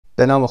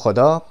به نام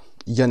خدا.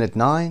 Unit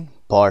 9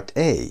 Part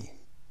A.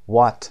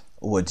 What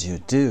would you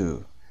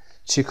do?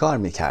 چی کار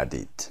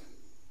میکردید؟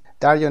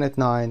 در Unit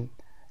 9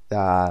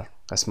 در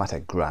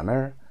قسمت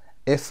grammar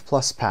if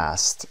plus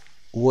past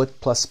would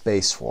plus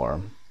base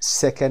form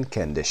second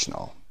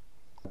conditional.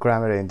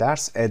 grammar این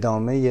درس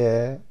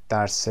ادامه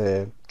درس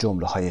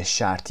جمله های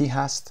شرطی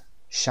هست.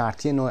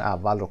 شرطی نوع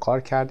اول رو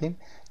کار کردیم.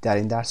 در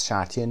این درس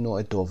شرطی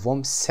نوع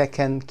دوم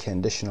second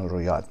conditional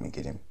رو یاد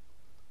میگیریم.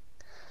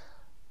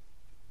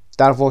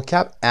 در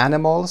vocab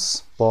animals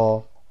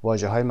با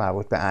واژه های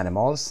مربوط به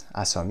animals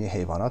اسامی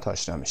حیوانات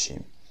آشنا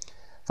میشیم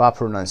و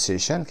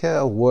pronunciation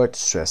که word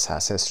stress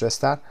هست،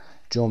 استرس در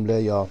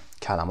جمله یا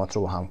کلمات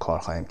رو با هم کار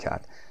خواهیم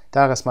کرد.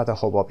 در قسمت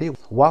حبابی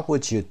what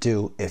would you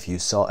do if you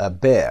saw a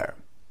bear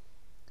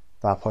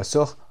و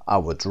پاسخ I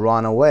would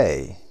run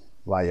away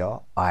و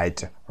یا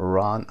I'd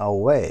run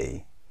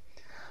away.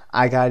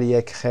 اگر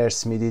یک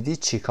خرس میدیدی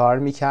چی کار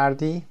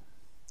میکردی؟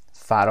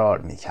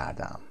 فرار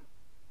میکردم.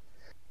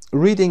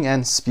 Reading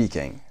and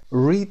speaking.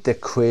 Read the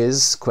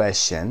quiz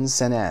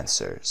questions and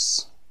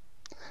answers.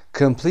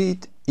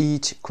 Complete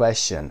each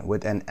question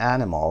with an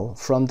animal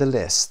from the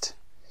list.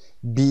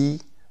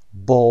 Bee,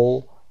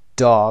 bull,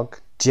 dog,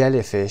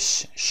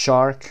 jellyfish,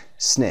 shark,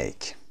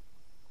 snake.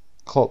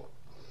 خب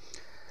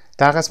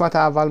در قسمت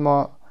اول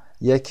ما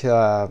یک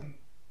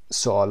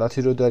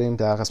سوالاتی رو داریم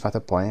در قسمت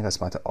پایین،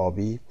 قسمت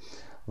آبی،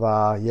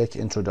 و یک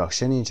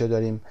اینتروداکشن اینجا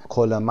داریم.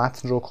 کل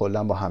متن رو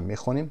کلا با هم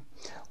میخونیم.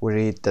 We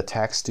read the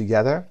text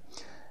together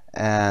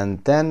and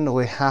then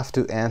we have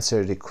to answer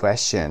the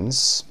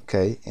questions,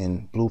 okay, in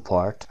blue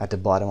part at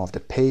the bottom of the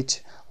page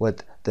with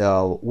the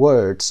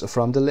words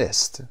from the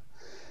list.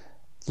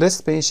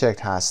 list به این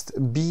شکل هست: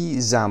 bee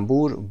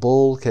زنبور،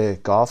 bull که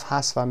گاو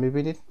هست و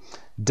میبینید،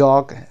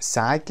 dog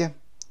سگ،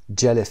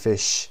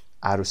 jellyfish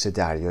عروس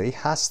دریایی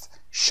هست،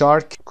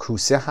 shark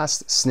کوسه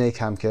هست، snake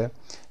هم که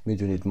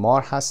میدونید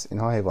مار هست.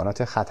 اینها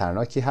حیوانات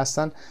خطرناکی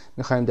هستن.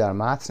 میخوایم در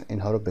متن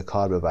اینها رو به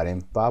کار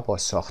ببریم و با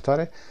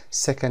ساختار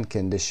second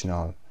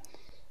conditional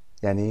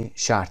یعنی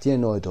شرطی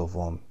نوع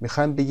دوم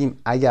میخوایم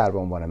بگیم اگر به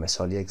عنوان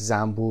مثال یک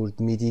زنبور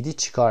میدیدی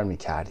چی کار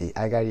میکردی؟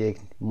 اگر یک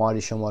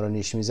ماری شما رو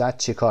نیش میزد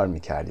چی کار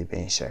میکردی؟ به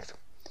این شکل.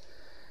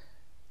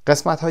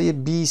 قسمت های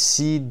B,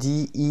 C,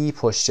 D, E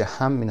پشت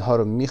هم اینها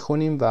رو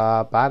میخونیم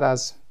و بعد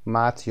از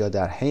متن یا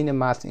در حین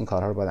متن این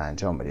کارها رو باید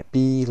انجام بدیم.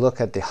 B.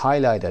 Look at the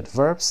highlighted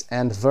verbs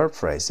and verb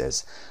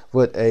phrases.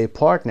 Would a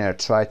partner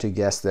try to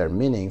guess their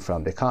meaning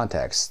from the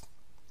context?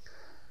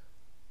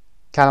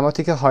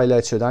 کلماتی که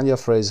هایلایت شدن یا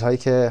فریز هایی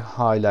که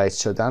هایلایت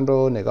شدن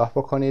رو نگاه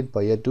بکنید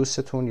با یه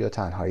دوستتون یا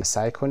تنهایی.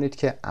 سعی کنید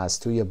که از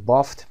توی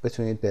بافت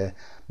بتونید به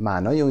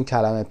معنای اون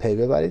کلمه پی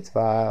ببرید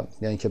و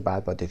یا اینکه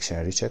بعد با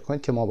دیکشنری چک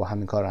کنید که ما با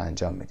همین کار رو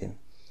انجام میدیم.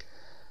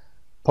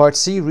 Part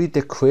C. Read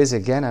the quiz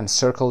again and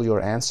circle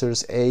your answers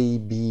A,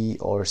 B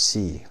or C.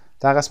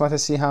 در قسمت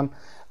C هم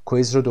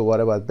کویز رو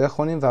دوباره باید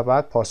بخونیم و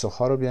بعد پاسخ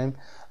ها رو بیایم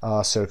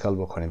سرکل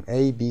بکنیم.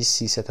 A, B,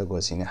 C سه تا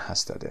گزینه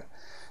هست داده.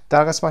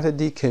 در قسمت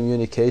D.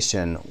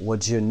 Communication.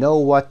 Would you know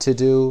what to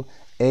do?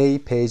 A.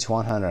 Page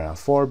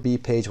 104, B.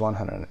 Page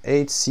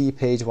 108, C.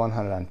 Page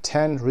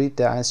 110. Read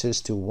the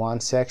answers to one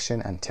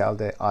section and tell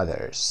the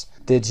others.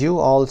 Did you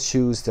all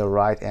choose the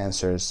right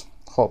answers?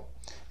 خب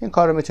این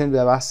کار رو میتونید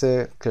به بحث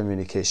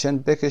کمیونیکیشن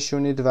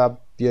بکشونید و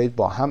بیایید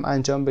با هم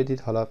انجام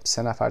بدید. حالا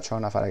 3 نفر 4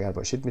 نفر اگر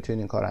باشید میتونید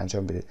این کار رو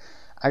انجام بدید.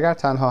 اگر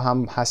تنها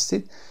هم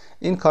هستید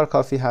این کار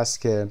کافی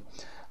هست که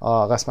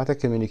قسمت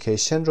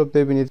کمیونیکیشن رو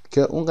ببینید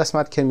که اون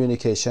قسمت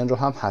کمیونیکیشن رو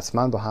هم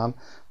حتما با هم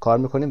کار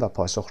میکنیم و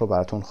پاسخ رو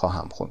براتون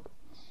خواهم خوند.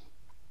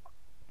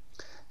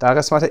 در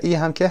قسمت ای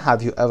هم که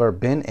Have you ever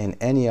been in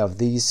any of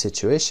these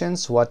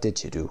situations? What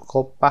did you do?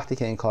 خب وقتی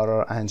که این کار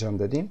رو انجام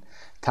دادین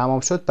تمام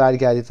شد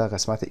برگردید و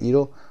قسمت ای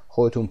رو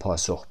خودتون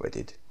پاسخ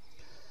بدید.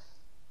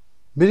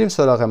 بریم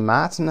سراغ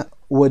متن.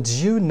 Would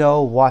you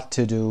know what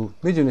to do?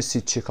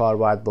 میدونستید چی کار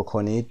باید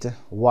بکنید؟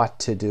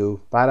 What to do.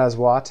 بعد از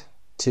what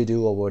to do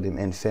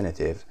آوردیم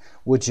infinitive.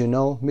 Would you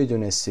know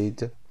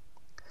میدونستید.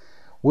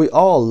 We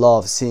all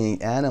love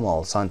seeing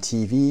animals on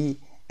TV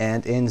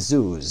and in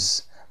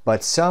zoos.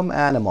 But some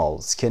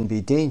animals can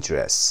be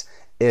dangerous.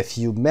 If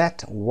you met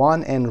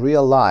one in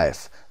real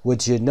life,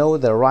 would you know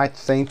the right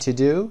thing to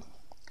do?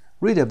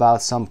 Read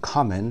about some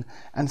common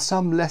and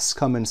some less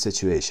common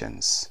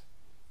situations.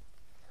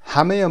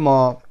 همه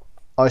ما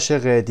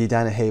عاشق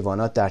دیدن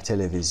حیوانات در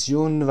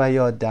تلویزیون و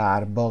یا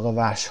در باغ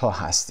وحش ها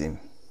هستیم.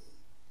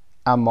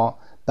 اما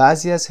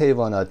بعضی از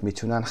حیوانات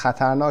میتونن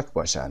خطرناک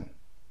باشن.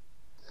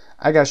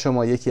 اگر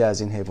شما یکی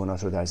از این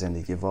حیوانات رو در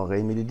زندگی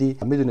واقعی میدیدی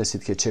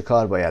میدونستید که چه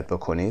کار باید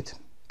بکنید؟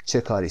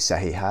 چه کاری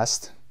صحیح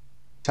هست؟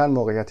 چند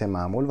موقعیت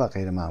معمول و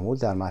غیر معمول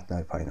در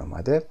متن پایین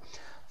اومده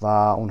و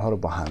اونها رو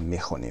با هم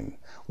میخونیم.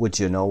 Would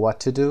you know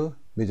what to do?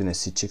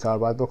 میدونستید چی کار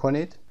باید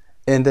بکنید؟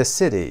 In the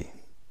city.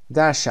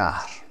 در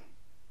شهر.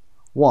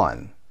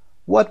 1.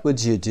 What would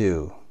you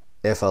do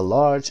if a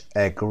large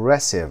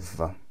aggressive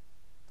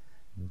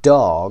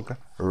dog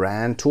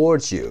ran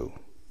towards you?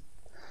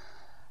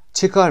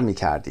 چی کار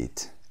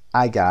میکردید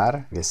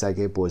اگر یه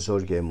سگ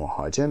بزرگ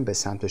مهاجم به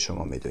سمت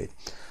شما میدوید؟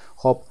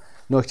 خب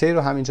نکته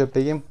رو همینجا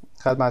بگیم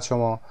خدمت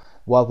شما.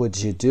 What would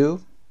you do؟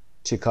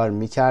 چی کار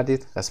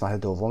میکردید؟ قسمت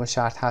دوم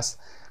شرط هست.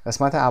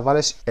 قسمت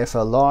اولش If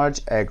a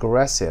large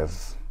aggressive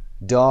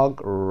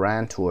dog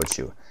ran towards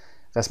you.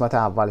 قسمت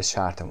اول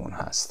شرطمون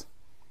هست.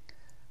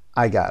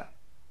 اگر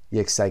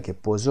یک سگ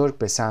بزرگ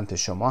به سمت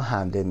شما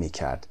حمله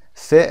میکرد.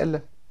 فعل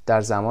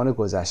در زمان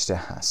گذشته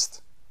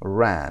هست.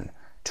 ran.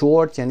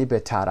 toward یعنی به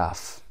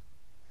طرف.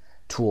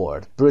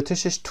 toward.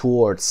 بریتیشش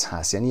towards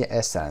هست یعنی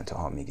اس در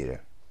انتها میگیره.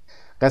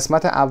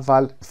 قسمت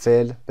اول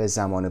فعل به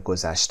زمان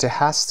گذشته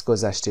هست.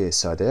 گذشته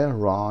ساده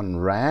run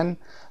ran.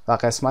 و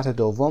قسمت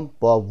دوم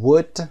با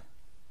would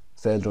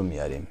فعل رو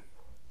میاریم.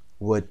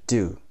 would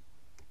do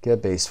که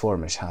بیس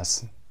فرمش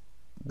هست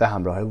به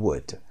همراه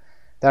would.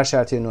 در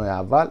شرطی نوع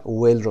اول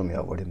will رو می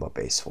آوریم با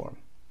بیس فرم.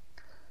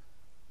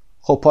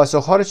 خب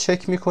پاسخ‌ها رو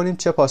چک می‌کنیم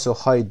چه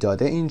پاسخ‌هایی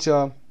داده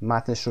اینجا.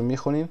 متنش رو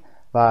می‌خونیم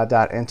و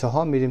در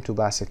انتها میریم تو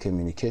بحث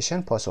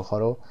کمیونیکیشن.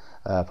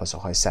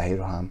 پاسخ‌های صحیح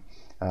رو هم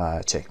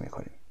چک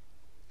می‌کنیم.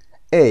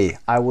 A.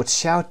 I would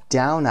shout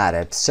down at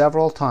it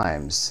several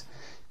times.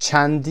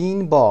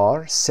 چندین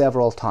بار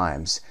several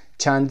times.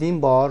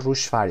 چندین بار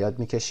روش فریاد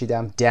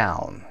می‌کشیدم.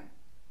 down.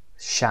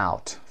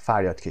 shout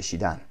فریاد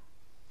کشیدن.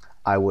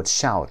 I would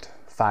shout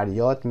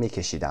فریاد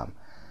میکشیدم.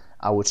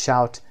 I would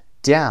shout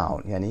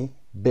down یعنی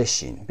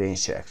بشین به این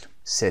شکل.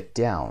 sit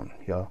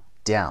down یا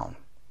down.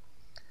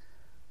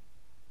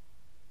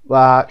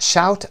 و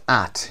shout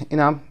at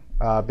اینم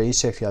به این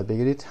شکل یاد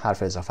بگیرید.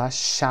 حرف اضافه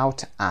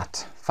shout at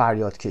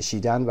فریاد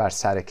کشیدن بر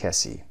سر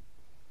کسی.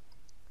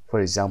 For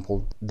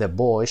example, the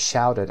boy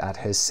shouted at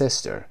his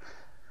sister.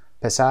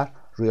 پسر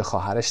روی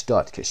خواهرش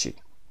داد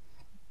کشید.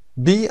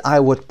 B. I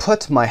would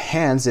put my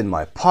hands in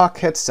my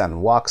pockets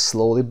and walk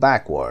slowly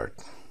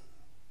backward.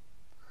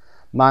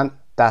 من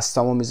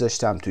دستامو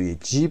میذاشتم توی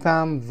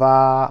جیبم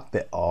و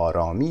به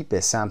آرامی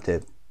به سمت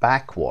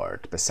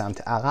backward به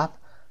سمت عقب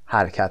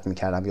حرکت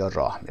میکردم یا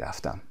راه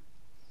میرفتم.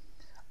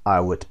 I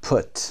would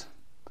put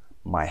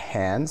my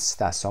hands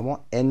دستامو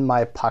in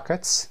my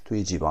pockets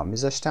توی جیبام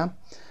میذاشتم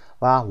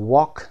و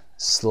walk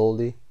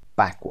slowly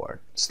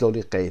backward.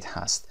 slowly قید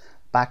هست.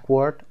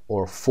 backward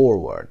or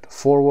forward.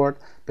 forward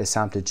به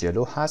سمت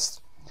جلو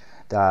هست.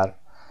 در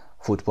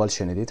فوتبال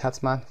شنیدید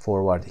حتما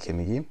فوروردی که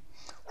میگیم.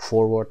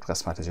 forward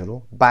قسمت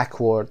جلو.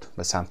 backward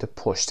به سمت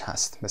پشت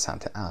هست به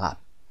سمت عقب.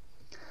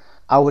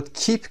 I would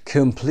keep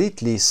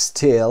completely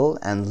still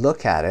and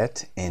look at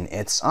it in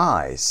its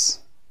eyes.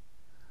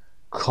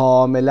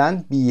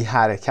 کاملا بی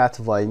حرکت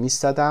وای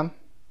میستادم.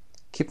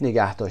 keep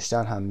نگه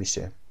داشتن هم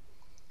میشه.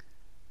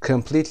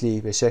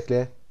 completely به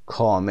شکل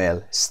کامل.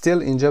 still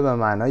اینجا به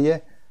معنای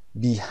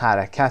بی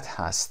حرکت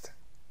هست.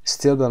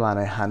 still به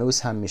معنای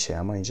هنوز هم میشه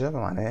اما اینجا به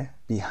معنای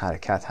بی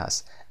حرکت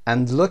هست.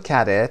 and look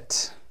at it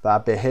و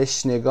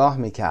بهش نگاه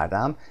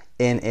میکردم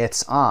in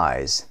its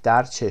eyes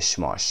در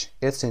چشماش.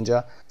 its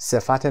اینجا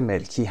صفت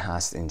ملکی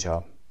هست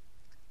اینجا.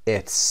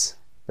 its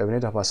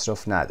ببینید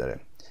آپاستروف نداره.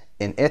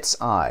 in its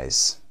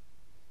eyes.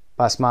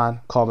 پس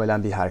من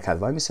کاملا بی حرکت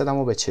وای میسادم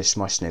و به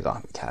چشماش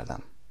نگاه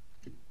میکردم.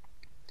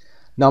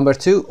 Number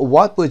 2.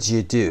 What would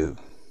you do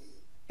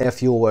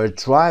if you were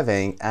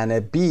driving and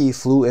a bee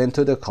flew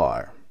into the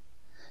car?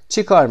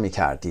 چی کار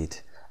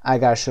میکردید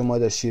اگر شما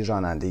داشتی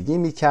رانندگی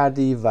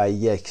میکردی و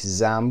یک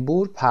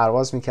زنبور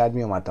پرواز میکرد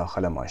میومد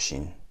داخل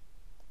ماشین؟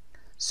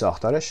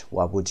 ساختارش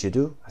What would you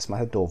do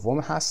قسمت دوم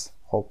هست.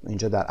 خب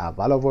اینجا در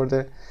اول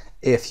آورده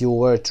If you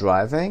were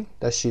driving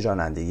داشتی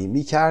رانندگی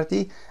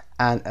میکردی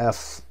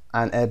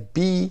and a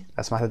bee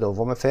قسمت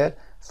دوم فعل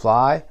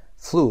fly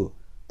flew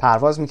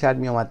پرواز میکرد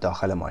میومد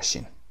داخل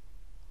ماشین.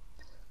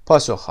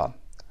 پاسخها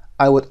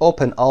I would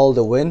open all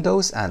the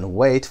windows and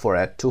wait for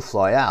it to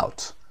fly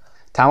out.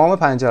 تمام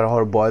پنجره ها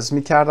رو باز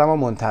میکردم و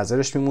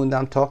منتظرش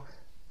میموندم تا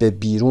به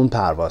بیرون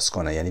پرواز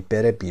کنه یعنی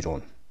بره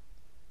بیرون.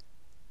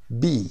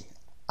 B.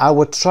 I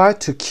would try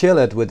to kill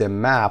it with a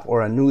map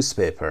or a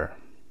newspaper.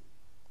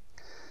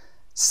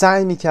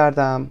 سعی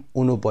میکردم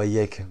اونو با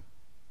یک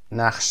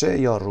نقشه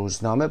یا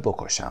روزنامه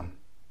بکشم.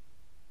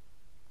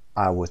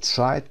 I would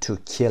try to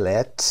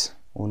kill it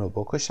اونو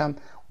بکشم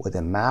with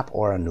a map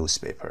or a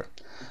newspaper.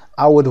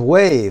 I would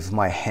wave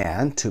my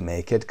hand to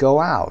make it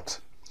go out.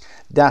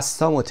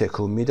 دستامو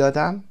تکون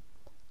میدادم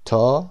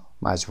تا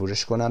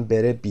مجبورش کنم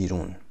بره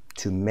بیرون.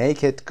 To make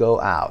it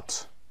go out.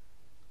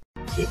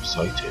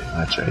 وبسایت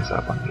مجموعه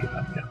زبان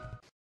ایرانی.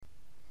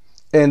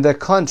 In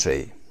the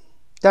country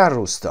در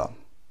روستا.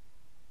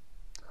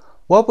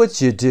 What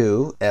would you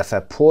do if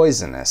a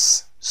poisonous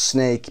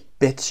snake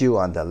bit you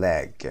on the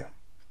leg?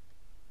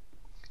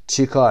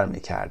 چی کار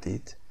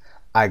میکردید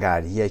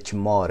اگر یک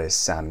مار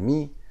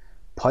سمی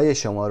پای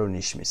شما رو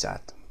نیش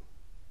میزد؟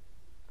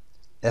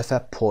 If a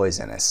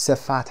poisonous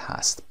صفت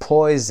هست.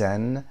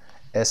 poison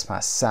اسم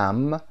هست.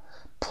 سم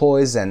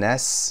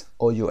poisonous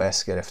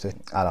OUS گرفته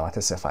علامت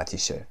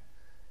صفتیشه.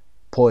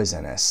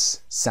 poisonous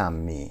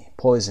سمی.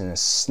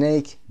 poisonous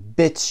snake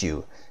bit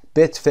you.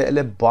 bit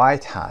فعل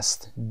bite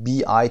هست.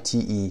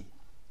 B-I-T-E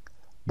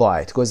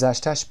bite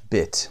گذشتش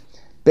bit.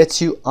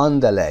 bit you on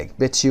the leg,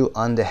 bit you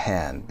on the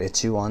hand,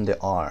 bit you on the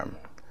arm.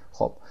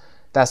 خب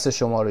دست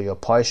شما رو یا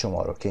پای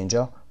شما رو که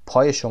اینجا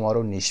پای شما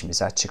رو نیش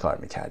میزد چی کار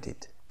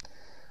میکردید؟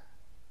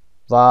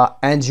 و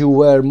and you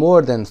were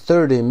more than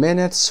 30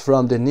 minutes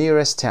from the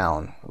nearest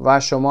town و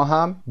شما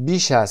هم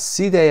بیش از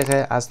 30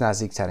 دقیقه از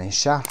نزدیکترین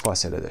شهر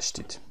فاصله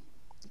داشتید.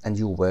 And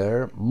you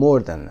were more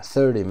than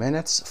 30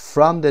 minutes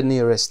from the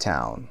nearest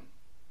town.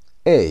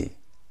 A.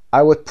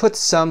 I would put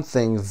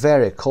something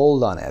very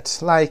cold on it,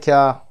 like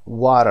a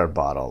water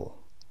bottle.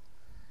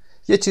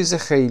 یه چیز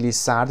خیلی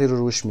سردی رو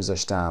روش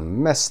میذاشتم،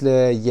 مثل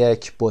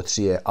یک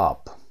بطری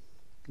آب.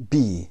 B.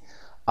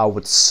 I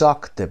would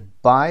suck the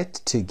bite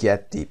to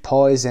get the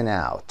poison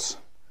out.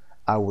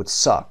 I would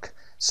suck.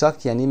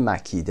 suck یعنی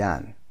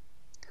مکیدن.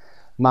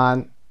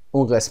 من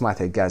اون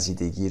قسمت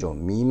گزیدگی رو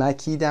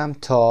میمکیدم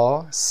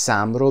تا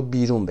سم رو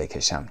بیرون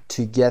بکشم.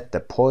 To get the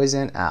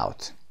poison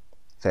out.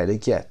 فعل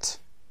get.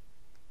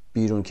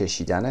 بیرون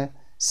کشیدن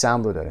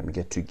سم رو داره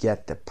میگه to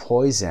get the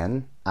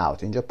poison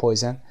out. اینجا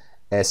poison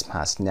اسم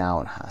هست،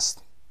 noun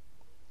هست.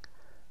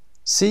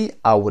 C.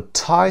 I would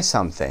tie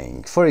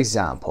something, for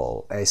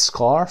example, a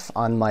scarf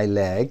on my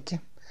leg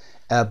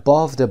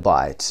above the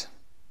bite.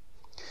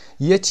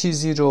 یه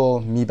چیزی رو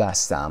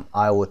میبستم.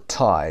 I would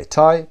tie.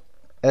 tie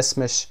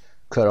اسمش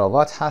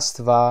کراوات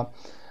هست و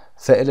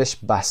فعلش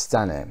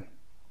بستنه.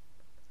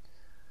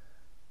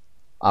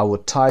 I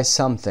would tie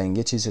something.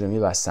 یه چیزی رو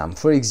میبستم.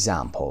 For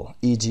example.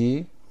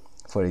 e.g.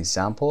 For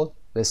example.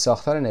 به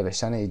ساختار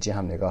نوشتن e.g.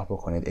 هم نگاه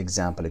بکنید.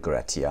 Example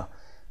gratia.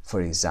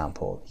 For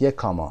example. یک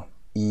کاما.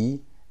 e.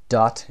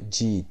 dot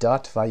g.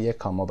 dot و یک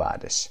کاما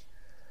بعدش.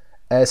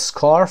 A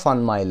scarf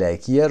on my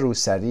leg. یه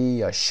روسری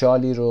یا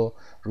شالی رو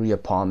روی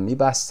پام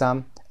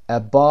میبستم.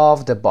 Above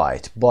the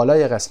bite.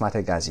 بالای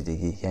قسمت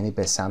گزیدگی. یعنی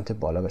به سمت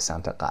بالا، به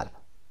سمت قلب.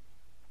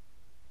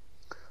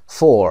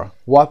 4.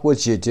 What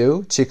would you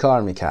do? چی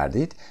کار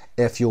میکردید؟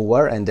 If you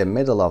were in the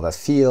middle of a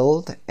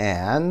field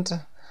and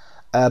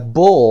a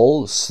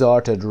bull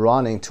started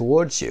running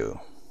towards you.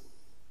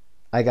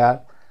 اگر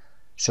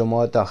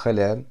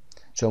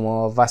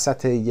شما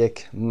وسط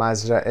یک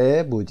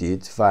مزرعه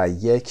بودید و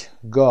یک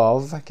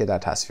گاو که در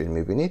تصویر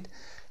میبینید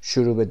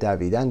شروع به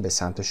دویدن به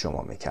سمت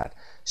شما میکرد.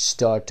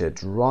 Started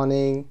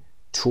running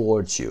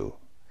towards you.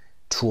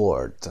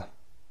 Toward.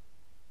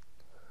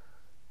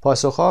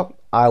 پاسخ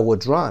I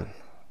would run.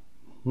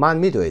 من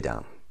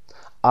میدویدم.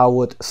 I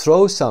would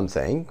throw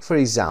something, for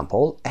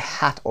example, a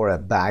hat or a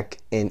bag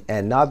in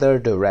another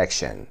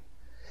direction.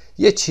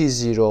 یه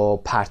چیزی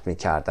رو پرت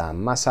میکردم،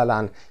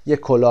 مثلا یک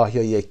کلاه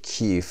یا یک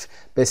کیف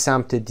به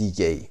سمت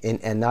دیگه. In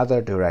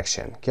another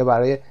direction که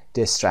برای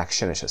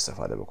distractionش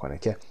استفاده بکنه،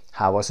 که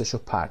حواسش رو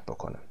پرت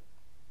بکنه.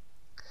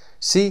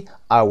 C.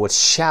 I would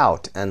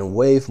shout and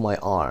wave my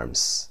arms.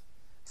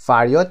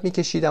 فریاد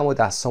میکشیدم و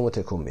دستامو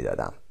تکون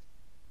میدادم.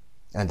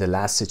 And the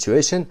last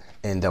situation,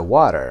 in the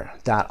water,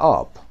 در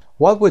آب.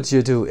 What would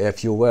you do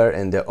if you were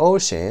in the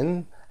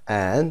ocean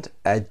and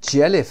a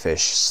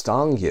jellyfish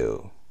stung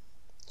you?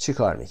 چی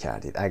کار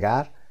میکردید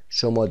اگر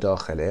شما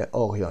داخل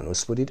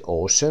اقیانوس بودید؟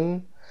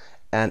 Ocean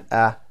and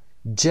a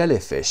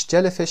jellyfish.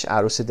 jellyfish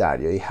عروس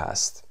دریایی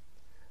هست.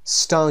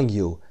 Stung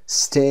you.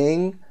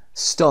 Sting,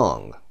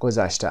 stung.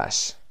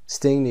 گذشتهش.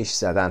 Sting نیش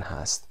زدن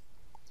هست.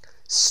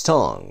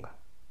 Stung.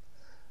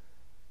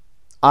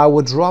 I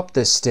would rub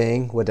the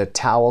sting with a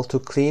towel to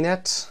clean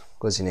it.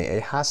 گزینه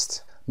A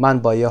هست. من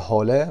با یه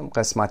حوله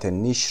قسمت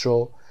نیش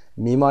رو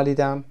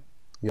میمالیدم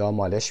یا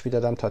مالش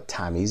میدادم تا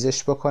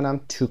تمیزش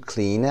بکنم. To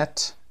clean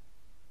it.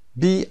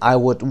 B. I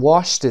would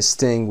wash the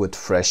sting with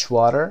fresh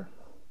water.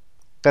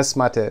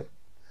 قسمت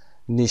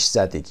نیش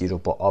زدگی رو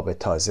با آب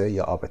تازه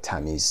یا آب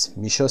تمیز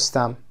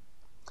میشستم.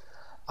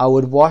 I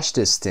would wash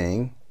the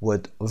sting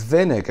with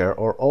vinegar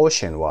or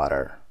ocean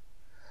water.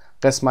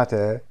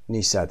 قسمت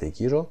نیش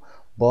زدگی رو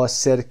با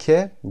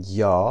سرکه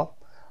یا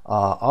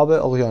آب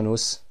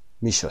اقیانوس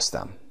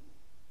میشستم.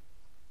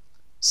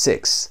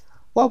 6.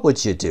 What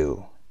would you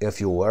do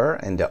if you were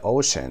in the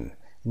ocean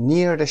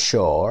near the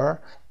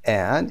shore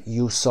and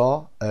you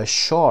saw a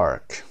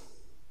shark?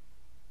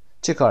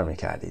 چه کار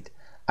میکردید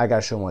اگر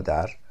شما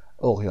در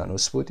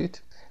اقیانوس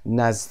بودید،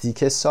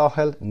 نزدیک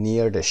ساحل،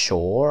 near the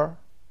shore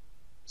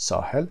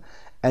ساحل،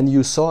 and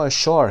you saw a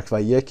shark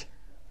و یک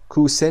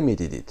کوسه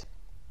میدیدید؟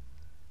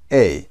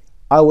 A.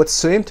 I would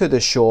swim to the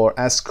shore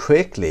as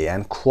quickly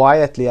and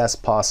quietly as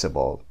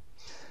possible.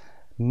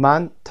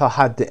 من تا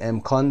حد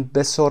امکان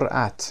به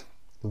سرعت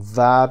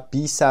و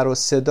بی سر و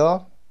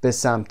صدا به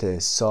سمت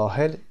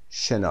ساحل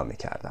شنا می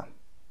کردم.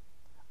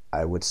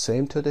 I would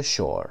swim to the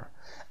shore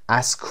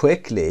as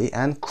quickly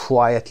and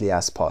quietly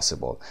as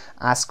possible.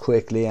 As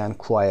quickly and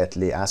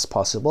quietly as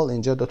possible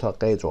اینجا دو تا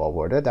قید رو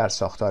آورده در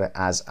ساختار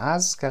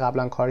از که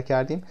قبلا کار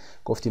کردیم.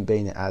 گفتیم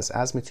بین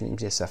از میتونیم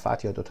یه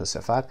صفت یا دو تا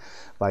صفت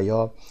و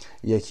یا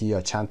یکی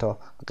یا چند تا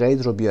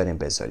قید رو بیاریم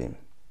بذاریم.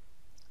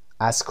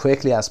 As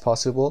quickly as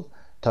possible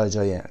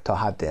تا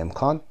حد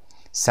امکان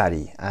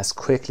سریع. As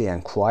quickly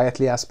and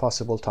quietly as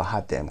possible تا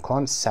حد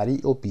امکان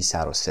سریع و بی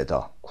سر و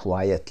صدا.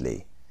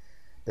 Quietly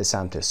به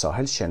سمت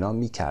ساحل شنا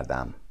می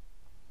کردم.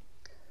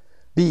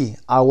 B.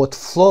 I would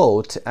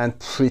float and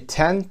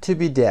pretend to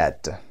be dead.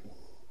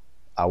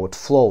 I would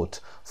float.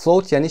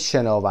 Float یعنی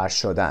شناور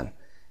شدن،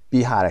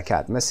 بی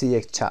حرکت، مثل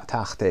یک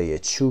تخته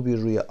چوبی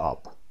روی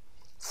آب.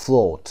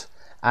 Float.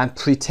 and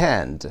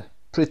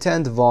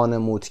pretend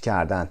وانمود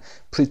کردن.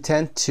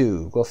 pretend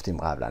to گفتیم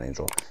قبلا این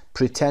رو.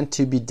 pretend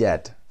to be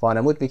dead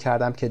وانمود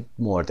میکردم که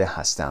مرده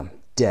هستم.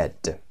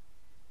 dead.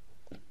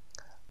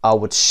 I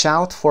would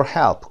shout for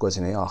help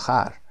گزینه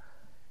آخر.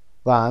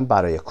 و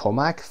برای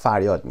کمک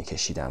فریاد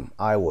میکشیدم.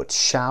 I would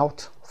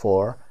shout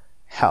for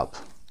help.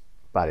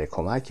 برای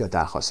کمک یا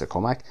درخواست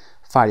کمک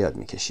فریاد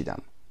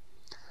میکشیدم.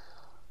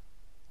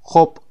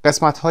 خب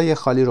قسمت های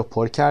خالی رو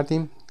پر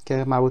کردیم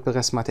که مربوط به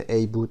قسمت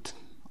A بود.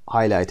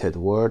 highlighted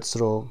words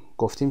رو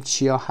گفتیم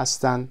چیا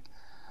هستن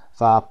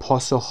و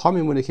پاسخ ها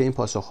میمونه که این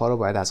پاسخ ها رو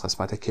باید از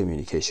قسمت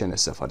communication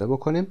استفاده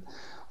بکنیم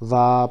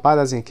و بعد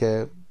از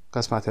اینکه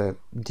قسمت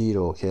D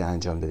رو که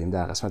انجام دادیم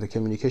در قسمت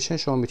communication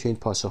شما میتونید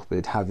پاسخ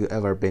بدید Have you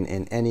ever been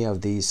in any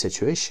of these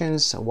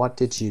situations? What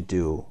did you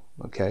do?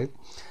 Okay.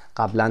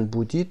 قبلا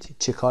بودید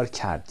چه کار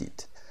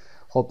کردید؟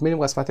 خب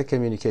میریم قسمت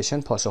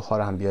communication پاسخ ها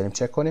رو هم بیاریم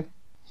چک کنیم.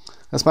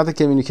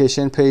 قسمت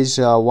communication page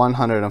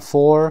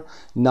 104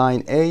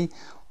 9A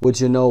Would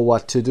you know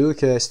what to do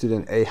که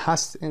student A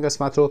هست. این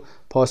قسمت رو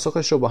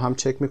پاسخش رو با هم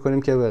چک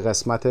میکنیم که به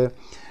قسمت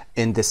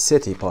in the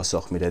city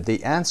پاسخ میده.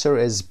 The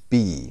answer is B.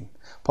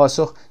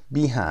 پاسخ B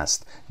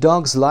هست.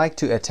 Dogs like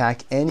to attack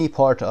any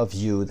part of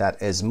you that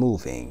is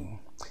moving.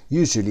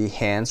 Usually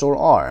hands or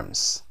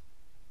arms.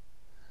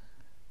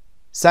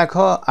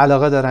 سگ‌ها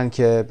علاقه دارن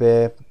که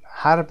به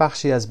هر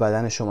بخشی از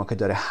بدن شما که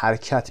داره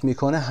حرکت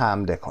میکنه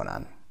حمله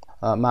کنن.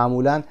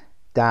 معمولا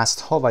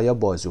دستها و یا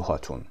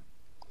بازوهاتون.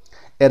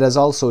 It is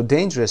also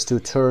dangerous to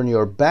turn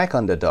your back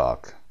on the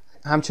dog.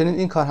 همچنین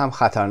این کار هم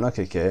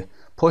خطرناکه که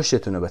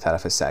پشتتون رو به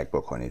طرف سگ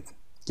بکنید.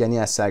 یعنی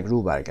از سگ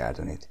رو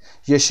برگردونید.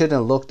 You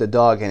shouldn't look the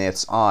dog in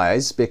its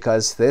eyes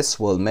because this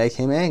will make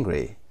him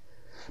angry.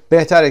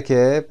 بهتره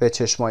که به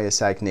چشمای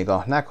سگ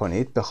نگاه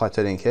نکنید به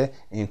خاطر اینکه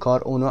این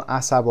کار اونو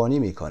عصبانی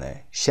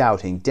میکنه.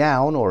 Shouting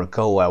down or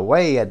go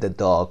away at the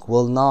dog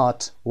will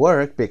not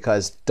work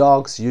because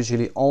dogs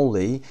usually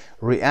only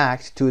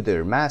react to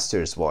their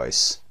master's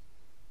voice.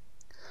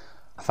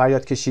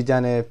 فریاد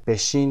کشیدن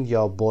بشین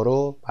یا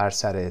برو بر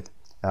سر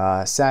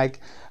سگ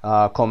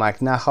کمک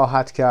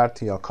نخواهد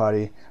کرد یا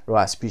کاری رو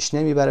از پیش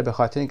نمیبره به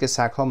خاطر اینکه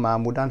سگ‌ها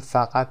معمولاً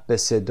فقط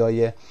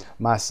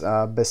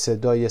به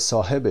صدای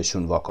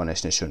صاحبشون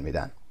واکنش نشون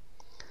میدن.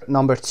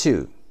 Number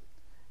 2.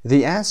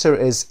 The answer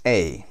is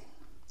A.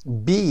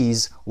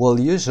 Bees will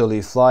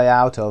usually fly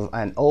out of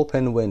an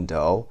open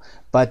window,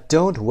 but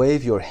don't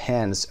wave your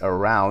hands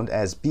around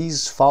as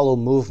bees follow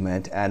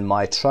movement and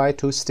might try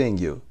to sting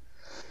you.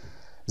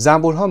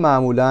 زنبورها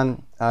معمولاً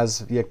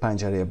از یک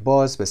پنجره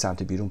باز به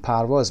سمت بیرون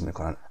پرواز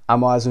میکنن،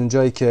 اما از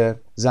اونجایی که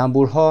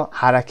زنبورها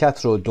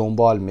حرکت رو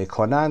دنبال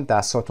میکنن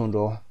دستاتون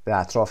رو به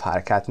اطراف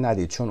حرکت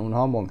ندید چون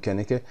اونها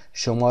ممکنه که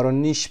شما رو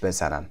نیش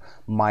بزنن.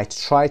 might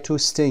try to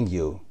sting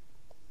you.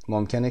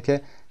 ممکنه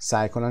که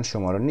سعی کنن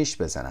شما رو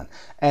نیش بزنن.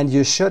 and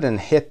you shouldn't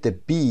hit the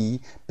bee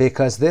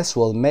because this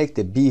will make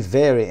the bee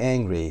very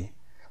angry.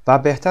 و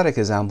behtere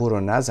که زنبور رو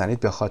نزنید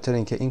به خاطر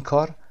اینکه این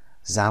کار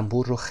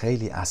زنبور رو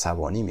خیلی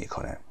عصبانی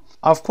میکنه.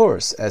 Of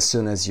course, as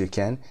soon as you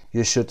can,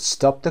 you should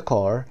stop the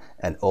car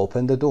and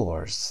open the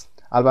doors.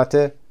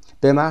 البته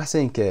به محض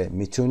اینکه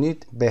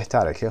میتونید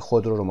بهتره که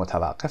خود رو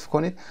متوقف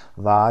کنید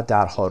و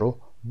درها رو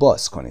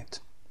باز کنید.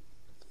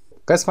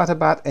 قسمت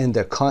بعد in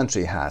the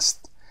country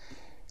هست.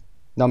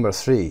 Number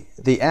 3.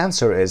 The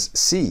answer is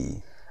C.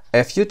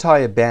 If you tie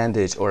a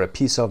bandage or a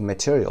piece of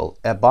material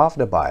above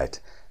the bite,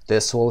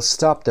 this will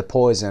stop the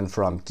poison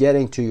from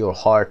getting to your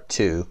heart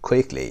too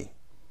quickly.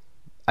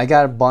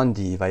 اگر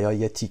باندی و یا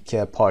یه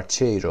تیکه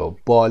پارچه‌ای رو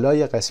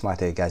بالای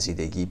قسمت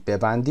گزیدگی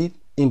ببندید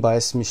این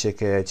باعث میشه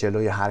که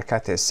جلوی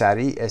حرکت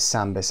سریع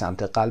سم به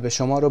سمت قلب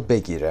شما رو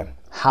بگیره.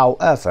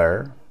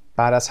 However,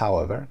 بعد از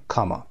however,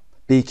 comma,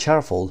 be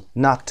careful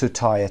not to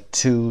tie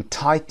it too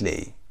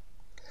tightly.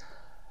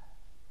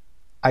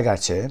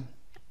 اگرچه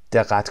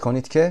دقت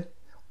کنید که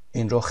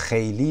این رو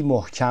خیلی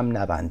محکم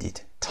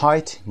نبندید.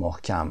 Tight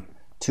محکم،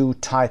 too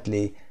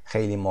tightly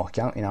خیلی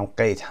محکم، اینم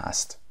قید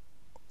هست.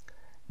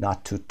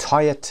 Not to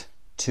tie it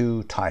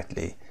too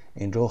tightly.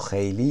 این رو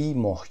خیلی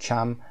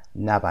محکم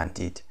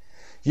نبندید.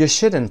 You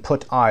shouldn't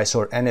put ice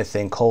or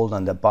anything cold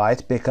on the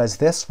bite because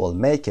this will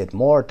make it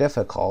more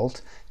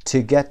difficult to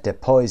get the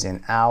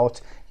poison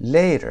out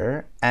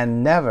later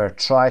and never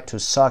try to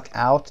suck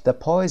out the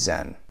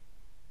poison.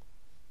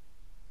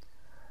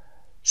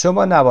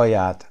 شما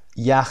نباید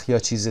یخ یا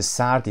چیز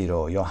سردی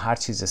رو یا هر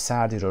چیز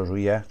سردی رو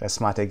روی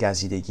قسمت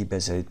گزیدگی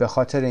بذارید به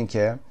خاطر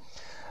اینکه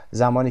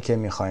زمانی که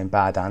میخوایم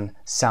بعداً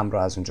سم رو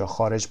از اونجا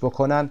خارج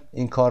بکنن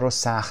این کار رو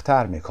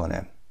سخت‌تر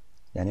میکنه.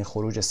 یعنی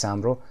خروج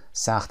سم رو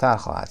سخت‌تر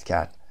خواهد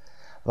کرد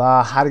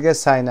و هرگز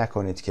سعی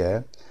نکنید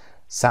که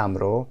سم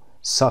رو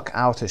ساک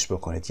اوتش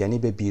بکنید یعنی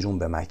به بیرون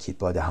بمکید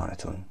با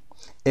دهانتون.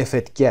 If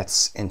it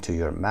gets into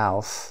your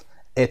mouth,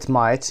 it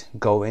might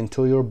go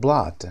into your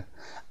blood.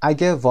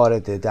 اگه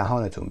وارد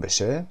دهانتون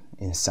بشه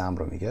این سم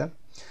رو میگه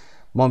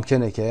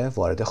ممکنه که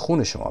وارد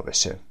خون شما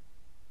بشه.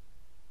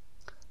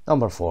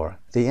 Number 4.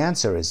 The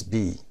answer is B.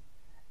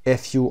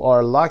 If you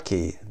are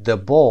lucky, the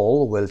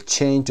ball will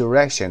change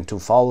direction to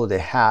follow the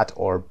hat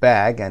or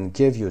bag and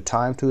give you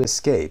time to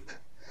escape.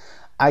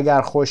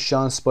 اگر خوش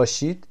شانس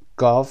باشید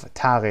گاو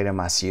تغییر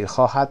مسیر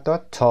خواهد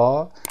داد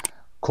تا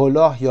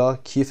کلاه یا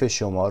کیف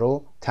شما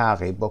رو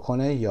تعقیب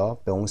بکنه یا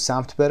به اون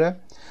سمت بره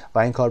و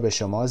این کار به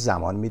شما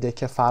زمان میده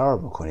که فرار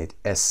بکنید.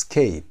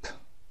 escape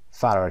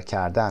فرار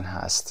کردن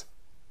هست،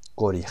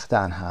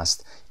 گریختن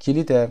هست.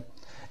 کلید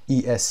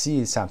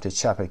ESC سمت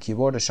چپ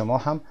کیبورد شما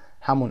هم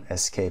همون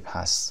escape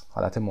هست،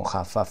 حالت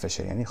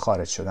مخففشه، یعنی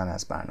خارج شدن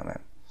از برنامه.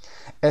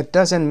 It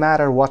doesn't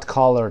matter what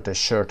color the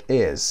shirt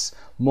is.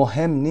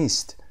 مهم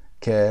نیست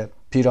که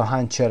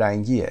پیراهن چه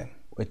رنگیه.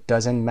 It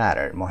doesn't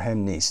matter. مهم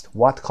نیست.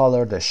 What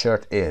color the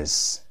shirt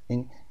is.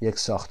 این یک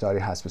ساختاری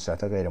هست به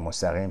صورت غیر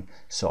مستقیم،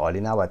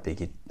 سوالی نباید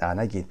بگید.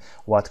 نگید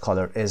what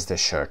color is the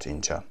shirt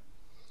اینجا.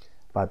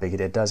 باید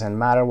بگید it doesn't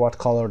matter what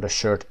color the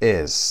shirt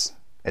is.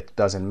 It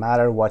doesn't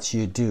matter what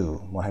you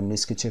do. مهم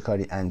نیست که چه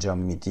کاری انجام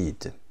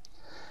میدید.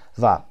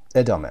 و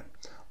ادامه.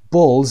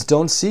 Bulls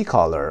don't see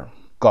color.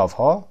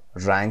 گاوها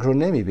رنگ رو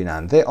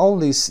نمیبینند. They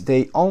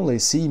only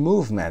see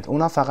movement.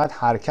 اونا فقط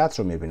حرکت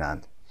رو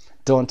میبینند.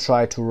 Don't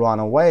try to run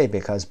away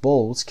because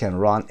bulls can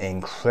run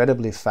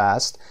incredibly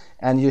fast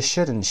and you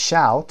shouldn't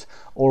shout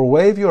or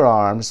wave your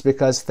arms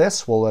because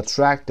this will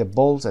attract the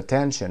bull's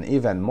attention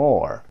even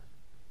more.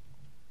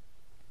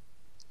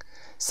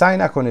 سعی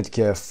نکنید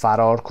که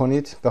فرار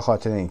کنید به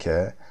خاطر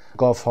اینکه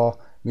گاوها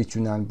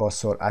میتونن با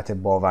سرعت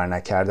باور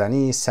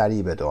نکردنی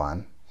سریع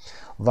بدوئن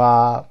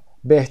و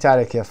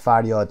بهتره که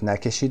فریاد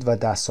نکشید و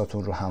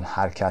دستاتون رو هم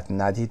حرکت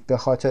ندید به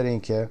خاطر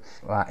اینکه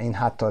و این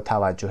حتی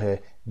توجه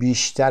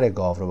بیشتر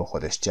گاو رو به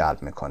خودش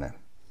جلب میکنه.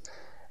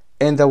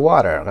 In the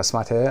water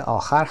قسمت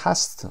آخر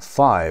هست.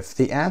 5.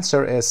 The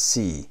answer is C.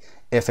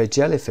 If a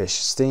jellyfish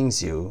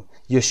stings you,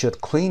 you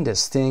should clean the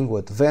sting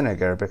with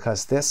vinegar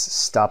because this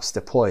stops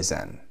the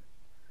poison.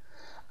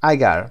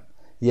 اگر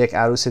یک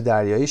عروس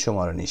دریایی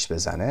شما رو نیش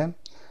بزنه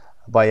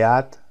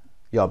باید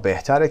یا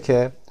بهتره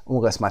که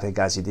اون قسمت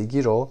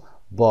گزیدگی رو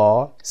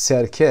با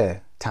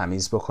سرکه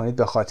تمیز بکنید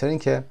به خاطر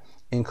اینکه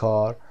این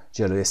کار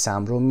جلوی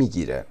سم رو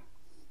میگیره.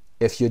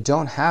 If you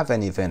don't have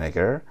any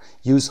vinegar,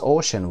 use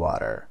ocean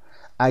water.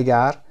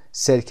 اگر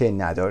سرکه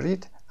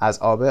ندارید از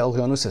آب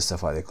اقیانوس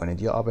استفاده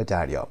کنید یا آب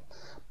دریا.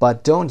 But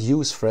don't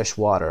use fresh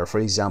water, for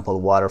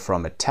example water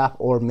from a tap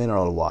or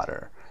mineral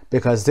water,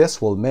 because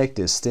this will make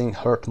the sting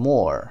hurt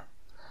more.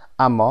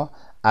 اما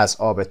از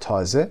آب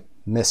تازه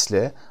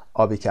مثل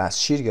آبی که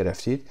از شیر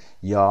گرفتید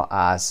یا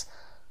از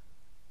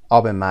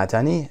آب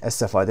معدنی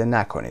استفاده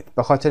نکنید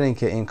به خاطر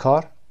اینکه این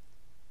کار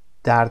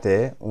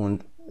درد اون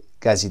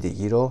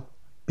گزیدگی رو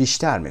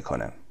بیشتر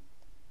میکنه.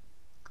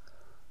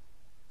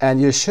 And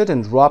you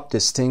shouldn't rub the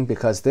sting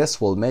because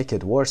this will make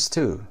it worse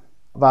too.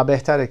 و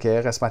behtere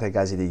که قسمت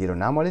گزیدگی رو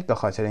نمالید به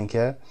خاطر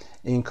اینکه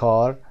این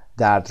کار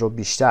درد رو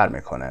بیشتر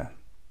میکنه.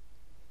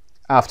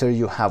 After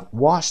you have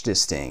washed the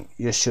sting,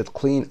 you should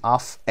clean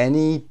off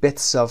any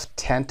bits of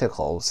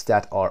tentacles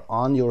that are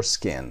on your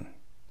skin.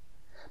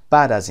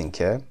 بعد از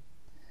اینکه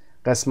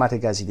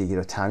قسمت گزیدگی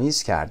رو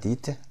تمیز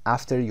کردید,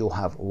 after you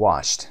have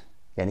washed,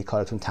 یعنی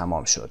کارتون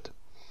تمام شد.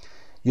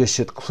 You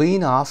should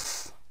clean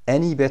off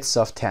any bits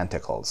of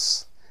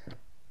tentacles.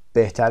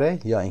 بهتره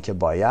یا اینکه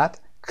باید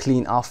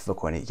clean off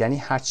بکنی، یعنی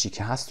هر چی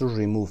که هست رو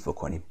remove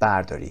بکنی،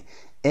 برداری.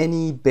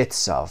 Any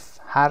bits of،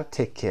 هر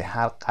تکه،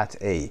 هر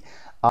قطعه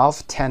of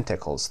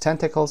tentacles.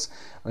 Tentacles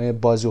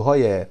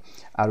بازوهای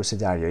عروس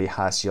دریایی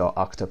هست یا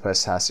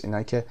octopus هست،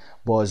 اینا که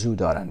بازو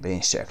دارن به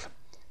این شکل.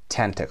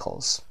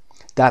 Tentacles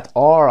that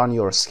are on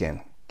your skin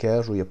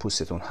که روی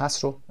پوستتون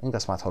هست رو این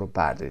قسمت ها رو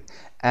بردارید.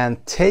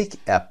 And take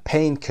a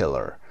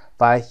painkiller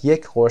و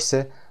یک قرص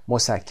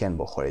مسکن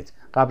بخورید.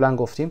 قبلا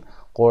گفتیم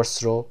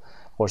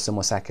قرص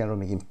مسکن رو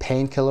میگیم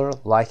painkiller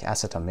like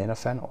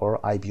acetaminophen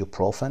or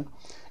ibuprofen.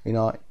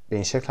 اینا به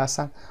این شکل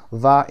هستن.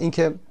 و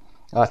اینکه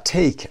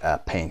take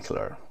a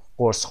painkiller،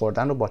 قرص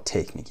خوردن رو با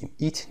take میگیم،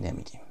 eat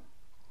نمیگیم.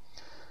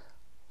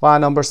 و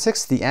number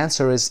 6, the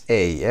answer is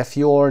A. If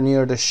you are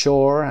near the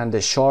shore and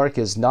the shark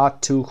is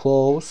not too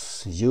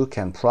close, you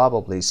can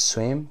probably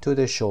swim to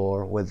the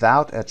shore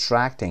without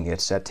attracting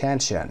its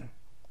attention.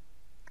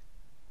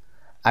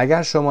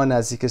 اگر شما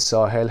نزدیک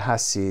ساحل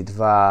هستید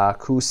و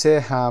کوسه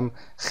هم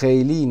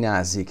خیلی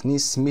نزدیک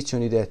نیست،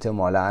 میتونید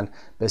احتمالاً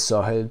به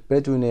ساحل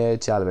بدون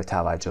جلب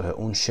توجه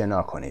اون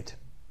شنا کنید.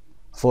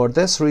 For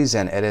this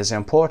reason, it is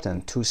important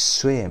to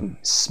swim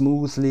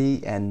smoothly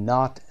and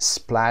not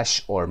splash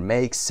or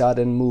make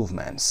sudden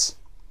movements.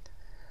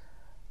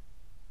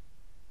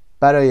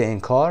 برای این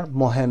کار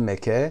مهمه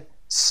که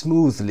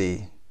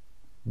smoothly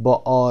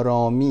با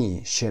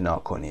آرامی شنا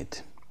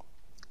کنید.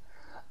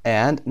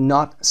 And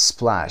not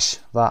splash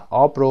و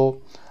آب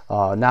رو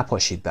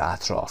نپاشید به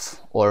اطراف.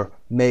 Or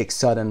make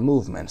sudden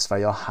movements و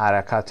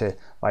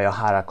یا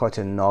حرکات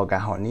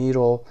ناگهانی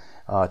رو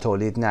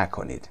تولید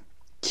نکنید.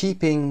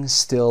 Keeping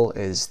still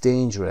is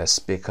dangerous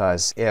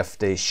because if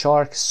the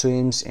shark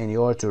swims in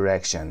your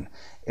direction,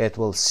 it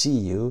will see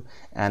you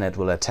and it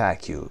will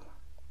attack you.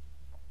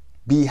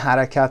 بی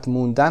حرکت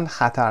موندن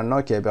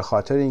خطرناکه به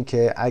خاطر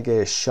اینکه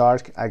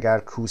اگر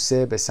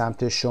کوسه به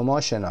سمت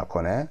شما شنا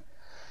کنه،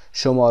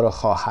 شما رو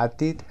خواهد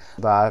دید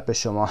و به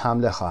شما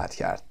حمله خواهد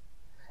کرد.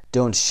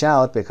 Don't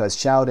shout because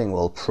shouting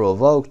will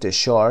provoke the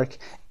shark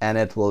and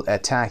it will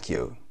attack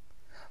you.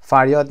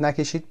 فریاد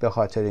نکشید به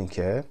خاطر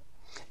اینکه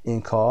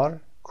این کار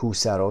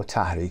کوسه رو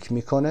تحریک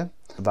میکنه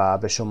و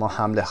به شما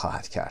حمله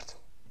خواهد کرد.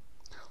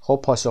 خب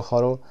پاسخ‌ها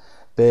رو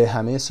به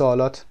همه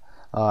سوالات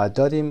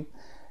دادیم.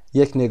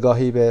 یک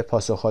نگاهی به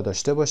پاسخ‌ها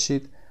داشته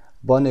باشید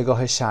با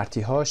نگاه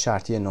شرطی ها،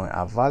 شرطی نوع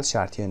اول،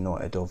 شرطی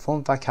نوع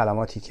دوم و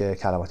کلماتی که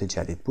کلمات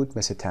جدید بود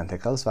مثل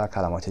tentacles و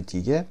کلمات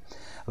دیگه،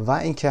 و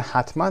اینکه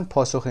حتما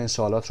پاسخ این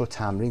سوالات رو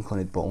تمرین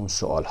کنید با اون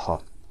سوال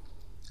ها.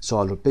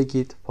 سوال رو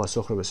بگید،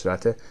 پاسخ رو به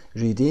صورت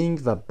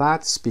ریدینگ و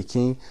بعد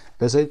سپیکینگ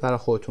بذارید برای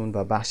خودتون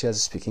و بخشی از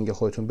سپیکینگ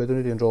خودتون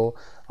بدونید این رو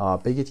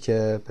بگید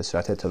که به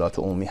صورت اطلاعات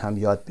عمومی هم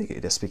یاد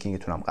بگیرید،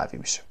 سپیکینگتون هم قوی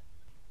میشه.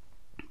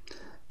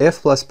 If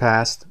plus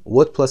past,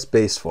 would plus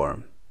base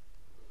form.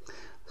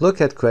 Look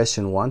at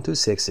question 1 to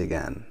 6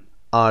 again.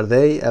 Are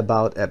they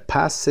about a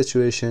past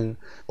situation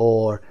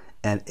or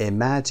an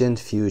imagined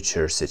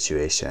future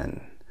situation?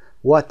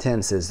 What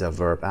tense is the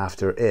verb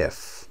after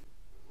if?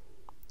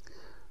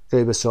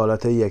 به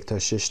سوالات 1 تا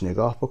 6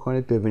 نگاه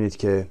بکنید، ببینید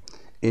که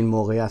این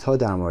موقعیت ها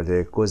در مورد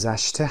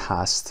گذشته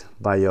هست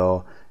و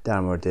یا در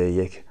مورد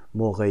یک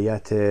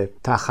موقعیت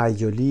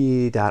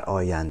تخیلی در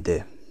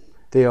آینده.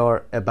 They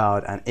are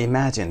about an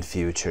imagined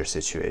future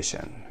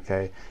situation.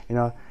 Okay?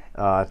 اینا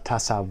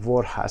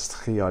تصور هست،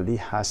 خیالی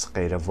هست،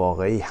 غیر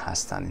واقعی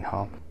هستن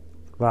اینها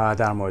و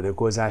در مورد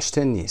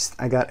گذشته نیست.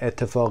 اگر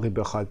اتفاقی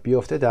بخواد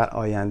بیفته در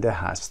آینده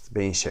هست،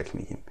 به این شکل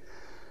میگیم.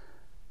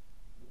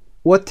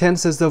 What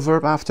tense is the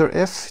verb after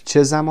if?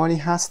 چه زمانی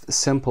هست؟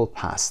 Simple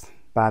past.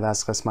 بعد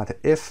از قسمت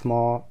if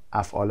ما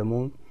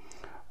افعالمون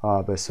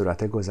به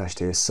صورت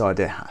گذشته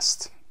ساده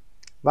هست.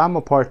 و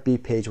اما part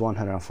B page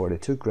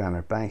 142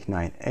 grammar bank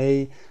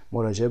 9A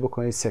مراجعه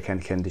بکنید.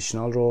 second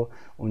conditional رو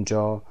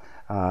اونجا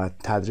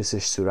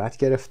تدریسش صورت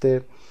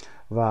گرفته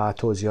و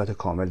توضیحات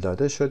کامل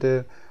داده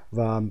شده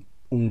و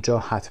اونجا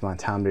حتما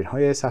تمرین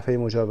های صفحه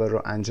مجاور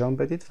رو انجام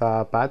بدید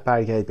و بعد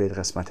برگردید به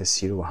قسمت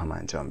C رو با هم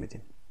انجام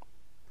بدیم.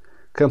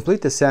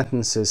 Complete the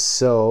sentences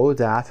so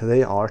that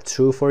they are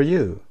true for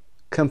you.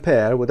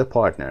 Compare with a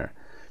partner.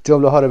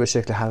 جمله ها رو به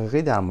شکل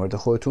حقیقی در مورد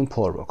خودتون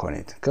پر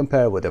بکنید.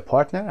 Compare with a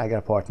partner. اگر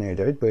پارتنری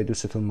دارید با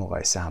دوستتون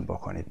مقایسه هم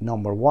بکنید.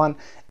 Number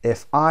 1. If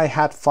I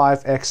had 5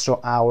 extra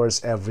hours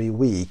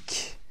every week.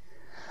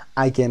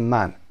 اگه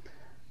من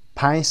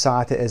 5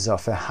 ساعت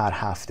اضافه هر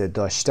هفته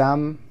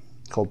داشتم،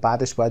 خب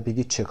بعدش باید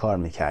بگید چه کار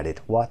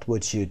میکردید. What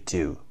would you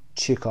do?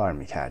 چی کار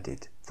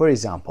میکردید؟ For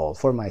example,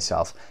 for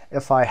myself,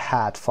 if I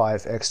had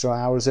 5 extra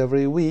hours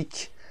every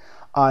week,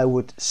 I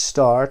would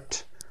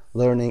start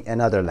learning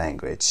another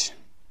language.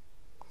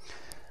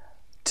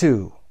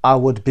 2. I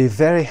would be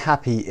very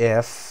happy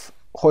if.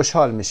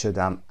 خوشحال می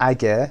شدم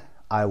اگه.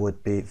 I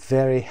would be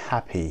very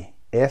happy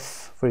if,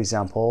 for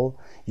example,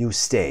 you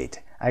stayed.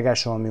 اگر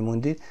شما می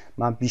موندید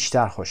من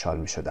بیشتر خوشحال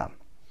می شدم.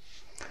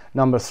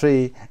 Number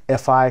 3.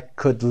 If I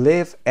could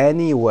live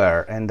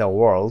anywhere in the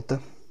world.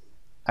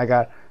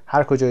 اگر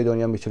هر کجای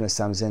دنیا می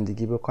تونستم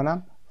زندگی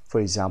بکنم.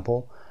 For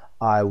example,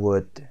 I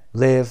would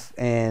live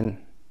in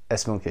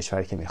اسم اون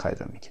کشوری که می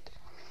خواهید رو میگید.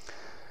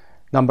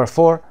 Number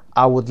 4.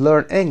 I would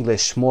learn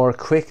English more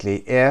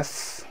quickly if.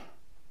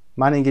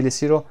 من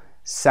انگلیسی رو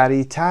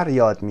سریعتر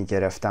یاد می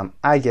گرفتم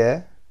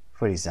اگه.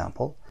 For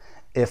example,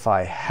 if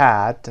I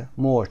had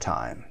more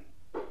time.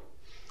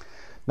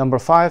 Number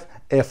 5.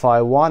 If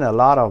I won a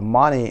lot of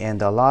money in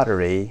the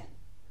lottery.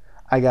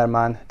 اگر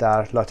من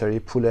در لاتاری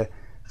پول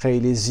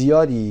خیلی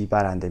زیادی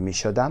برنده می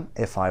شدم.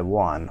 If I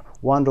won.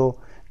 won رو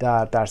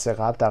در درس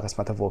قبل در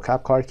قسمت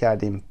وکب کار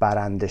کردیم.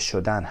 برنده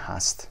شدن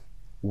هست.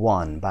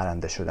 won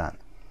برنده شدن.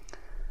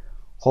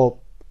 خب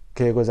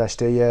که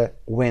گذشته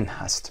win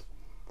هست.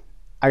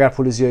 اگر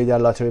پول زیادی در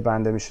لاتاری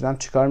برنده می شدم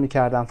چیکار می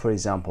کردم؟ For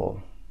example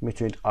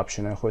میتونید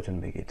آپشن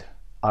خودتون بگید.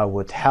 I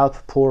would help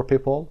poor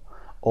people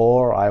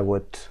or I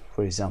would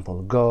for example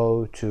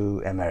go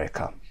to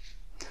America.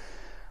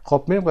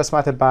 خب میریم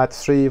قسمت بعد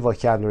 3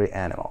 vocabulary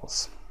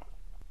animals.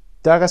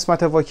 در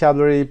قسمت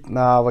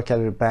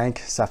vocabulary bank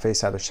صفحه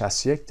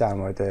 161 در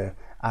مورد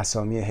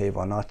اسامی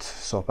حیوانات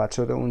صحبت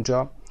شده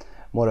اونجا.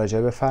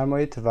 مراجعه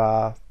بفرمایید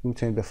و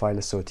میتونید به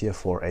فایل صوتی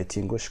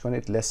 418 گوش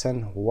کنید.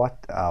 Listen,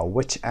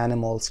 which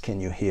animals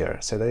can you hear?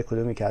 صدای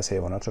کدومی که از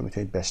حیوانات رو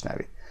میتونید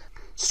بشنوید.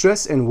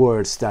 Stress in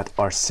words that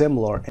are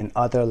similar in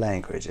other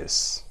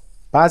languages.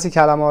 بعضی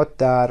کلمات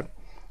در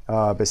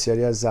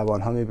بسیاری از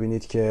زبان‌ها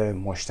میبینید که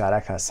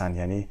مشترک هستن،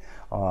 یعنی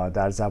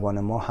در زبان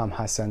ما هم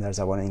هستن، در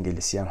زبان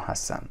انگلیسی هم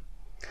هستن.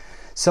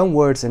 Some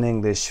words in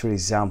English, for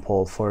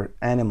example, for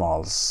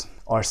animals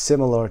are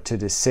similar to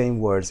the same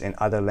words in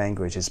other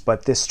languages, but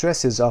the stress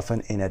is often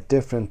in a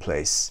different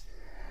place.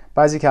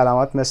 بعضی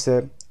کلمات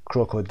مثل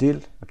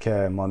کروکودیل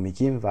که ما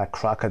میگیم و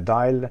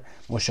کراکودایل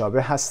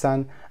مشابه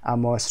هستن،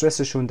 اما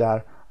استرسشون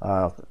در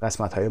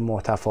قسمت‌های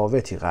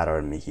متفاوتی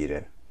قرار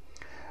میگیره.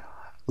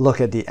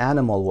 Look at the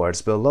animal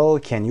words below.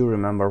 Can you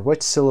remember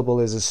which syllable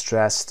is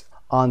stressed?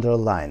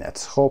 Underline it.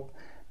 خب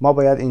ما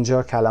باید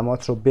اینجا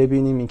کلمات رو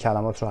ببینیم. این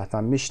کلمات رو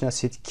حتما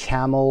میشناسید.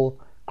 Camel,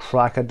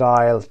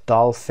 crocodile,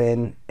 dolphin,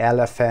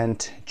 elephant,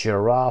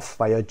 giraffe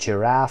و یا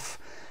giraffe.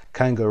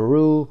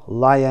 kangaroo,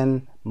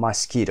 lion,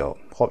 mosquito.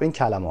 خب این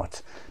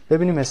کلمات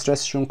ببینیم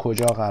استرسشون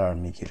کجا قرار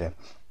میگیره.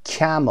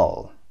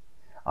 camel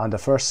on the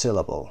first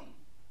syllable.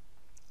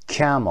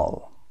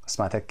 camel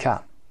قسمت ک.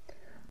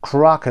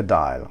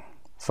 crocodile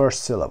first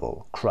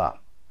syllable cra.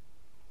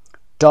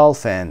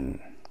 dolphin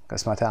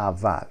قسمت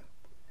اول.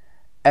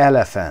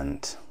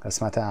 elephant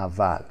قسمت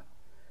اول.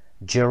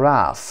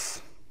 giraffe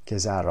که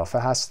زرافه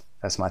هست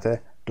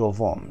قسمت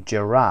دوم.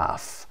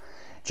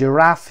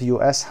 giraffe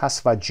US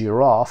هست و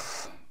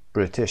giraffe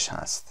بریتیش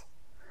هست.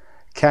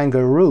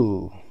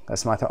 kangaroo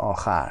قسمت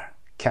آخر.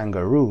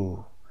 kangaroo.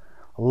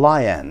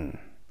 lion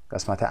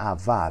قسمت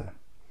اول.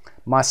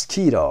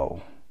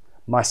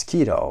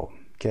 mosquito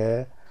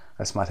که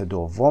قسمت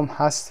دوم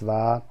هست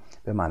و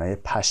به معنای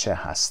پشه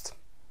هست.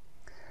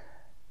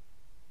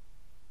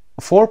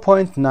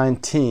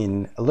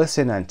 4.19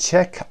 Listen and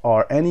check,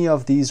 are any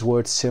of these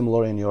words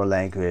similar in your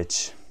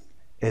language?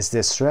 Is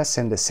the stress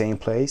in the same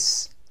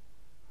place?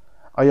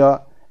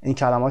 آیا این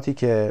کلماتی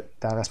که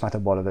در قسمت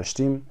بالا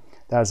داشتیم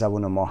در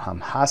زبان ما هم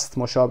هست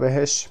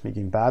مشابهش؟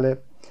 میگیم بله.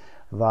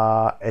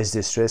 و is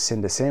the stress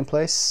in the same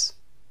place؟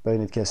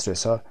 ببینید که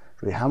استرس ها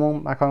روی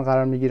همون مکان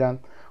قرار میگیرن.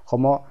 خب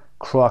ما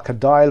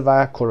کروکودایل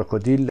و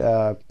کروکودیل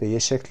به یه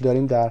شکل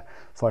داریم در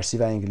فارسی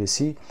و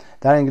انگلیسی.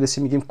 در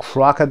انگلیسی میگیم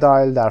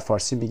کروکودایل، در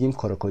فارسی میگیم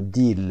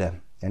کروکودیل،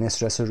 یعنی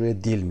استرس رو روی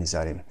دیل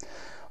میذاریم.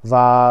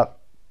 و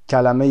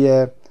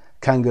کلمه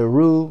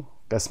کانگارو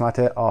قسمت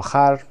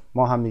آخر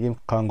ما هم میگیم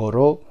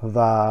کانگورو،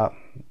 و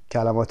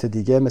کلمات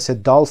دیگه مثل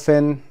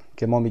دالفین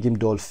که ما میگیم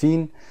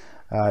دلفین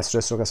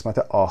استرس رو قسمت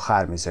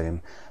آخر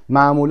میذاریم.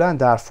 معمولا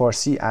در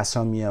فارسی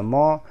اسامی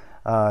ما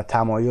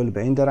تمایل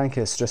به این دارن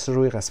که استرس رو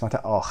روی قسمت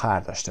آخر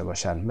داشته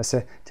باشن،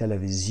 مثل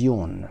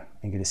تلویزیون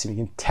انگلیسی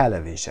میگیم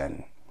تلویزیون.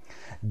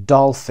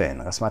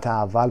 دالفین قسمت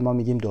اول ما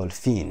میگیم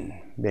دلفین،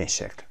 به این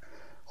شکل.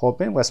 خب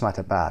بریم قسمت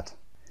بعد.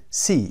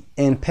 C.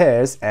 In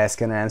pairs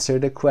ask and answer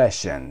the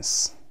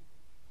questions.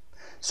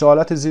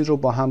 سوالات زیر رو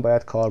با هم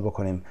باید کار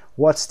بکنیم.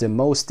 What's the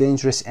most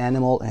dangerous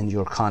animal in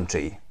your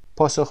country?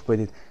 پاسخ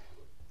بدید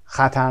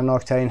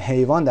خطرناکترین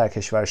حیوان در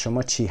کشور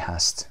شما چی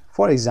هست؟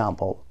 For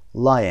example,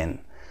 lion.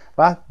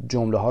 و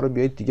جمله ها رو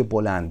بیایید دیگه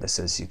بلند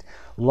بسازید.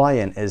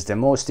 Lion is the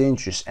most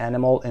dangerous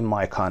animal in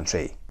my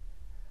country.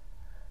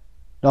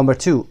 Number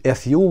 2.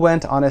 If you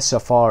went on a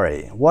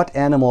safari, what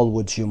animal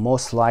would you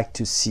most like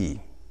to see?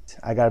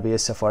 اگر به یه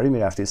سفاری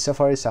میرفتید،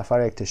 سفاری سفر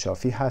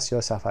اکتشافی هست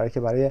یا سفری که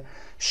برای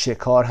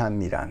شکار هم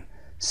میرن،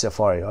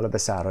 سفاری حالا به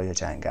صحرای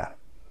جنگل.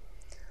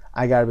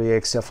 اگر به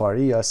یک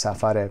سفاری یا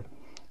سفر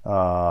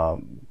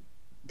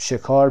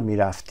شکار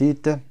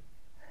میرفتید،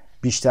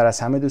 بیشتر از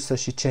همه دوست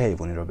داشتید چه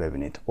حیوانی رو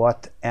ببینید؟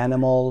 What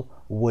animal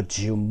would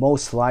you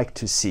most like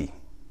to see?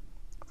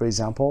 For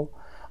example,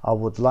 I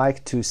would like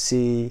to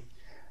see,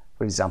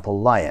 for example,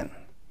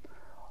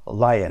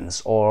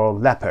 lions or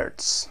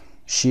leopards.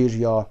 شیر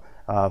یا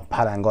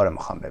پلنگا رو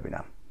میخوام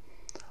ببینم.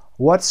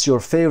 What's your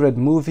favorite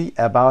movie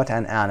about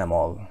an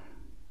animal?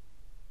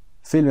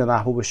 فیلم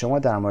محبوب شما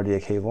در مورد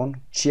یک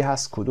حیوان چی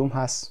هست؟ کدوم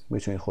هست؟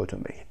 میتونید خودتون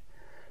بگید.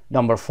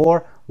 Number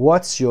 4.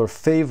 What's your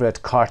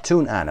favorite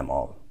cartoon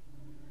animal?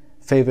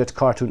 Favorite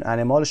cartoon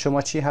animal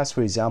شما چی هست؟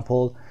 For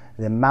example,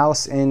 the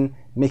mouse in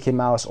Mickey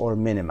Mouse or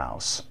Minnie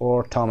Mouse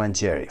or Tom and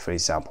Jerry, for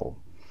example.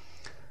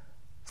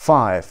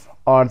 5.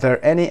 Are there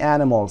any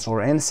animals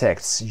or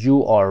insects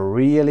you are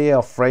really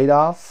afraid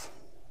of?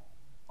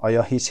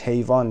 آیا هیچ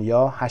حیوان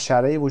یا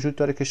حشره‌ای وجود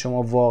داره که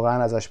شما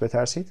واقعا ازش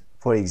بترسید؟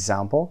 For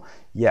example,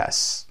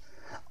 yes.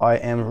 I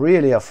am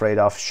really afraid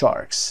of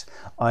sharks.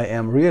 I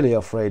am really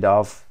afraid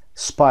of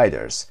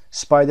spiders.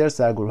 Spiders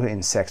در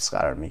گروه insects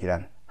قرار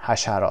میگیرن،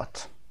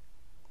 حشرات.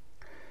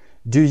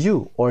 Do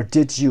you or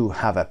did you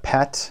have a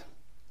pet?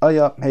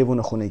 آیا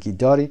حیوان خونگی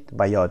دارید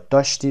و یا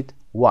داشتید؟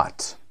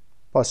 What?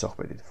 پاسخ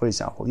بدید. For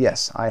example,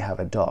 yes, I have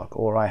a dog,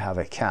 or I have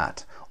a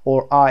cat,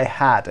 or I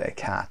had a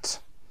cat,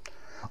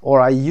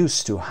 or I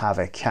used to have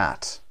a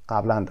cat.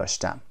 قبلا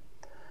داشتم.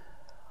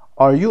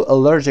 Are you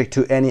allergic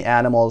to any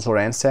animals or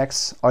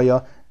insects?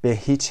 آیا به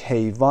هیچ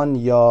حیوان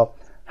یا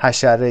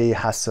حشره‌ای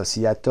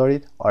حساسیت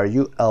دارید؟ Are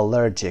you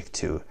allergic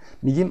to?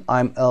 میگیم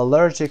I'm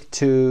allergic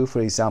to,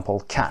 for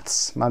example,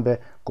 cats. من به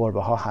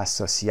گربه ها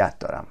حساسیت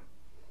دارم.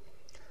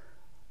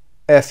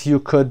 If you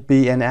could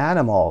be an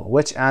animal,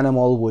 which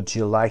animal would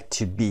you like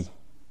to be?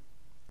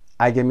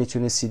 اگه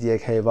میتونستید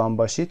یک حیوان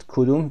باشید،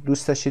 کدوم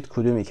دوست داشتید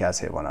کدومی که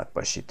از حیوانات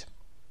باشید؟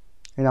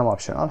 این هم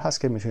آپشنال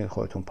هست که میتونید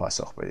خودتون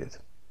پاسخ بدید.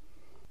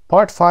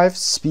 Part 5.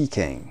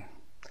 Speaking.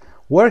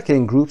 Work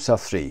in groups of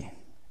 3.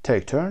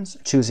 Take turns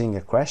choosing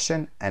a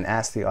question and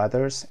ask the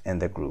others in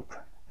the group.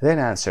 Then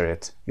answer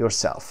it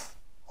yourself.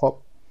 خب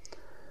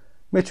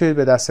میتونید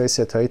به دسته‌های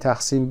ستایی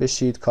تقسیم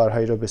بشید،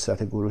 کارهایی رو به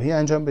صورت گروهی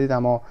انجام بدید،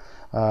 اما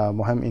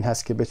مهم این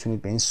هست که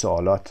بتونید به این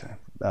سوالات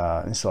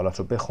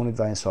رو بخونید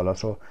و این سوالات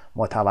رو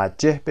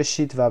متوجه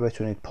بشید و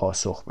بتونید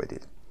پاسخ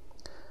بدید.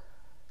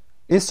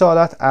 این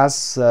سوالات از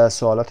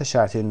سوالات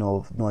شرطی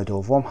نوع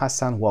دوم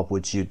هستن. What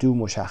would you do؟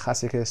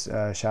 مشخصه که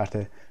شرط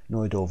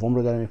نوع دوم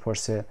رو داره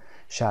میپرسه،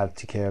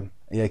 شرطی که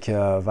یک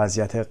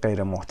وضعیت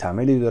غیر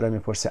محتملی داره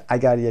میپرسه.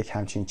 اگر یک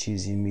همچین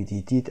چیزی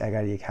میدیدید،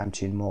 اگر یک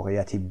همچین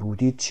موقعیتی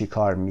بودید چی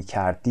کار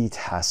میکردید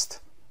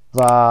هست.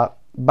 و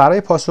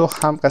برای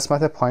پاسخ هم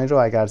قسمت پایین رو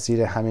اگر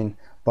زیر همین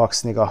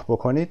باکس نگاه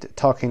بکنید،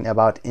 talking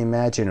about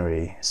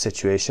imaginary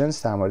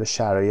situations، در مورد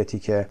شرایطی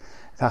که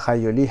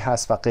تخیلی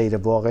هست و غیر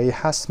واقعی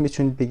هست،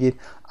 میتونید بگید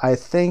I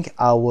think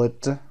I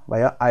would و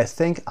یا I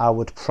think I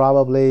would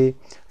probably،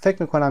 فکر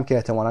میکنم که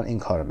احتمالاً این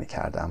کارو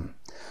میکردم.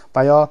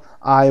 و یا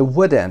I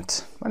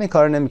wouldn't، من این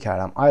کارو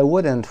نمیکردم. I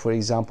wouldn't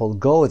for example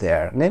go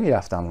there،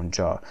 نمیرفتم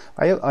اونجا.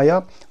 و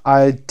یا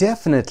I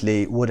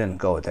definitely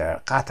wouldn't go there،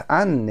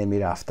 قطعاً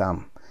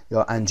نمیرفتم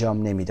یا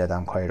انجام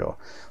نمیدادم کاری رو.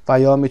 و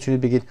یا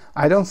میتونید بگید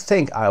I don't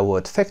think I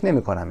would، فکر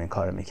نمی کنم این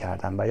کارو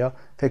میکردم و یا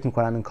فکر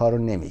میکنم این کارو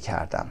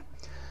نمیکردم.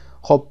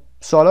 خب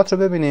سوالات رو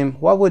ببینیم.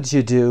 What would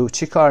you do،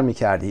 چی کار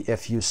میکردی if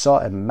you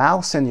saw a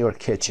mouse in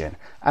your kitchen،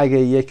 اگه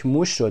یک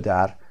موش رو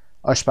در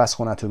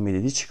آشپزخونه‌تون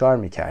میدیدی چی کار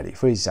میکردی؟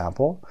 For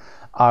example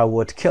I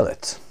would kill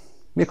it،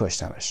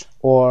 میکشتمش.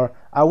 Or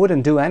I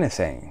wouldn't do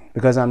anything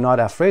because I'm not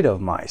afraid of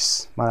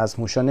mice، من از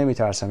موشا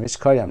نمیترسم، هیچ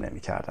کاری هم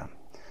نمیکردم.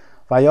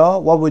 و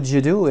یا what would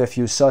you do if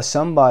you saw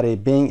somebody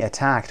being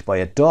attacked by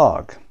a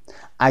dog،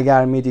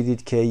 اگر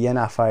میدیدید که یه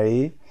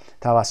نفری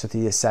توسط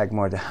یه سگ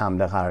مورد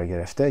حمله قرار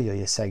گرفته یا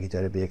یه سگی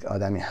داره به یک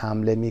آدمی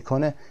حمله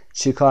میکنه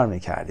چی کار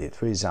میکردید؟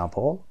 For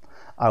example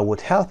I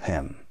would help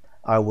him،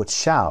 I would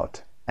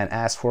shout and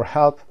ask for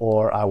help،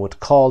 or I would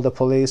call the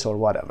police or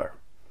whatever.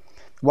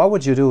 What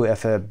would you do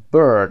if a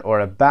bird or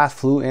a bat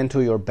flew into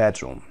your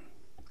bedroom،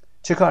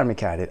 چی کار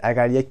میکردید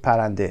اگر یک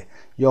پرنده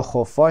یا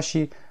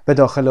خفاشی به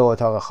داخل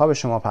اتاق خواب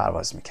شما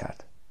پرواز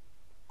میکرد؟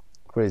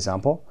 For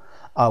example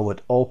I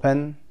would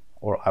open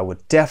or I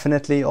would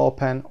definitely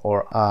open or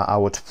I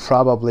would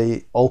probably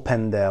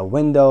open the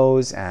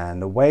windows and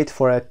wait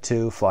for it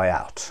to fly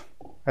out.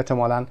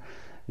 احتمالاً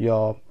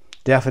یا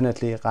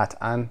definitely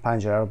قطعاً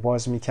پنجره رو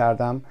باز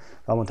میکردم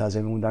و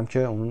منتظر میموندم که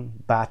اون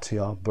بات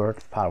یا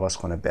bird پرواز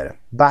کنه بره.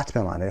 بات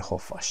به معنی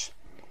خفاش.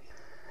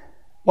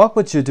 What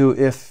would you do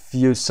if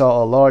you saw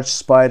a large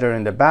spider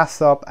in the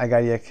bathtub،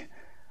 اگر یک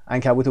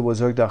عنکبوت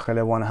بزرگ داخل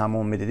وان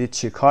حموم میدیدید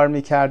چی کار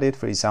میکردید؟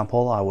 For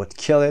example I would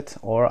kill it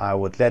or I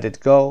would let it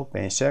go، به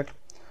این شکل.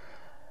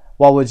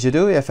 What would you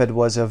do if it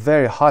was a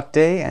very hot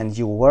day and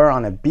you were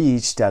on a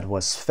beach that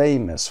was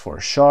famous for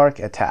shark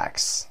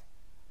attacks،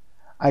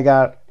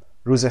 اگر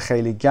روز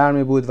خیلی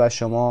گرمی بود و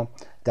شما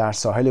در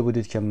ساحلی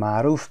بودید که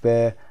معروف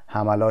به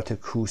حملات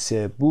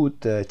کوسه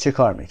بود چه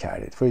کار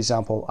میکردید؟ For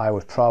example I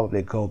would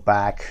probably go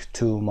back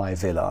to my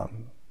villa،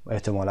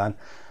 احتمالاً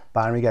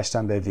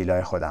برمیگشتم به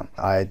ویلای خودم.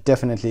 I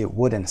definitely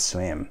wouldn't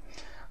swim،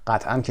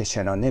 قطعاً که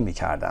شنا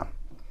نمیکردم.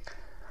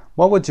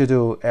 What would you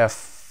do if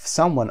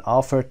someone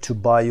offered to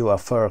buy you a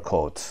fur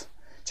coat،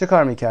 چه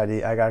کار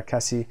میکردی اگر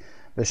کسی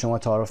به شما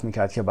تعارف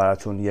میکرد که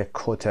براتون یک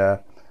کت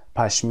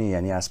پشمی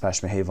یعنی از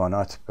پشم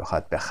حیوانات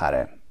بخواد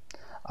بخره؟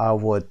 I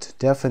would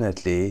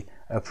definitely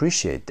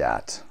appreciate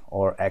that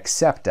or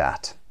accept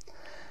that.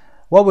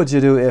 What would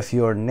you do if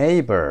your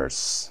neighbor's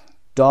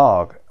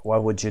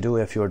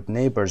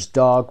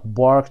dog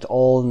barked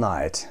all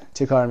night،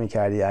 چه کار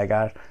میکردی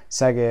اگر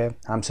سگ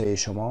همسایه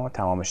شما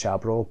تمام شب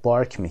رو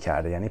بارک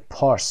میکرده یعنی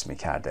پارس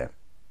میکرده؟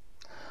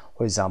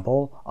 For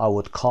example I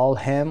would call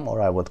him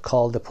or I would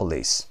call the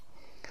police.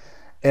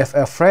 If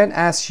a friend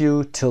asks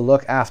you to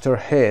look after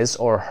his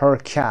or her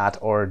cat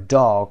or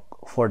dog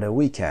for the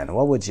weekend,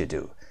 what would you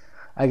do؟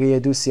 اگه یه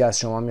دوستی از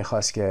شما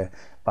میخواست که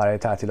برای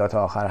تعطیلات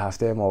آخر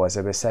هفته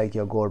مواظب سگ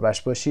یا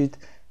گربش باشید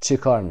چی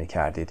کار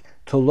میکردید؟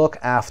 To look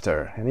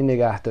after یعنی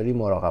نگهداری،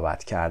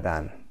 مراقبت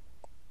کردن.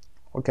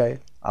 Okay,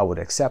 I would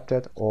accept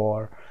it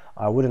or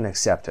I wouldn't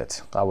accept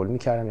it. قبول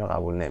میکردم یا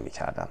قبول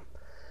نمیکردم.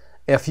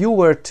 If you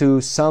were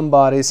to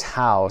somebody's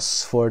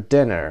house for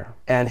dinner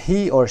and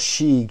he or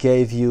she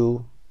gave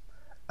you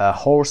a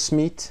horse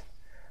meat,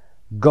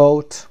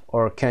 goat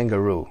or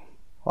kangaroo,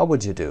 what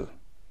would you do؟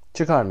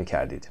 چه کار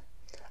میکردید؟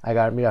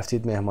 اگر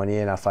میرفتید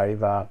مهمانی نفری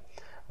و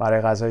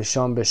برای غذای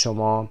شام به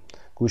شما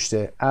گوشت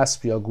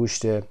اسب یا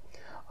گوشت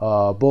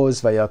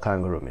بز و یا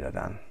کانگورو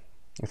میدادن.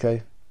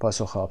 اوکی،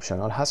 پاسخ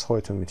آپشنال هست،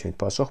 خودتون میتونید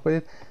پاسخ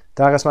بدید.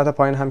 در قسمت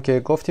پایین هم که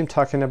گفتیم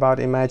talking about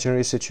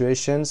imaginary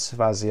situations،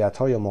 وضعیت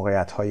ها یا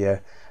موقعیت های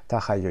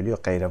تخیلی و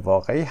غیر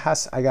واقعی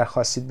هست. اگر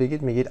خواستید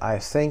بگید میگید I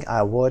think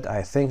I would,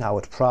 I think I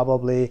would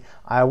probably,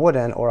 I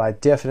wouldn't or I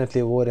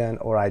definitely wouldn't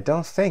or I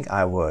don't think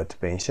I would.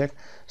 به این شکل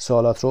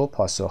سوالات رو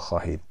پاسخ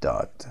خواهید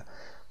داد.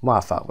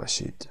 موفق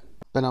باشید.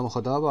 به نام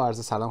خدا، با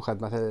عرض سلام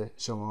خدمت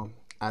شما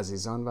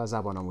عزیزان و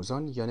زبان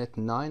آموزان. یونت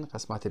 9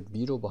 قسمت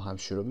B رو با هم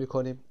شروع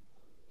میکنیم.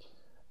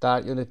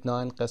 در یونت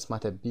 9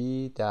 قسمت B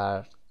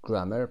در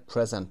گرامر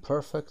present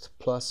perfect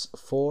plus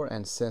for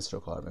and since رو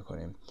کار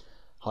میکنیم.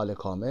 حال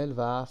کامل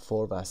و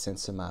for و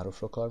since معروف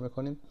رو کار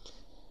میکنیم.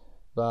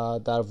 و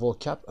در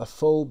vocab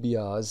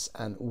phobias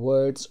and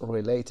words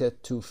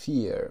related to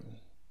fear.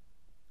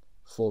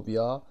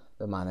 فوبیا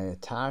به معنی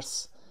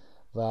ترس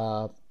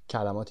و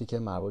کلماتی که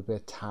مربوط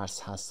به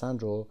ترس هستن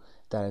رو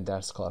در این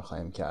درس کار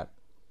خواهیم کرد.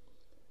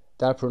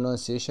 در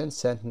pronunciation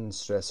sentence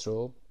stress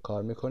رو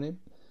کار میکنیم.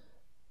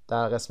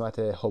 در قسمت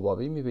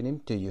حبابی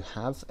میبینیم Do you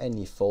have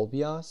any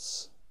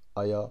phobias؟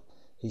 آیا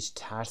هیچ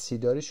ترسی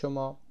داری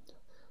شما؟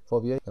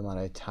 فوبیا به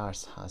معنای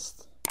ترس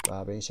هست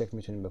و به این شکل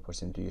میتونیم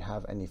بپرسیم Do you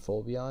have any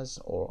phobias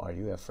or are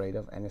you afraid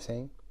of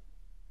anything؟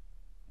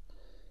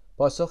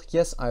 پاسخ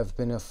Yes, I've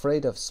been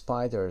afraid of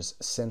spiders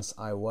since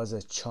I was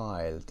a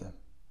child.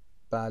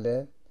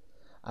 بله،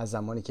 از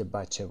زمانی که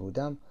بچه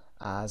بودم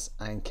از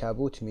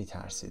عنکبوت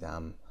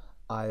میترسیدم.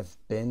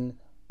 I've been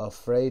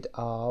afraid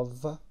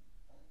of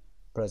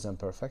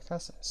present perfect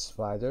هست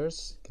spiders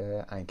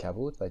که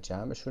عنکبوت و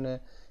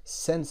جمعشونه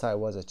since I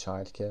was a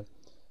child که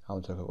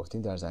همونطور که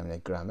گفتیم در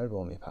زمینه گرامر به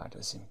اون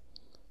میپردازیم.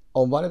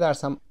 عنوان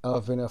درسم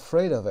I've been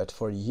afraid of it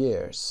for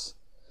years.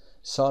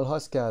 سال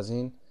هاست که از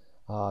این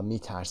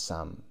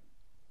میترسم.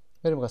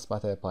 بریم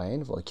قسمت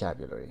پایین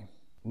vocabulary.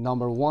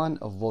 Number 1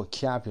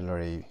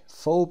 vocabulary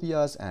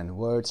phobias and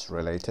words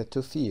related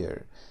to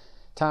fear.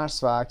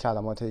 ترس و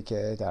کلماتی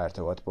که در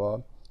ارتباط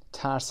با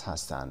ترس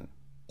هستند.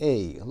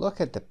 A.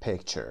 Look at the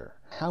picture.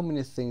 How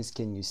many things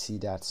can you see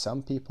that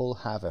some people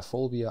have a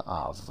phobia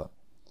of?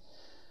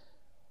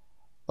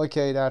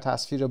 اوکی، در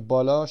تصویر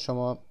بالا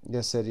شما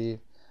یه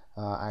سری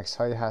عکس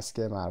هایی هست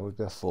که مربوط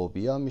به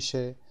فوبیا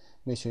میشه.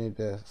 میتونید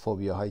به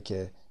فوبیا هایی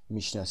که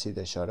میشناسید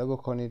اشاره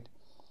بکنید.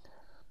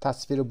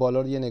 تصویر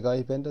بالا رو یه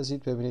نگاهی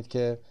بندازید ببینید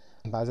که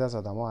بعضی از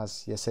آدم ها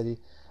از یه سری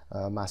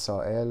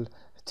مسائل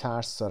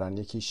ترس دارن.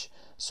 یکیش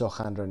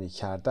سخنرانی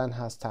کردن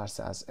هست، ترس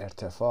از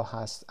ارتفاع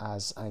هست،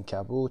 از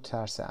عنکبوت،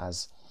 ترس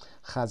از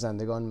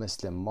خزندگان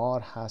مثل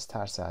مار هست،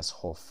 ترس از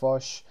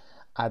خفاش،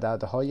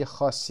 عددهای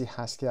خاصی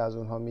هست که از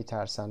اونها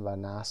میترسن و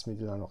نحس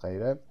میدونن و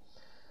غیره،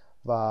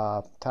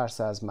 و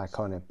ترس از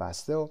مکان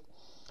بسته و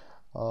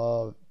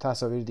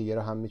تصاویر دیگه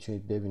رو هم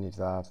میتونید ببینید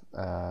و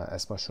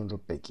اسمشون رو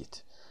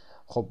بگید.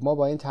 خب ما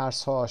با این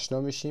ترس ها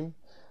آشنا میشیم،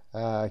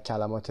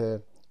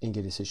 کلمات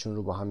انگلیسیشون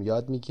رو با هم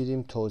یاد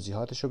میگیریم،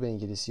 توضیحاتش رو به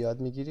انگلیسی یاد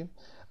میگیریم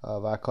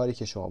و کاری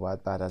که شما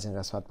باید بعد از این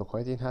قسمت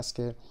بکنید این هست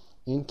که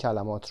این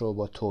کلمات رو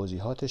با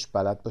توضیحاتش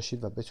بلد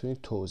باشید و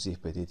بتونید توضیح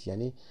بدید.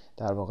 یعنی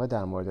در واقع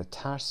در مورد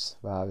ترس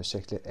و به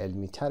شکل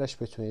علمی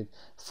ترش بتونید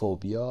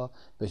فوبیا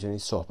بتونید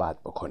صحبت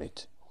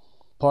بکنید.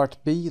 Part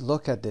B.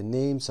 Look at the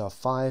names of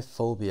 5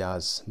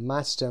 phobias.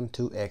 Match them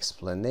to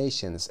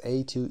explanations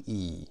A to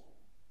E.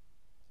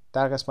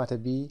 در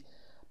قسمت B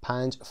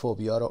 5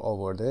 فوبیا رو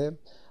آورده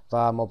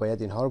و ما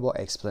باید اینها رو با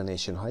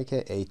explanation هایی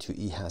که A to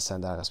E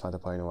هستن در قسمت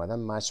پایین اومدن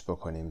مچ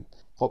بکنیم.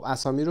 خب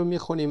اسامی رو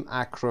میخونیم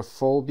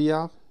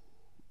اکروفوبیا،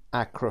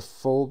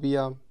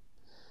 اکروفوبیا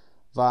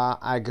و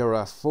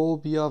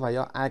اگرافوبیا و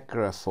یا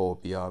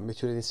اگرافوبیا.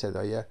 میتونید این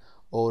صدای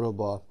او رو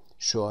با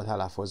شو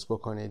تلفظ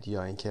بکنید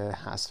یا اینکه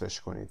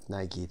حذفش کنید،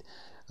 نگید.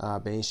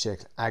 به این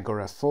شکل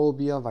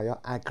اگرافوبیا و یا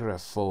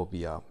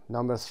اگرافوبیا.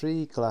 Number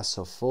 3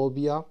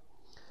 glossophobia.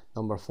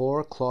 Number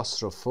 4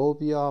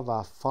 claustrophobia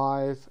و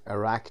 5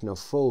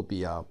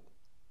 arachnophobia.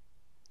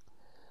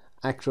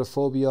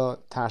 اکروفوبیا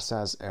ترس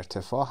از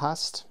ارتفاع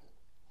هست.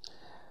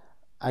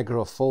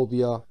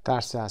 اگرافوبیا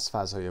ترس از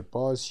فضای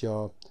باز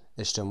یا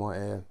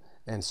اجتماع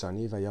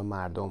انسانی و یا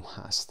مردم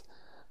هست.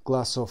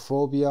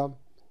 گلاسوفوبیا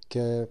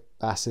که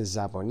بحث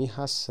زبانی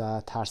هست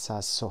و ترس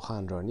از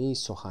سخنرانی،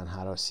 سخن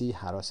هراسی،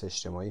 هراس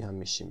اجتماعی هم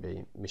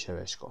میشه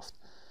بهش گفت.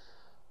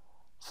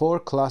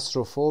 4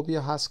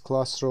 کلاستروفوبیا هست.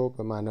 کلاسترو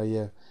به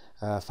معنای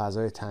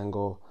فضای تنگ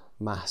و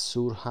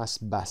محصور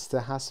هست، بسته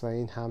هست و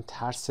این هم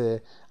ترس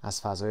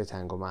از فضای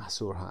تنگ و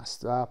محصور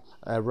هست. و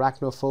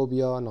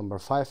اراکنوفوبیا نمبر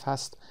 5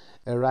 هست.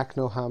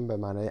 اراکنو هم به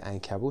معنای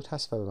عنکبوت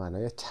هست و به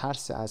معنای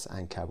ترس از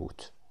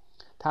عنکبوت.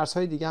 ترس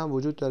های دیگه هم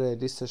وجود داره،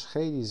 لیستش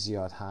خیلی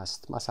زیاد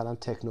هست. مثلا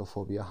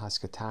تکنوفوبیا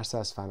هست که ترس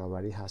از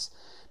فناوری هست.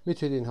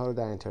 میتونید اینها رو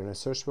در اینترنت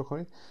سرچ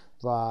بکنید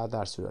و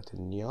در صورت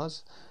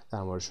نیاز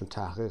در موردشون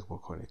تحقیق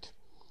بکنید.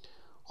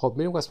 خب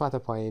میریم قسمت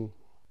پایین.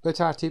 به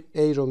ترتیب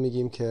A رو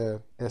میگیم که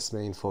اسم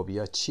این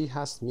فوبیا چی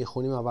هست.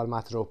 میخونیم اول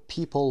متن رو.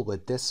 People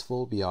with this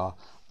phobia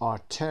are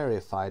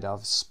terrified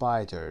of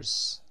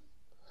spiders.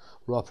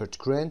 Rupert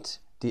Grint,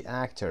 the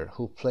actor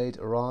who played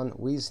Ron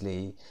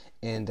Weasley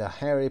in the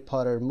Harry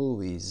Potter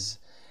movies,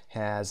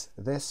 has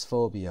this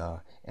phobia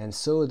and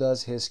so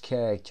does his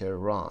character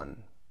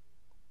Ron.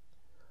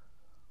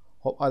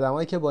 خب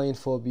آدمایی که با این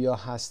فوبیا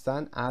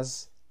هستن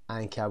از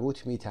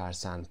عنکبوت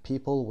میترسن.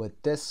 People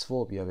with this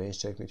phobia به این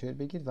شکل میتونید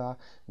بگید و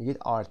میگید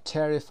are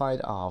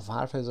terrified of.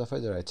 حرف اضافه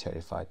داره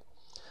terrified.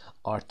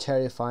 are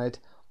terrified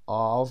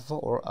of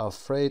or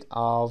afraid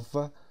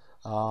of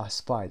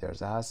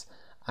spiders. از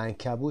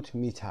عنکبوت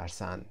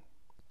میترسن.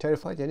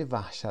 terrified یعنی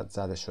وحشت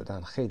زده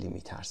شدن، خیلی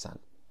میترسن.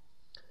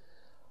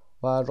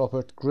 و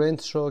رابرت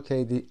گرینت رو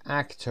که the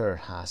actor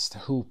هست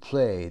who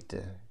played،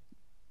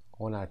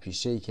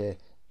 هنرپیشه‌ای که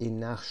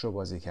این نقش رو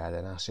بازی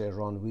کرده، نقش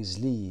ران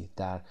ویزلی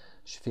در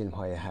فیلم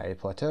های هری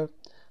پاتر،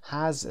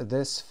 has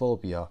this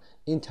phobia،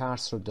 این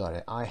ترس رو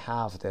داره. I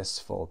have this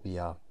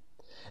phobia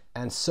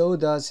and so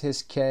does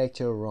his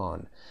character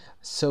Ron.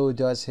 so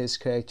does his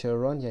character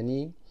Ron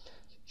یعنی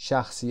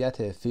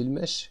شخصیت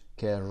فیلمش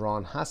که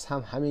ران هست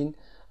هم همین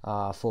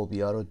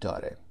فوبیا رو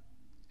داره.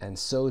 and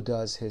so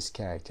does his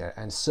character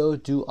and so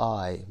do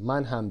I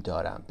من هم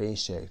دارم به این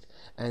شکل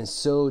and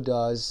so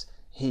does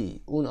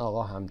he اون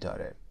آقا هم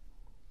داره.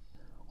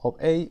 خب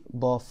A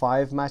با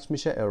 5 مچ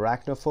میشه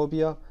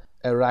arachnophobia.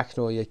 arachno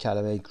یک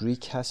کلمه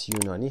گریک هست،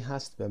 یونانی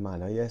هست، به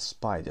معنای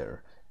spider.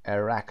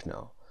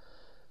 arachno.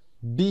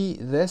 B.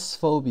 This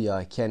phobia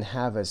can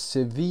have a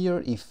severe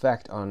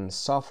effect on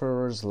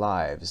sufferers'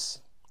 lives.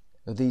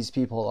 These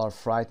people are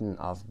frightened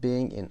of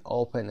being in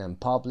open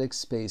and public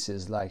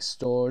spaces like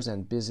stores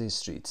and busy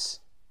streets.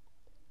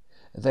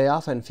 They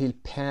often feel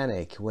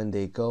panic when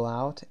they go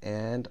out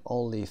and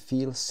only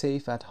feel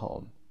safe at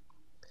home.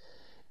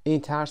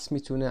 این ترس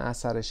میتونه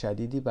اثر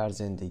شدیدی بر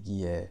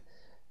زندگی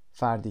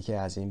فردی که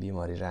از این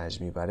بیماری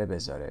رنج میبره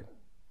بذاره.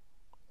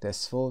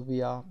 This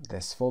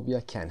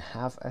phobia can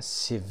have a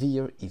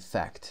severe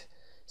effect.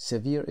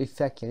 Severe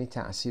effect یعنی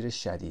تأثیر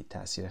شدید،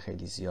 تأثیر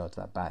خیلی زیاد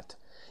و بد.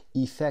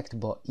 Effect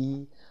با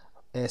E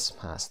اسم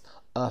هست.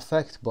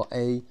 Affect با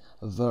A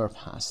verb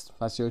هست.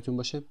 پس یادتون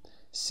باشه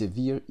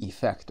severe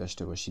effect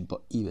داشته باشید،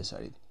 با E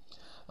بذارید.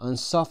 On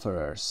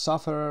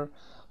sufferer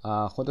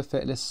خود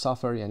فعل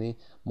suffer یعنی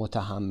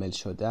متحمل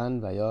شدن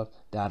و یا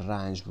در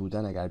رنج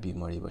بودن اگر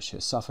بیماری باشه.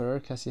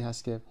 sufferer کسی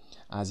هست که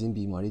از این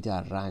بیماری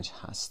در رنج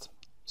هست.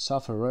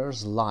 sufferers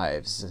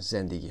lives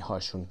زندگی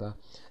هاشون و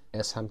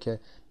اس هم که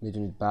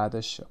میدونید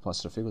بعدش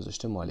آپاستروفی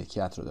گذاشته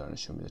مالکیت رو داره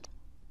نشون میده.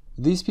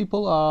 These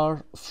people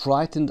are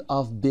frightened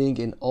of being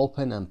in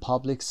open and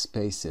public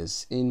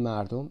spaces. این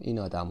مردم، این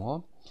آدم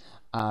ها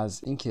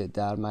از اینکه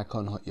در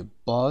مکانهای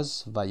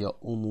باز و یا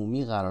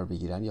عمومی قرار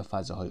بگیرن یا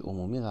فضاهای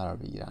عمومی قرار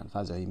بگیرن،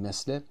 فضایی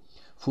مثل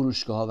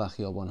فروشگاه ها و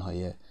خیابان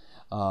های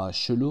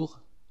شلوغ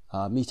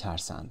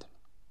میترسند.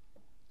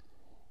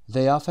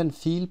 They often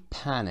feel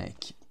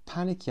panic.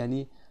 panic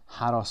یعنی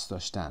هراس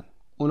داشتن.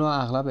 اونا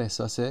اغلب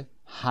احساس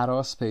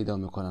هراس پیدا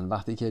میکنن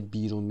وقتی که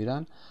بیرون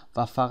میرن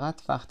و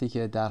فقط وقتی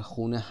که در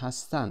خونه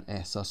هستن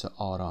احساس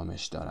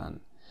آرامش دارن.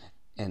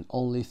 And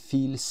only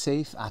feel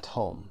safe at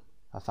home.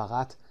 و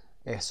فقط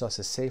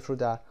احساس سیف رو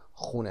در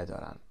خونه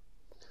دارن.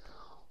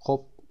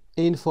 خب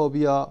این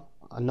فوبیا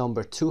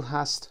نمبر 2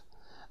 هست.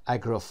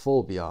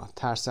 اگروفوبیا،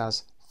 ترس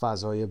از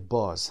فضای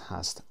باز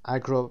هست.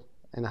 اگرو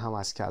این هم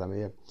از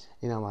کلمه،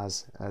 این هم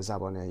از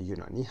زبان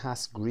یونانی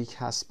هست، گریک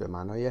هست، به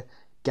معنای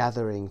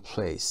gathering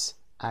place.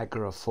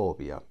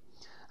 اگروفوبیا.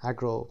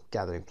 اگرو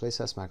gathering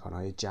place هست،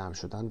 مکانهای جمع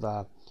شدن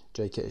و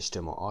جایی که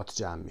اجتماعات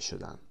جمع می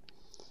شدن.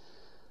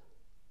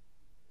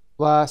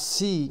 و C.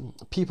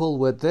 People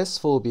with this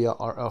phobia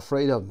are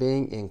afraid of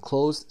being in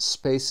closed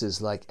spaces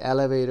like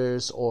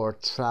elevators or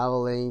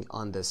traveling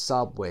on the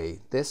subway.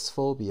 This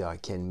phobia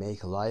can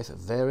make life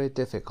very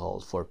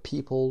difficult for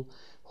people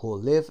who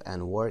live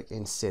and work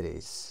in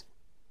cities.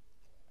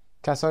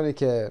 کسانی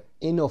که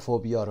این نوع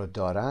فوبیا رو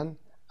دارن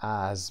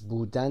از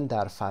بودن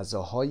در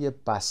فضاهای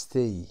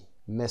بسته‌ای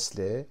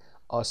مثل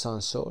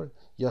آسانسور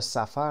یا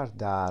سفر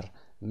در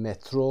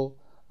مترو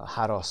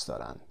هراس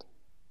دارند.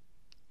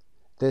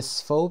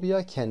 This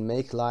phobia can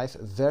make life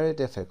very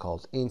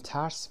difficult. این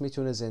ترس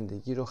میتونه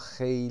زندگی رو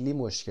خیلی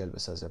مشکل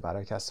بسازه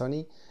برای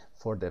کسانی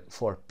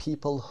for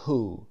people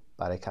who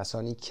برای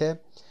کسانی که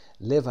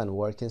live and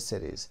work in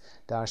cities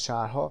در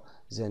شهرها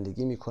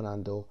زندگی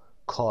میکنند و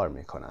کار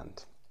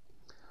میکنند.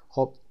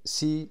 خب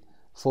C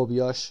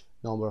فوبیاش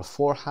نمبر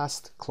 4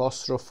 هست.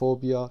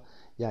 کلاستروفوبیا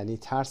یعنی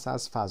ترس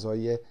از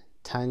فضای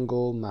تنگ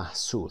و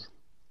محصور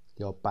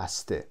یا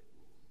بسته.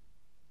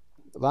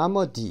 و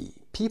اما D.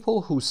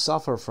 People who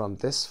suffer from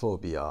this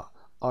phobia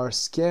are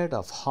scared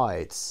of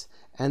heights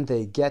and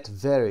they get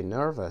very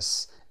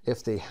nervous if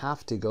they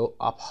have to go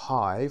up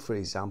high, for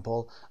example,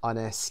 on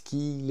a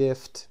ski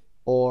lift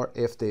or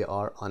if they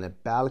are on a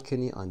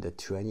balcony on the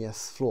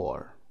 20th floor.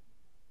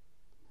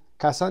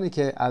 کسانی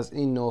که از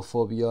این نوع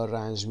فوبیا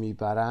رنج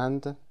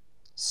میبرند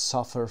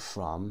suffer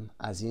from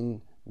از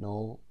این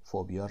نوع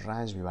فوبیا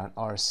رنج میبرند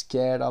are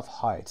scared of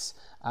heights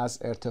از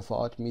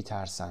ارتفاعات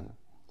میترسند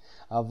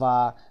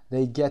و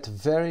they get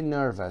very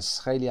nervous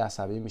خیلی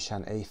عصبی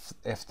میشن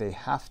if they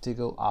have to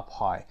go up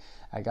high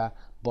اگر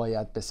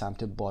باید به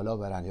سمت بالا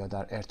برن یا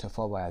در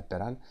ارتفاع باید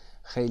برن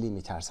خیلی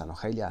میترسن و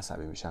خیلی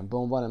عصبی میشن. به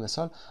عنوان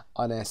مثال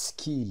on a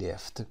ski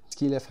lift.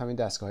 ski lift همین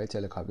دستگاه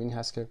تلکابینی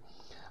هست که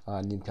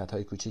نیمکت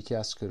های کوچیکی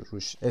هست که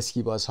روش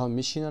اسکی باز ها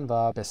میشینن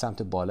و به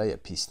سمت بالای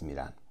پیست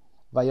میرن.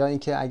 و یا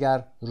اینکه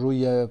اگر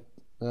روی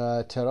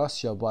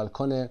تراس یا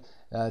بالکن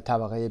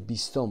طبقه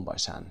 20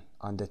 باشن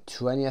on the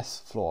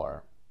 20th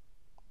floor.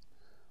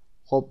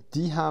 خب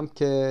دی هم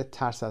که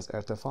ترس از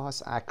ارتفاع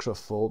هست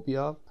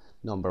اکروفوبیا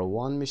نمبر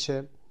 1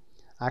 میشه.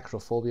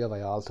 اکروفوبیا و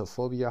یا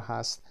آلتوفوبیا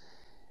هست.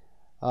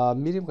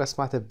 میریم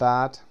قسمت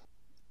بعد.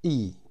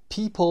 E.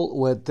 People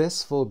with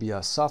this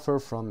phobia suffer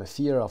from a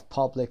fear of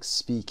public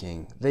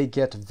speaking. They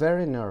get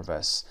very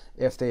nervous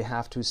if they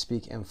have to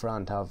speak in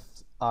front of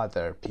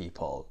other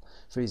people.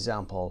 For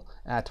example,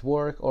 at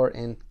work or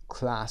in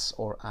class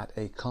or at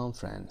a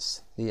conference.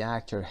 The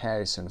actor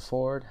Harrison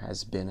Ford has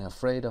been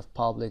afraid of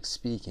public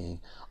speaking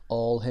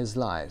all his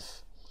life.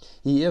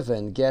 He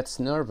even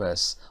gets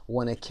nervous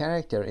when a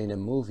character in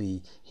a movie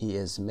he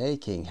is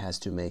making has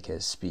to make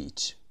a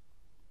speech.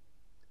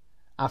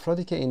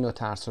 افرادی که این نوع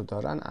ترس رو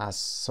دارن از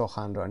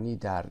سخنرانی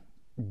در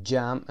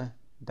جمع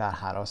در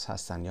هراس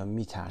هستن یا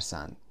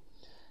میترسن.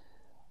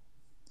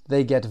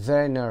 They get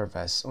very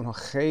nervous. اونها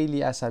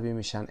خیلی عصبی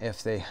میشن if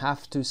they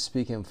have to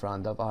speak in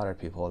front of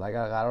other people.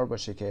 اگر قرار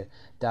باشه که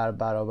در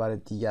برابر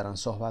دیگران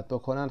صحبت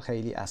بکنن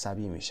خیلی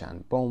عصبی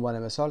میشن. به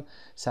عنوان مثال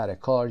سر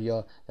کار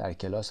یا در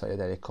کلاس یا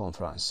در یک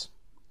کنفرانس.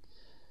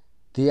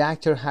 The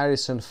actor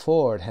Harrison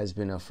Ford has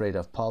been afraid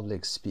of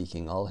public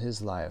speaking all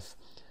his life.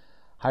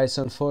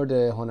 هریسون فورد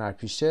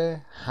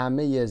هنرپیشه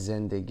همه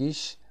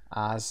زندگیش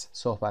از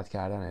صحبت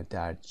کردن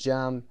در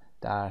جمع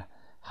در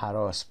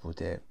هراس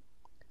بوده.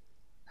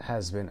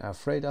 Has been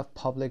afraid of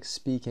public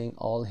speaking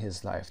all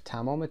his life.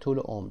 تمام طول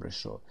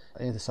عمرش رو.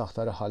 این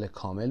ساختار حال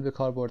کامل به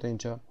کار برده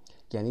اینجا.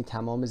 یعنی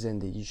تمام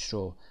زندگیش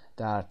رو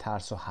در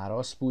ترس و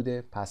هراس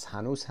بوده، پس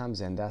هنوز هم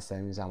زنده است در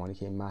این زمانی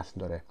که این متن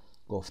داره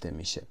گفته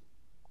میشه.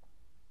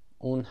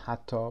 اون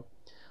حتی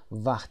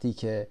وقتی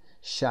که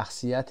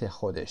شخصیت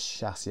خودش،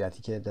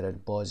 شخصیتی که داره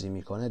بازی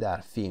میکنه در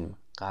فیلم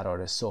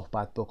قرار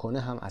صحبت بکنه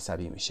هم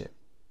عصبی میشه.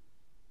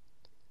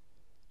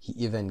 He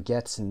even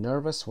gets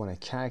nervous when a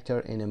character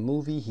in a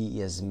movie he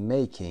is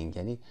making.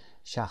 یعنی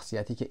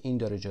شخصیتی که این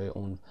داره جای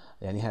اون،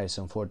 یعنی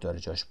هریسون فورد داره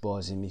جاش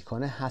بازی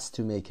میکنه has to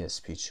make a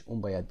speech.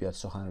 اون باید بیاد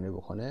سخنرانی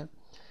بکنه.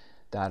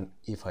 در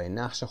ایفای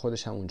نقش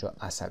خودش هم اونجا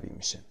عصبی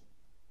میشه.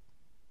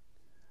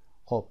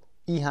 خب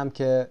ای هم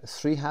که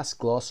 3 هست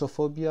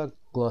گلاسوفوبیا.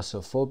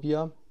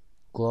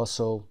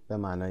 گلاسو به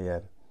معنای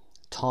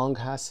تانگ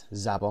هست،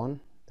 زبان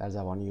در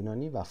زبان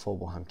یونانی، و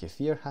فوبو هم که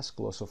فیر هست.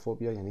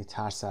 گلاسوفوبیا یعنی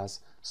ترس از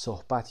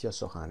صحبت یا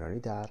سخنرانی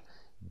در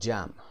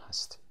جمع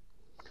هست.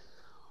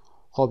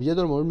 خب یه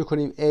دور مرور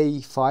میکنیم.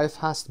 A5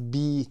 هست،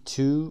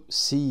 B2،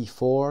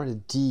 C4،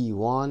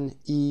 D1،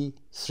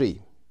 E3.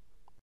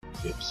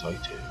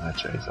 وبسایت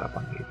مجموعه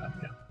زبان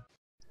ایرانیان.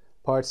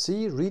 Part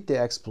C, read the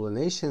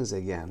explanations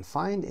again.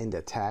 Find in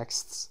the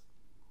texts.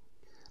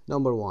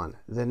 Number 1,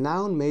 the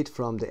noun made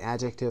from the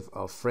adjective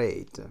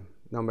afraid.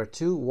 Number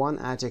 2, one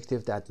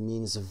adjective that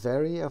means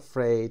very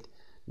afraid.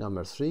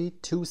 Number 3,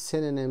 2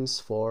 synonyms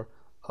for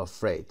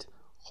afraid.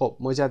 خب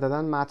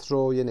مجددا متن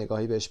رو یه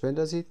نگاهی بهش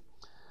بندازید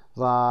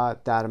و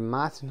در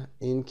متن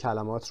این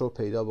کلمات رو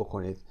پیدا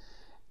بکنید.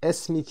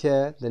 اسمی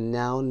که the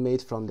noun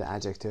made from the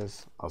adjective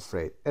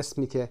afraid،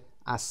 اسمی که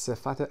از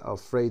صفت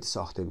afraid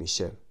ساخته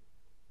میشه.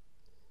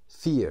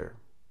 fear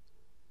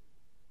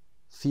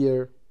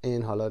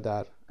این حالا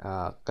در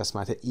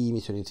قسمت E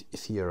میتونید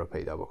fear رو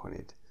پیدا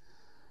بکنید.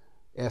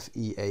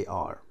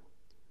 F-E-A-R.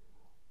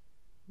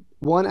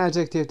 One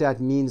adjective that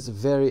means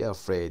very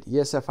afraid،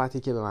 یه صفتی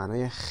که به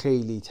معنای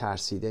خیلی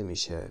ترسیده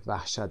میشه،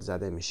 وحشت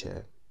زده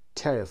میشه.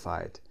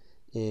 Terrified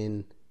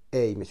این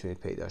A میتونید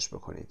پیداش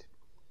بکنید.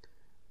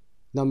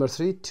 Number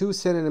 3, 2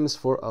 synonyms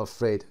for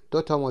afraid.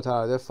 2 تا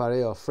مترادف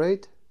برای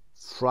afraid.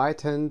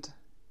 Frightened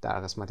در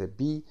قسمت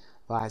B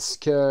و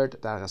scared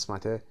در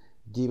قسمت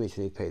D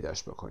میتونید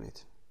پیداش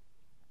بکنید.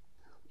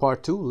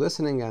 Part 2,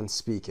 listening and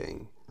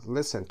speaking.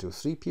 Listen to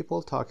 3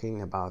 people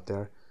talking about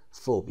their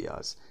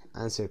phobias.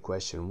 Answer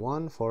question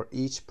 1 for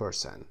each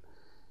person.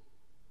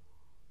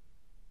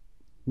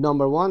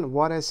 Number 1,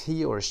 what is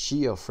he or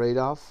she afraid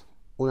of?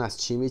 اون از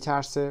چی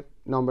میترسه؟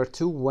 Number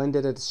 2, when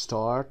did it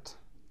start?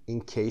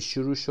 این کی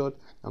شروع شد؟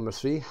 Number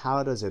 3,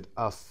 how does it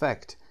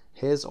affect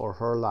his or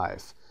her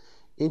life?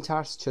 این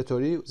ترس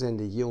چطوری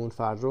زندگی اون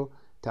فرد رو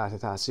تحت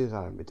تاثیر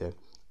قرار میده؟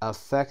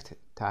 affect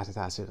تحت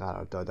تاثیر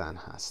قرار دادن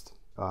هست.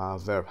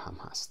 verb هم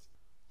هست.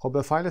 خب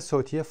به فایل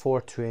صوتی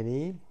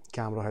 420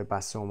 که همراه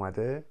بسته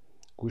اومده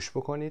گوش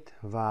بکنید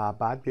و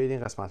بعد بیایید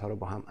این قسمت ها رو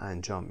با هم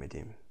انجام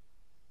میدیم.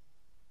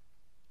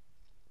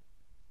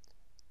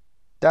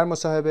 در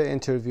مصاحبه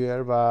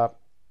اینترویور و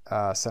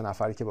 3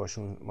 نفری که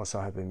باشون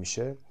مصاحبه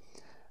میشه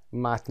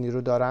متنی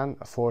رو دارن.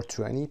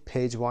 420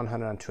 پیج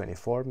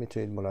 124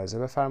 میتونید ملاحظه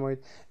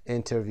بفرمایید.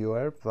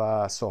 اینترویور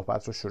و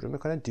صحبت رو شروع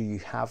میکنه. Do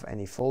you have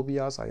any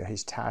phobias؟ آیا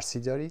هیچ ترسی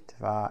دارید؟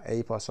 و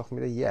A پاسخ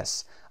میده Yes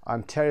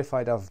I'm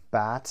terrified of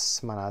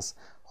bats. من از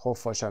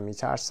خفاشا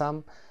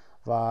میترسم.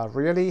 و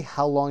Really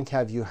how long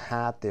have you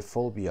had the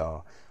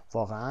phobia؟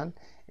 واقعا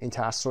این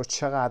ترس رو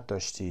چقدر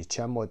داشتی؟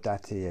 چه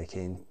مدتیه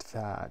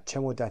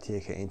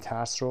که این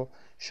ترس رو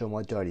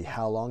شما داری؟ How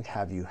long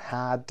have you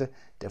had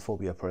the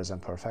phobia؟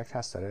 present perfect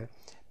هست، داره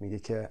میگه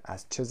که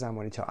از چه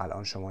زمانی تا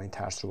الان شما این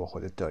ترس رو با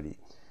خودت داری.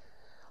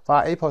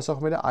 و A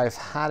پاسخ میده I've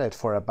had it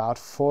for about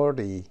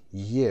 40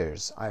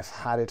 years. I've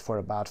had it for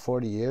about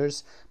 40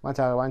 years. من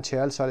تقریبا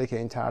 40 ساله که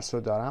این ترس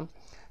رو دارم.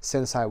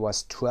 Since I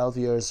was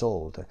 12 years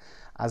old.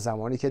 از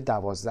زمانی که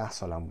 12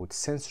 سالم بود.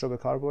 Since رو به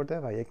کار برده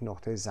و یک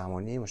نقطه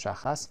زمانی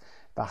مشخص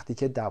وقتی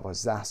که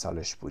 12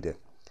 سالش بوده.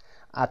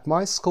 At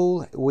my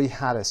school we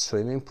had a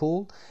swimming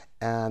pool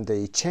and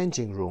the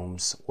changing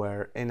rooms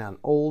were in an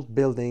old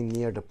building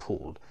near the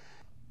pool.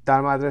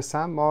 در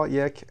مدرسه ما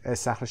یک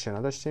استخر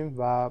شنا داشتیم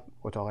و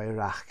اتاقای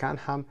رختکن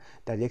هم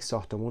در یک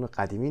ساختمان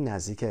قدیمی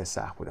نزدیک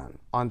استخر بودن.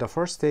 On the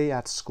first day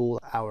at school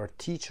our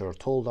teacher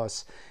told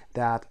us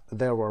that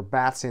there were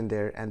bats in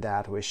there and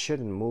that we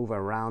shouldn't move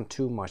around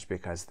too much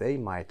because they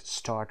might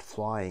start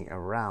flying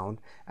around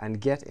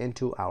and get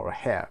into our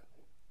hair.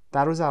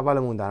 در روز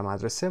اولمون در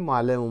مدرسه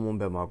معلممون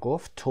به ما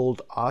گفت told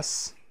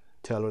us،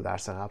 tell رو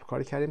درس قبل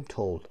کار کردیم،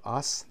 told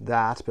us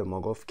that به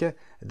ما گفت که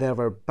there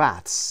were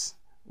bats،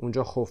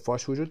 اونجا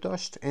خفاش وجود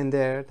داشت in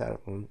there، در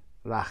اون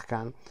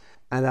رختکن،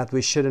 and that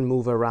we shouldn't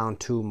move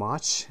around too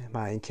much، و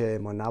اینکه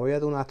ما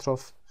نباید اون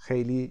اطراف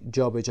خیلی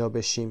جابجا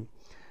بشیم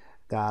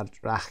در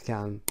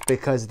رختکن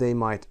because they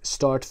might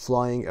start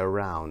flying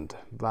around،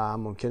 و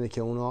ممکنه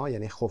که اونا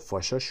یعنی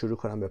خفاشا شروع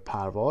کنن به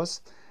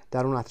پرواز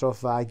در اون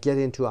اطراف و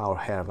get into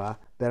our hair و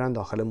برن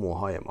داخل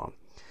موهای ما.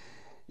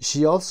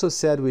 She also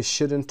said we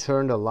shouldn't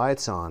turn the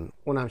lights on.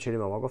 اون همچنین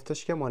به ما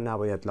گفتش که ما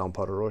نباید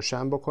لامپا رو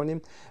روشن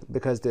بکنیم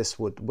because this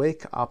would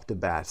wake up the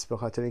bats، به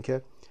خاطر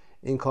اینکه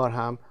این کار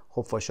هم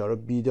خفاشا رو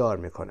بیدار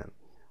میکنه.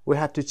 We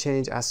had to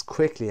change as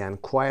quickly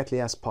and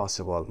quietly as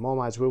possible. ما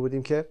مجبور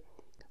بودیم که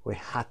we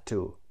had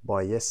to،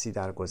 بایستی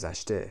در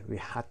گذشته، we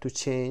had to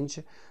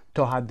change،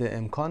 تا حد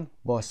امکان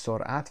با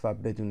سرعت و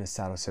بدون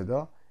سر و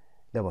صدا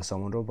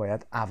لباسامون رو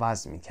باید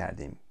عوض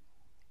میکردیم.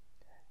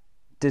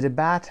 Did a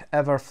bat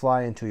ever fly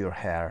into your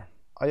hair?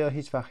 آیا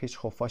هیچ وقت هیچ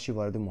خفاشی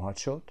وارد موهات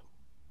شد؟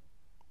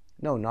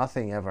 No,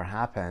 nothing ever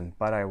happened,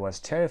 but I was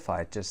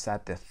terrified just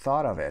at the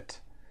thought of it.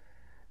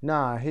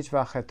 نه، هیچ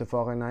وقت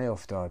اتفاقی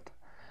نیفتاد،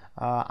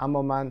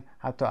 اما من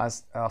حتی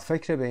از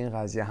فکر به این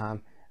قضیه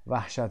هم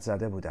وحشت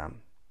زده بودم.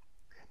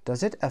 Does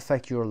it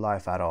affect your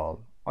life at all?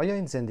 آیا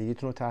این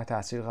زندگیتون رو تحت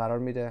تاثیر قرار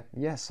میده؟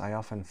 Yes, I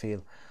often feel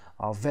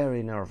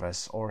very nervous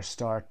or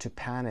start to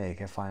panic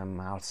if I'm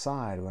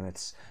outside when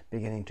it's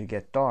beginning to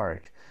get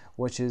dark,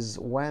 which is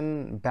when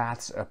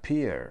bats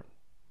appear.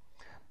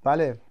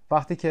 بله،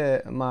 وقتی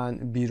که من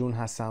بیرون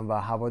هستم و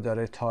هوا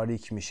داره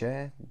تاریک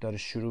میشه، داره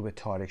شروع به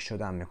تاریک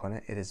شدن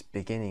میکنه، it is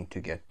beginning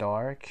to get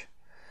dark،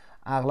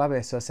 اغلب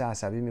احساس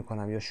عصبی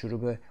میکنم یا شروع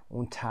به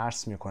اون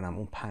ترس میکنم،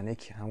 اون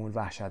پنیک همون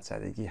وحشت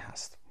زدگی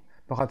هست،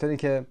 به خاطر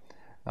اینکه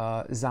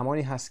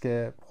زمانی هست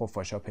که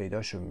خفاشا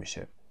پیداشون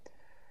میشه.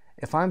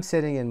 If I'm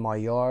sitting in my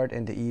yard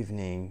in the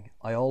evening,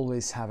 I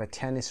always have a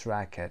tennis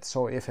racket, so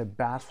if a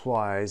bat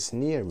flies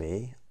near me,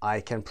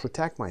 I can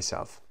protect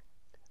myself.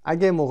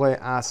 اگه موقع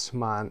عصر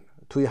من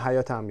توی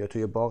حیاتم یا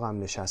توی باغم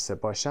نشسته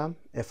باشم،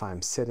 if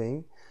I'm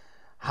sitting،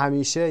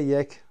 همیشه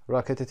یک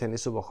راکت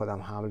تنیس رو با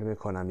خودم حمل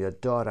میکنم یا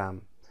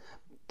دارم،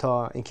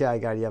 تا اینکه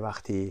اگر یه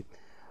وقتی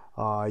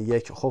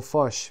یک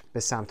خفاش به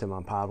سمت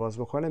من پرواز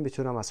بکنه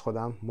میتونم از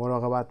خودم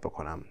مراقبت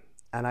بکنم.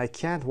 And I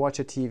can't watch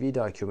a TV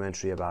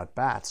documentary about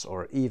bats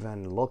or even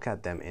look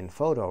at them in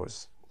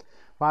photos.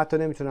 و حتی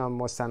نمیتونم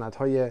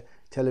مستندهای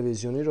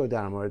تلویزیونی رو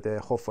در مورد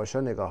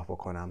خفاشا نگاه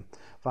بکنم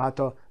و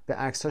حتی به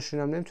عکساشون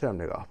هم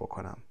نمیتونم نگاه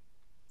بکنم.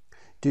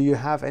 Do you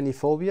have any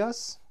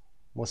phobias?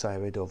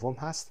 مصاحبه دوم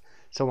هست.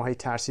 شما هیچ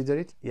ترسی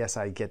دارید؟ Yes,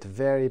 I get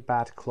very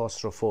bad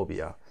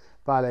claustrophobia.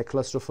 بله،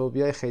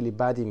 کلاستروفوبیا خیلی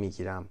بدی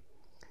میگیرم،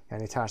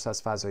 یعنی ترس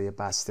از فضای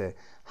بسته.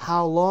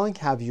 How long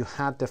have you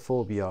had the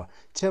phobia?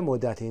 چه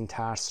مدت این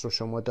ترس رو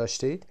شما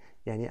داشتید؟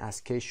 یعنی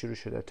از کی شروع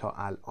شده تا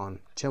الان؟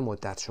 چه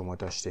مدت شما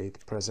داشتید؟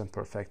 Present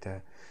perfect.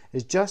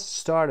 It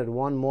just started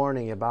one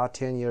morning about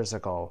 10 years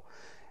ago.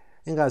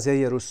 این قضیه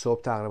یه روز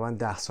صبح تقریبا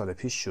 10 سال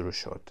پیش شروع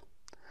شد.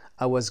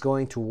 I was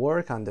going to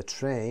work on the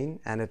train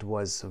and it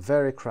was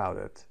very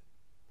crowded.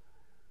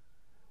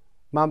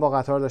 من با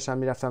قطار داشتم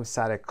میرفتم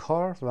سر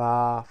کار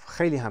و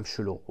خیلی هم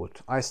شلوغ بود.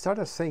 I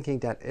started thinking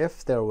that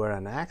if there were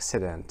an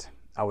accident,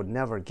 I would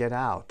never get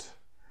out.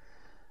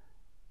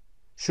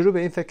 شروع به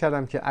این فکر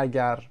کردم که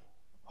اگر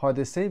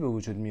حادثه‌ای به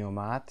وجود می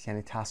اومد،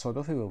 یعنی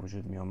تصادفی به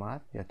وجود می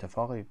اومد یا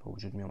اتفاقی به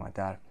وجود می اومد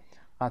در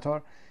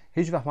قطار،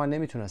 هیچ وقت من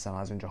نمیتونستم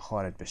از اونجا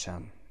خارج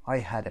بشم. I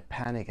had a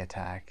panic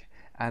attack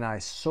and I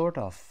sort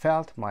of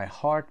felt my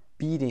heart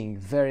beating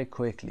very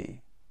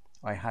quickly.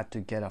 I had to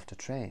get off the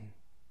train.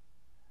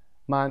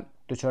 من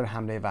دچار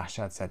حمله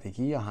وحشت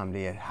زدگی یا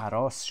حمله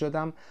هراس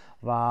شدم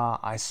و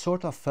I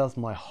sort of felt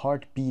my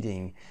heart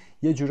beating.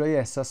 یه جورایی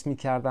احساس می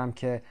کردم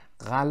که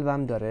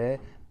قلبم داره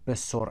به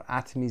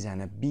سرعت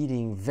میزنه.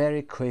 Beating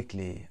very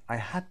quickly. I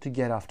had to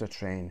get off the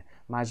train.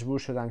 مجبور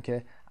شدم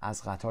که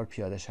از قطار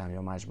پیاده شم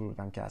یا مجبور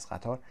بودم که از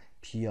قطار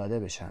پیاده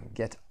بشم.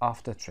 Get off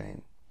the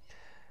train.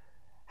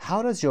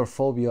 How does your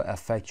phobia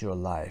affect your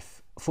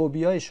life?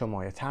 فوبیای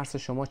شما یا ترس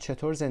شما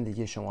چطور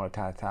زندگی شما رو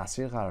تحت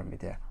تاثیر قرار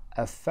میده؟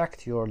 Affect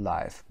your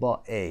life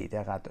با A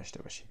دقت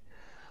داشته باشید.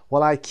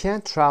 Well, I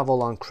can't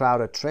travel on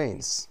crowded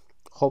trains.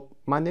 خب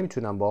من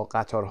نمیتونم با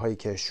قطارهایی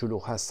که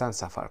شلوغ هستن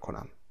سفر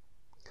کنم.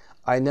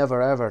 I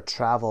never ever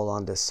travel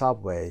on the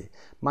subway.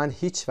 من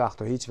هیچ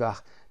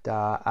وقت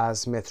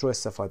از مترو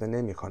استفاده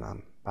نمی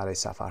کنم برای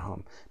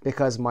سفرهام.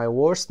 Because my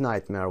worst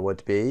nightmare would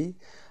be،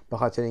 به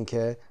خاطر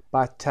اینکه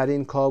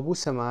بدترین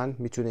کابوس من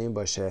میتونه این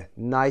باشه.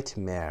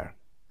 Nightmare،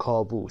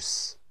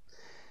 کابوس.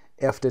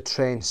 If the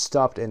train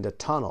stopped in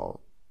the tunnel،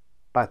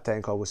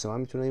 بدترین کابوس من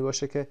میتونه این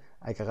باشه که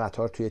اگه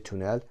قطار توی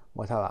تونل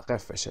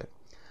متوقف بشه.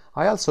 I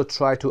also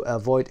try to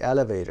avoid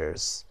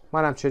elevators.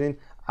 من همچنین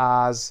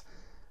از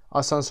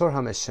آسانسور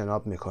هم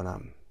اجتناب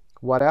میکنم.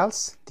 What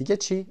else؟ دیگه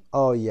چی؟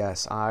 Oh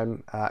yes,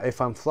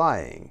 if I'm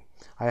flying,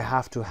 I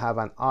have to have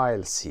an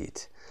aisle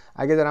seat.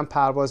 اگه دارم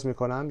پرواز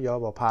میکنم یا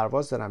با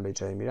پرواز دارم به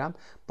جایی میرم،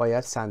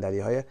 باید صندلی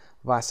های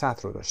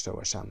وسط رو داشته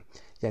باشم،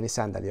 یعنی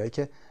صندلی هایی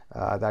که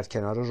در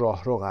کنار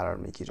راهرو قرار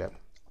میگیره.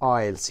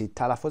 aisle seat،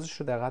 تلفظش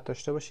رو دقت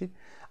داشته باشید.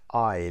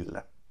 aisle.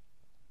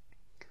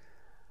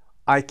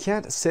 I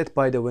can't sit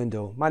by the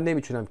window. من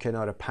نمیتونم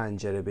کنار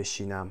پنجره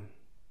بشینم.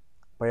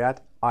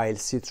 باید aisle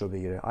seat رو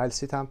بگیره. aisle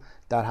seat هم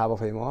در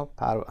هواپیما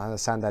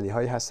صندلی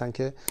هایی هستن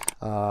که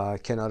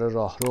کنار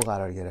راهرو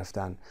قرار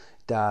گرفتن.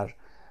 در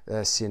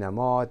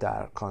سینما،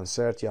 در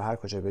کنسرت یا هر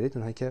کجا برید،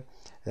 اونهایی که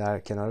در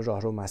کنار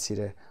راهرو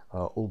مسیر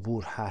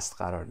عبور هست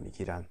قرار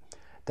میگیرن.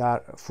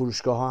 در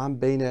فروشگاه ها هم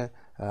بین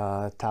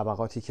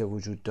طبقاتی که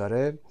وجود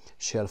داره،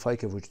 شلف هایی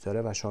که وجود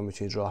داره و شما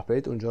میتونید راه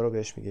برید، اونجا رو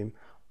بهش میگیم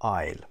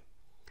aisle.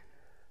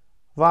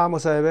 و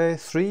مصاحبه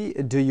 3.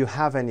 Do you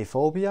have any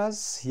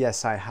phobias?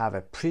 Yes, I have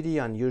a pretty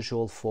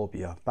unusual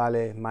phobia.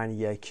 بله، من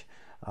یک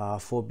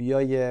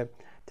فوبیای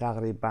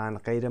تقریبا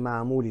غیر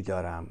معمولی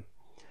دارم.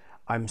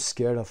 I'm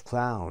scared of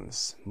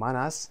clowns. من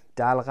از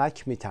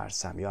دلغک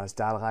میترسم یا از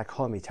دلغک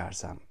ها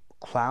میترسم.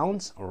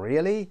 Clowns?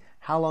 Really?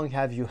 How long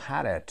have you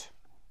had it?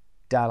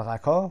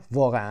 دلغک ها؟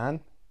 واقعا؟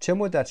 چه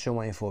مدت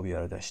شما این فوبیا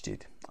رو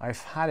داشتید؟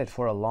 I've had it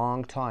for a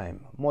long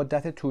time.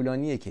 مدت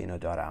طولانیه که اینو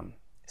دارم.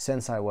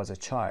 Since I was a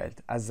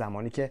child. از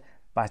زمانی که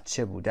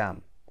بچه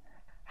بودم.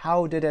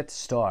 How did it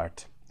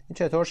start? این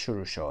چطور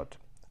شروع شد؟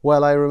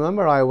 Well, I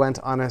remember I went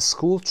on a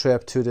school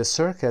trip to the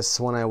circus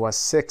when I was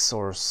 6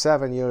 or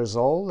 7 years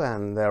old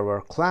and there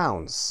were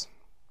clowns.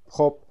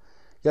 خب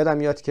یادم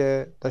میاد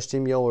که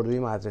داشتیم یه اردوی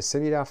مدرسه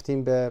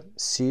میرفتیم به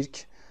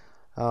سیرک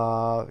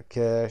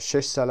که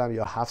 6 سالم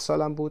یا 7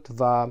 سالم بود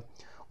و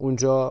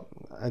اونجا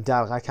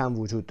دلغک هم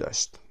وجود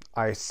داشت.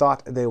 I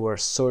thought they were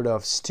sort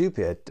of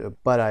stupid,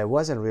 but I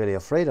wasn't really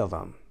afraid of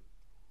them.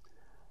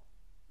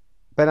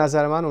 به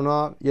نظر من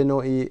اونا یه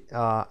نوعی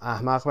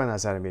احمق به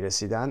نظر می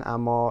رسیدن،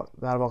 اما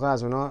در واقع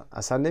از اونا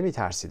اصلا نمی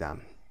ترسیدم.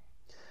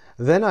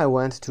 Then I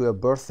went to a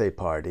birthday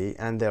party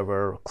and there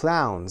were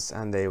clowns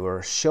and they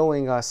were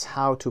showing us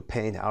how to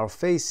paint our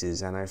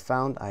faces and I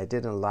found I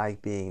didn't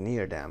like being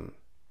near them.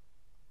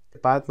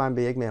 بعد من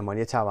به یک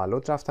مهمانی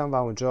تولد رفتم و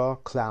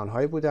اونجا کلاون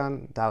هایی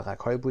بودن، دلغک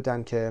هایی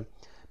بودن که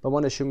به ما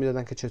نشون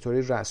میدادن که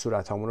چطوری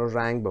صورتامون رو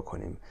رنگ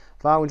بکنیم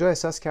و اونجا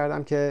احساس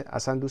کردم که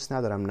اصلا دوست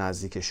ندارم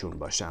نزدیکشون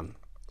باشم.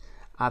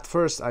 At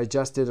first I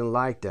just didn't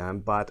like them,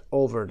 but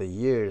over the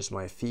years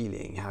my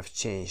feeling have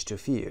changed to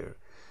fear.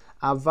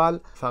 اول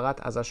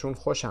فقط ازشون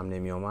خوشم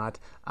نمی آمد،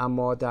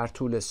 اما در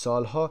طول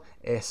سالها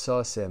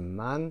احساس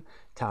من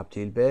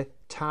تبدیل به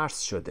ترس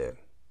شده.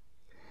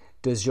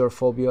 Does your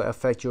phobia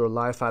affect your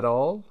life at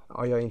all?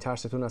 آیا این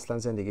ترستون اصلا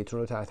زندگیتون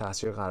رو تحت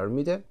تاثیر قرار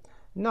میده؟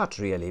 Not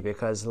really,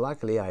 because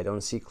luckily I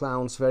don't see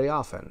clowns very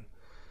often.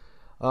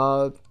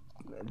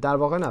 در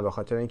واقع نه، به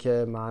خاطر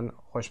اینکه من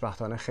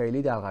خوشبختانه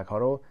خیلی دلغک ها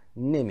رو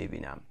نمی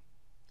بینم.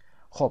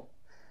 خب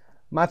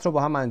متن رو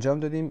با هم انجام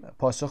دادیم،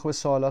 پاسخ به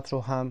سوالات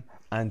رو هم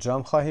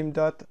انجام خواهیم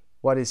داد.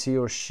 What is he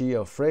or she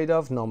afraid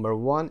of? Number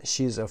 1,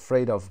 she's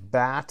afraid of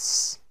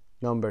bats.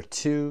 Number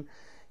 2,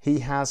 he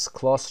has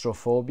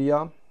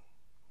claustrophobia.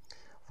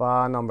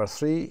 و number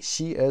 3,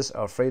 she is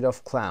afraid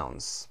of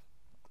clowns.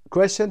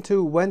 Question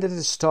 2, when did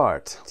it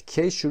start?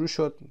 کی شروع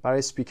شد؟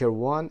 برای speaker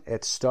 1,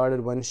 it started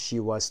when she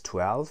was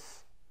 12.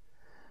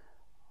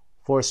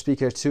 For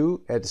speaker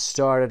 2, it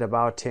started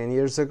about 10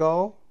 years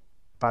ago.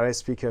 برای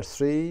speaker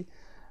 3,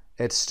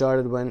 it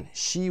started when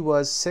she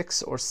was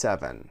 6 or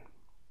 7.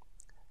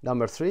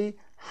 Number 3,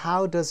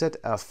 how does it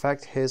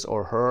affect his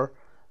or her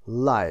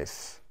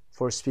life?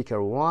 For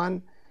speaker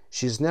 1,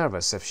 she's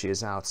nervous if she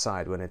is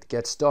outside when it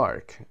gets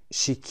dark.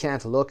 She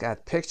can't look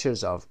at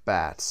pictures of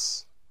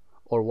bats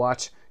or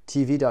watch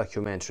TV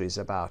documentaries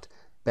about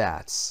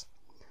bats.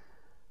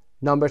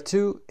 Number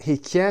 2, he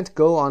can't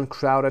go on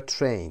crowded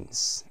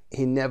trains.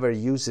 He never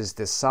uses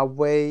the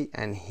subway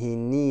and he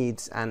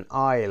needs an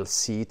aisle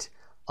seat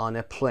on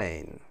a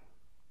plane.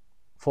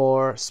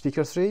 For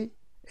speaker 3,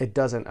 it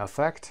doesn't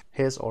affect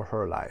his or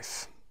her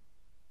life.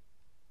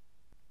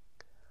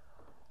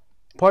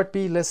 Part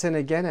B, listen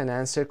again and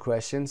answer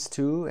questions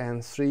 2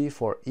 and 3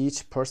 for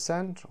each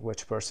person.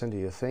 Which person do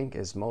you think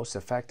is most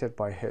affected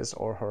by his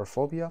or her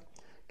phobia?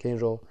 که این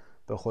رو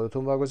به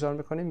خودتون واگذار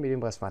میکنیم. میریم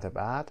قسمت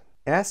بعد.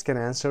 Ask and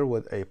answer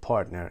with a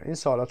partner. این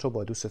سوالات رو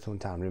با دوستتون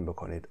تمرین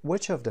بکنید.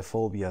 Which of the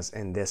phobias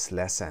in this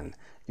lesson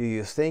do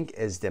you think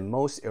is the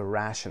most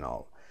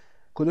irrational?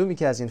 کدومی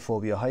که از این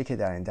فوبیاهایی که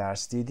در این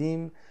درس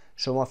دیدیم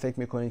شما فکر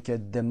میکنید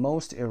که the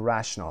most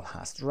irrational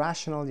هست.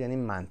 Rational یعنی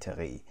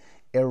منطقی.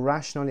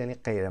 Irrational یعنی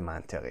غیر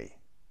منطقی.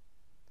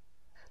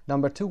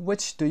 Number 2,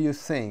 which do you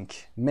think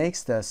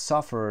makes the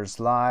sufferers'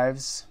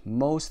 lives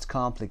most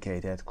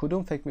complicated?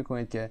 کدوم فکر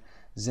میکنید که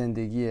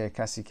زندگی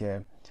کسی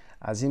که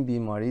از این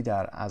بیماری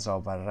در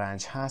عذاب و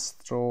رنج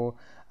هست رو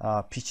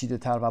پیچیده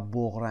تر و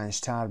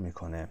بغرنج تر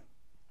میکنه؟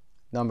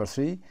 Number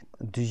 3,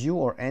 do you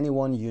or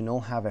anyone you know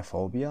have a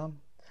phobia?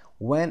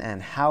 When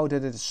and how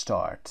did it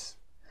start?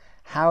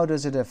 How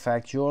does it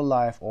affect your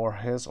life or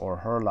his or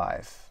her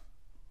life?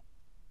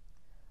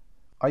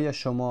 آیا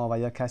شما و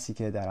یا کسی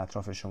که در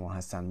اطراف شما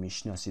هستن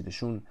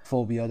میشناسیدشون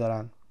فوبیا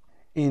دارن؟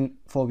 این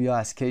فوبیا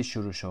از کی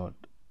شروع شد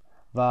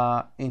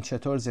و این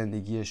چطور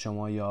زندگی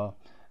شما یا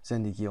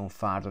زندگی اون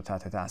فرد رو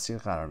تحت تاثیر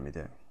قرار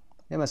میده.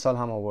 یه مثال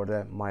هم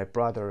آورده My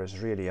brother is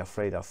really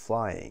afraid of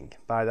flying.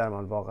 برادر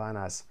من واقعا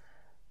از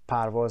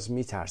پرواز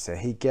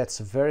میترسه. He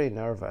gets very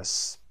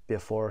nervous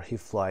before he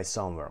flies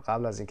somewhere.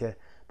 قبل از اینکه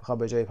بخواد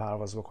به جای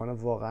پرواز بکنه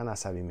واقعا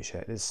عصبی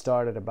میشه. It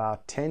started about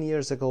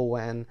 10 years ago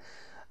when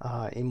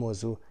این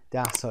موضوع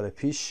 10 سال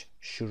پیش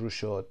شروع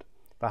شد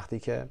وقتی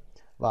که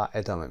و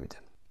ادامه میده.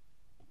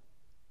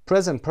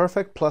 Present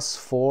perfect plus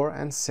for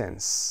and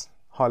since.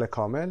 حال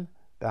کامل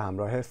به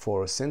همراه for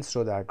و since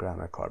رو در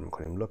گرامر کار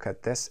میکنیم. Look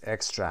at this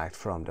extract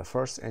from the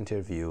first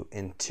interview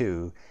in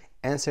 2.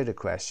 Answer the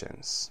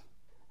questions.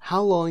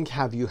 How long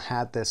have you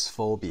had this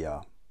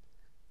phobia?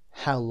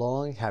 How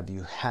long have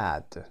you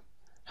had?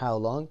 How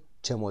long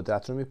چه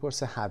مدت رو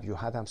میپرسه. have you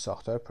had هم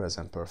ساختار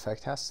present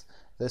perfect هست.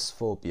 This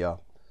phobia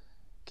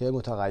که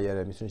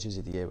متغیره میتونه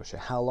چیزی دیگه باشه.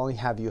 How long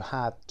have you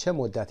had چه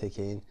مدته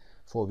که این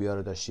فوبیا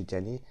رو داشتید،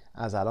 یعنی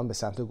از الان به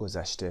سمت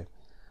گذشته.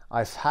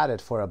 I've had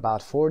it for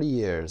about 40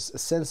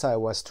 years since I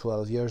was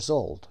 12 years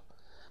old.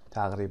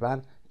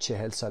 تقریبا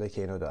 40 ساله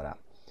که اینو دارم.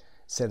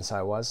 Since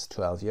I was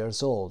 12 years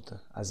old.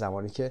 از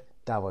زمانی که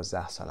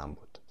 12 سالم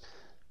بود.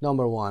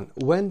 Number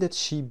 1. When did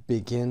she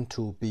begin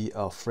to be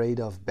afraid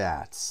of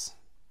bats?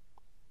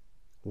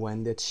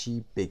 When did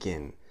she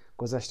begin?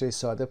 گذشته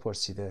ساده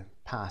پرسیده.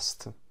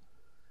 past.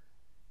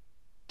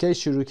 کی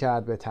شروع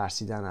کرد به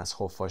ترسیدن از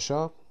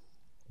خفاشا؟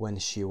 When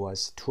she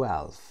was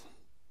 12.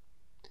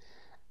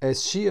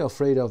 Is she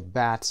afraid of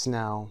bats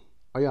now?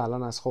 آیا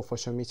الان از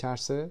خفاشا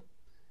میترسه؟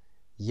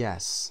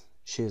 Yes,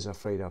 she is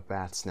afraid of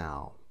bats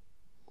now.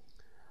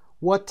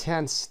 What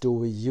tense do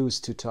we use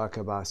to talk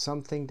about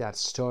something that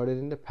started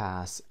in the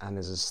past and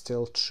is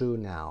still true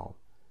now?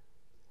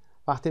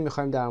 وقتی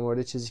میخوایم در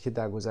مورد چیزی که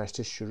در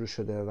گذشته شروع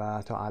شده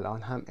و تا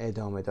الان هم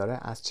ادامه داره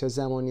از چه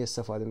زمانی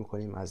استفاده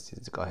میکنیم از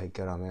دیدگاه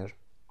گرامر؟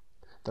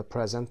 The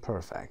present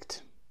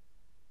perfect.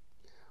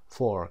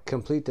 4.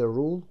 Complete the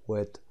rule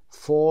with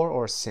for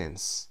or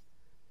since.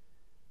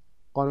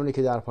 قانونی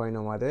که در پایین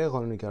اومده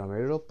قانون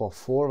گرامری رو با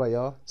for و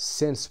یا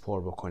since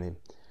پر بکنیم.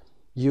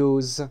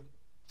 Use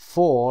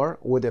for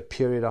with a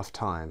period of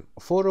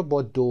time. for رو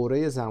با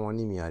دوره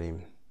زمانی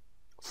میاریم.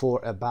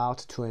 For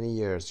about 20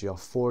 years یا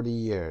 40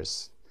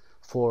 years.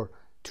 For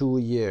 2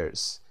 years.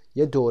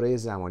 یه دوره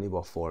زمانی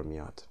با for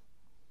میاد.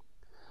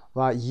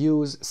 و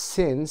use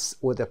since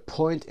with a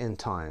point in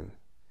time.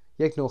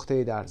 یک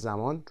نقطه در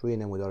زمان روی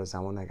نمودار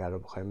زمان اگر رو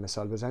بخوایم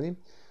مثال بزنیم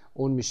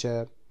اون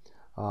میشه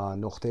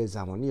نقطه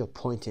زمانی یا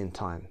point in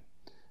time.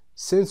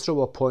 since رو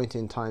با point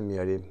in time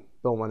میاریم.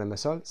 به عنوان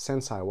مثال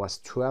since I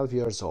was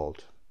 12 years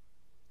old.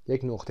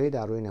 یک نقطه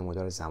در روی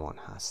نمودار زمان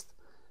هست.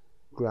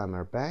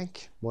 grammar bank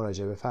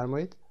مراجعه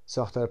بفرمایید.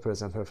 ساختار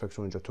present perfect رو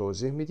اونجا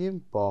توضیح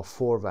میدیم با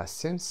for و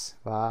since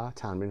و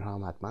تمرین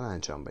هم حتما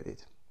انجام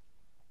بدید.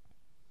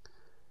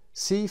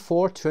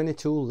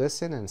 C422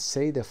 listen and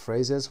say the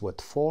phrases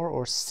with for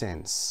or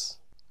since.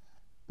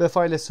 به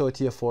فایل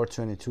صوتی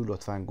 422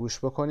 لطفاً گوش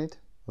بکنید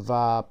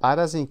و بعد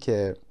از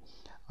اینکه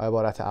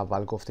عبارت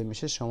اول گفته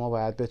میشه شما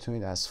باید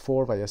بتونید از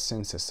for و یا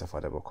since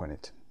استفاده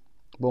بکنید.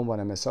 به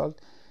عنوان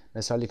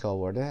مثالی که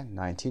آورده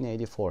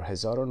 1984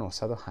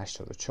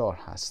 1984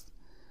 هست.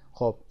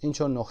 خب این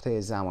چون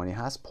نقطه زمانی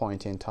هست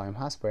point in time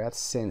هست باید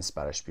since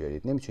براش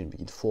بیارید. نمیتونید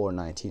بگید for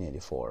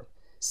 1984.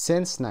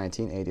 Since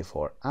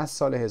 1984 از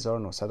سال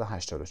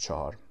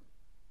 1984.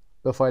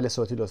 به فایل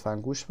صوتی لطفاً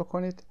گوش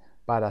بکنید.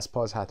 بعد از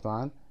پاز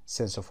حتما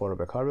since و for رو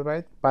به کار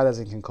ببرید. بعد از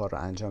اینکه این کار رو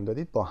انجام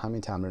دادید با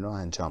همین تمرین رو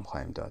انجام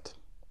خواهیم داد.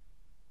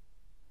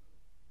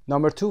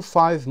 Number 2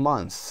 5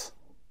 months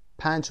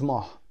 5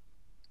 ماه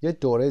یه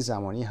دوره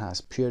زمانی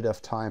هست. period of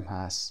time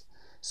هست.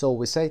 So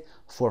we say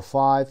for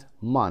 5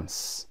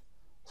 months.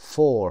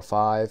 For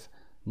 5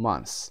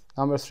 months.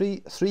 Number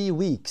 3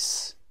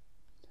 weeks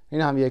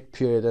این هم یک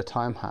period of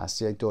time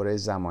هست. یک دوره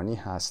زمانی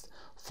هست.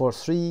 For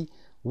 3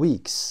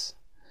 weeks.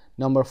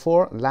 Number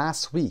 4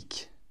 last week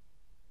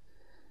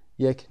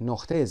یک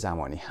نقطه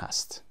زمانی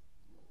هست.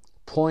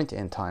 Point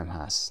in time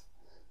هست.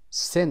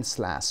 Since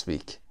last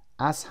week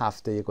از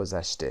هفته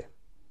گذشته.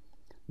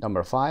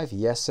 Number 5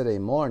 yesterday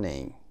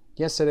morning.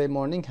 Yesterday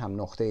morning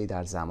هم نقطه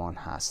در زمان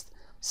هست.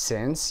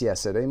 Since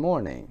yesterday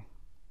morning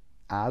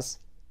از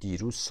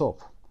دیروز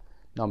صبح.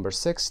 Number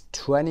 6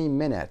 20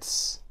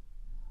 minutes.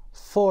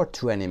 For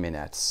 20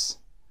 minutes.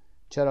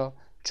 چرا؟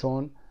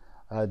 چون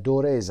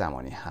دوره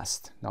زمانی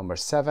هست. Number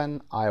 7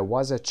 I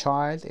was a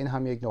child این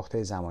هم یک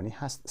نقطه زمانی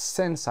هست.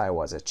 Since I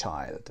was a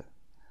child.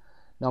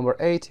 Number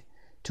 8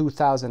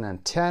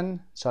 2010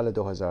 سال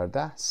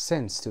 2010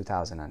 since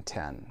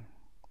 2010.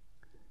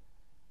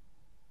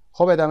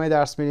 خب ادامه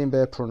درس میریم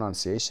به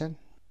pronunciation.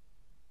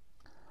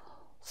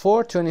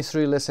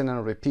 423 listen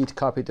and repeat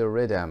copy the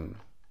rhythm.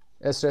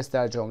 استرس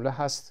در جمله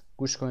هست.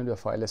 گوش کنید به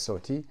فایل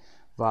صوتی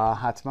و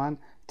حتما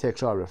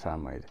تکرار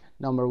بفرمایید.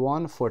 Number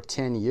 1 for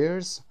 10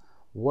 years.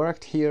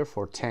 Worked here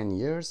for 10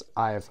 years.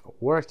 I've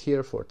worked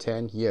here for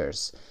 10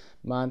 years.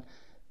 من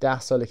 10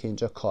 ساله که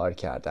اینجا کار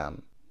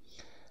کردم.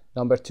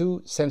 Number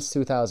 2 since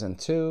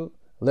 2002.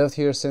 Lived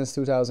here since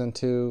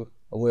 2002.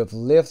 We've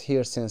lived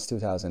here since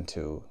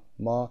 2002.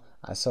 ما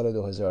از سال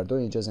 2002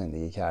 اینجا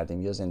زندگی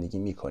کردیم یا زندگی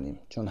میکنیم،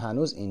 چون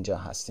هنوز اینجا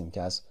هستیم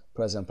که از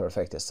present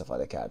perfect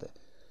استفاده کرده.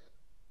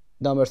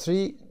 Number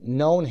 3,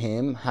 known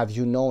him. Have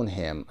you known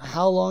him?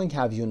 How long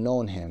have you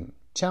known him?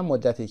 چند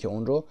مدتی که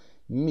اون رو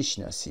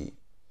میشناسی.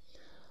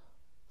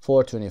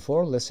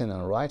 424, listen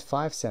and write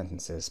 5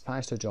 sentences.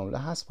 5 تا جمله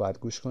هست، باید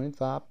گوش کنید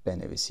و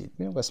بنویسید.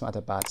 میریم قسمت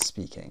بعد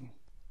speaking.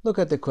 Look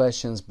at the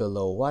questions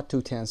below. What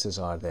two tenses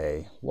are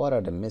they? What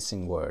are the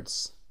missing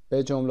words?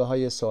 به جمله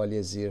های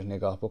سوالی زیر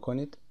نگاه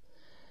بکنید.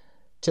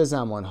 چه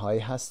زمانهایی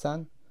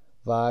هستن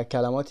و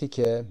کلماتی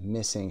که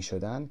missing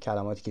شدن،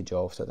 کلماتی که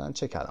جا افتادن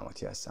چه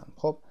کلماتی هستن.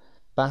 خب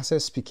بحث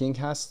speaking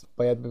هست،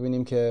 باید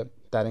ببینیم که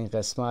در این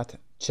قسمت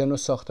چه نوع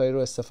ساختاری رو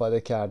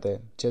استفاده کرده،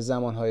 چه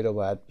زمانهایی رو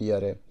باید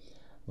بیاره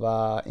و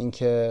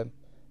اینکه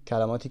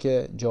کلماتی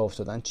که جا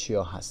افتادن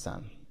چیا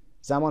هستن.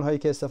 زمانهایی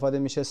که استفاده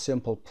میشه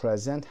simple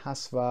present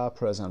هست و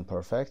present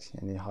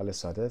perfect، یعنی حال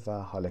ساده و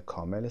حال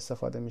کامل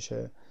استفاده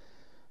میشه.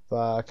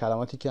 و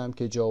کلماتی که هم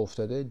که جا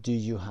افتاده do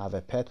you have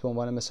a pet به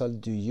عنوان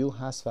مثال do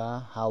you هست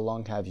و how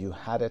long have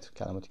you had it.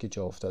 کلماتی که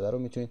جا افتاده رو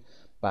میتونید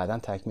بعداً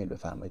تکمیل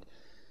بفرمایید.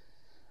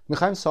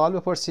 میخوایم سوال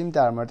بپرسیم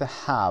در مورد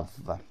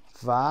have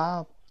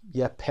و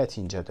یه پت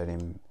اینجا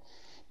داریم.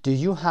 Do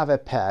you have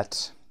a pet؟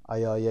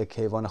 آیا یک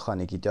حیوان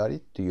خانگی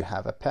دارید؟ Do you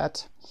have a pet؟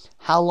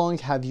 How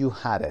long have you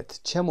had it؟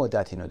 چه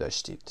مدت اینو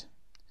داشتید؟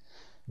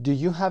 Do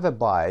you have a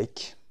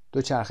bike؟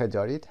 دوچرخه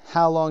دارید؟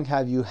 How long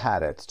have you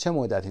had it؟ چه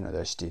مدت اینو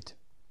داشتید؟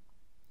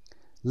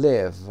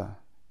 Live.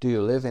 Do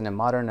you live in a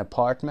modern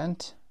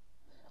apartment؟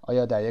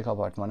 آیا در یک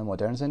آپارتمان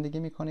مدرن زندگی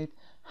می کنید؟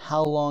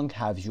 How long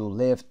have you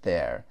lived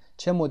there؟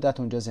 چه مدت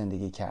اونجا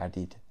زندگی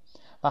کردید؟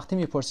 وقتی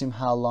میپرسیم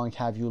how long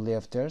have you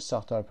lived there،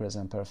 ساختار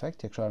present perfect،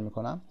 تکرار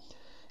میکنم،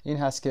 این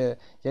هست که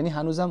یعنی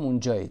هنوزم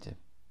اونجایید،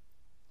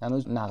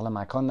 هنوز نقل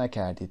مکان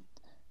نکردید،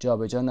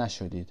 جابجا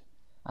نشدید،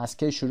 از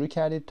کی شروع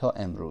کردید تا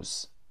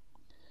امروز.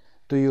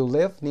 Do you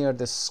live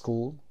near the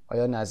school؟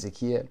 آیا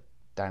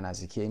در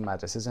نزدیکی این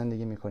مدرسه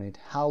زندگی میکنید؟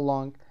 How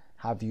long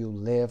have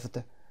you lived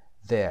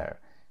there؟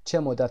 چه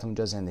مدت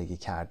اونجا زندگی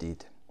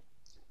کردید؟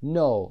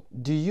 No.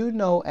 Do you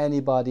know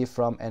anybody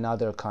from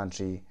another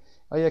country؟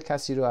 آیا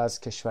کسی رو از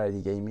کشور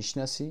دیگه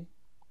میشناسی؟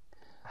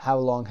 How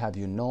long have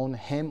you known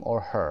him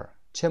or her؟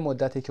 چه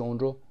مدتی که اون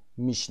رو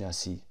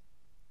میشناسی؟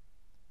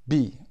 B.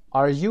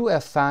 Are you a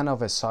fan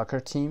of a soccer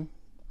team؟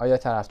 آیا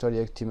طرفدار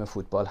یک تیم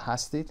فوتبال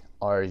هستید؟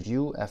 Are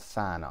you a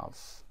fan of؟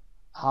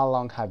 How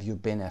long have you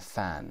been a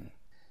fan؟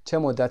 چه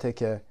مدتی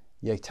که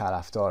یک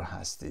طرفدار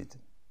هستید؟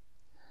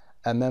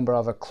 A member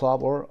of a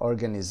club or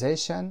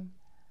organization؟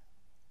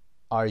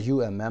 Are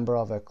you a member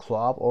of a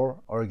club or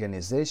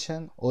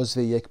organization؟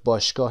 عضو یک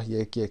باشگاه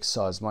یک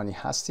سازمانی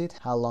هستید؟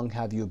 How long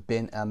have you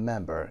been a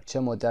member؟ چه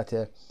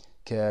مدت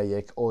که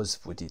یک عضو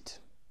بودید؟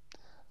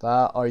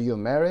 و are you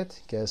married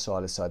که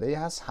سوال ساده ای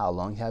هست. How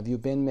long have you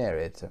been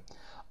married؟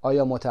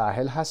 آیا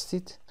متأهل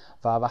هستید؟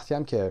 و وقتی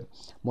هم که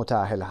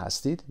متأهل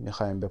هستید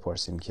میخوایم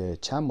بپرسیم که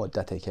چند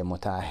مدته که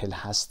متأهل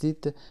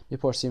هستید،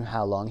 میپرسیم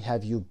how long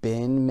have you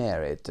been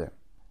married؟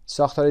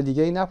 ساختار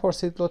دیگه ای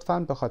نپرسید لطفاً،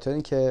 به خاطر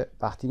اینکه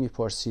وقتی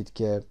میپرسید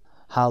که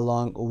how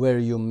long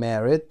were you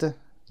married،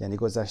 یعنی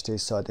گذشته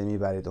ساده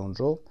میبرید اون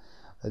رو،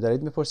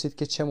 دارید میپرسید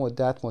که چه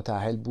مدت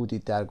متأهل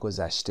بودید در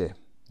گذشته،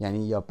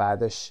 یعنی یا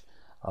بعدش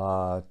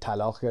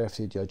طلاق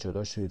گرفتید یا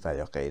جدا شدید و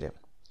یا غیره.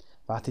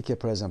 وقتی که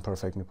present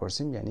perfect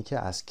میپرسیم یعنی که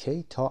از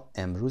کی تا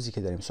امروزی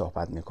که داریم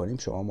صحبت میکنیم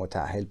شما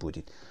متأهل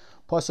بودید.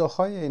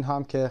 پاسخهای اینها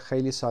هم که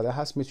خیلی ساده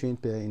هست،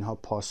 میتونید به اینها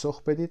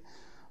پاسخ بدید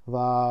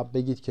و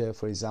بگید که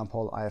for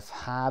example I've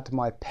had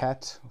my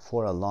pet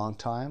for a long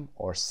time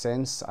or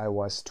since I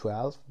was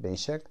 12 به این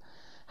شکل.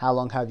 How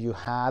long have you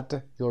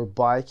had your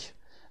bike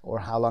or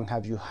how long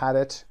have you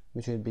had it؟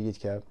 میتونید بگید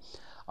که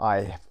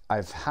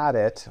I've had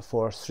it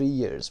for 3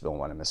 years به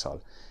عنوان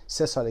مثال،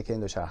 3 ساله که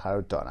این دوچرخه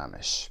رو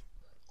دارمش.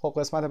 خب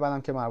قسمت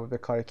بعدم که مربوط به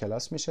کار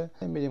کلاس میشه،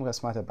 میریم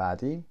قسمت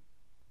بعدی.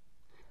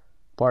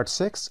 Part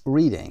 6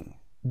 Reading.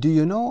 Do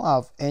you know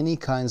of any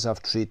kinds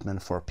of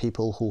treatment for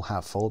people who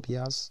have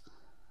phobias؟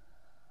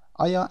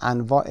 آیا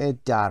انواع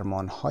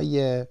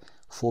درمان‌های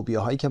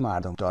فوبیاهایی که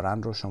مردم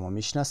دارن رو شما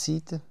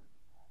میشناسید؟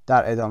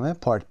 در ادامه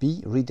Part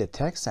B Read the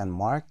text and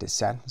mark the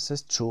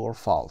sentences true or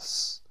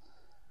false.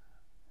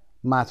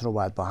 متن رو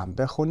باید با هم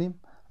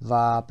بخونیم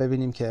و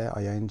ببینیم که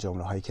آیا این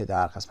جمله هایی که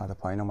در قسمت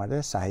پایین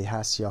اومده صحیح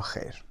هست یا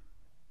خیر.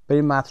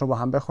 بریم متن رو با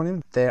هم بخونیم.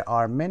 There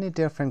are many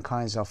different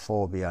kinds of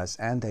phobias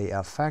and they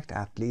affect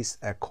at least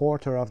a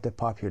quarter of the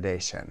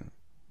population.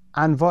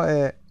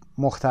 انواع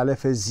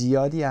مختلف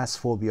زیادی از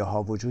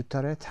فوبیاها وجود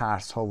داره،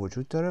 ترس ها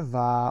وجود داره و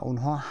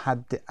اونها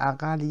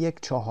حداقل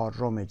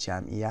 1/4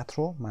 جمعیت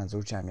رو،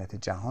 منظور جمعیت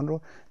جهان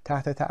رو،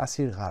 تحت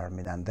تأثیر قرار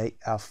میدن. They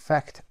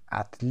affect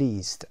at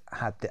least،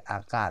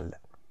 حداقل.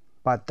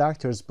 But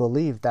doctors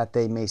believe that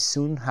they may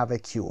soon have a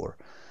cure.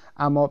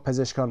 اما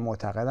پزشکان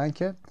معتقدند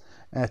که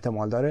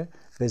احتمال داره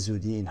به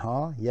زودی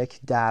اینها یک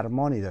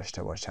درمانی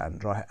داشته باشن،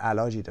 راه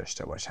علاجی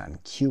داشته باشن.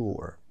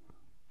 Cure.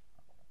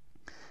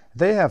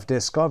 They have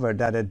discovered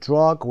that a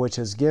drug which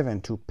is given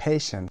to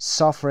patients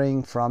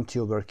suffering from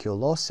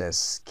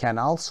tuberculosis can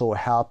also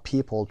help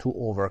people to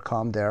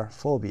overcome their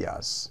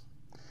phobias.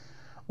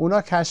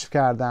 اونا کشف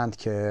کردند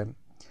که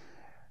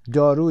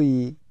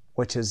دارویی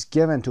which is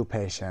given to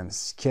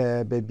patients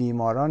که به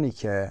بیمارانی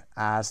که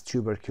از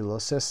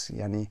توبرکولوسیس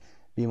یعنی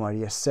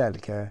بیماری سل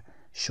که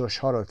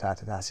شش‌ها رو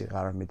تحت تاثیر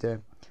قرار میده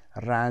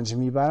رنج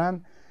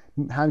میبرن،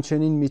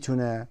 همچنین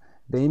میتونه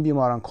به این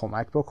بیماران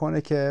کمک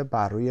بکنه که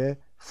بر روی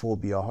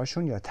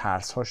فوبیاهاشون یا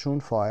ترسهاشون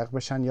فائق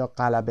بشن یا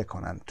غلبه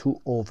کنن. To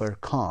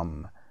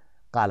overcome،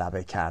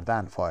 غلبه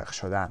کردن، فائق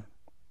شدن.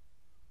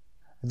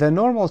 The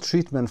normal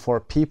treatment for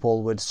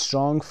people with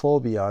strong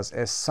phobias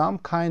is some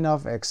kind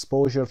of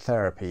exposure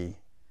therapy.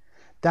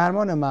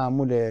 درمان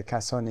معمول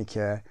کسانی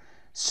که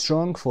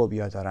strong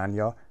phobia دارن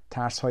یا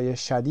ترس‌های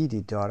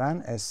شدیدی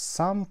دارن is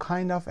some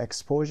kind of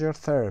exposure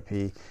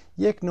therapy.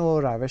 یک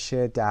نوع روش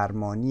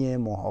درمانی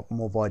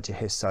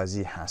مواجهه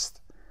سازی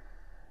هست.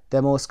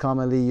 The most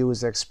commonly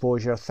used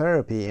exposure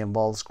therapy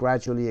involves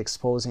gradually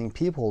exposing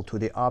people to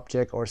the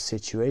object or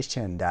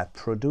situation that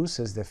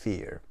produces the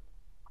fear.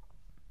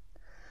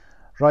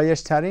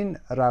 رایج‌ترین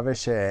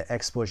روش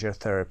exposure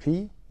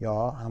therapy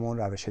یا همون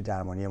روش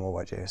درمانی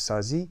مواجهه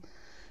سازی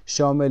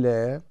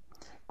شامل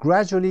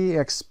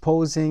gradually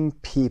exposing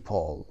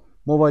people،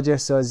 مواجه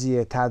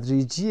سازی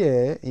تدریجی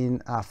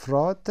این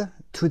افراد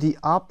to the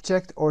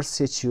object or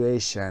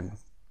situation،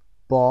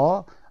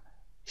 با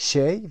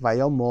شی و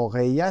یا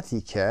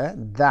موقعیتی که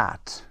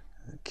that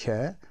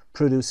که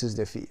produces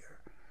the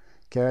fear،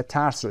 که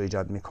ترس رو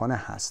ایجاد میکنه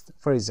هست.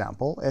 For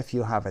example, if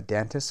you have a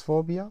dentist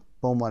phobia،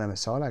 به عنوان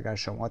مثال اگر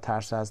شما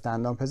ترس از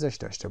دندان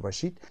پزشک داشته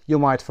باشید، you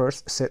might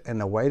first sit in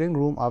the waiting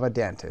room of a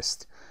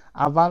dentist.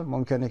 اول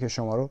ممکنه که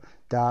شما رو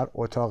در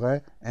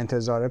اتاق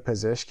انتظار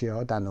پزشک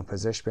یا دندان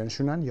پزشک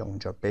بنشونن یا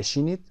اونجا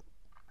بشینید.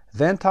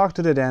 Then talk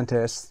to the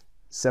dentist،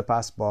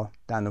 سپس با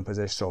دندان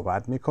پزشک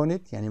صحبت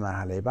میکنید، یعنی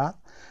مرحله بعد.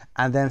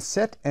 And then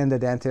sit in the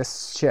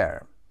dentist's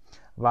chair،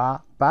 و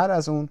بعد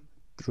از اون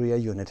روی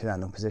یونت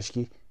دندان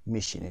پزشکی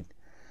میشینید.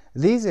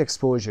 These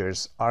exposures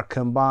are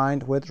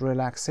combined with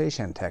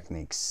relaxation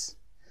techniques.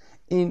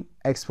 این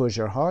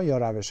exposure ها یا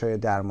روش های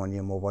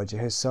درمانی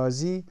مواجهه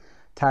سازی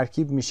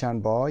ترکیب میشن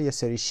با یه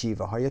سری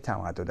شیوه های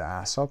تمدد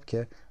اعصاب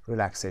که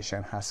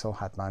relaxation هست و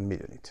حتما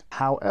میدونید.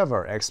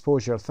 However,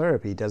 exposure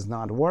therapy does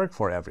not work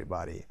for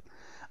everybody.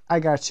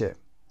 اگرچه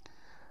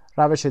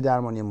روش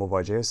درمانی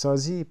مواجهه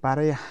سازی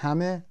برای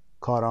همه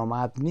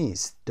کارآمد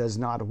نیست. Does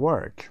not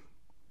work.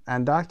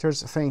 And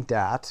doctors think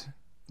that،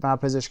 و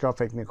پزشکا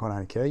فکر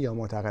میکنن که یا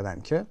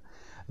معتقدن که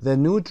the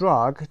new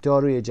drug،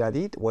 داروی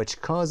جدید which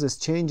causes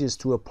changes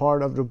to a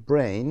part of the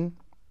brain،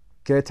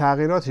 که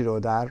تغییراتی رو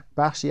در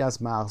بخشی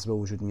از مغز به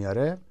وجود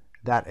میاره،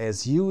 that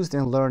is used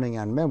in learning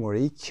and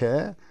memory،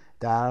 که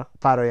در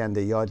فرایند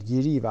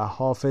یادگیری و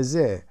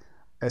حافظه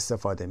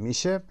استفاده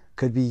میشه،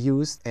 could be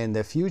used in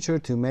the future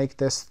to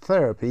make this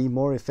therapy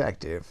more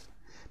effective.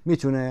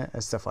 میتونه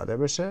استفاده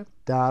بشه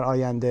در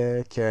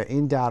آینده که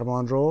این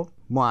درمان رو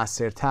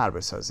مؤثرتر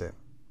بسازه.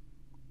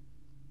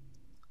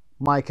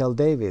 Michael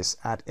Davis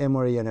at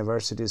Emory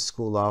University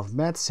School of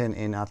Medicine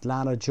in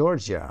Atlanta,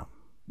 Georgia,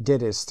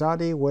 did a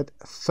study with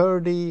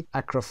 30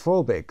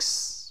 acrophobics,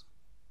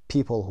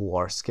 people who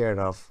are scared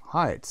of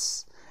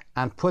heights,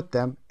 and put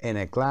them in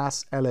a glass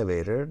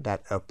elevator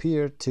that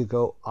appeared to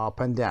go up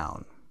and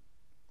down.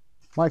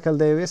 مایکل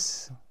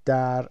دیویس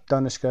در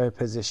دانشگاه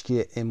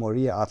پزشکی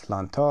اموری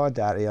آتلانتا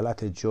در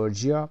ایالت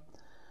جورجیا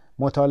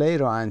مطالعه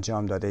رو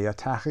انجام داده یا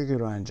تحقیقی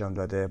رو انجام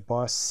داده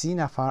با 30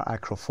 نفر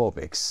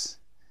acrophobics،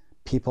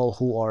 people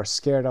who are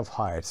scared of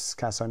heights،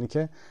 کسانی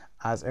که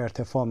از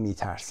ارتفاع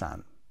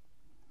میترسن.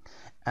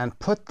 And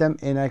put them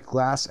in a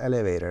glass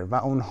elevator، و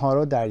اونها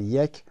رو در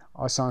یک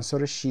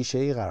آسانسور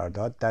شیشه‌ای قرار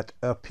داد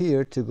that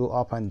appeared to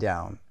go up and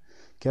down،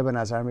 که به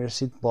نظر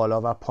میرسید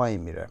بالا و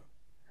پایین میره.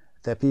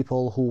 The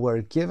people who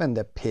were given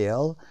the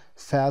pill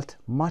felt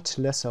much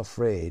less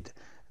afraid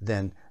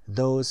than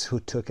those who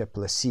took a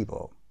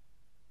placebo.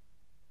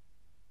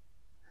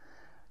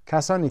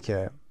 کسانی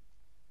که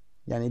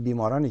یعنی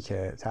بیمارانی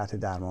که تحت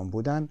درمان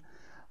بودن،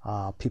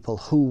 people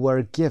who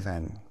were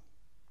given،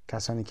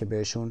 کسانی که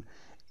بهشون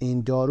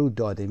این دارو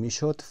داده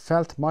میشد،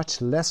 felt much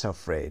less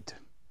afraid،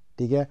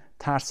 دیگه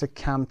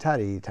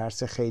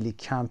ترس خیلی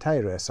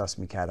کمتری رو احساس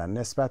میکردن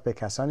نسبت به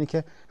کسانی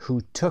که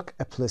who took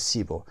a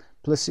placebo.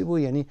 placebo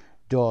یعنی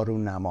دارو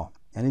نما،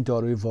 یعنی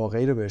داروی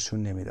واقعی رو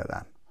بهشون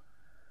نمیدادن.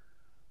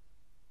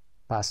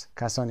 پس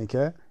کسانی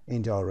که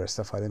این دارو رو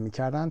استفاده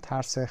میکردن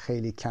ترس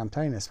خیلی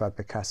کمتری نسبت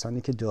به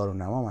کسانی که دارو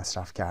نما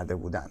مصرف کرده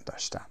بودن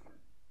داشتن.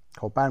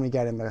 خب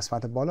برمیگردیم به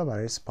قسمت بالا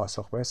برای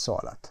پاسخ به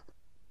سوالات.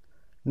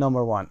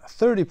 Number 1.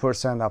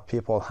 30% of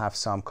people have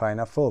some kind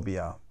of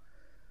phobia.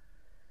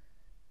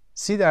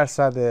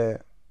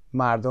 30%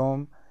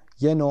 مردم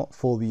یه نوع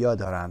فوبیا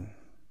دارن.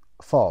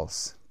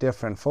 False.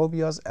 Different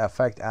phobias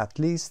affect at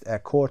least a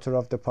quarter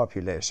of the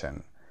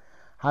population.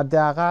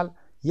 حداقل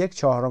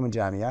 1/4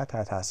 جمعیت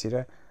تحت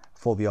تاثیر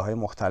فوبیاهای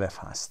مختلف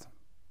هست.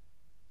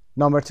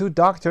 Number 2.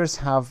 Doctors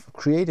have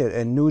created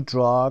a new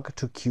drug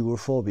to cure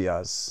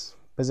phobias.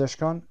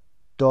 پزشکان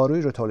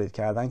دارویی رو تولید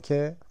کردن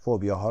که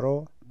فوبیاها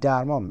رو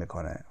درمان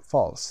میکنه.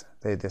 False.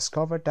 They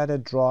discovered that a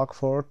drug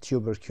for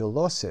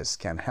tuberculosis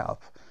can help.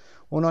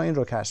 اونا این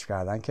رو کشف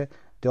کردن که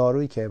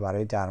دارویی که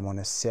برای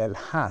درمان سل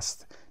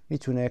هست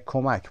میتونه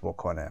کمک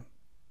بکنه.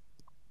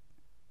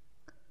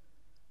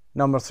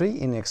 Number 3,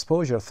 in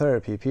exposure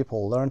therapy,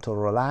 people learn to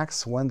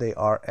relax when they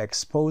are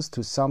exposed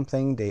to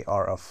something they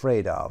are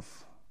afraid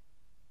of.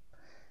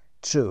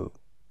 True.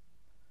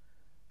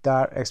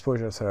 در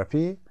exposure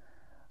therapy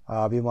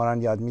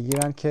بیماران یاد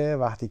میگیرن که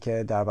وقتی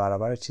که در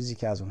برابر چیزی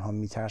که از اونها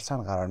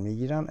میترسن قرار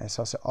میگیرن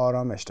احساس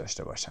آرامش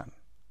داشته باشن.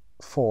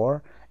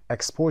 4.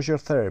 Exposure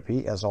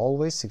therapy is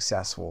always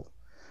successful.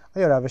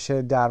 آیا روش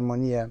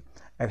درمانی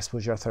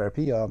exposure therapy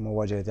یا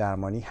مواجهه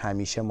درمانی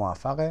همیشه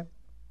موفقه؟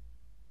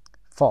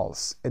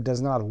 False. It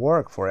does not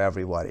work for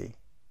everybody.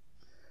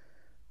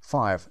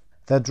 5.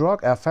 The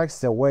drug affects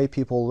the way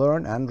people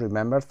learn and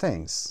remember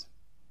things.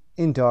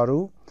 این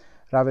دارو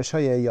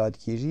روش‌های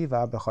یادگیری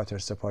و به خاطر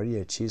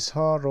سپاری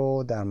چیزها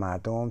رو در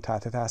مردم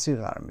تحت تاثیر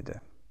قرار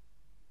میده.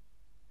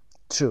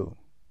 True.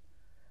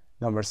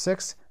 Number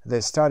 6.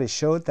 The study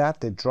showed that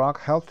the drug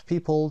helped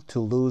people to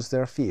lose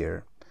their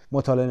fear.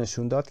 مطالعه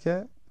نشون داد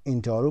که این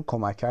دارو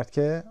کمک کرد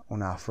که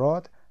اون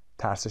افراد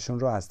ترسشون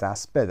رو از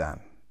دست بدن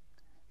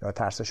یا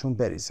ترسشون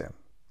بریزه.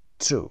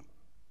 True.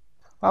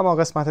 و اما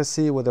قسمت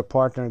C with a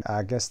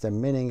partner guess the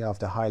meaning of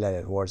the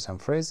highlighted words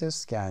and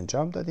phrases که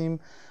انجام دادیم.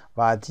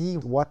 و D,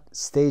 what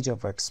stage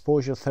of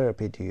exposure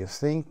therapy do you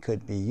think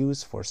could be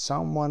used for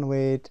someone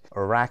with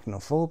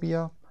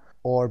arachnophobia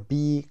or B,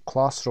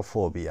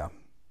 claustrophobia.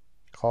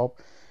 خب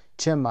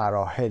چه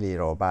مراحلی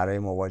رو برای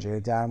مواجهه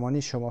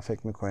درمانی شما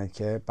فکر میکنید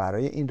که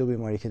برای این دو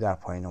بیماری که در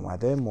پایین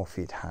اومده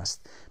مفید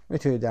هست؟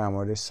 میتونید در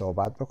موردش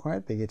صحبت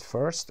بکنید، بگید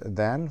first,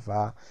 then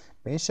و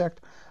به این شکل،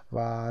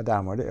 و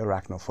در مورد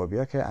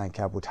اراکنوفوبیا که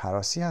عنکبوت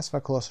هراسی هست و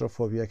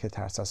کلاستروفوبیا که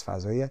ترس از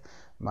فضای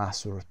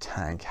محصور و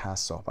تنگ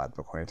هست صحبت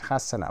بکنید.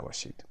 خسته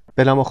نباشید.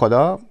 به نام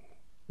خدا،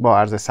 با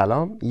عرض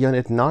سلام.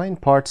 یونت 9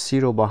 پارت C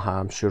رو با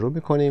هم شروع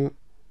میکنیم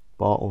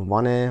با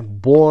عنوان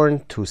Born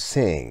to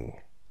Sing.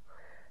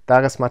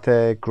 در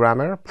قسمت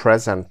grammar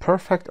present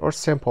perfect or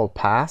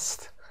simple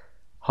past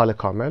حال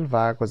کامل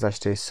و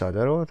گذشته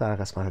ساده رو در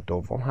قسمت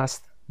دوم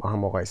هست با هم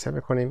مقایسه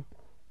میکنیم.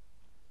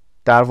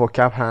 در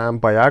وکب هم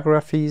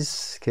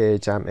biographies که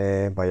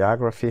جمع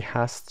biography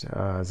هست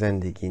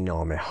زندگی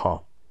نامه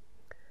ها.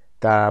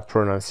 در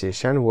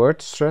pronunciation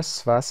word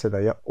stress و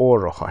صدای او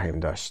رو خواهیم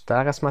داشت.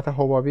 در قسمت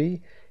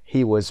حبابی he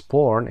was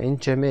born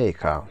in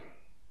Jamaica.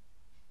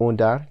 اون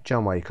در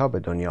جامائیکا به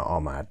دنیا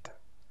آمد.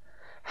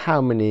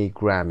 How many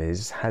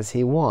Grammys has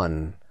he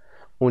won?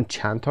 اون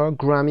چند تا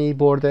گرامی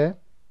برده؟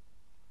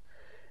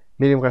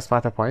 میریم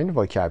قسمت پایین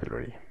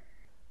vocabulary.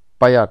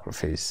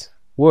 Biographies,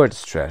 word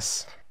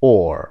stress,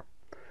 or.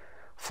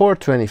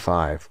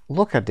 425.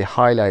 Look at the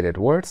highlighted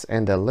words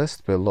in the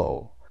list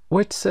below.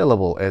 Which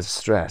syllable is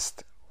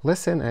stressed?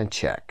 Listen and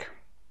check.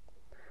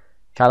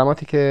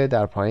 کلماتی که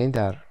در پایین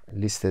در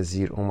لیست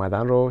زیر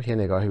اومدن رو یه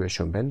نگاهی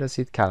بهشون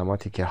بندازید.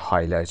 کلماتی که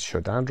هایلایت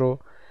شدن رو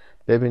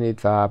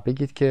ببینید و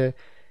بگید که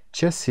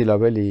چه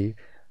سیلابلی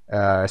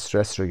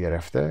استرس رو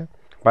گرفته.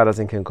 بعد از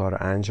اینکه این کار رو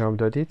انجام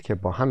دادید که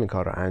با همین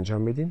کار رو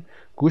انجام میدیم،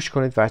 گوش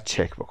کنید و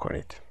چک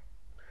بکنید.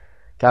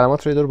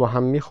 کلمات رو یه دور با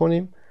هم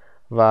میخونیم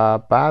و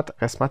بعد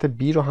قسمت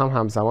B رو هم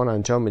همزمان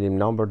انجام میدیم.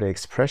 Number the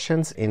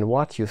expressions in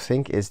what you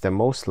think is the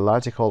most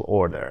logical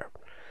order.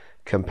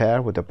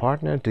 Compare with the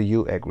partner. Do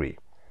you agree?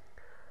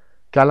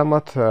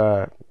 کلمات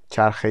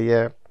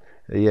چرخه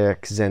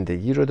یک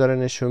زندگی رو داره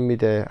نشون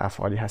میده.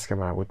 افعالی هست که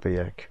مربوط به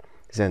یک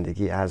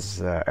زندگی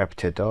از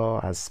ابتدا،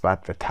 از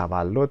بعد به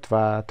تولد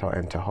و تا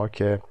انتها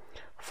که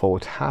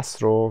فوت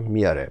هست رو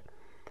میاره.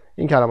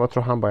 این کلمات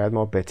رو هم باید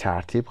ما به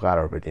ترتیب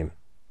قرار بدیم.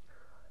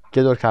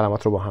 یه دور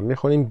کلمات رو با هم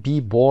میخونیم.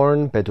 Be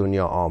born به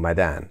دنیا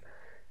آمدن.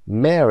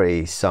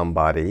 Marry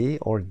somebody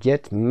or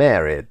get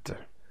married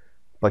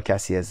با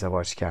کسی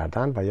ازدواج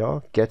کردن و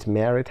یا get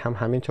married هم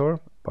همینطور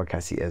با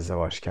کسی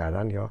ازدواج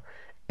کردن یا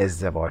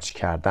ازدواج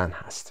کردن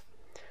هست.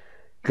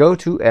 Go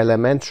to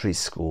elementary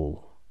school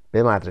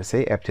به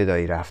مدرسه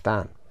ابتدایی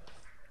رفتن.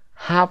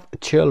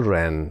 Have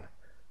children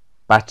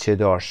بچه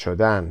دار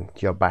شدن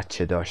یا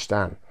بچه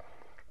داشتن.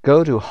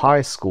 Go to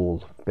high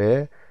school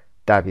به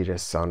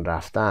دبیرستان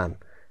رفتن.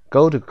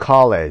 Go to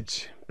college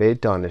به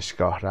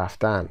دانشگاه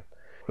رفتن.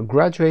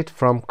 Graduate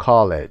from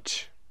college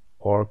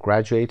or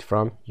graduate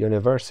from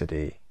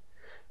university.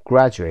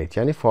 Graduate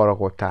یعنی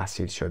فارغ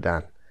التحصیل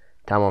شدن،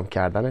 تمام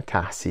کردن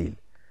تحصیل.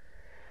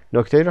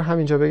 نکته رو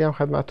همینجا بگم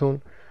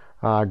خدمتون،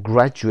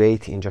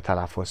 graduate اینجا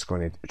تلفظ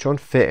کنید چون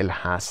فعل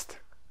هست.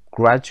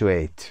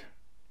 Graduate.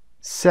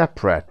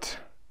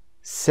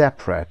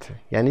 Separate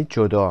یعنی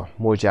جدا،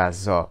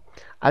 مجزا.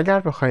 اگر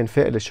بخواین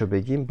فعلش رو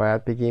بگیم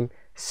باید بگیم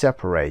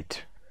separate.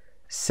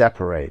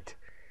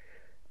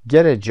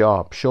 Get a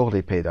job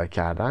شغلی پیدا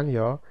کردن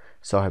یا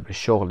صاحب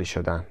شغلی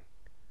شدن.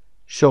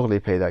 شغلی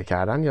پیدا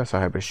کردن یا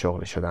صاحب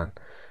شغلی شدن.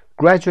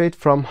 Graduate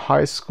from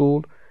high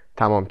school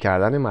تمام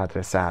کردن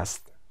مدرسه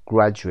است.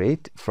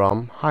 Graduate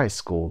from high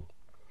school.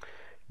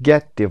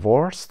 Get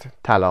divorced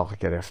طلاق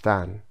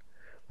گرفتن.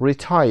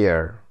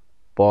 retire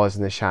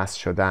بازنشست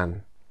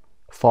شدن،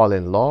 fall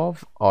in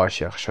love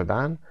عاشق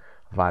شدن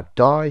و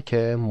die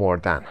که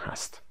مردن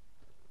هست.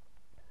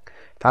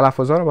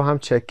 تلفظها رو با هم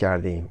چک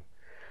کردیم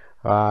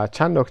و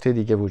چند نکته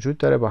دیگه وجود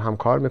داره با هم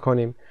کار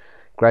میکنیم.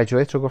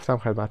 graduate رو گفتم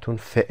خدمتون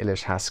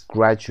فعلش هست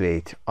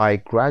graduate. I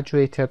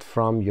graduated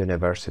from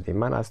university.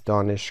 من از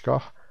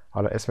دانشگاه،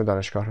 حالا اسم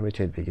دانشگاه رو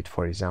میتونید بگید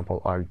for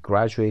example I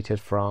graduated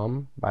from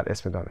بعد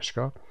اسم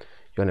دانشگاه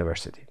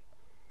university.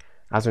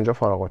 از اونجا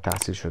فارغ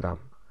التحصیل شدم.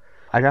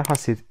 اگر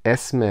خواستید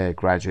اسم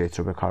graduate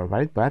رو به کار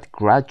ببرید باید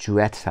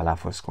graduate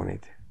تلفظ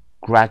کنید.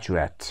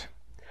 graduate.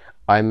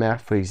 I'm a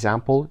for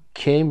example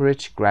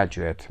Cambridge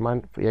graduate.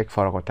 من یک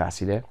فارغ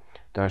التحصیل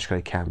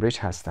دانشگاه کمبریج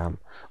هستم.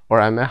 or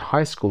I'm a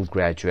high school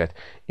graduate.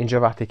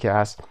 اینجا وقتی که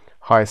از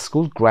high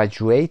school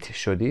graduate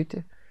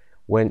شدید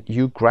when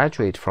you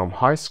graduate from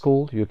high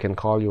school you can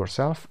call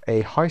yourself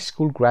a high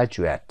school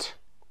graduate.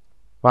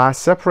 و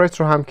separate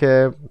رو هم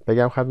که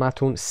بگم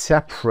خدمتون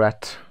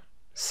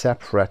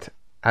separate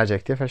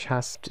adjectiveش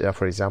هست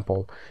for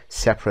example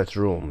separate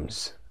rooms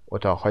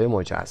اتاقهای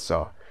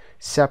مجزا.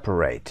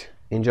 separate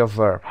اینجا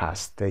verb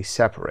هست they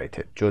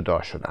separated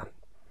جدا شدن.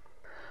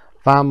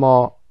 و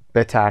ما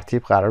به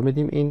ترتیب قرار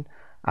میدیم این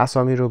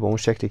اسامی رو به اون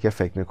شکلی که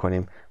فکر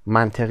میکنیم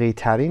منطقی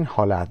ترین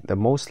حالت the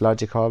most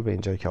logical به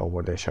اینجایی که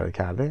آورده اشاره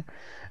کرده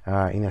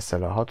این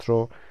اصطلاحات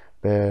رو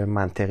به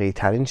منطقی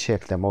ترین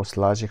شکل the most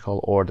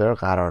logical order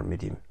قرار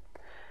میدیم.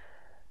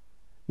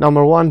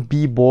 Number 1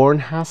 be born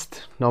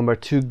هست. Number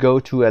 2 go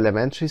to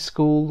elementary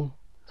school.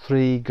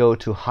 3 go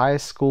to high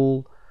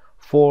school.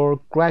 4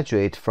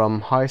 graduate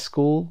from high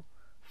school.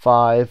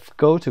 5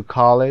 go to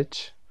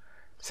college.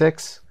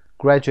 6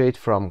 graduate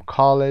from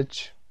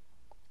college.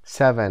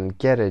 7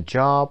 get a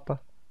job.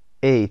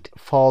 8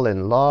 fall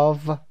in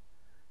love.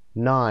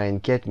 9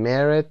 get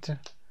married.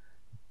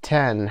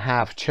 10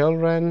 have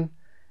children.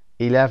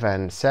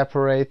 11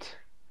 separate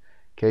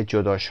که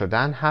جدا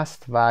شدن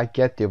هست و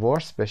get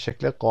divorced به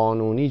شکل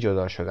قانونی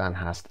جدا شدن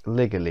هست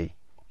legally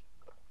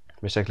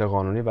به شکل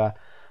قانونی و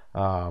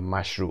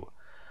مشروع.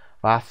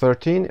 و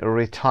 13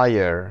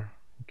 retire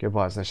که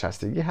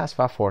بازنشستگی هست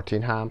و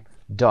 14 هم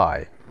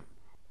die.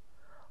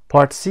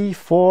 Part C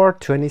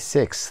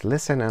 426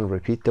 listen and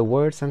repeat the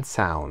words and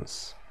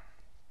sounds.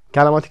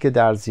 کلماتی که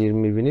در زیر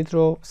میبینید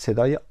رو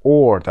صدای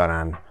or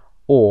دارن.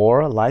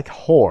 or like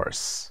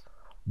horse,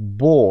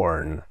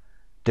 born,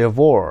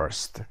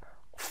 divorced,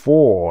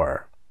 for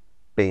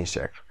به این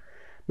شکل.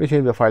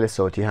 میتونید به فایل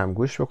صوتی هم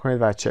گوش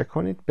بکنید و چک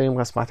کنید. بریم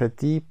قسمت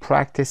D.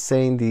 Practice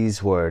saying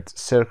these words.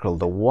 Circle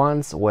the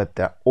ones with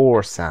the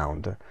or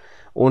sound.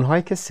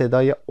 اونهایی که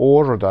صدای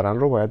or رو دارن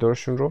رو باید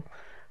درشون رو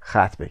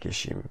خط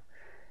بکشیم.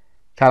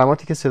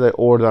 کلماتی که صدای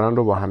or دارن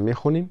رو با هم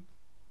میخونیم.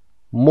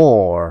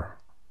 more,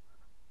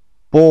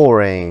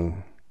 boring,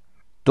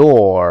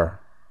 door,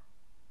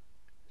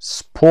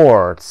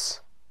 sports,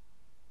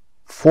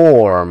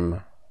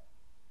 form,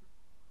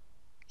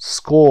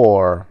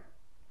 score.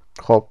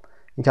 خب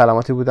این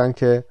کلماتی بودن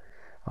که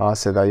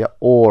صدای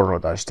or رو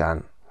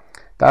داشتن.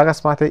 در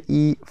قسمت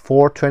E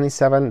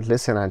 427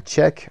 listen and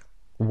check.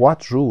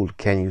 What rule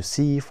can you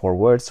see for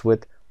words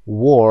with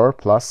war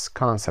plus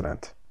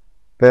consonant?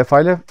 به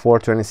فایل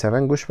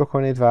 427 گوش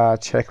بکنید و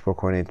چک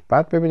بکنید.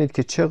 بعد ببینید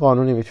که چه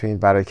قانونی میتونید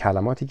برای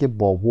کلماتی که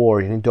با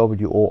war یعنی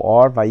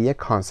WOR و یک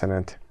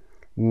کانسوننت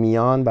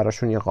میان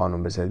براشون یه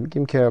قانون بذارید.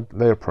 میگیم که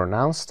they're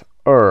pronounced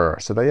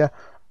صدای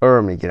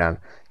میگیرن.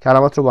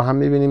 کلمات رو با هم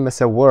میبینیم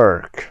مثل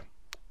work,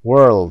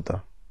 world,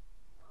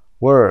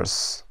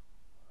 worse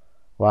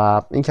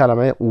و این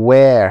کلمه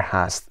where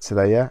هست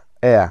صدای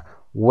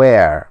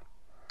where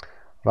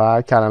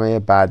و کلمه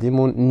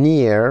بعدیمون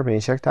near به این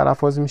شکل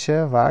تلفظ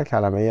میشه و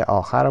کلمه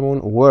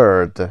آخرمون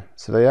word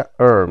صدای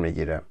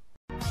میگیره.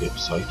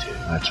 وبسایت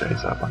مجموعه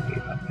زبان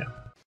ایرانیان.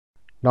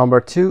 Number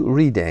 2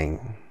 reading.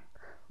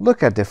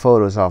 Look at the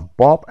photos of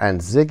Bob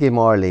and Ziggy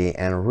Marley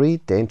and read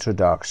the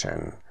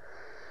introduction.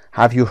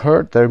 Have you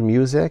heard their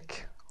music?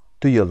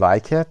 Do you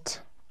like it?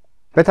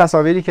 به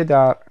تصاویری که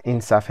در این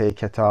صفحه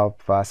کتاب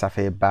و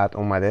صفحه بعد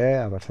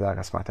اومده البته در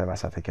قسمت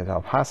وسط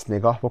کتاب هست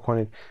نگاه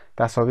بکنید.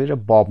 تصاویر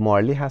باب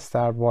مارلی هست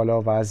در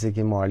بالا و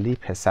زیگی مارلی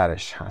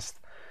پسرش هست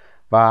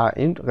و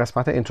این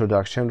قسمت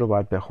اینتروداکشن رو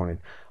باید بخونید.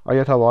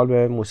 آیا تا به حال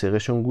به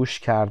موسیقیشون گوش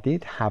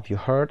کردید؟ Have you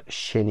heard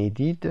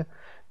شنیدید؟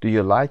 Do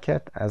you like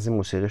it؟ از این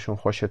موسیقیشون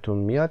خوشتون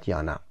میاد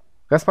یا نه؟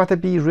 قسمت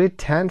B read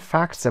 10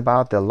 facts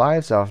about the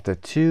lives of the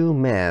two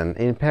men.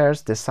 In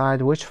pairs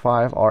decide which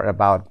 5 are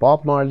about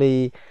Bob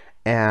Marley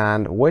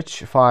and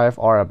which 5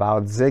 are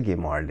about Ziggy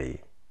Marley.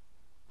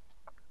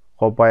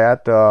 خب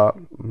باید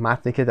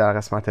متنی که در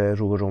قسمت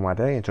روبرو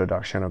اومده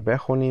اینتروداکشن رو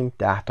بخونیم.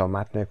 10 تا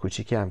متن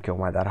کوچیکی هم که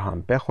اومده رو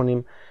هم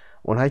بخونیم.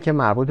 اونهایی که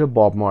مربوط به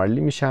باب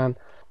مارلی میشن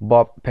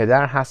باب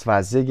پدر هست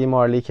و زیگی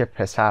مارلی که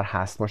پسر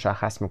هست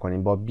مشخص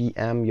میکنیم با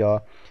BM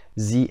یا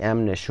ZM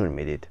نشون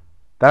میدید.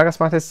 در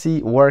قسمت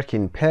C work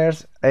in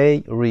pairs.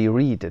 A.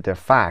 reread the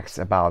facts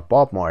about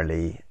Bob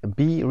Marley.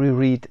 B.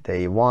 reread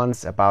the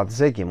ones about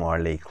Ziggy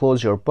Marley.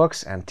 Close your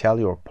books and tell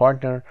your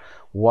partner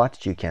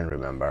what you can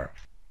remember.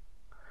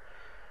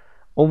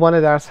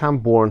 عنوان درس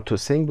هم born to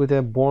sing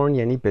بوده. born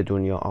یعنی به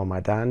دنیا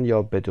آمدن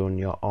یا به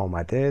دنیا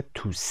آمده.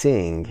 to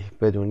sing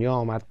به دنیا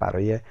آمد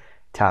برای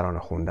ترانه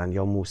خوندن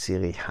یا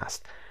موسیقی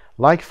هست.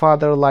 like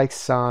father like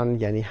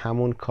son یعنی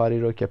همون کاری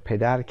رو که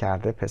پدر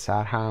کرده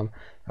پسر هم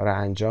داره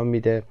انجام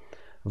میده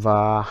و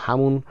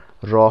همون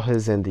راه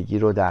زندگی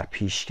رو در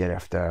پیش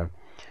گرفته.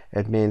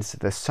 It means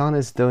the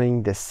son is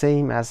doing the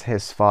same as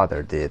his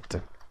father did.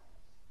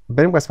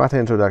 بریم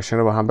قسمت introduction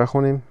رو با هم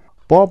بخونیم.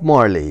 Bob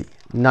Marley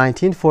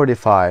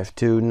 1945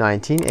 to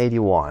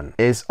 1981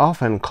 is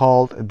often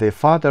called the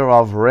father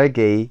of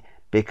reggae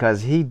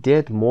because he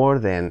did more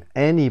than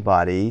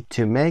anybody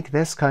to make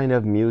this kind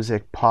of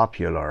music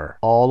popular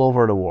all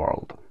over the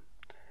world.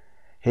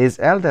 His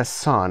eldest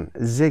son,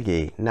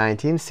 Ziggy,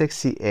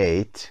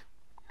 1968,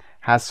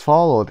 has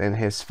followed in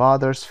his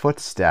father's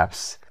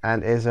footsteps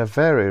and is a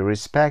very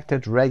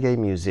respected reggae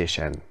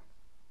musician.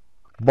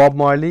 باب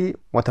مارلی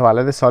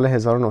متولد سال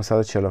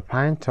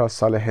 1945 تا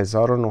سال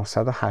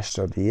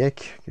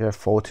 1981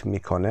 فوت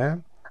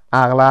میکنه.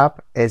 اغلب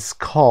is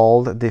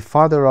called the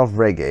father of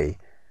reggae.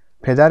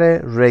 پدر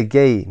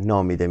رگی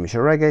نامیده میشه.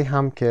 رگی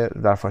هم که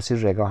در فارسی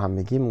رگا هم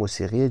میگیم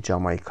موسیقی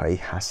جامائیکایی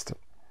هست.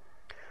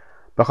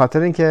 به خاطر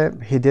اینکه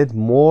he did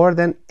more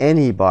than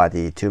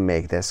anybody to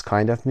make this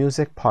kind of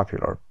music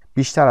popular.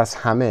 بیشتر از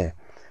همه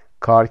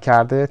کار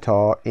کرده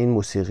تا این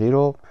موسیقی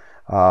رو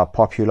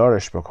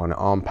پاپولارش بکنه،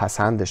 عام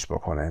پسندش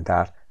بکنه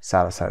در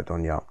سراسر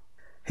دنیا.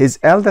 His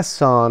eldest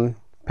son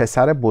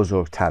پسر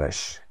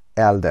بزرگترش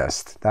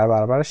eldest در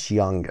برابرش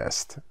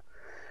youngest.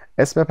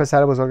 اسم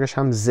پسر بزرگش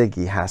هم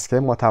زگی هست که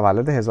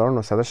متولد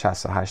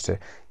 1968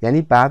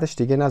 یعنی بعدش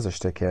دیگه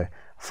نذاشته که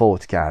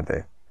فوت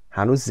کرده،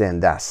 هنوز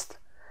زنده است.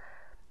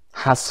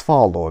 Has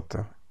followed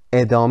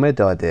ادامه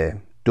داده،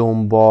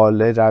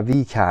 دنبال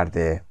روی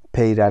کرده،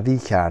 پیروی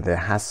کرده.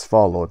 Has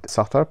followed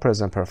ساختار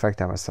present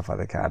perfect هم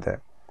استفاده کرده.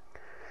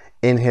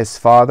 In his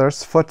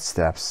father's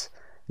footsteps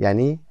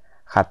یعنی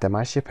خط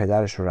مشی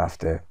پدرش رو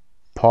رفته،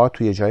 پا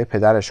توی جای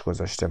پدرش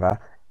گذاشته و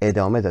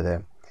ادامه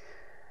داده.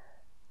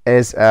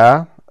 Is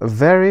a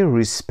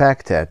very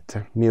respected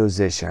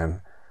musician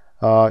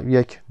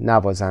یک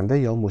نوازنده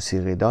یا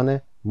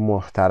موسیقیدان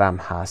محترم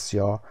هست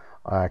یا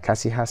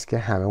کسی هست که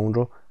همه اون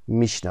رو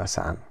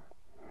میشناسن.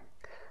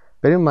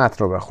 بریم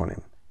متن رو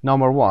بخونیم.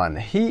 Number 1.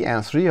 He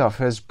and 3 of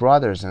his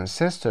brothers and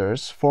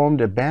sisters formed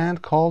a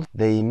band called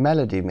the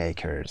Melody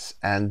Makers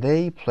and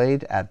they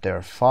played at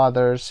their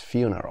father's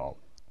funeral.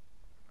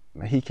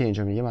 He که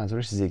اینجا میگه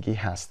منظورش زگی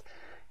هست.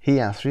 He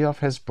and 3 of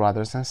his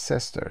brothers and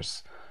sisters.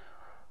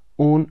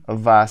 اون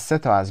و 3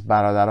 تا از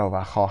برادرها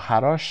و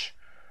خواهرش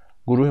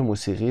گروه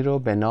موسیقی رو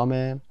به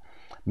نام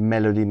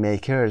Melody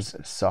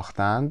Makers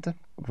ساختند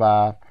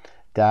و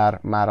در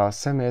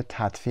مراسم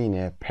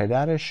تدفین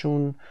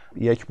پدرشون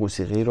یک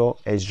موسیقی رو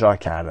اجرا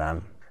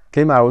کردن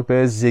که مربوط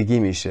به زگی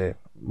میشه،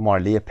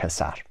 مارلی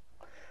پسر.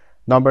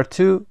 Number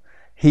 2.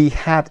 He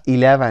had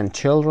 11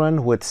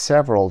 children with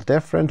several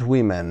different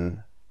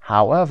women.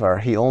 However,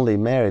 he only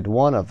married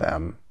one of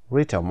them,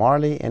 Rita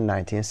Marley, in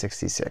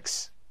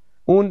 1966.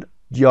 اون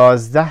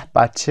 11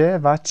 بچه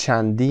و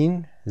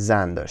چندین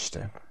زن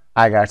داشته.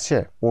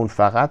 اگرچه اون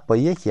فقط با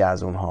یکی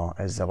از اونها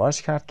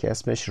ازدواج کرد که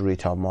اسمش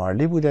ریتا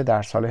مارلی بوده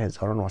در سال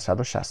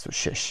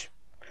 1966.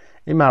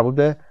 این مربوط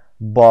به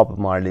باب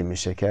مارلی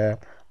میشه که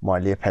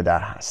مارلی پدر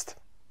هست.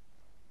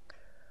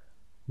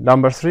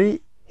 Number 3.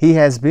 He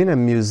has been a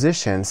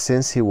musician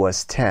since he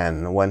was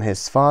 10 when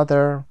his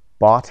father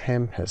bought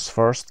him his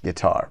first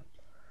guitar.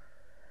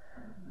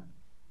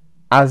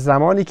 از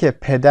زمانی که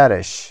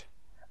پدرش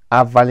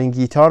اولین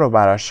گیتار رو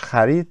براش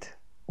خرید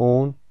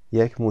اون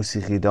یک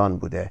موسیقیدان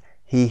بوده.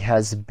 He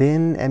has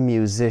been a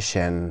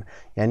musician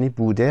یعنی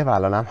بوده و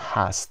الان هم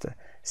هست.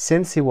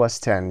 Since he was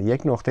 10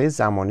 یک نقطه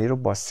زمانی رو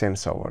با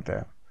since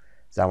آورده،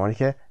 زمانی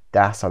که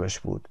 10 سالش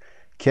بود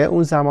که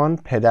اون زمان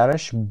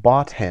پدرش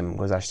bought him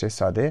گذشته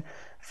ساده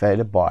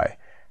فعل buy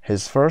his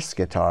first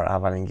guitar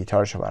اولین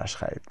گیتارش رو براش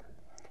خرید.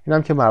 این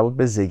هم که مربوط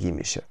به زگی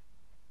میشه.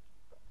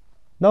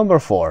 Number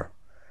 4.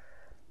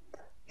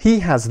 He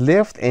has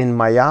lived in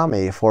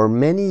Miami for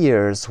many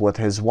years with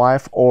his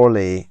wife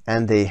Orly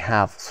and they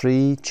have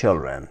 3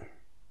 children.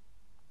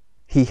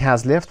 He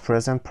has lived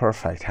present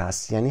perfect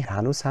هست یعنی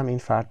هنوز هم این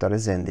فرد داره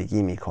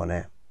زندگی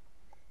میکنه.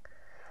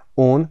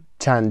 اون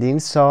چندین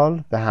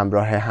سال به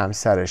همراه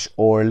همسرش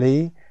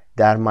اورلی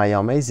در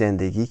میامی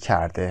زندگی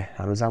کرده،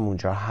 هنوز هم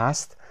اونجا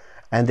هست.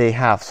 And they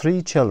have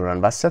 3 children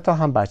و 3 تا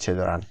هم بچه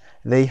دارن.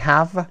 They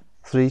have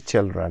 3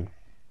 children.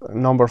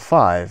 Number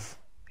 5.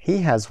 He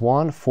has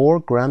won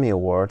 4 Grammy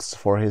Awards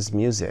for his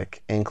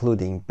music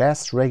including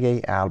Best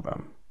Reggae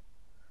Album.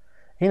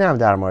 این هم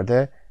در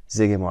مورد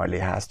زگی مارلی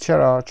هست.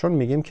 چرا؟ چون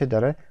میگیم که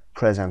داره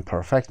present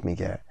perfect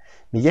میگه.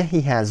 میگه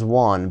he has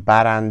won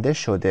برنده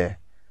شده.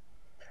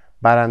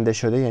 برنده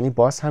شده یعنی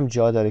باز هم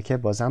جا داره که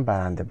بازم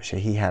برنده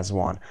بشه. he has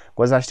won.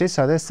 گذشته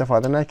ساده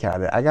استفاده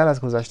نکرده. اگر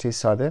از گذشته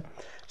ساده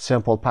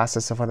simple past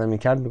استفاده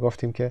میکرد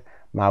میگفتیم که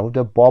مربوط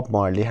به باب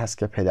مارلی هست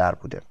که پدر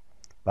بوده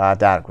و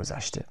در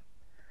گذشته.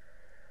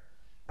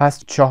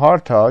 پس 4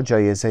 تا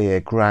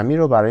جایزه گرمی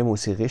رو برای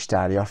موسیقیش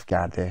دریافت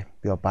کرده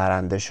یا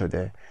برنده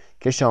شده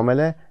که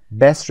شامل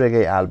Best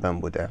Reggae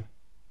Album بوده.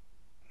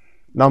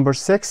 Number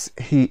 6,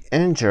 he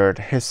injured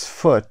his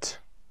foot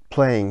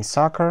playing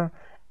soccer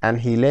and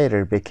he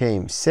later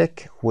became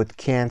sick with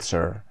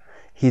cancer.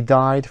 He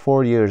died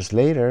 4 years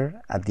later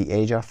at the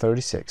age of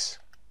 36.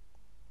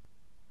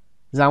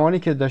 زمانی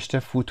که داشته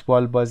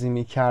فوتبال بازی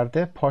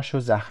میکرده پاشو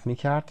زخمی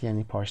کرد،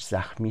 یعنی پاش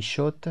زخمی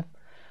شد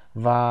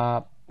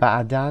و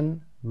بعداً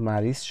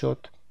مریض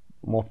شد،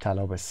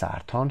 مبتلا به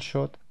سرطان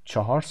شد.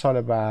 4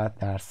 سال بعد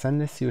در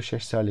سن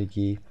 36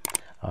 سالگی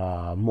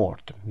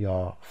مرد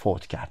یا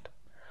فوت کرد.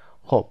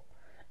 خب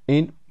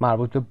این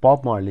مربوط به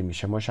باب مارلی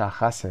میشه.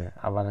 مشخصه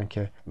اولا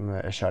که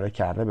اشاره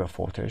کرده به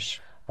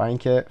فوتش و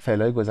اینکه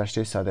فعلای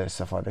گذشته ساده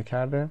استفاده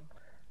کرده.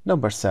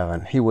 Number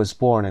 7, he was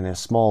born in a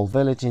small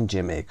village in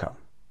Jamaica.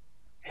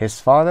 His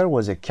father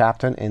was a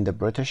captain in the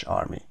British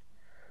Army.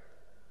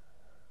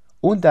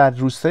 اون در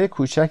روستای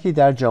کوچکی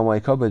در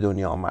جامائیکا به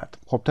دنیا آمد.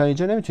 خب تا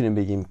اینجا نمیتونیم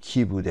بگیم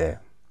کی بوده،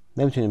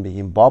 نمیتونیم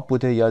بگیم باب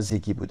بوده یا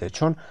زیگی بوده،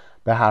 چون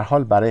به هر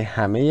حال برای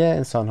همه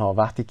انسان ها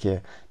وقتی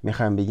که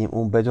میخوایم بگیم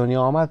اون به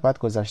دنیا آمد باید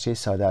گذشته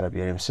ساده رو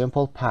بیاریم.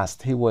 Simple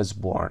past, he was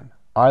born,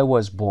 I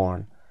was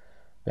born.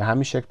 به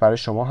همین شکل برای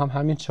شما هم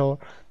همینطور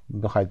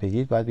بخواید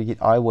بگید باید بگید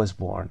I was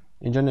born.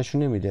 اینجا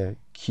نشون نمیده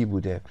کی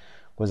بوده،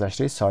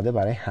 گذشته ساده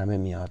برای همه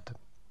میاد.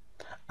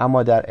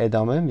 اما در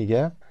ادامه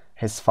میگه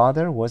His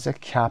father was a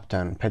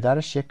captain.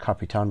 پدرش یک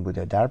کاپیتان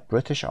بوده در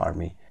British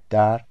Army،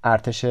 در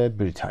ارتش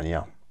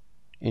بریتانیا.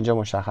 اینجا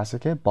مشخصه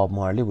که باب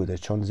مارلی بوده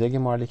چون زیگی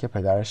مارلی که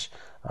پدرش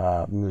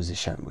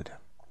میوزیشن بوده.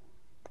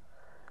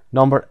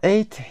 Number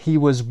 8, he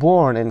was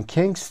born in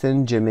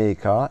Kingston,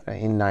 Jamaica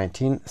in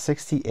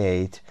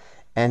 1968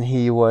 and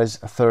he was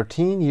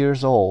 13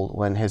 years old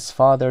when his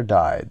father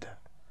died.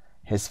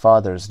 His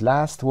father's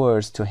last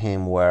words to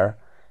him were,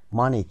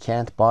 "Money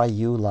can't buy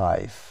you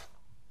life."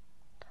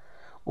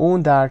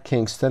 اون در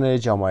کینگستون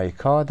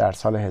جامائیکا در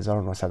سال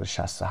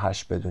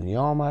 1968 به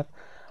دنیا آمد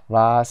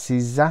و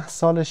 13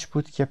 سالش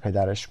بود که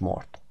پدرش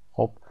مرد.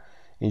 خب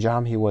اینجا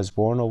هم he was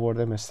born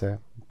آورده مثل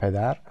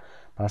پدر،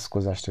 پس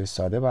گذشته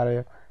ساده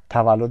برای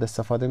تولد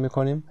استفاده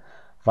میکنیم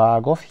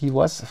و گفت he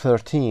was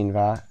 13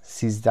 و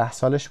 13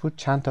 سالش بود.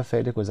 چند تا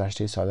فعل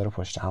گذشته ساده رو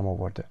پشت هم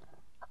آورده.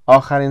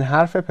 آخرین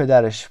حرف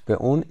پدرش به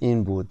اون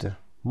این بود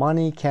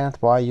Money can't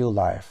buy you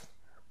life.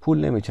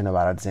 پول نمیتونه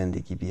برات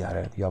زندگی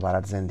بیاره یا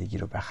برات زندگی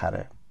رو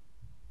بخره.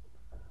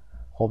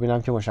 خب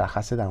اینم که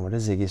مشخصه در مورد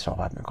زیگی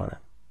صحبت میکنه.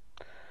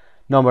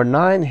 Number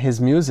 9, his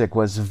music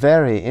was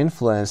very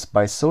influenced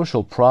by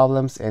social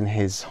problems in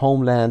his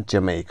homeland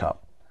Jamaica.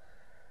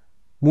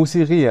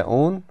 موسیقی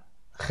اون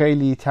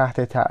خیلی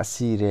تحت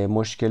تأثیر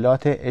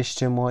مشکلات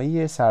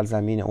اجتماعی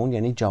سرزمین اون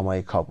یعنی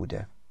جامائیکا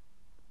بوده.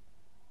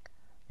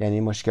 یعنی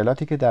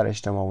مشکلاتی که در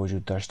اجتماع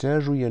وجود داشته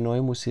روی نوع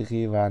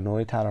موسیقی و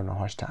نوع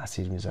ترانه‌هاش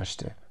تأثیر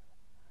میذاشته.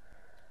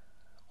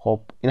 خب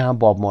این هم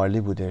باب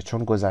مارلی بوده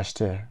چون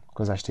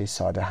گذشته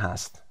ساده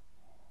هست.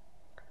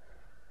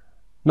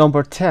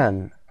 Number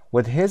 10,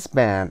 with his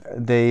band,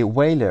 the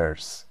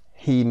Wailers,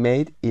 he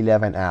made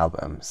 11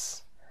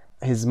 albums.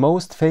 His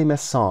most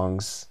famous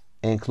songs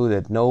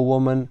included No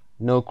Woman,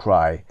 No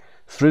Cry,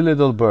 Three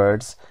Little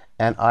Birds,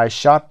 and I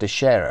Shot the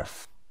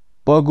Sheriff.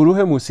 با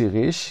گروه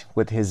موسیقیش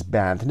with his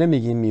band،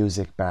 نمیگیم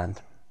music band،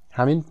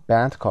 همین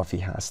band کافی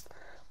هست.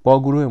 با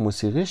گروه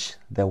موسیقیش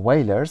The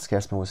Wailers که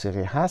اسم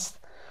موسیقی هست،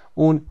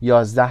 اون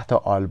 11 تا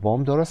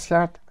آلبوم درست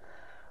کرد.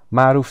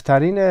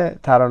 معروفترین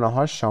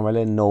ترانه‌هاش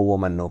شامل No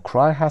Woman No Cry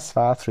هست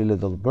و Three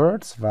Little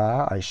Birds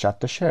و I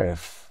Shot the Sheriff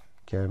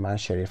که من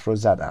شریف رو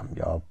زدم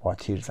یا با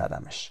تیر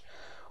زدمش.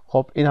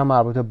 خب این هم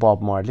مربوط به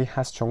باب مارلی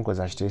هست چون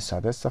گذشته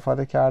ساده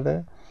استفاده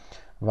کرده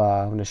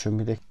و نشون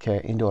میده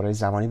که این دوره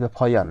زمانی به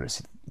پایان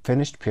رسید.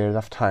 Finished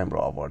period of time رو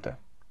آورده.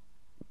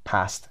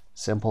 Past,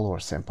 simple or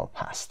simple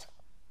past.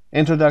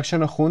 Introduction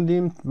رو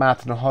خوندیم،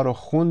 متنها رو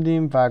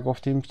خوندیم و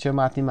گفتیم چه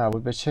متنی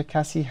مربوط به چه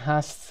کسی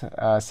هست.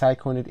 سعی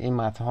کنید این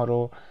متنها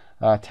رو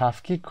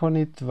تفکیک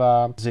کنید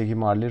و زیگی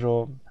مارلی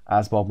رو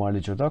از باب مارلی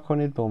جدا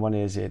کنید. به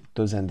عنوان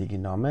دو زندگی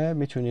نامه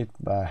میتونید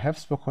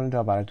حفظ بکنید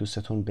و برای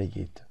دوستتون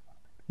بگید.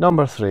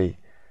 Number 3,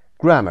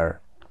 grammar.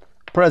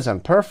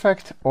 Present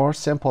perfect or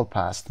simple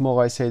past.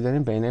 مقایسه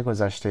داریم بین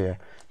گذشته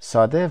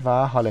ساده و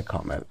حال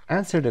کامل.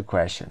 Answer the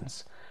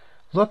questions.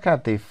 Look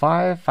at the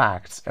 5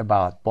 facts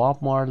about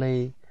Bob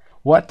Marley.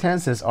 What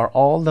tenses are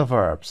all the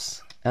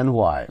verbs and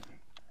why?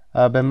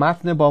 به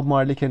متن باب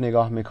مارلی که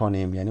نگاه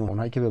میکنیم یعنی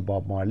اونهایی که به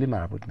باب مارلی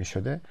مربوط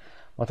میشده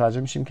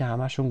متوجه میشیم که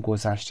همشون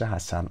گذشته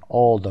هستن.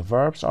 All the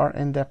verbs are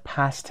in the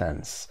past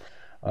tense.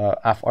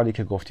 افعالی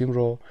که گفتیم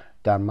رو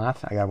در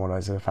متن اگر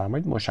ملاحظه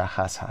بفرمایید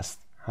مشخص هست.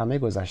 همه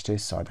گذشته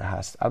ساده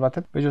هست.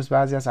 البته به جز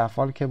بعضی از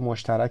افعال که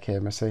مشترکه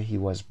مثل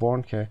he was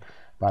born که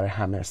برای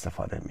همه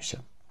استفاده میشه.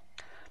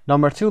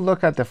 Number 2,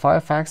 look at the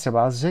 5 facts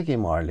about Ziggy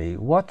Marley.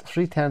 What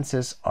 3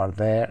 tenses are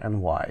there and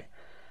why?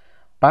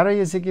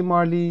 برای زیگی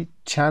مارلی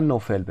چند نوع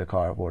فعل به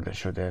کار برده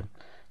شده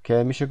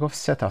که میشه گفت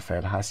 3 تا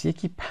فعل هست.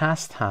 یکی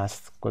past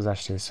هست،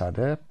 گذشته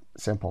ساده،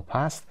 simple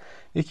past.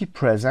 یکی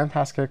present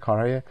هست که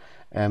کارهای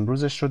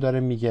امروزش رو داره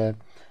میگه،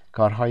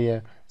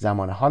 کارهای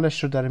زمان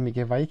حالش رو داره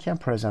میگه و یکی هم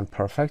present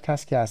perfect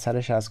هست که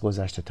اثرش از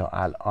گذشته تا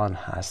الان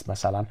هست.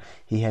 مثلا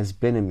he has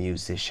been a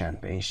musician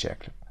به این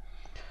شکل.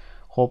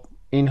 خب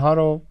اینها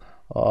رو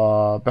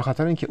به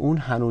خاطر اینکه اون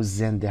هنوز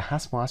زنده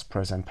هست ما از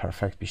present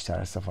perfect بیشتر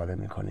استفاده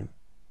میکنیم.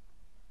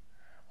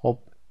 خب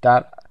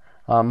در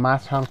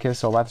متن هم که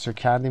صحبتش رو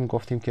کردیم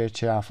گفتیم که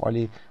چه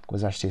افعالی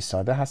گذشته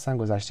ساده هستن.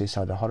 گذشته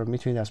ساده ها رو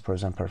میتونید از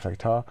present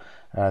perfect ها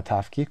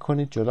تفکیک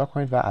کنید، جدا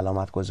کنید و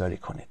علامت گذاری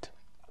کنید.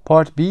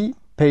 Part B,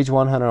 page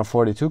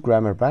 142,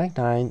 Grammar Bank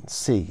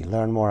 9C.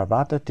 Learn more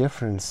about the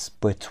difference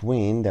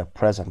between the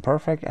present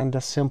perfect and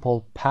the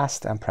simple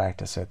past and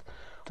practice it.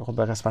 خب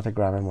به قسمت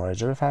گرامر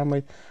مراجعه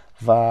بفرمایید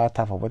و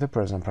تفاوت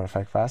present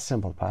perfect و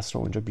simple past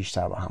رو اونجا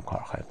بیشتر با هم کار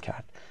خواهیم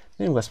کرد.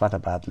 بریم قسمت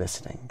بعد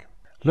listening.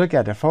 Look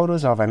at the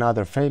photos of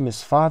another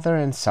famous father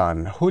and son,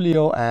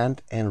 Julio and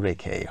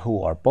Enrique, who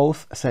are both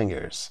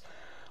singers.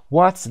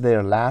 What's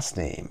their last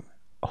name?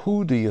 Who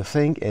do you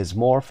think is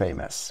more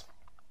famous?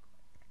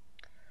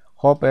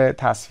 خب به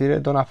تصویر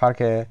دو نفر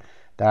که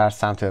در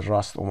سمت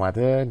راست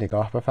اومده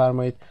نگاه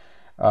بفرمایید.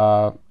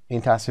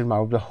 این تصویر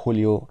مربوط به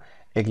هولیو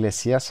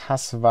اگلیسیاس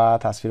هست و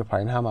تصویر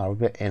پایین هم مربوط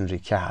به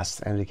انریکه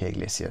هست، انریکه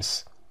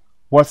اگلیسیاس.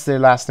 What's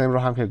their last name رو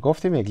هم که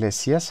گفتیم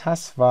اگلیسیاس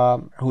هست و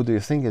who do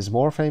you think is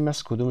more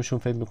famous کدومشون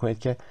فکر میکنید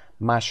که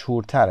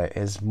مشهورتره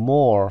is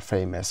more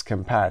famous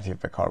comparative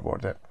به کار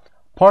برده.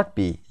 Part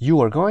B. You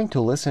are going to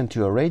listen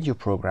to a radio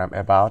program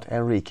about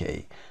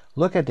Enrique.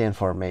 Look at the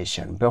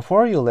information.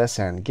 Before you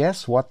listen,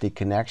 guess what the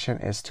connection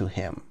is to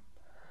him.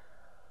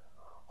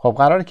 خب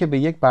قراره که به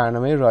یک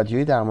برنامه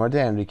رادیویی در مورد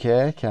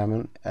انریکه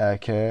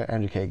که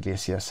انریکه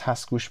اگلیسیاس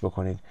هست گوش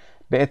بکنید.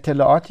 به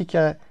اطلاعاتی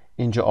که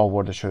اینجا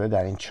آورده شده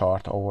در این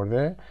چارت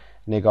آورده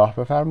نگاه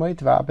بفرمایید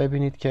و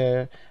ببینید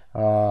که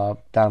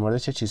در مورد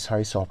چه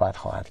چیزهایی صحبت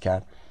خواهد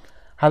کرد.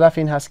 هدف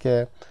این هست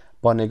که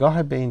با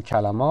نگاه به این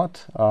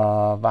کلمات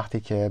وقتی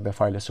که به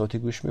فایل صوتی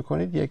گوش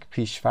میکنید یک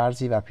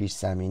پیش‌فرضی و پیش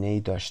زمینه‌ای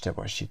داشته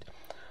باشید.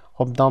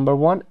 خب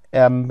number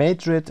 1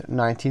 Madrid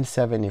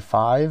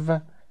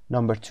 1975,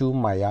 number 2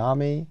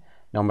 Miami,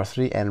 number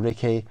 3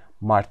 Enrique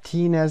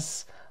Martinez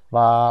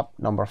و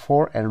number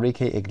 4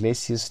 Enrique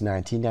Iglesias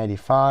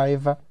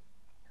 1995,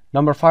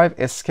 number 5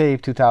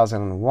 Escape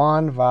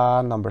 2001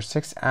 و number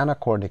 6 Anna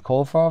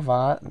Kournikova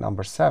و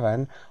number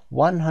 7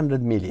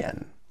 100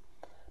 million.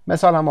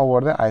 مثال هم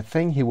آورده I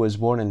think he was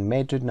born in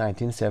Madrid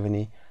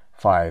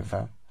 1975.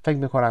 فکر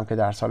میکنم که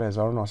در سال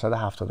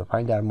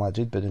 1975 در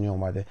مادرید به دنیا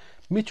اومده.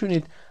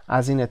 میتونید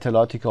از این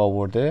اطلاعاتی که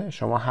آورده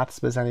شما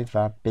حدس بزنید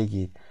و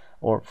بگید.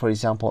 Or for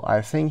example,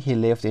 I think he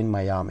lived in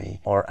Miami.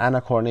 Or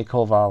Anna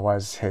Kournikova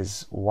was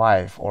his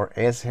wife or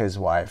is his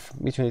wife.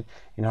 میتونید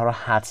اینها رو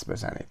حدس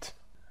بزنید.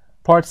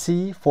 Part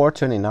C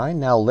 429.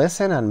 Now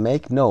listen and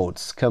make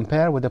notes.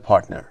 Compare with a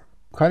partner.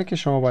 کاری که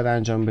شما باید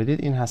انجام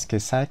بدید این هست که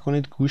سعی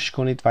کنید گوش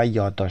کنید و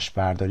یادداشت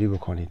برداری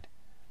بکنید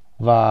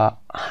و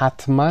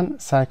حتما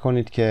سعی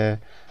کنید که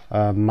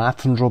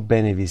متن رو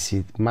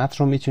بنویسید. متن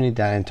رو میتونید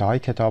در انتهای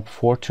کتاب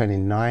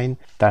 429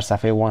 در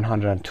صفحه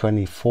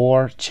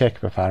 124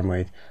 چک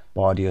بفرمایید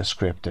با آدیو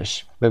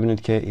اسکریپتش.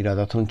 ببینید که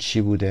ایراداتون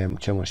چی بوده،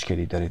 چه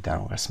مشکلی دارید در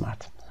اون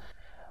قسمت.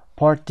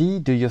 Part D.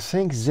 Do you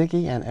think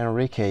Ziggy and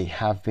Enrique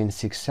have been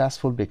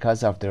successful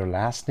because of their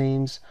last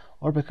names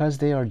or because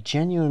they are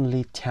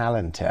genuinely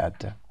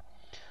talented?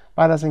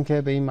 بعد از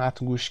اینکه به این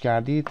متن گوش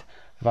کردید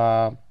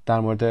و در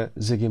مورد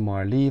زیگی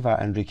مارلی و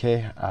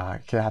انریکه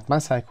که حتما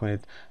سعی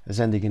کنید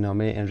زندگی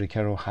نامه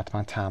انریکه رو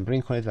حتما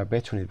تمرین کنید و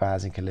بتونید بعد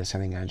از اینکه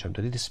لیسنینگ انجام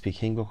دادید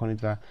سپیکینگ بکنید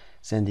و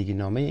زندگی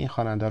نامه این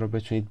خواننده رو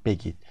بتونید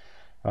بگید.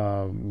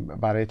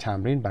 برای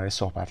تمرین، برای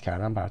صحبت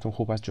کردن براتون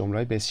خوب است.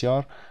 جمله‌های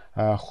بسیار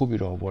خوبی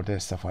رو آورده،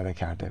 استفاده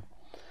کرده.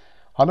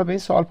 حالا به این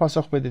سوال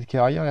پاسخ بدید که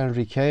آیا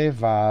انریکه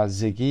و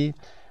زیگی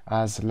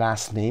از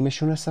لاست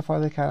نیمشون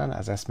استفاده کردن،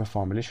 از اسم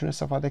فامیلیشون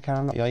استفاده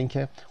کردن، یا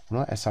اینکه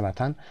اونا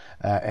اصالتا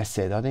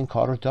استعداد این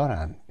کار رو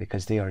دارن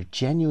because they are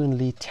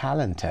genuinely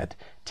talented.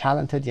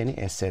 talented یعنی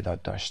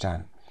استعداد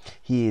داشتن.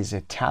 He is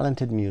a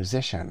talented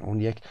musician.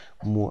 اون یک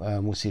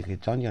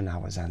موسیقیدان یا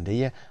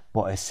نوازنده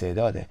با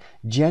استعداده.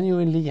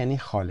 Genuinely یعنی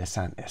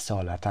خالصاً،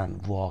 اصالتاً،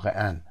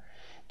 واقعاً.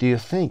 Do you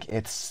think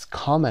it's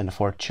common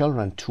for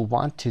children to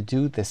want to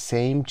do the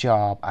same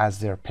job as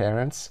their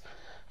parents?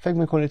 فکر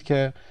میکنید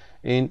که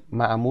این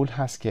معمول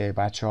هست که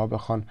بچه ها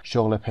بخوان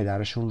شغل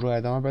پدرشون رو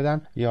ادامه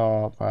بدن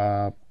یا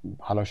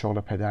حالا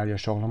شغل پدر یا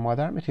شغل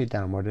مادر؟ میتونید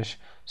در موردش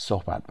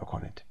صحبت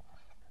بکنید.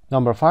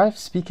 Number 5.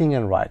 Speaking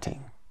and writing.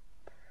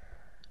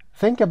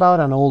 Think about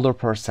an older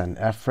person,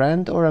 a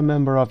friend or a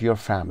member of your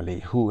family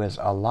who is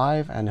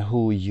alive and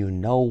who you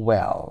know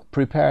well.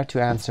 Prepare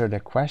to answer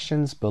the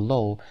questions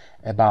below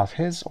about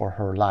his or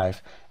her life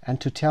and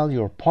to tell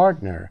your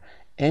partner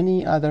any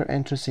other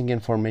interesting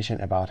information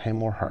about him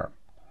or her.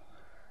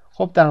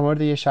 خب در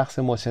مورد یه شخص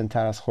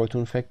مسن‌تر از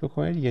خودتون فکر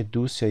بکنید، یه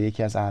دوست یا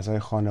یکی از اعضای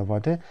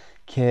خانواده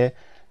که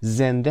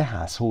زنده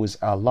هست who is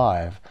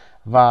alive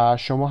و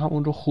شما هم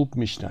اون رو خوب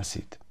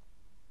میشناسید.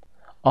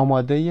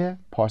 آماده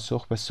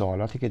پاسخ به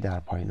سوالاتی که در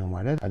پایین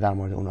اومده در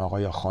مورد اون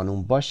آقا یا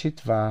خانم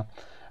باشید و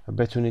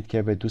بتونید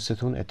که به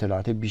دوستتون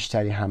اطلاعات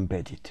بیشتری هم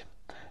بدید.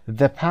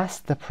 The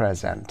past, the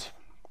present.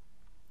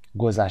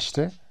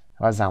 گذشته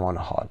و زمان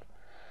حال.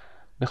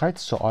 میخواید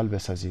سوال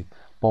بسازید.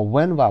 با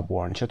when و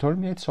born چطور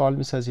میاد سوال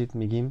میسازید؟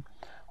 میگیم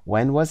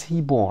when was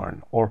he born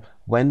or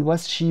when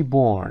was she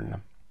born.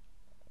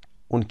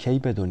 اون کی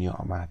به دنیا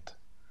آمد.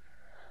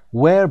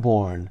 Where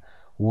born.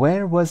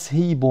 Where was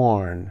he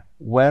born.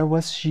 Where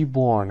was she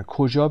born.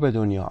 کجا به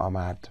دنیا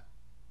آمد.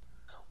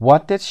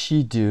 What did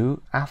she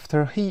do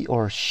after he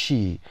or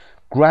she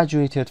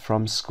graduated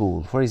from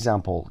school? For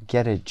example,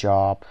 get a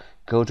job,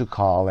 go to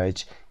college,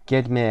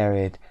 get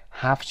married,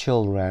 have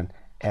children,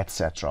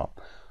 etc.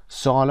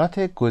 سوالات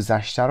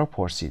گذشته رو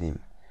پرسیدیم.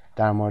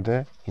 در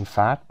مورد این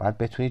فرد باید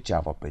بتونید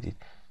جواب بدید.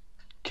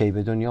 کی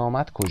به دنیا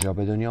آمد، کجا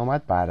به دنیا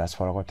آمد، بعد از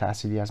فارغ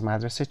التحصیلی از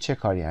مدرسه چه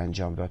کاری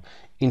انجام داد.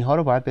 اینها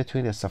رو باید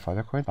بتونید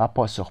استفاده کنید و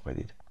پاسخ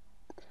بدید.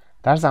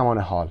 در زمان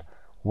حال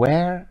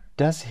Where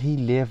does he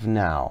live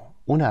now?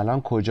 اون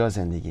الان کجا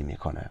زندگی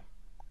میکنه.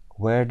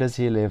 Where does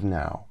he live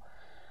now?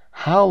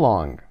 How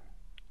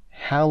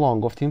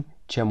long گفتیم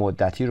چه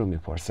مدتی رو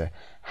میپرسه.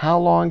 How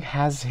long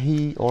has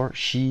he or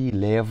she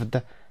lived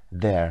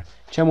there?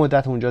 چه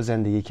مدت اونجا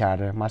زندگی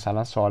کرده.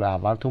 مثلا سوال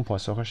اولتون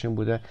پاسخش این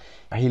بوده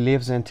He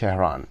lives in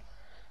Tehran.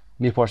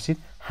 میپرسید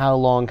How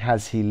long has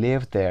he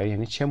lived there؟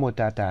 یعنی چه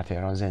مدت در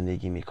تهران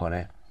زندگی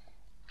میکنه.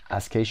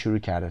 از کی شروع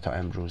کرده تا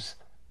امروز.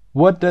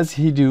 What does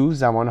he do؟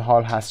 زمان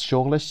حال هست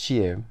شغلش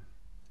چیه.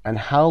 And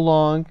how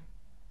long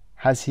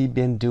has he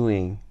been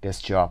doing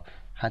this job؟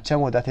 چه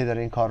مدتی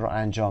داره این کار رو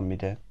انجام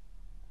میده.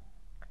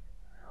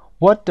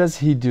 What does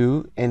he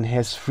do in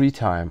his free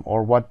time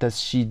or what does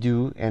she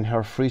do in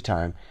her free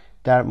time؟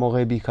 در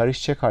موقع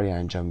بیکاریش چه کاری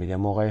انجام میده.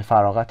 موقع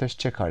فراغتش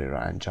چه کاری رو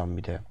انجام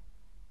میده.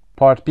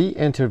 Part B.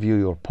 Interview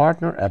your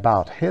partner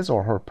about his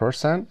or her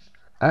person.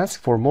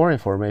 Ask for more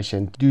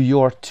information. Do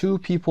your two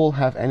people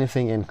have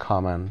anything in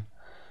common؟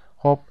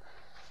 خب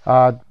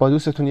با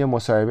دوستتون یه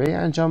مصاحبه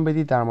انجام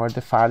بدید در مورد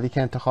فردی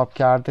که انتخاب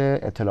کرده.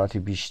 اطلاعاتی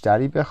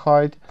بیشتری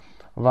بخواید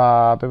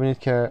و ببینید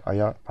که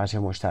آیا وجه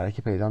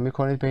مشترکی پیدا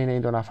میکنید بین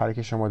این دو نفری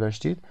که شما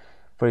داشتید.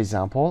 For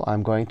example,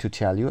 I'm going to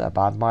tell you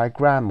about my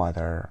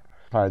grandmother.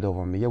 فرد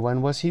دوم میگه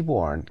When was he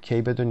born؟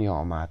 کی به دنیا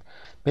آمد.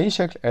 به این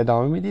شکل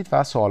ادامه میدید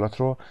و سوالات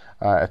رو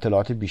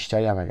اطلاعات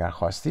بیشتری هم اگر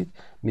خواستید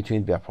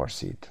میتونید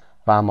بپرسید.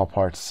 و اما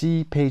Part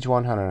C, page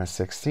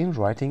 116,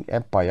 writing a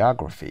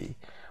biography.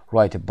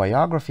 Write a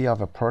biography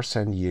of a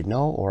person you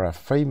know or a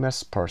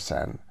famous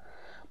person.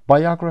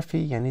 biography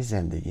یعنی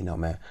زندگی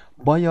نامه.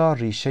 بایا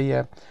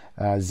ریشه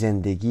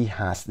زندگی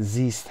هست،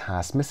 زیست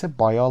هست، مثل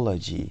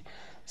biology،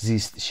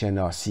 زیست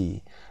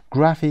شناسی.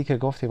 گرافی که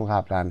گفتیم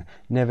قبلا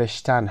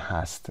نوشتن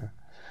هست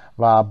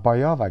و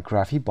بایا و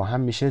گرافی با هم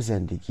میشه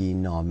زندگی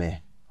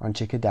نامه،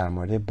 آنچه که در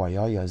مورد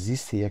بایا یا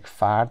زیست یک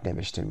فرد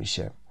نوشته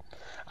میشه.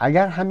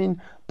 اگر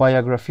همین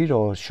بایوگرافی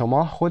رو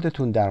شما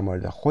خودتون در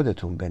مورد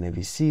خودتون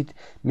بنویسید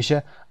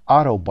میشه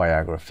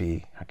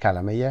autobiography.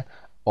 کلمه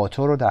auto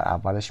رو در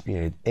اولش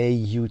میارید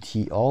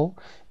A-U-T-O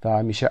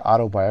و میشه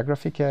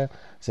autobiography که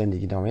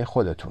زندگی نامه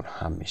خودتون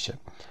هم میشه.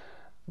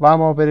 و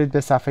ما برید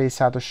به صفحه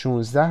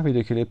 116.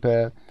 ویدیو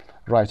کلیپ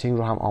رایتینگ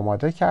رو هم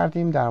آماده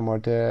کردیم در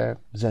مورد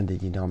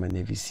زندگی نامه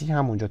نویسی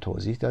هم اونجا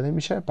توضیح داده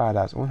میشه. بعد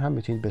از اون هم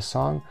میتونید به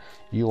سانگ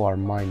You Are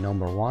My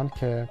Number One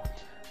که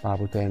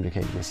مربوط به امریکن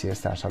انگلیسی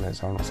است در سال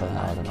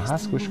 1999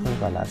 هست گوش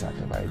کنید و لذت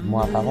ببرید.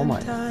 موفق و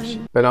مایل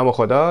باشید. به نام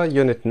خدا.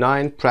 Unit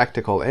 9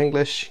 Practical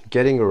English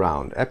Getting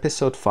Around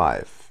Episode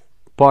 5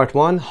 Part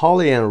 1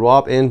 Holly and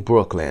Rob in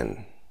Brooklyn.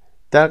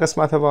 در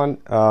قسمت وان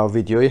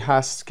ویدیویی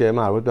هست که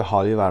مربوط به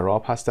هالی و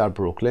راب هست، در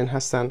بروکلین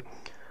هستن.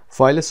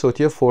 فایل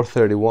صوتی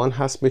 431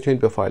 هست، میتونید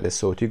به فایل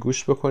صوتی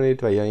گوش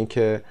بکنید و یا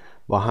اینکه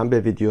با هم به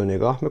ویدیو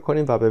نگاه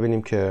میکنیم و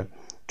ببینیم که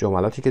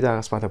جملاتی که در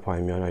قسمت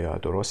پایین میان یا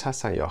درست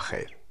هستن یا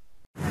خیر.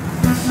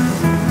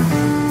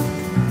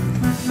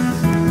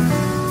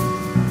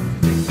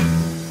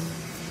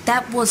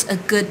 That was a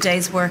good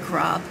day's work,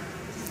 Rob.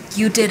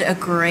 You did a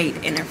great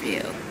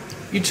interview.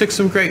 You took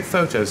some great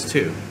photos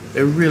too.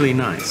 They're really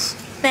nice.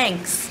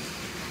 Thanks.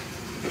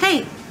 Hey,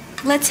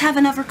 let's have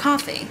another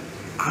coffee.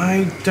 I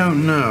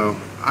don't know.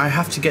 I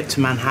have to get to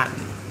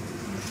Manhattan.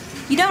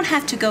 You don't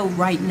have to go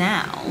right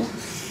now.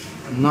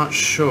 I'm not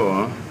sure.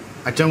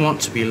 I don't want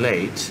to be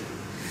late.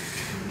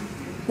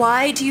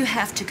 Why do you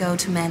have to go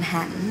to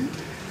Manhattan?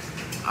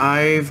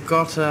 I've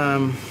got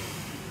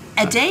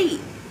a date.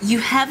 You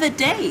have a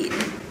date.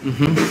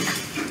 Mm-hmm.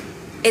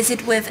 Is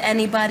it with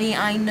anybody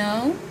I know?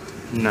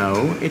 No,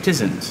 it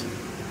isn't.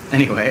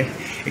 Anyway,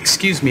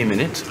 excuse me a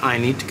minute. I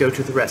need to go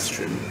to the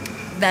restroom.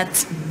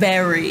 That's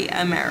very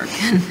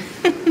American.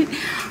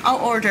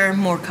 I'll order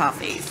more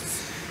coffees.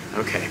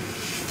 Okay.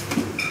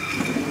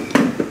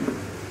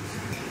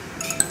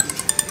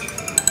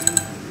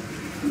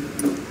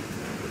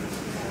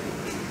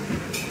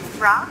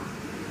 Rob?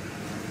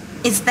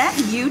 Is that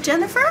you,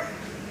 Jennifer?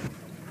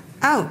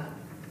 Oh,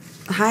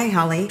 hi,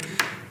 Holly.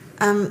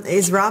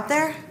 Is Rob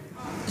there?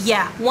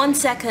 Yeah, 1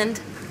 second.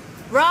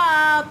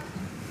 Rob!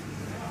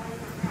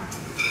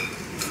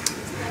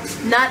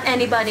 Not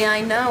anybody I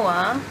know,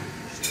 huh?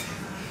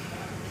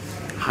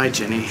 Hi,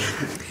 Jenny.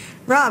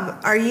 Rob,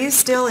 are you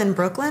still in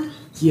Brooklyn?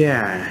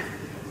 Yeah.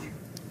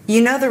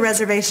 You know the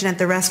reservation at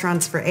the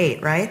restaurant's for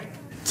 8, right?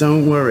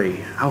 Don't worry,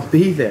 I'll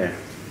be there.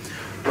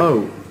 Oh,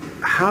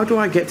 how do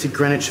I get to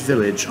Greenwich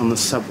Village on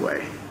the subway?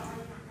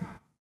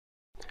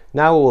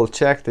 Now we will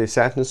check the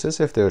sentences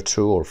if they're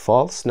true or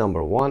false.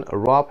 Number 1,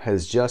 Rob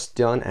has just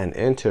done an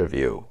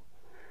interview.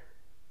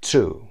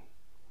 True.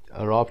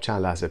 راب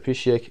چند لحظه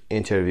پیش یک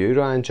اینترویو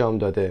رو انجام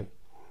داده.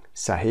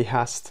 صحیح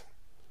هست.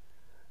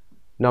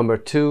 Number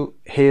 2,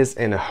 he is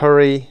in a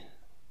hurry.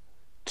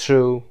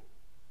 True.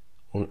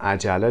 اون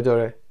عجله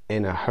داره.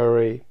 In a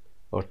hurry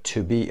or to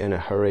be in a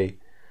hurry.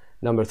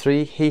 Number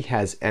 3, he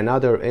has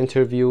another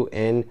interview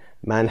in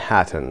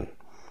Manhattan.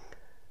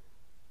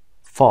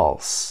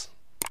 False.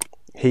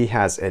 He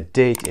has a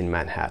date in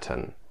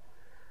Manhattan.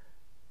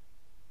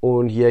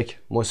 اون یک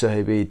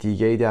مصاحبه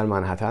دیگه‌ای در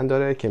منهتن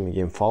داره که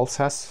میگیم false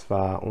هست و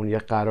اون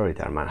یک قراری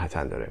در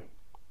منهتن داره.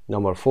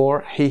 Number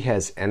 4, he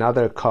has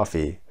another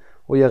coffee.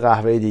 او یه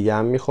قهوه دیگه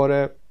هم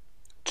میخوره.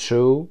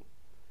 True.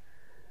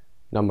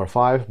 Number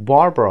 5,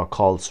 Barbara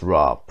calls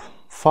Rob.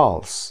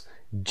 False.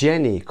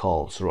 Jenny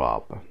calls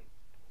Rob.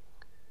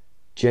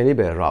 جنی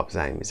به راب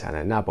زنگ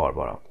میزنه نه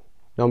باربارا.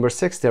 Number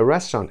 6, the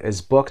restaurant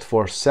is booked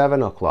for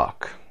 7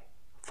 o'clock.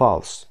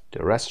 False.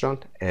 The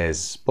restaurant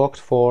is booked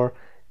for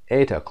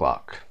 8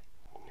 o'clock.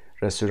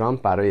 رستوران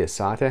برای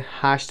ساعت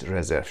 8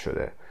 رزرو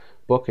شده.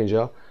 book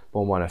اینجا به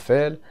عنوان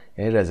فعل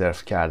یعنی رزرو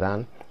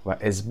کردن و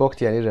is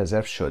booked یعنی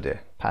رزرو شده.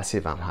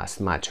 پسیو هم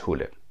هست،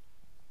 مجهوله.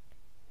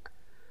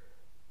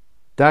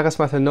 در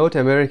قسمت نوت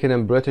American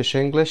and British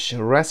English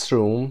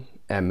restroom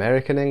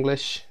American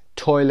English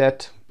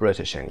toilet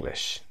British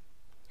English.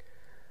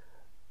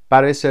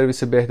 برای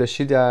سرویس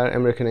بهداشتی در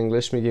American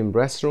English میگیم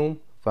restroom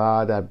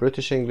و در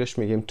British English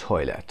میگیم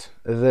toilet.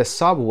 The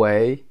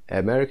subway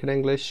American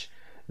English.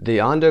 The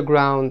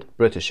underground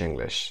British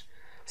English.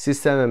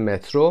 سیستم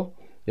مترو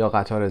یا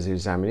قطار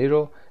زیرزمینی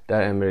رو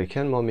در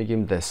امریکن ما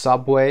میگیم the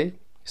subway.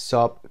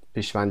 sub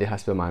پیشوندی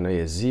هست به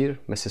معنای زیر،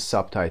 مثل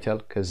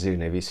subtitle که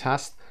زیرنویس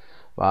هست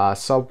و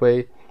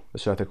subway به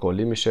صورت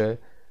کلی میشه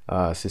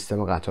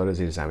سیستم قطار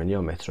زیرزمینی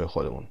یا مترو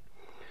خودمون.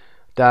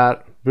 در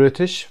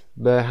بریتیش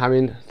به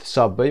همین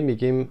subway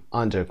میگیم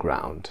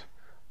underground.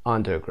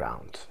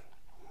 underground.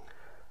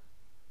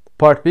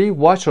 Part B,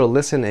 watch or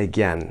listen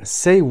again.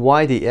 Say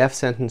why the F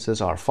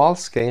sentences are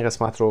false. که این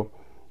قسمت رو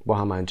با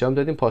هم انجام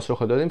دادیم،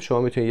 پاسخ دادیم.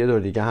 شما میتونید یه دور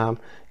دیگه هم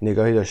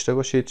نگاهی داشته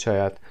باشید.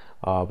 شاید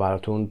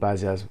براتون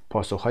بعضی از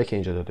پاسخهایی که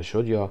اینجا داده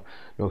شد یا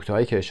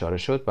نکته‌هایی که اشاره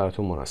شد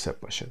براتون مناسب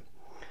باشه.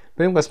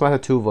 بریم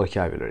قسمت 2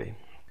 vocabulary.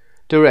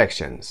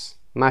 Directions.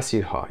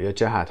 مسیرها یا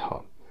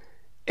جهتها.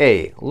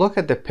 A. Look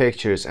at the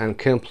pictures and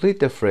complete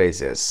the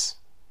phrases.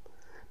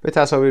 به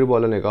تصاویر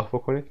بالا نگاه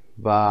بکنید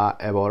و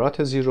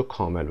عبارات زیر رو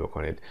کامل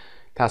بکنید.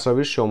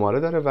 تصاویر شماره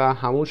داره و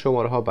همون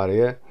شماره ها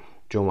برای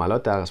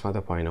جملات در قسمت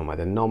پایین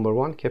اومده.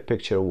 Number 1 که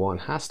picture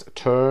 1 هست.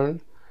 Turn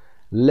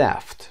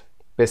left.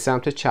 به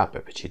سمت چپ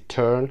بپیچید.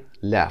 Turn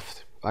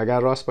left. اگر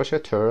راست باشه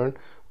turn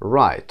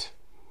right.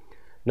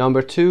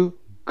 Number 2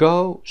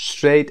 go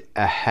straight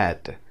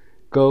ahead.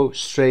 Go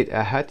straight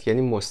ahead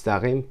یعنی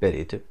مستقیم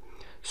برید.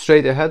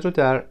 Straight ahead رو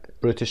در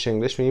British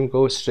English میگیم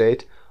go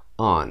straight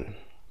on.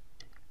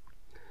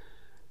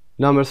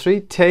 Number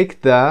 3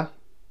 take the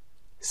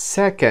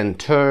second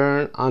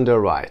turn on the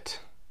right.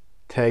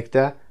 Take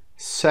the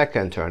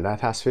second turn. در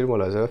تصویر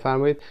ملاحظه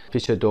بفرمایید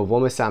پیچ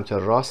دوم سمت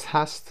راست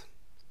هست.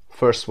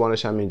 First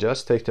oneش هم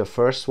اینجاست. Take the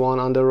first one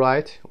on the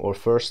right or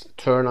first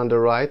turn on the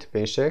right به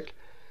این شکل.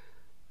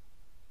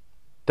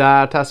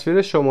 در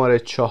تصویر شماره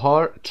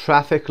 4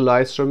 traffic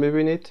lights رو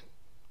میبینید.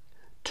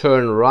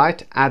 Turn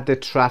right at the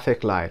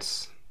traffic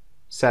lights.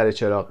 سر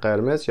چراغ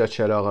قرمز یا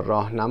چراغ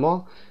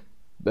راهنما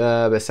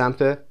به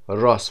سمت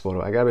راست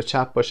برو. اگر به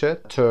چپ باشه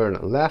turn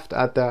left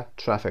at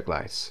the traffic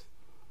lights.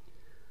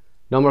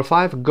 Number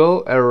 5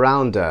 go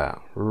around the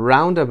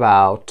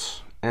roundabout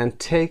and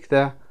take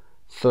the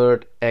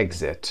third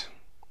exit.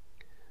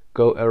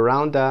 Go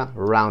around the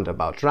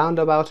roundabout.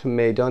 Roundabout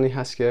میدانی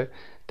هست که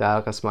در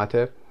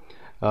قسمت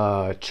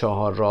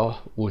 4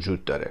 راه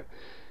وجود داره.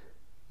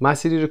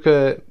 مسیری رو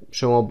که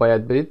شما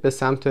باید برید به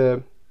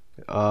سمت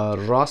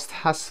راست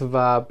هست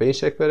و به این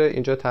شکل بره.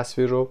 اینجا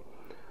تصویر رو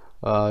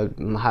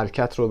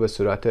حرکت رو به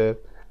صورت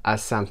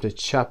از سمت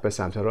چپ به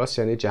سمت راست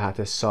یعنی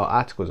جهت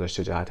ساعت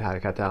گذاشته، جهت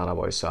حرکت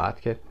عقربای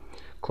ساعت که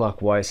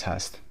clockwise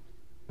هست.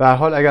 به هر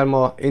حال اگر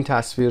ما این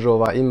تصویر رو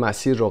و این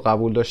مسیر رو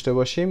قبول داشته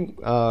باشیم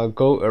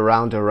go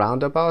around a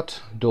roundabout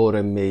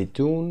دور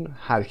میدون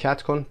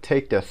حرکت کن.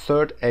 take the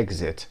third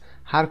exit.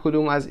 هر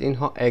کدوم از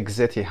اینها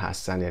exitی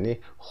هستن یعنی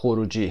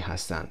خروجی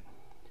هستن.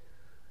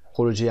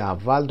 خروجی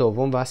اول،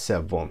 دوم و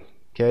سوم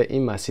که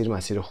این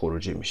مسیر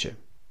خروجی میشه.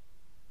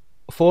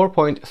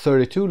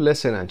 4.32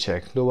 listen and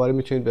check. دوباره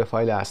میتونید به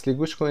فایل اصلی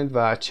گوش کنید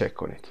و چک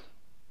کنید.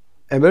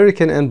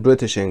 American and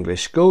British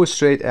English. Go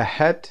straight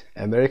ahead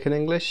American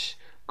English.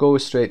 Go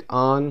straight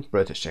on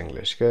British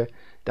English که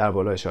در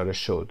بالا اشاره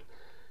شد.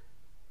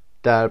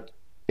 در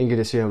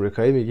انگلیسی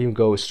امریکایی میگیم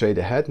go straight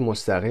ahead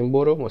مستقیم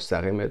برو،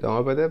 مستقیم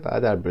ادامه بده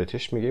و در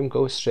بریتیش میگیم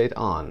go straight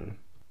on.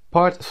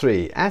 Part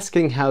 3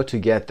 asking how to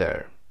get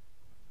there.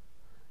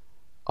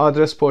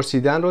 آدرس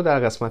پرسیدن رو در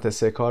قسمت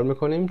 3 کار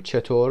میکنیم.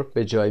 چطور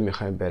به جایی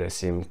میخوایم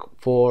برسیم.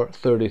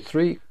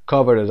 433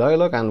 cover the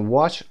dialogue and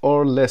watch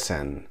or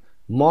listen.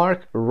 Mark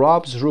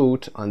Rob's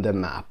route on the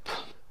map.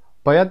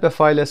 باید به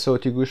فایل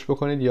صوتی گوش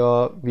بکنید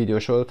یا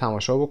ویدیوشو رو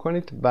تماشا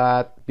بکنید.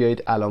 بعد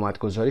بیایید علامت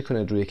گذاری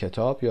کنید روی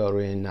کتاب یا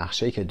روی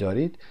نقشه‌ای که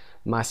دارید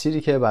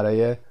مسیری که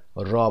برای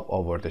راب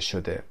آورده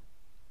شده.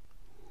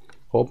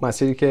 خب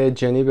مسیری که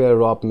جنی به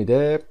راب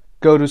میده: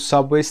 Go to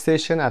subway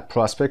station at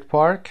Prospect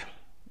Park.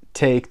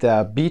 Take the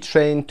B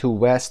train to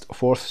West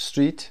 4th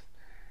Street.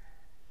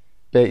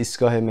 به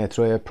ایستگاه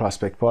مترو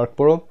پراسپکت پارک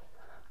برو.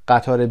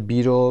 قطار B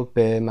رو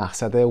به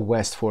مقصد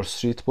West 4th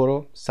Street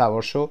برو.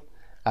 سوار شو.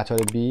 قطار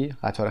B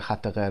قطار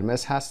خط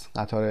قرمز هست.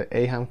 قطار A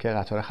هم که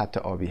قطار خط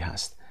آبی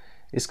هست.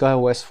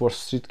 ایستگاه West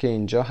 4th Street که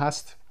اینجا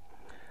هست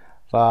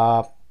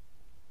و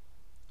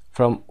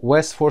From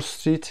West 4th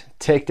Street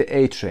take the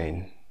A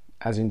train.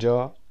 از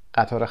اینجا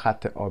قطار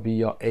خط آبی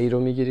یا A رو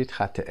میگیرید،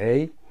 خط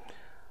A،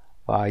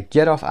 و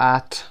get off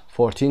at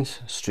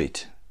 14th Street.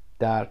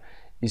 در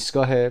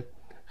ایستگاه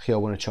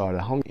خیابان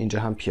 14 هم اینجا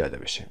هم پیاده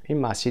بشه.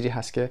 این مسیری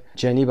هست که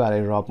جنی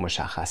برای راب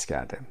مشخص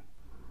کرده.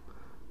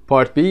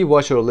 Part B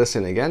watch or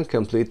listen again.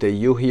 Complete the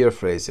you hear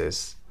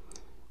phrases.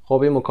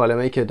 خب این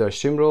مکالمه‌ای که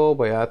داشتیم رو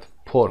باید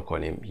پر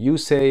کنیم. You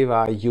say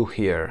و you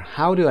hear.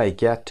 How do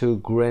I get to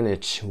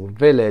Greenwich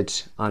Village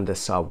on the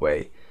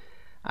subway?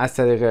 از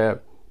طریق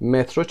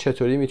مترو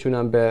چطوری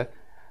میتونم به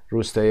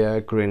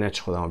روستای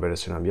گرینچ خودمو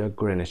برسونم یا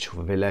گرینچ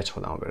ویلج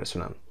خودمو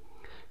برسونم.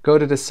 Go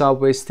to the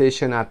subway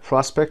station at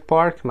Prospect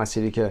Park.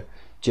 مسیری که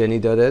جنی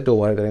داده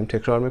دوباره داریم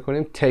تکرار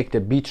میکنیم. Take the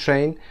B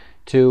train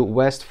to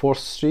West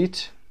 4th Street.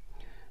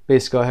 به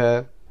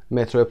ایستگاه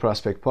مترو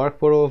پراسپکت پارک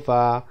برو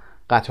و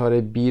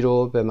قطار B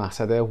رو به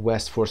مقصد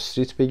West 4th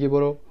Street بگی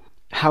برو.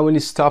 How many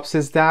stops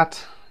is that?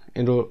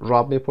 این رو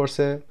راب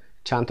میپرسه.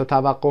 چند تا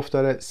توقف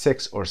داره؟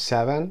 6 or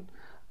 7.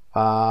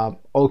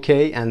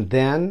 Okay, and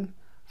then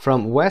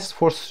from West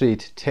 4th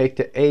Street take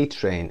the A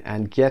train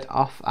and get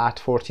off at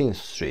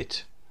 14th Street.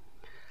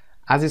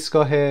 از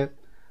ایستگاه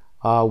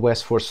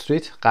West 4th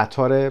Street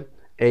قطار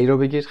A رو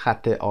بگیر،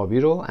 خط آبی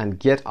رو،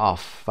 and get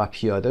off و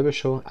پیاده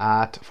بشو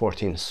at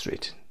 14th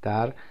Street.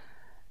 در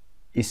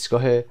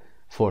ایستگاه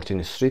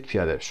 14th Street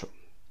پیاده بشو.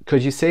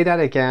 Could you say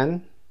that again?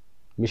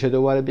 میشه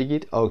دوباره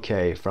بگید.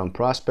 Okay, from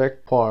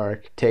Prospect Park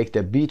take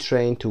the B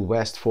train to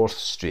West 4th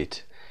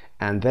Street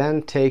and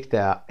then take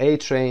the A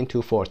train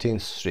to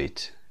 14th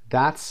Street.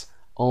 That's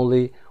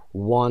only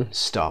one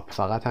stop.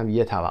 فقط هم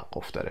یه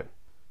توقف داره.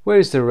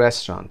 Where is the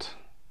restaurant?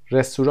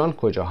 رستوران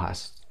کجا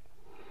هست؟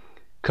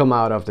 Come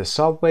out of the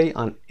subway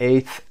on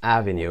 8th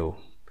Avenue.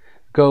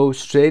 Go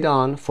straight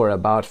on for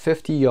about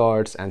 50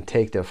 yards and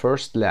take the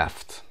first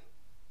left.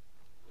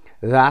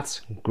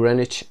 That's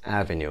Greenwich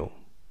Avenue.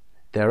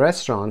 The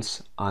restaurant's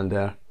on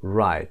the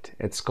right.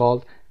 It's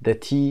called the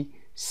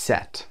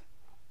T-set.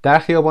 در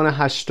خیابان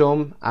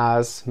هشتم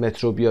از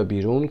مترو بیا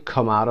بیرون.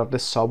 Come out of the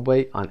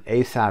subway on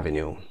 8th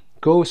Avenue.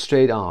 Go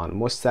straight on.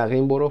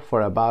 مستقیم برو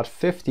for about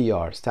 50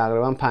 yards.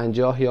 تقریبا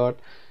 50 یارد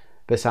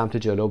به سمت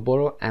جلو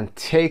برو. And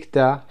take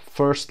the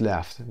first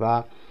left.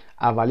 و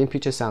اولین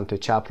پیچ سمت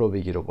چپ رو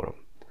بگیر و برو.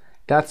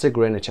 That's the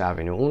Greenwich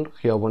Avenue. اون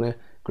خیابان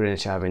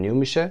Greenwich Avenue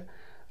میشه.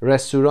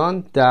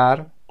 رستوران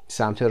در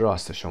سمت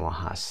راست شما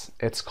هست.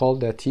 It's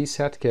called the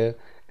T-set که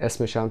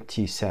اسمش هم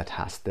T-set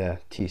هست.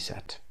 The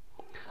T-set.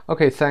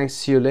 Okay, thanks.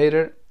 See you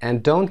later. And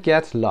don't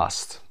get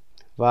lost.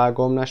 و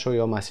گم نشو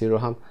یا مسیر رو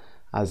هم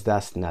از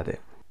دست نده.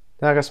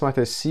 در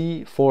قسمت C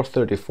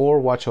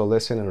 434 watch or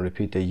listen and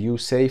repeat the you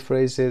say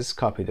phrases.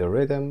 Copy the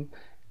rhythm.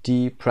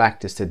 D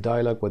practice the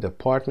dialogue with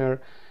a partner.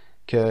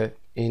 که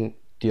این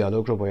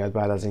دیالوگ رو باید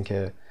بعد از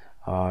اینکه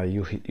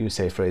you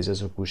say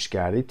phrases رو گوش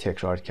کردید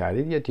تکرار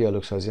کردید یه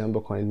دیالوگ سازی هم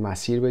بکنید،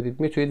 مسیر بدید.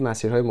 میتونید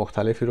مسیرهای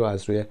مختلفی رو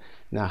از روی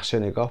نقشه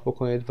نگاه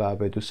بکنید و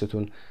به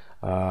دوستتون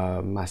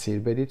مسیر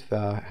بدید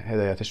و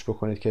هدایتش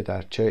بکنید که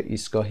در چه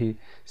ایستگاهی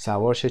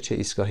سوار شه، چه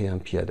ایستگاهی هم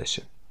پیاده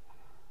شه.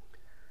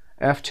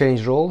 F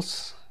change roles.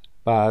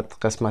 بعد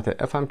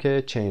قسمت F هم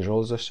که change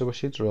roles داشته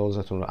باشید،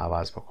 رولزتون رو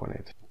عوض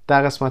بکنید.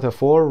 در قسمت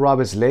 4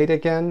 Rob is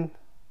late again.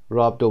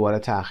 راب دوباره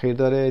تأخیر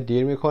داره،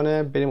 دیر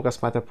میکنه. بریم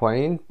قسمت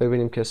پایین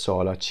ببینیم که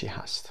سوالات چی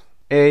هست.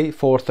 A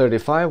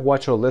 435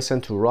 watch or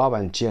listen to Rob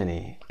and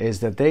Jenny. Is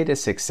the date a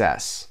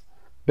success?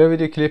 به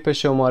ویدیو کلیپ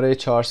شماره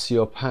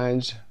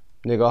 435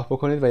 نگاه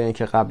بکنید و یا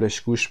اینکه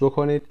قبلش گوش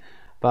بکنید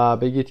و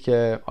بگید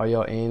که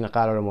آیا این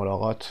قرار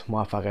ملاقات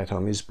موفقیت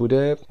آمیز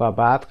بوده. و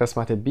بعد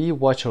قسمت B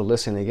watch or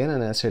listen again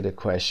and answer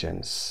the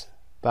questions.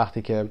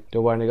 وقتی که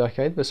دوباره نگاه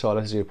کردید به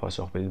سوالات زیر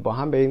پاسخ بدید. با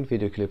هم به این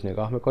ویدیو کلیپ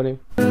نگاه میکنیم.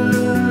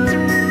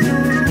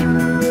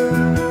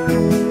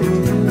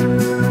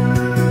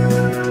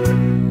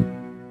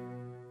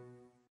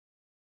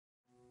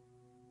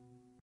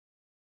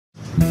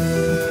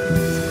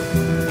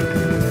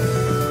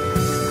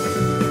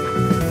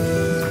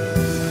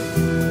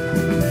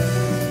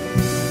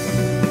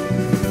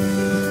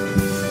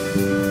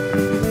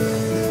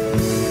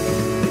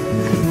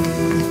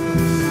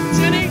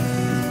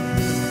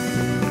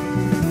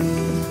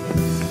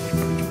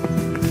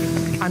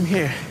 I'm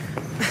here.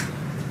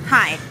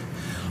 Hi.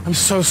 I'm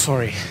so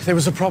sorry. There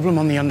was a problem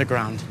on the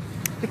underground.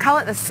 We call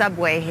it the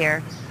subway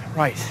here.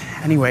 Right.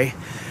 Anyway,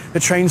 the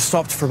train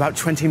stopped for about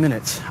 20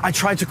 minutes. I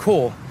tried to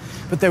call,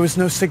 but there was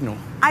no signal.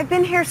 I've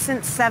been here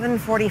since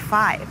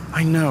 7:45.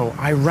 I know.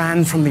 I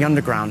ran from the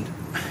underground.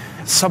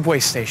 Subway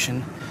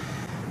station.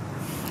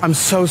 I'm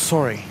so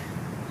sorry.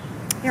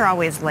 You're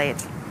always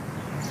late.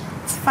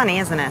 It's funny,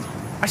 isn't it?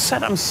 I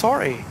said I'm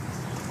sorry.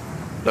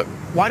 Look,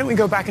 why don't we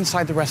go back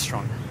inside the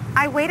restaurant?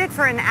 I waited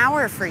for an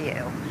hour for you.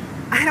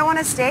 I don't want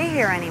to stay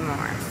here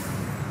anymore.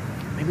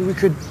 Maybe we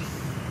could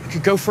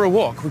go for a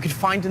walk. We could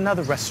find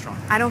another restaurant.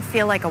 I don't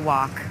feel like a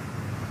walk.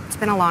 It's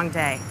been a long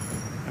day.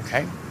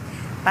 Okay.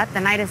 But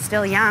the night is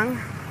still young.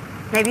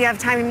 Maybe you have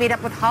time to meet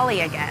up with Holly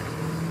again.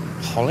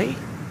 Holly?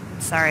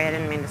 Sorry, I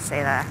didn't mean to say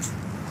that.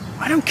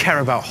 I don't care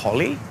about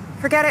Holly.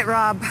 Forget it,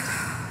 Rob.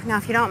 Now,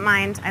 if you don't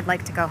mind, I'd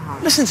like to go home.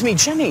 Listen to me,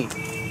 Jenny.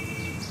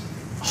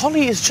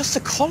 Holly is just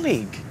a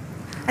colleague.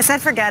 I said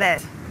forget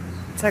it.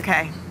 It's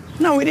okay.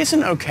 No, it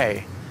isn't okay.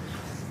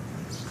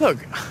 Look,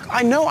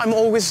 I know I'm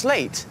always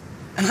late.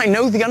 And I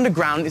know the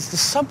underground is the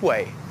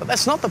subway. But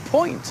that's not the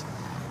point.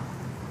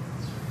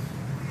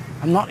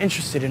 I'm not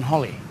interested in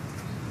Holly.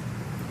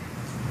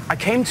 I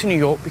came to New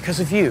York because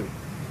of you.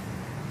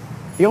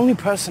 The only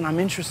person I'm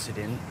interested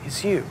in is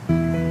you.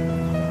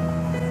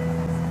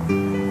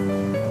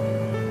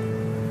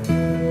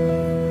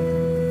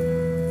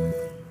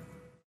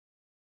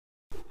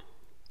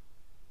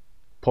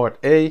 Part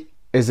A.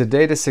 Is the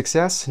date a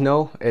success?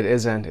 No, it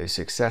isn't a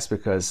success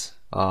because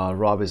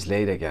Rob is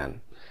late again.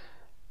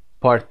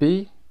 Part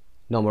B.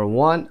 Number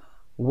 1.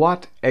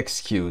 What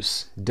excuse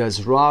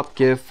does Rob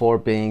give for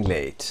being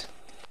late?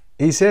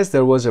 He says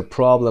there was a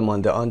problem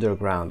on the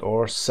underground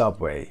or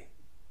subway.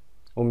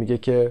 اون میگه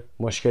که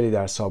مشکلی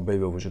در سابوی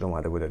به وجود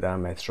اومده بوده، در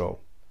مترو.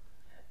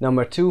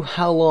 Number 2.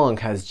 How long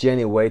has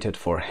Jenny waited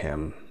for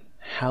him?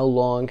 How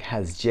long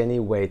has Jenny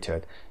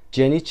waited?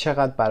 جنی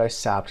چقدر براش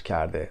صبر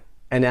کرده؟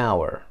 An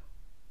hour.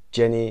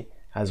 Jenny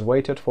has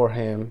waited for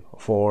him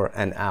for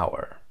an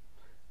hour.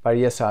 برای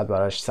 1 ساعت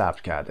براش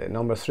صبر کرده.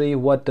 Number 3.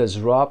 What does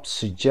Rob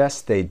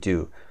suggest they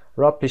do?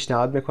 Rob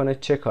پیشنهاد میکنه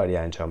چه کاری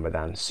انجام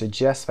بدن.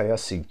 Suggest و یا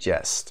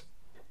suggest.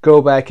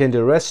 Go back in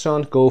the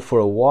restaurant, go for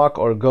a walk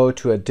or go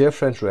to a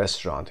different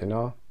restaurant.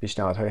 اینا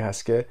پیشنهادهایی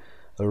هست که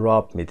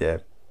راب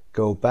میده.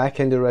 Go back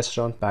in the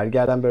restaurant,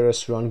 برگردم به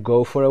رستوران.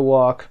 Go for a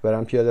walk,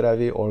 برم پیاده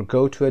روی. Or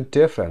go to a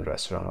different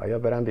restaurant, یا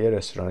برم به یه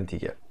رستوران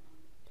دیگه.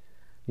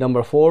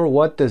 Number 4.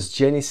 What does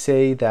Jenny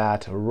say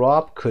that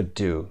Rob could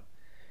do?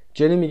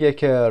 جنی میگه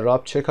که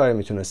راب چه کاری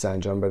میتونست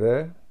انجام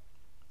بده؟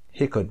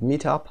 He could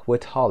meet up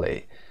with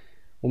Holly.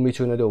 اون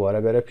میتونه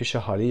دوباره بره پیش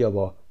هالی یا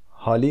با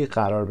هالی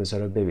قرار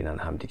بذاره ببینن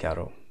همدیگر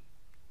رو.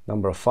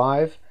 Number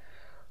 5.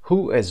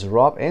 Who is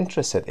Rob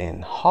interested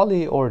in?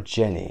 Holly or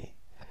Jenny?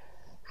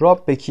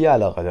 راب به کی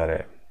علاقه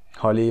داره؟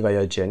 هالی و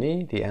یا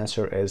جنی؟ The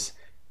answer is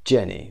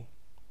Jenny.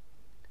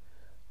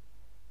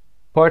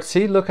 Part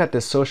C. Look at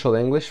the social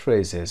English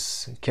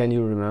phrases. Can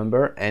you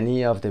remember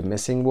any of the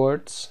missing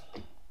words?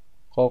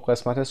 خب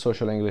قسمت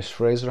social English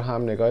phrase رو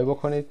هم نگاهی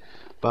بکنید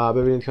و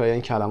ببینید که آیا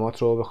این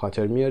کلمات رو به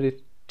خاطر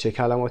میارید. چه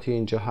کلماتی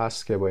اینجا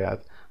هست که باید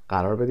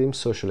قرار بدیم.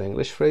 social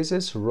English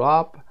phrases.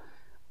 Rob,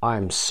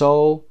 I'm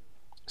so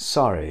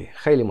sorry.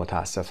 خیلی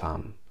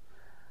متاسفم.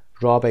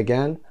 Rob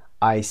again.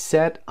 I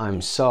said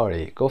I'm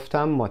sorry.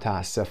 گفتم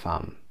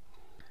متاسفم.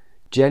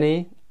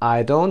 Jenny,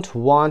 I don't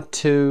want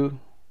to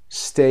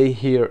stay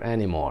here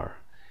anymore.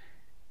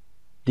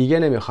 دیگه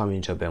نمیخوام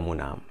اینجا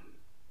بمونم.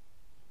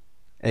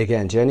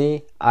 Again,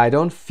 Jenny, I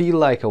don't feel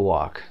like a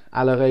walk.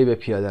 علاقه‌ای به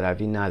پیاده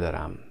روی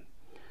ندارم.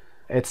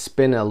 It's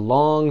been a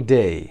long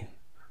day.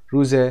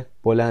 روز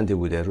بلندی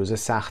بوده، روز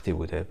سختی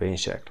بوده به این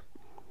شکل.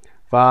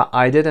 و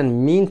I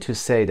didn't mean to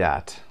say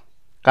that.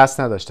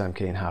 قصد نداشتم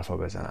که این حرفا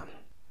بزنم.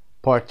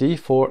 Part D.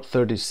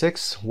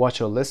 436.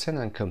 Watch or listen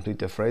and complete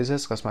the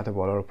phrases. قسمت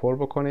بالا رو پر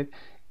بکنید.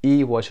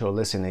 E. Watch or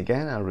listen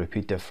again and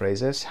repeat the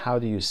phrases. How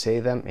do you say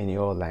them in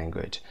your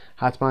language?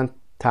 حتما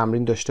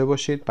تمرین داشته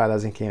باشید بعد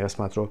از اینکه این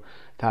قسمت رو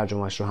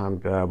ترجمهش رو هم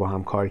با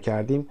هم کار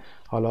کردیم.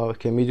 حالا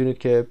که میدونید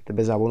که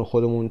به زبان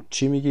خودمون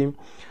چی میگیم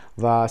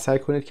و سعی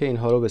کنید که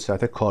اینها رو به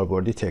صورت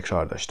کاربردی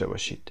تکرار داشته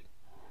باشید.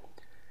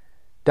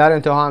 در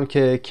انتها هم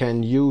که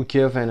can you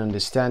give and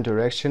understand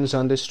directions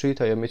on the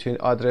street؟ آیا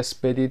میتونید آدرس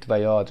بدید و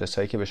یا آدرس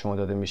هایی که به شما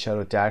داده میشه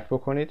رو درک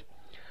بکنید.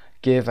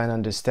 Give and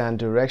understand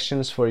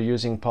directions for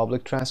using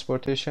public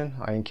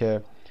transportation.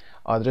 اینکه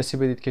آدرسی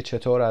بدید که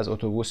چطور از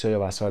اتوبوس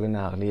یا وسایل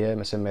نقلیه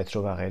مثل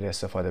مترو و غیره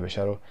استفاده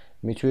بشه رو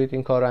میتونید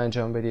این کار رو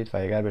انجام بدید و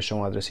اگر به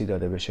شما آدرسی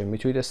داده بشه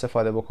میتونید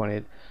استفاده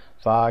بکنید.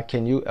 و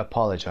can you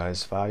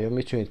apologize و یا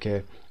میتونید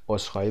که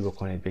عذرخواهی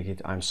بکنید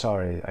بگید I'm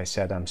sorry, I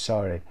said I'm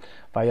sorry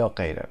و یا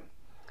غیره.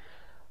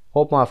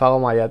 خب موفق و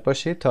مؤید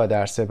باشید تا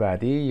درس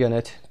بعدی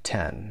یونت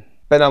 10.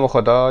 به نام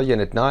خدا.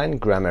 یونت 9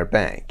 Grammar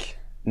Bank.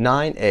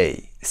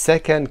 9A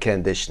Second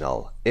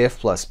Conditional if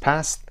plus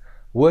past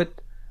would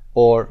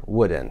or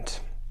wouldn't.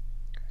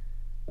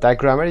 در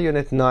گرامر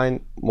یونت 9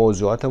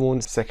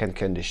 موضوعاتمون Second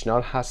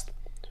Conditional هست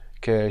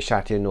که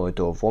شرطی نوع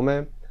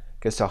دومه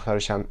که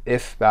ساختارش هم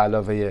if به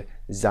علاوه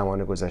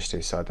زمان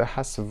گذشته ساده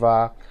هست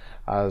و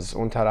از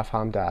اون طرف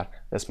هم در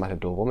قسمت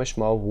دومش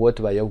ما would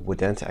و یا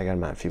wouldn't اگر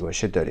منفی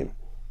باشه داریم.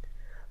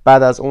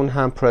 بعد از اون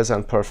هم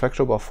present perfect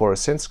رو با for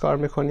since کار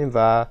میکنیم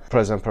و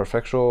present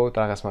perfect رو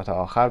در قسمت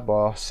آخر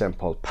با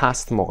simple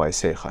past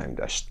مقایسه خواهیم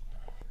داشت.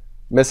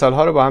 مثال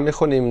ها رو با هم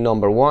میخونیم.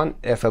 Number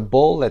 1. If a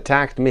bull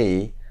attacked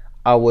me,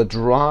 I would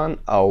run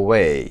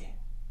away.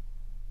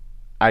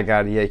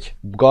 اگر یک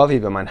گاوی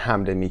به من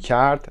حمله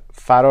میکرد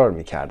فرار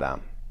میکردم.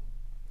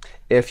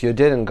 If you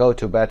didn't go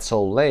to bed so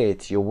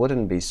late, you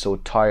wouldn't be so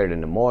tired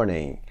in the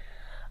morning.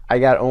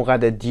 اگر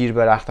اونقدر دیر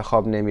به رخت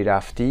خواب نمی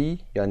رفتی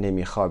یا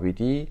نمی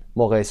خوابیدی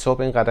موقع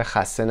صبح اینقدر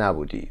خسته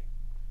نبودی.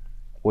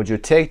 Would you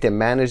take the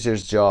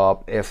manager's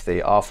job if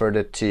they offered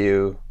it to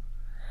you?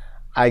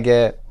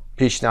 اگه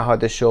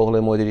پیشنهاد شغل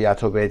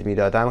مدیریت رو بهت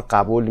میدادن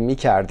قبول می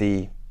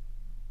کردی؟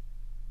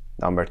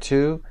 Number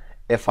 2.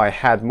 If I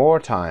had more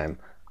time,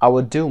 I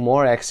would do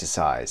more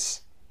exercise.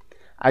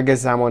 اگه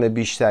زمان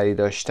بیشتری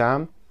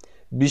داشتم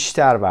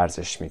بیشتر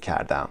ورزش می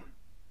کردم.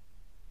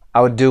 I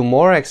would do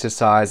more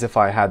exercise if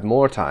I had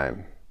more time.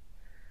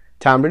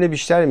 تمرین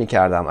بیشتری می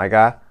کردم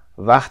اگر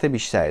وقت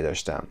بیشتری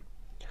داشتم.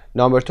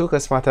 Number 2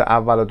 قسمت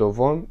اول و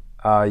دوم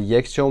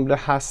یک جمله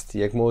هست،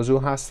 یک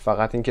موضوع هست،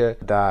 فقط اینکه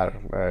در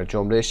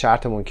جمله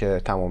شرطمون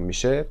که تمام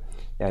میشه،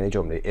 یعنی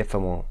جمله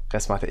ifمون،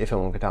 قسمت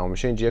ifمون که تمام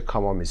میشه، اینجا یک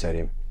کاما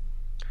میذاریم.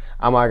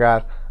 اما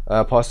اگر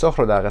پاسخ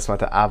رو در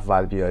قسمت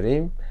اول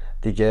بیاریم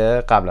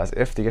دیگه قبل از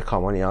if دیگه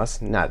کاما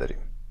نیاز نداریم.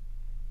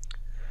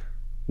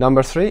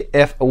 Number 3.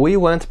 If we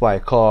went by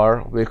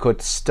car, we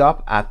could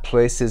stop at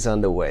places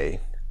on the way.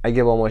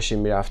 اگه با ماشین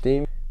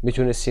میرفتیم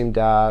میتونستیم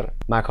در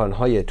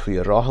مکانهای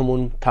توی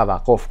راهمون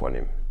توقف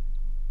کنیم.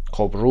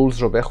 خب rules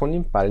رو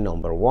بخونیم. برای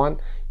number 1.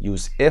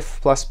 Use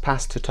if plus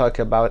past to talk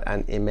about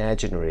an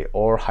imaginary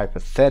or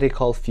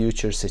hypothetical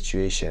future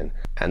situation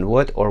and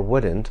would or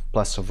wouldn't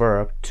plus a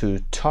verb to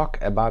talk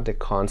about the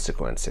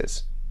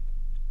consequences.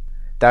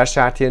 در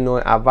شرطی نوع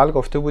اول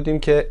گفته بودیم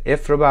که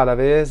if رو به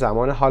علاوه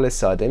زمان حال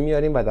ساده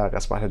میاریم و در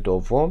قسمت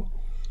دوم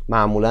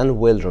معمولاً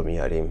will رو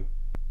میاریم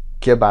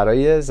که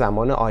برای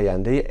زمان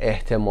آینده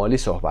احتمالی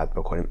صحبت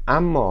بکنیم.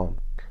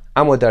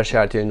 اما در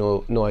شرطی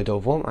نوع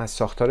دوم از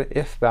ساختار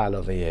if به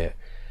علاوه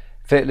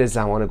فعل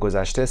زمان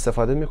گذشته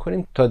استفاده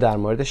میکنیم تا در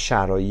مورد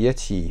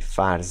شرایطی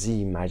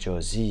فرضی،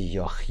 مجازی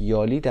یا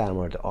خیالی در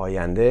مورد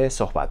آینده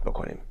صحبت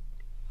بکنیم.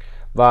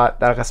 و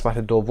در قسمت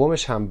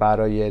دومش هم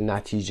برای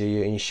نتیجه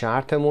این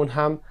شرطمون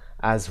هم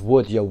از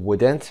would یا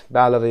wouldn't به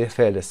علاوه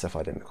فعل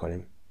استفاده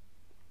میکنیم.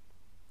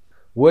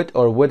 Would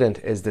or wouldn't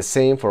is the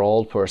same for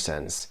all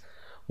persons.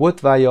 would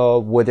و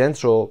یا wouldn't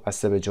رو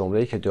بسته به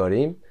جمله‌ای که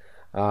داریم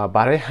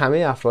برای همه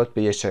افراد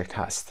به یه شکل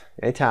هست،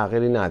 یعنی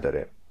تغییری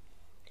نداره.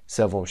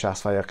 سوم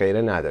شخص و یا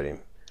غیره نداریم.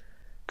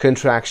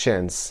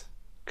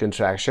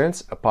 Contractions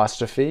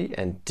apostrophe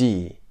and d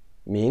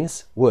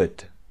means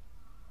would.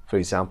 For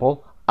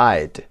example,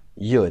 I'd,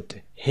 you'd,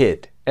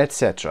 he'd,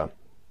 etc.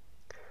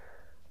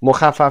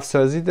 مخفف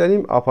سازی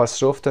داریم،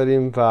 آپاستروف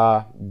داریم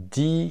و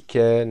دی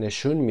که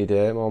نشون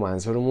میده ما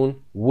منظورمون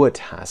would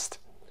هست.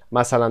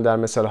 مثلا در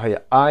مثال های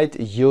I'd,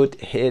 you'd,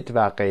 he'd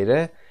و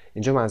غیره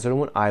اینجا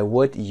منظورمون I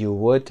would, you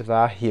would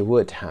و he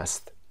would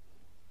هست.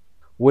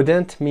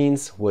 Wouldn't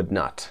means would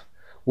not.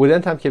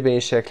 wouldn't هم که به این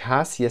شکل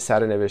هست یه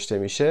سر نوشته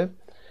میشه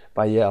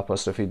و یه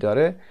آپاستروفی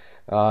داره،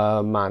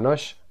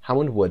 معناش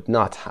همون would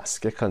not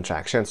هست که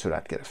contraction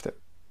صورت گرفته.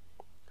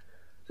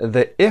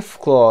 The if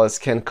clause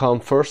can come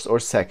first or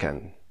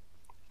second.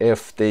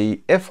 If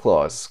the if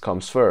clause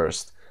comes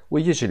first,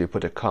 we usually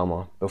put a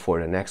comma before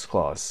the next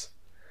clause.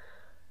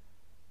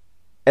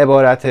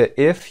 عبارت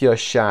if یا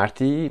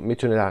شرطی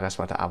میتونه در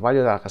قسمت اول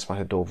یا در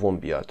قسمت دوم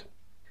بیاد.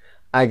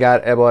 اگر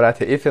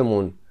عبارت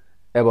ifمون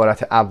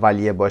عبارت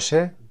اولیه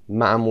باشه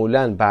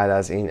معمولاً بعد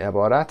از این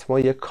عبارت ما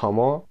یک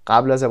کاما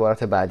قبل از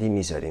عبارت بعدی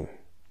میذاریم،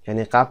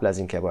 یعنی قبل از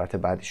اینکه عبارت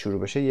بعدی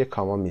شروع بشه یک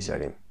کاما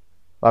میذاریم.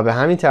 و به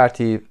همین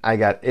ترتیب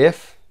اگر if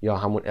یا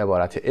همون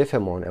عبارت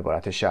ifمون،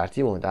 عبارت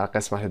شرطیمون در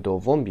قسمت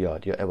دوم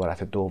بیاد یا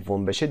عبارت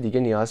دوم بشه دیگه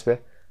نیاز به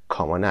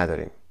کاما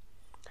نداریم.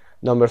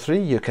 Number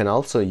 3. You can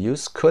also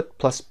use could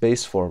plus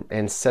base form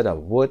instead of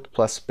would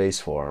plus base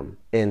form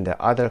in the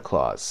other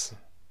clause.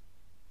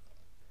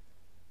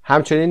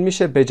 همچنین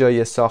میشه به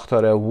جای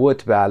ساختار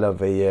would به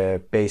علاوه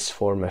base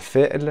form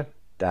فعل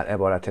در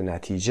عبارت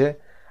نتیجه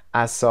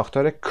از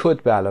ساختار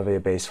could به علاوه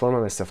base form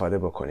هم استفاده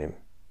بکنیم.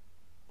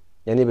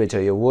 یعنی به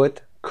جای would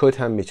could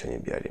هم میتونیم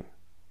بیاریم.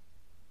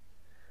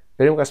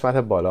 بریم قسمت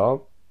بالا.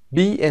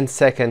 Be in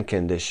second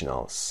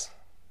conditionals.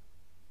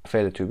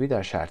 فعل to be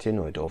در شرطی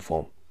نوع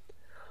دوم.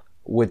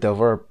 With the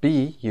verb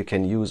be, you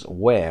can use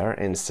were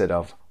instead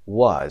of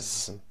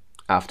was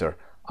after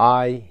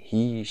I,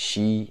 he,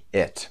 she,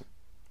 it.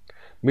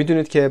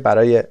 میدونید که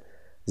برای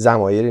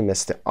ضمایری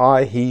مثل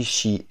I, he,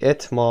 she,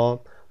 it ما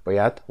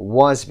باید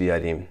was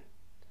بیاریم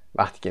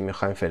وقتی که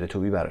میخوایم فعل to be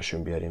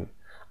براشون بیاریم.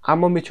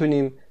 اما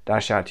میتونیم در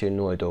شرطی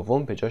نوع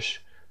دوم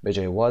به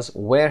جای was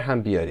were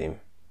هم بیاریم.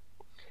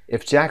 If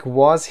Jack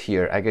was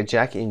here, اگه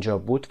جک اینجا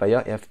بود و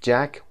یا if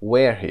Jack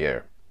were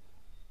here.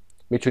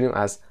 میتونیم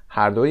از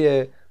هر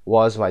دوی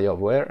was و یا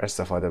were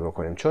استفاده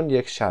بکنیم چون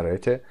یک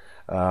شرایط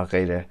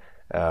غیر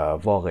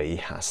واقعی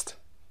هست.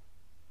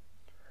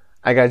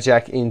 اگر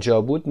جک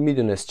اینجا بود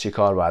میدونست چی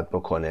کار باید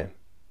بکنه.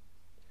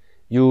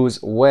 Use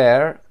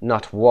were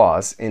not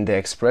was in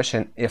the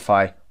expression if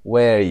I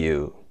were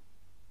you.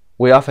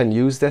 We often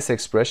use this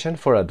expression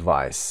for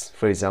advice.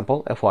 For example,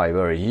 if I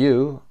were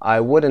you, I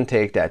wouldn't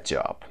take that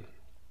job.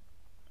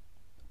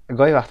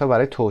 گاهی وقتا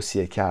برای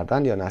توصیه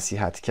کردن یا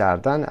نصیحت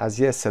کردن از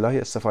یه اصطلاحی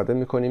استفاده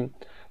میکنیم.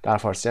 در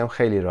فارسی هم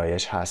خیلی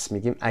رایج هست.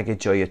 میگیم اگه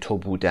جای تو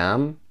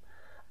بودم.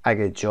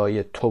 اگه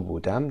جای تو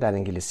بودم. در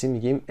انگلیسی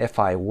میگیم if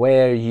I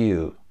were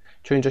you.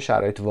 چون اینجا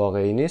شرایط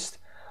واقعی نیست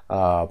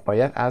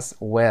باید از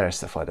were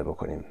استفاده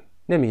بکنیم.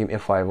 نمیگیم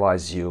if I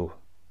was you.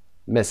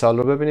 مثال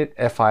رو ببینید.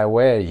 If I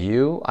were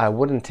you, I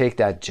wouldn't take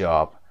that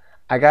job.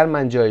 اگر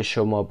من جای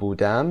شما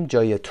بودم،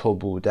 جای تو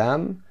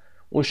بودم،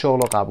 اون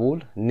شغل رو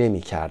قبول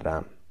نمی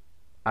کردم.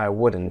 I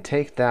wouldn't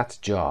take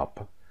that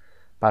job.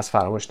 پس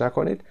فراموش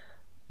نکنید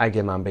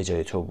اگه من به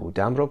جای تو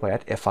بودم رو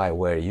باید if I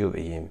were you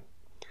بگیم.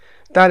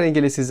 در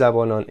انگلیسی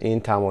زبانان این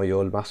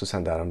تمایل مخصوصا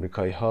در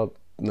آمریکایی ها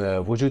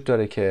وجود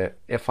داره که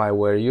if I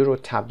were you رو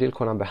تبدیل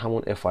کنم به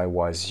همون if I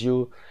was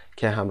you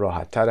که هم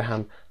راحت تر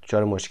هم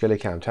دچار مشکل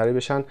کمتری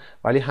بشن،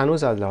 ولی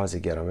هنوز از لحاظ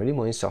گرامری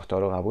ما این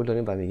ساختار رو قبول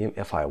داریم و میگیم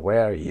if I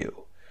were you.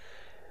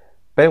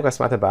 بریم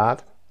قسمت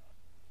بعد.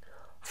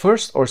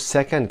 First or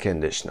second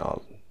conditional.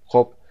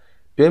 خب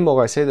بیایم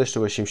مقایسه داشته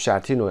باشیم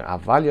شرطی نوع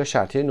اول یا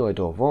شرطی نوع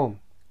دوم.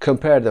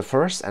 Compare the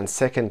first and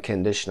second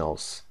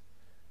conditionals.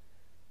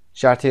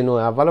 شرطی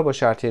نوع اول رو با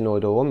شرطی نوع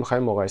دوم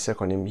میخوایم مقایسه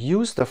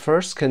کنیم. Use the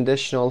first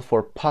conditional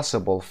for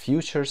possible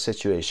future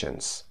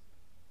situations.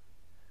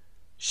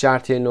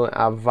 شرطی نوع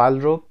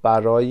اول رو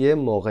برای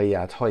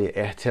موقعیت‌های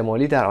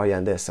احتمالی در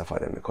آینده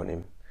استفاده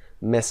میکنیم.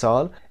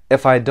 مثال If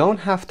I don't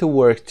have to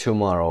work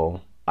tomorrow,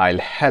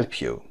 I'll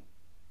help you.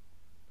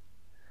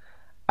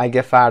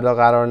 اگه فردا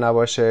قرار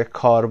نباشه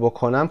کار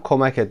بکنم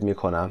کمکت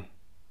میکنم.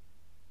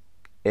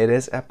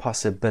 It is a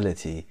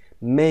possibility.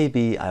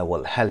 Maybe I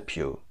will help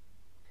you.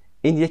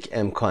 این یک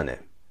امکانه.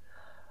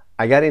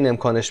 اگر این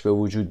امکانش به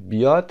وجود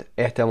بیاد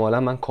احتمالا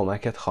من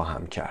کمکت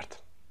خواهم کرد.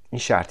 این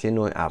شرطی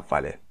نوع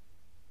اوله.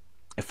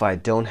 If I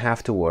don't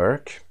have to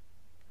work,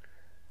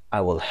 I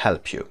will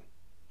help you.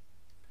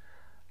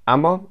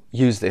 اما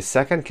use the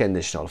second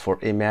conditional for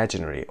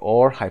imaginary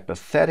or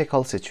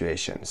hypothetical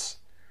situations.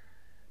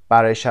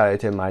 برای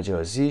شرایط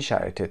مجازی،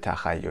 شرایط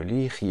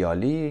تخیلی،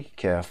 خیالی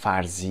که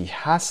فرضی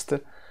هست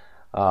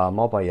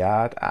ما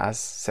باید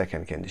از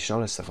second conditional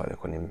استفاده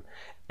کنیم.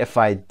 If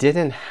I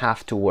didn't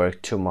have to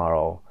work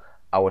tomorrow,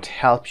 I would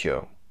help you.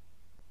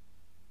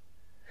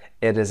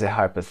 It is a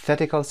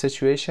hypothetical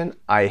situation.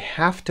 I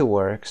have to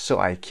work so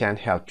I can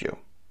help you.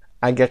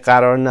 اگه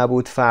قرار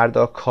نبود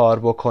فردا کار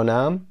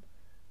بکنم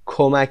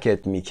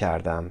کمکت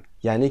میکردم.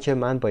 یعنی که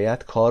من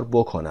باید کار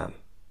بکنم.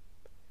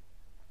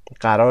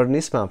 قرار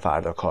نیست من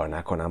فردا کار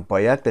نکنم.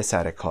 باید به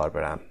سر کار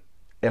برم.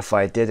 If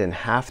I didn't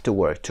have to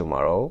work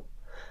tomorrow,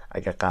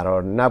 اگه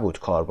قرار نبود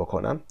کار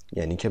بکنم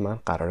یعنی که من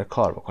قرار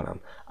کار بکنم.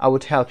 I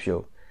would help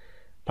you.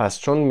 پس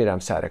چون میرم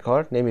سر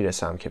کار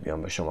نمیرسم که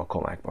بیام به شما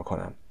کمک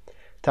بکنم.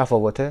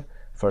 تفاوت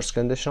first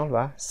conditional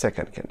و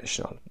second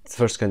conditional.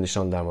 first conditional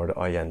در مورد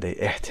آینده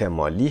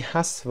احتمالی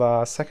هست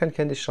و second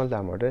conditional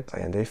در مورد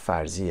آینده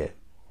فرضیه.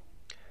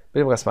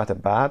 بریم قسمت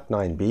بعد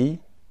 9b.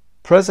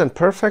 Present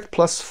perfect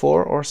plus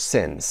for or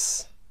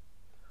since.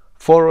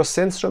 For or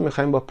since رو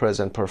میخوایم با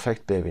present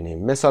perfect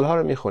ببینیم. مثال ها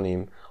رو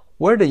میخونیم.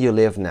 Where do you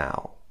live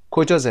now?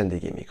 کجا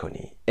زندگی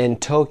میکنی؟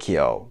 In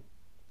Tokyo.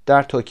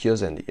 در توکیو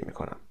زندگی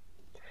میکنم.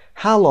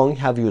 How long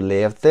have you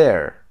lived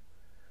there?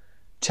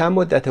 چند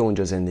مدت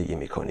اونجا زندگی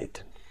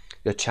میکنید؟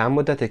 یا چند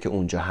مدته که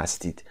اونجا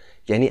هستید؟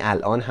 یعنی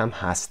الان هم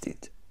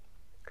هستید.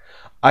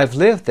 I've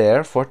lived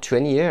there for 20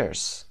 years.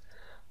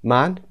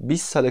 من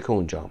 20 ساله که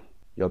اونجام.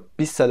 یا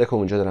 20 ساله که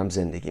اونجا دارم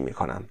زندگی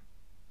میکنم.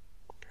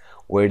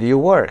 Where do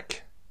you work?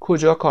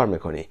 کجا کار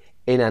میکنی؟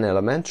 In an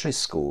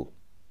elementary school.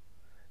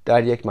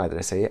 در یک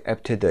مدرسه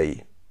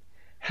ابتدایی.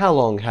 How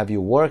long have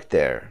you worked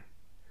there?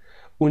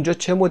 اونجا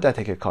چه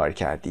مدته که کار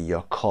کردی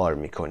یا کار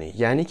میکنی؟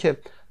 یعنی که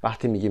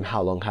وقتی میگیم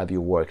how long have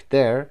you worked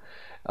there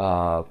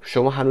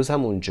شما هنوز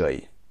هم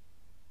اونجایی.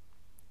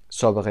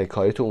 سابقه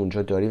کاری تو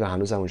اونجا داری و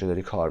هنوز هم اونجا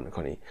داری کار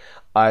میکنی.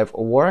 I've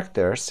worked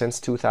there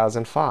since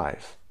 2005.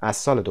 از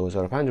سال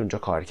 2005 اونجا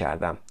کار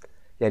کردم.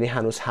 یعنی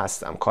هنوز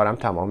هستم. کارم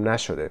تمام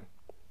نشده.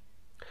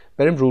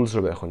 بریم رولز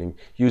رو بخونیم.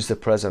 Use the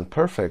present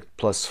perfect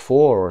plus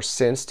for or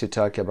since to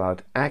talk about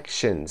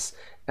actions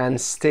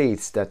and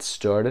states that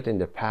started in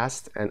the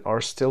past and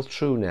are still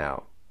true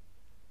now.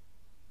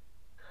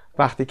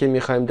 وقتی که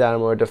میخوایم در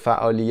مورد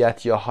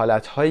فعالیت یا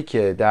حالتهایی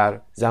که در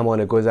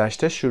زمان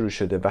گذشته شروع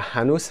شده و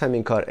هنوز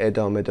همین کار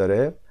ادامه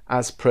داره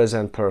از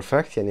present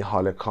perfect یعنی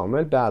حال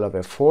کامل به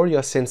علاوه for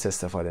یا since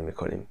استفاده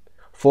میکنیم.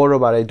 for رو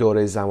برای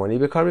دوره زمانی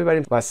به کار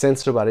میبریم و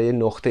since رو برای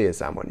نقطه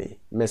زمانی.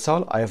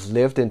 مثال I've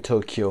lived in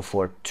Tokyo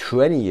for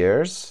 20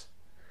 years.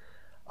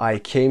 I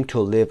came to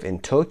live in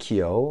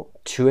Tokyo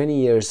 20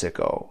 years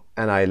ago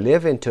and I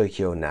live in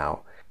Tokyo now.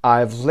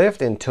 I've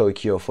lived in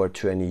Tokyo for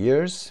 20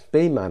 years به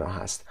این معنا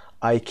هست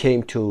I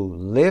came to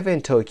live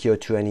in Tokyo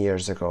 20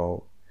 years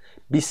ago.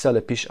 20 سال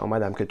پیش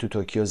آمدم که تو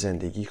توکیو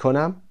زندگی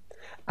کنم.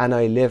 And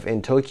I live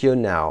in Tokyo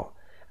now.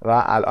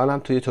 و الانم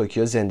توی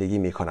توکیو زندگی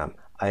می کنم.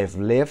 I've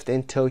lived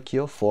in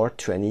Tokyo for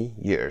 20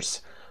 years.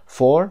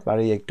 For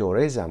برای یک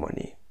دوره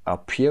زمانی. A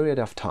period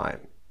of time.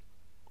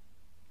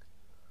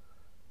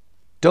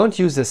 Don't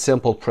use the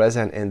simple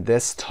present in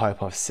this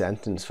type of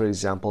sentence. For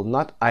example,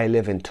 not I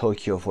live in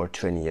Tokyo for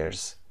 20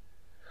 years.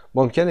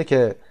 ممکنه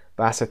که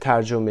بحث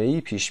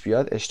ترجمه‌ای پیش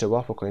بیاد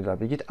اشتباه بکنید و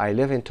بگید I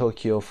live in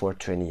Tokyo for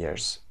 20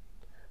 years.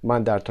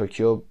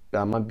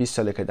 من 20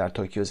 ساله که در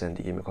توکیو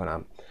زندگی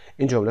میکنم.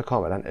 این جمله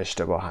کاملا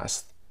اشتباه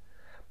هست.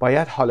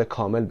 باید حال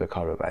کامل به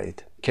کار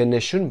ببرید که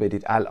نشون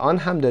بدید الان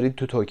هم دارید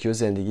تو توکیو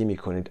زندگی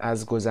میکنید.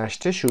 از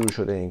گذشته شروع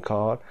شده این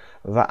کار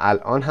و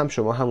الان هم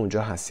شما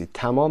همونجا هستید.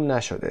 تمام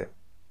نشده.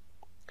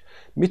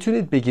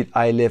 میتونید بگید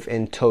I live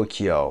in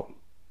Tokyo.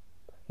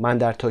 من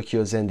در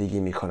توکیو زندگی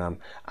میکنم.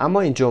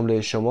 اما این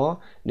جمله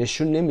شما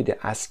نشون نمیده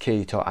از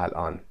کی تا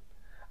الان.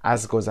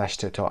 از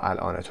گذشته تا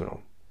الانتون.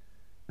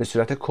 به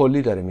صورت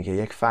کلی داره میگه.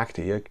 یک فکت،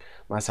 یک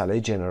مسئله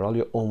جنرال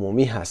یا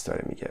عمومی هست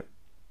داره میگه.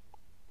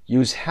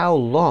 Use how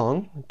long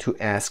to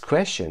ask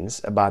questions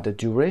about the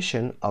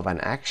duration of an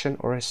action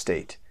or a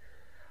state.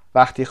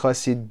 وقتی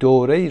خواستید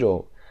دوره ای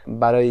رو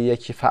برای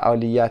یک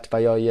فعالیت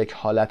و یا یک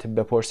حالت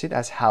بپرسید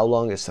از how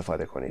long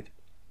استفاده کنید.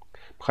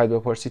 بخواید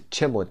بپرسید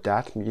چه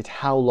مدت میگید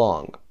how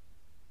long.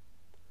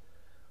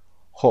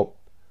 خب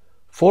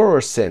for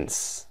or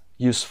since.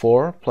 Use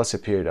for plus a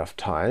period of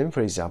time.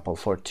 For example,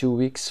 for 2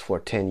 weeks, for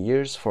 10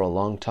 years, for a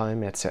long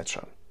time,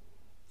 etc.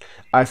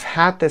 I've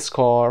had this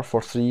car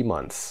for 3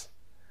 months.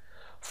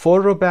 For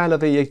رو به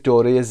علاوه یک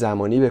دوره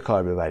زمانی به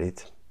کار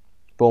ببرید.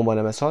 به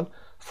عنوان مثال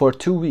for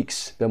 2 weeks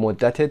به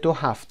مدت 2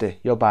 هفته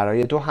یا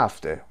برای 2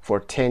 هفته. For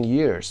 10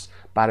 years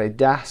برای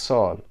 10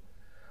 سال.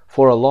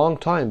 For a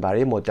long time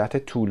برای مدت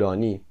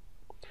طولانی.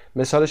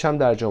 مثالش هم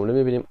در جمله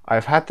میبینیم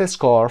I've had this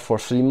car for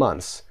 3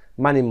 months.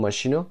 من این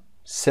ماشین رو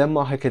 3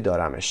 ماهه که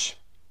دارمش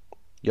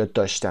یا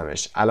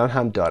داشتمش. الان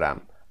هم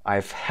دارم.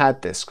 I've had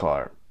this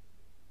car.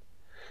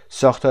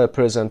 ساختار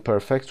present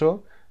perfect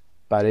رو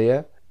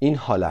برای این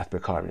حالت به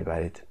کار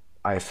میبرید.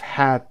 I've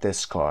had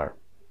this car.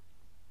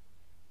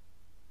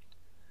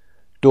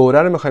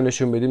 دوره رو میخوایم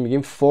نشون بدیم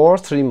میگیم for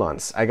 3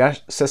 months. اگر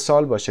 3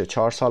 سال باشه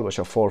 4 سال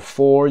باشه for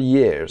 4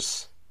 years.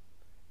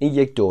 این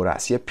یک دوره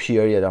است. یه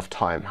period of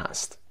time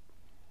هست.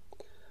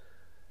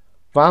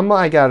 و اما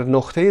اگر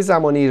نقطه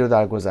زمانی رو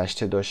در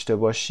گذشته داشته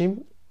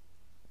باشیم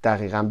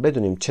دقیقاً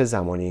بدونیم چه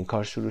زمانی این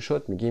کار شروع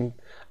شد میگیم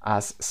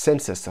از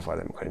since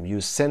استفاده میکنیم.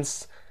 Use since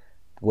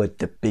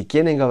with the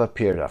beginning of a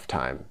period of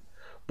time.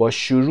 با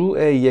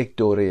شروع یک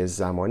دوره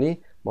زمانی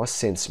ما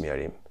since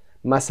میاریم.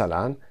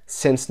 مثلا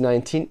since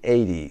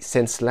 1980,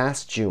 since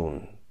last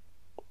June,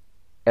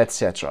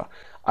 etc.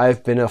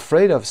 I've been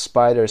afraid of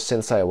spiders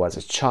since I was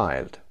a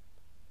child.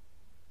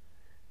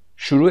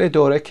 شروع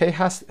دوره کی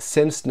هست؟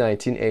 since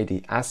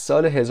 1980. از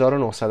سال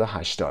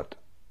 1980.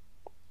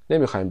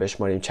 نمیخوایم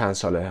بشماریم چند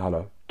ساله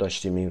حالا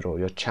داشتیم این رو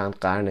یا چند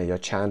قرنه یا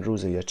چند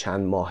روزه یا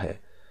چند ماهه.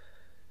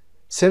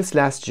 since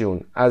last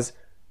June. از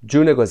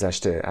جون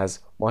گذشته. از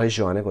ماه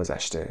ژوئن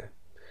گذشته.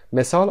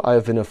 مثال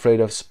I've been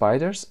afraid of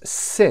spiders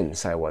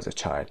since I was a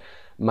child.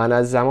 من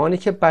از زمانی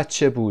که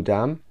بچه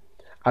بودم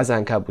از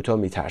عنکبوتا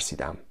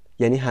میترسیدم.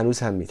 یعنی هنوز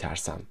هم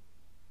میترسم.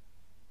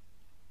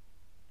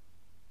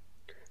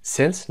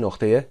 since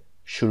نقطه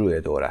شروع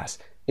دوره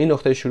است. این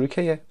نقطه شروع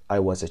کیه؟ I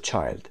was a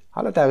child.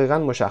 حالا دقیقاً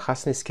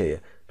مشخص نیست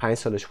کیه. 5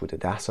 سالش بوده،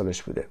 10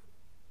 سالش بوده.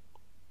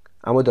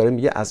 اما داره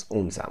میگه از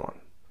اون زمان.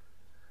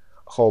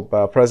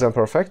 خب present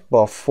perfect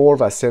با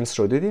for و since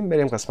رو دیدیم.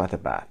 بریم قسمت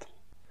بعد.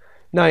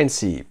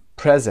 9C.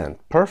 Present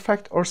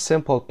perfect or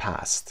simple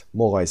past.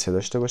 مقایسه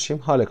داشته باشیم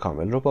حال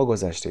کامل رو با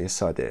گذشته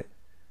ساده.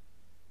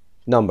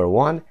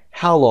 Number 1.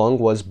 How long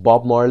was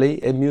Bob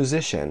Marley a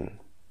musician?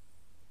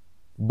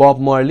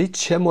 باب مارلی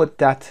چه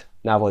مدت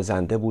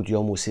نوازنده بود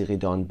یا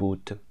موسیقیدان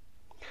بود؟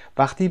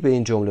 وقتی به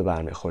این جمله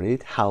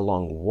برمیخورید How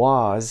long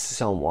was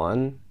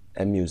someone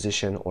a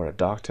musician or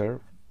a doctor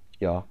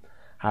یا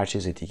هر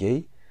چیز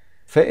دیگه‌ای،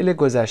 فعل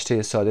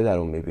گذشته ساده در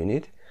اون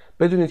میبینید.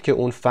 بدونید که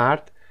اون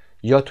فرد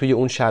یا توی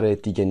اون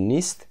شرایط دیگه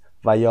نیست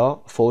و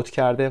یا فوت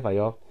کرده و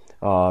یا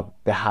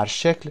به هر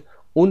شکل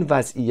اون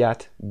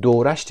وضعیت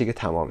دورش دیگه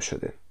تمام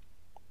شده.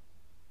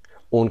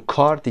 اون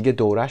کار دیگه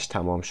دورش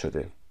تمام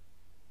شده.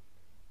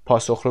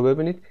 پاسخ رو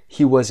ببینید.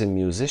 He was a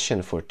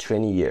musician for 20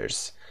 years.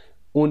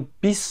 اون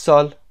 20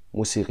 سال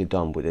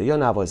موسیقیدان بوده یا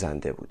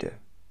نوازنده بوده.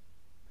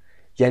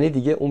 یعنی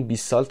دیگه اون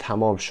 20 سال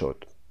تمام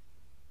شد.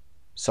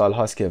 سال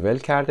هاست که ول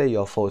کرده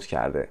یا فوت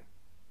کرده.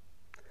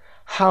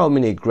 How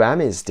many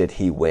Grammys did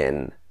he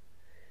win?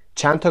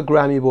 چند تا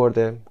گرمی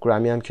برده؟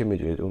 گرمی هم که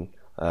میدونید اون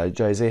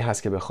جایزه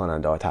هست که به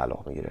خواننده ها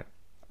تعلق میگیره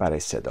برای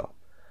صدا.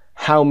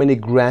 How many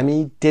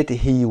Grammy did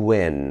he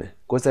win?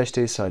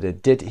 گذشته ساده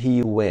did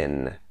he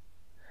win.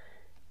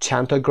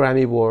 چند تا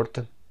گرمی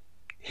برد؟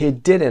 He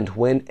didn't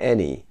win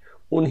any.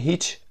 اون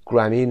هیچ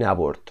گرمی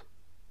نبرد.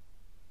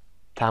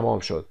 تمام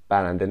شد.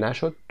 برنده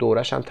نشد.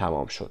 دورش هم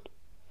تمام شد.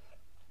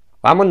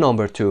 و اما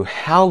number 2.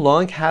 How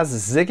long has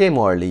Ziggy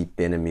Marley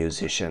been a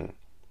musician?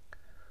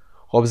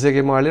 خب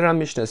زگی مارلی رو هم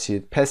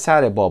میشناسید،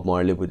 پسر باب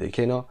مارلی بوده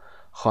که اینا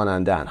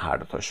خواننده ان هر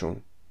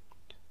دوتاشون.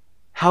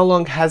 How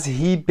long has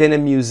he been a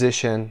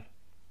musician؟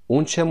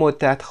 اون چه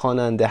مدت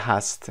خواننده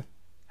هست؟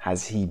 Has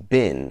he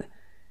been؟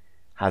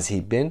 Has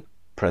he been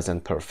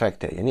present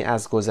perfect، یعنی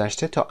از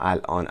گذشته تا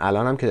الان.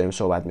 الان هم که داریم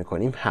صحبت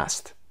میکنیم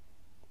هست.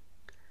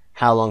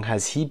 How long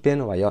has he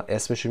been و یا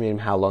اسمش رو میریم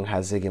How long has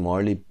زگی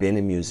مارلی been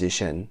a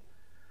musician.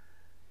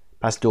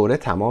 پس دوره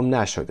تمام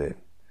نشده.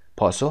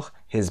 پاسخ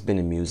He's been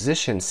a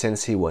musician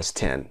since he was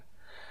 10.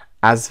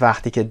 از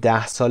وقتی که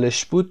 10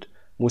 سالش بود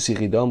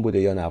موسیقیدان بوده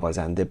یا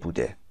نوازنده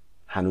بوده.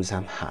 هنوز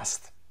هم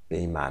هست به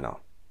این معنا.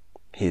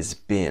 He's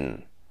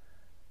been.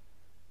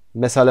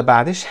 مثال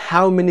بعدش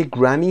How many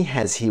Grammy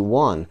has he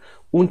won؟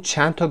 اون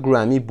چند تا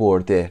گرامی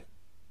برده؟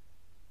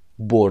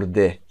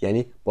 برده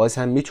یعنی باز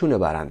هم میتونه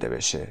برنده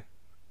بشه.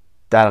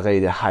 در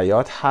قید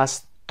حیات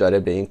هست، داره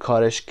به این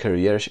کارش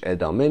کریرش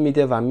ادامه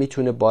میده و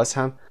میتونه باز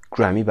هم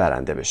گرامی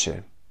برنده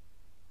بشه.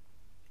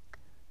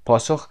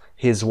 پاسخ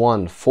He's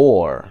won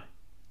 4.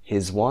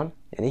 He's won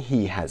یعنی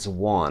he has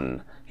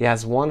won. He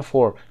has won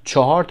 4.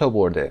 4 تا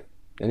برده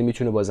یعنی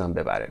میتونه بازم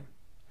ببره.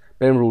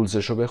 بریم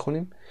رولزش رو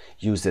بخونیم.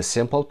 Use the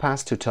simple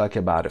past to talk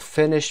about a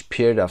finished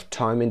period of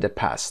time in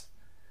the past.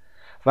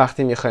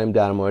 وقتی میخوایم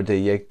در مورد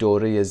یک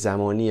دوره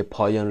زمانی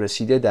پایان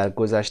رسیده در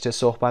گذشته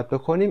صحبت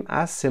بکنیم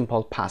از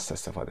simple past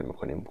استفاده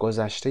میکنیم.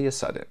 گذشته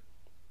ساده.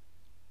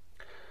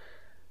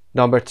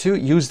 Number 2,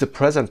 use the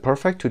present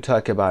perfect to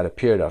talk about a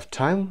period of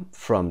time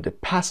from the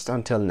past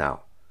until now.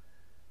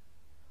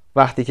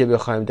 وقتی که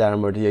بخوایم در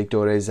مورد یک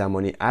دوره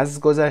زمانی از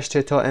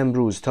گذشته تا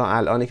امروز تا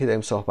الانی که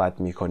داریم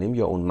صحبت میکنیم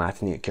یا اون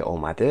متنی که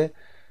اومده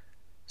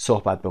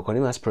صحبت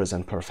بکنیم از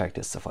present perfect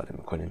استفاده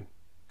میکنیم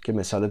که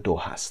مثال 2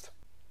 هست.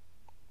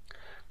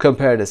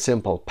 Compare the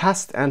simple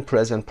past and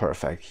present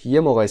perfect. یه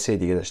مقایسه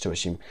دیگه داشته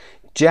باشیم.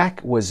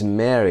 Jack was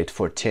married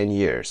for 10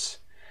 years.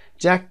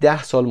 Jack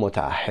 10 سال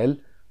متأهل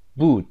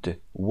بود.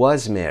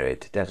 Was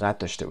married. دقت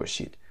داشته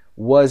باشید.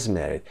 Was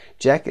married.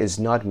 Jack is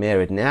not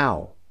married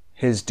now.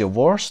 He's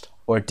divorced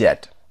or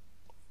dead.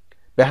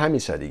 به همین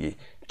سادگی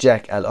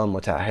جک الان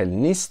متأهل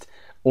نیست،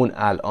 اون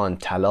الان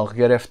طلاق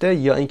گرفته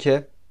یا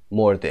اینکه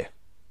مرده.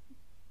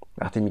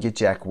 وقتی میگید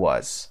جک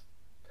was.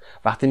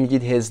 وقتی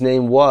میگید his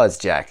name was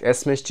Jack،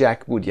 اسمش جک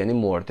بود یعنی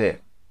مرده.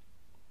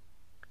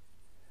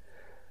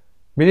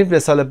 میریم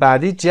مثال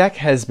بعدی. Jack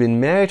has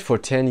been married for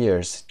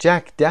 10 years.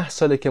 جک 10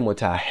 ساله که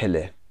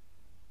متأهله.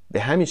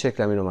 به همین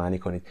شکل هم اینو معنی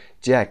کنید.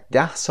 جک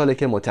 10 ساله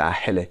که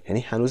متأهله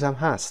یعنی هنوز هم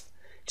هست.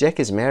 Jack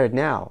is married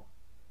now.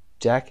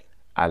 جک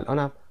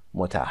الانم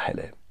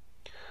متأهله.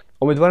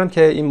 امیدوارم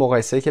که این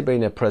مقایسه‌ای که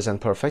بین present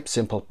perfect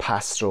simple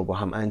past رو با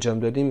هم انجام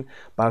دادیم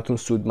براتون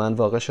سودمند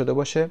واقع شده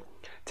باشه.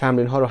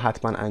 تمرین ها رو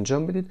حتما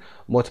انجام بدید.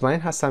 مطمئن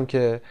هستم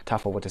که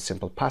تفاوت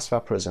simple past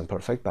و present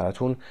perfect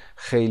براتون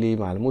خیلی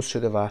ملموس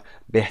شده و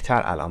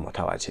بهتر الان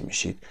متوجه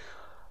میشید.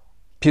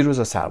 پیروز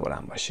و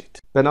سربلند باشید.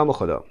 به نام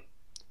خدا.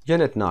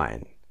 Unit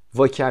 9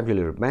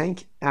 Vocabulary Bank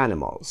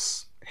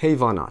Animals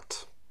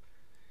حیوانات.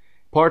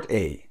 Part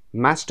A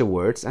Match the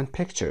words and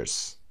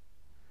pictures.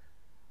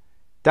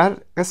 در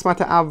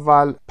قسمت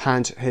اول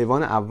 5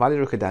 حیوان اولی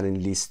رو که در این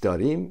لیست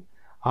داریم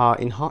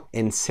اینها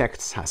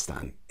insects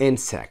هستن.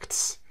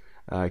 insects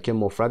که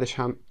مفردش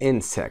هم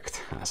insect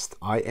هست.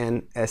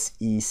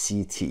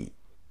 I-N-S-E-C-T.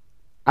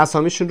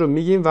 اسامیشون رو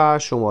میگیم و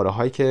شماره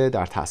هایی که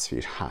در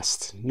تصویر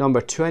هست.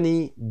 Number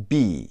 20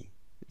 bee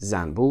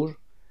زنبور.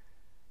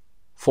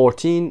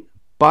 14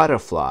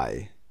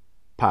 butterfly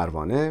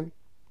پروانه.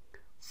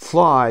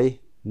 fly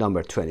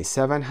number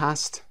 27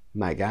 هست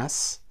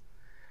مگس.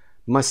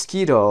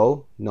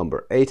 mosquito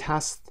number 8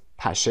 هست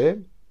پشه.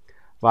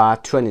 و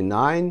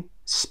 29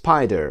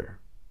 spider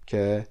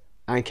که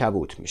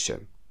عنکبوت میشه.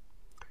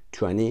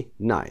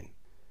 29.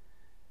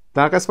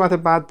 در قسمت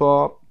بعد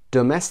با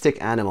domestic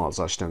animals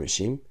آشنا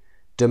میشیم.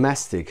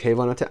 domestic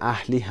حیوانات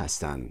اهلی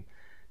هستند.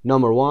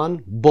 number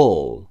 1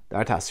 bull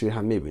در تصویر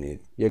هم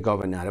میبینید یه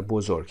گاو نر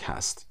بزرگ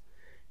هست.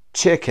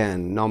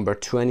 chicken number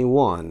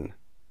 21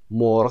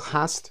 مرغ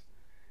هست.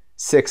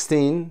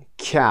 16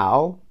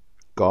 cow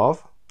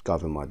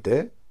گاو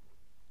ماده.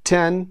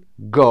 10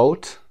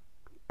 goat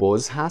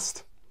بز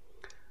هست.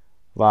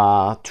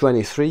 و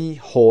 23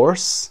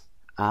 horse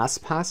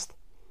اسب هست.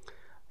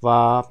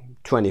 و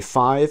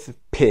 25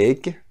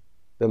 pig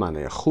به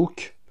معنی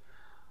خوک.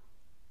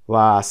 و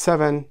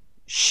 7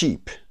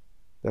 sheep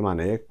به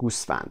معنی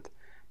گوسفند.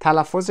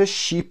 تلفظ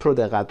sheep رو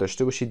دقت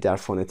داشته باشید. در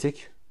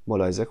فونتیک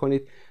ملاحظه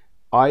کنید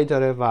آی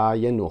داره و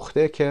یه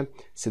نقطه که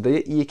صدای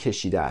ای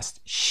کشیده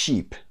است.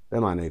 sheep به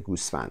معنی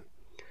گوسفند.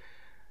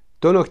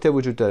 2 نکته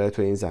وجود داره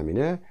تو این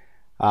زمینه.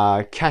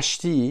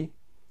 کشتی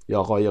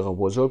یا قایق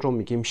بزرگ رو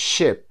میگیم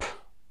ship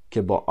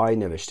که با آی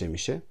نوشته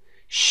میشه.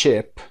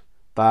 ship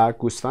و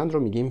گوسفند رو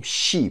میگیم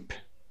sheep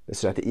به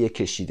صورت ای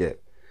کشیده.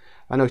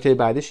 و نکته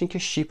بعدش این که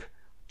sheep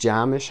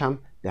جمعش هم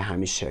به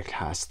همین شکل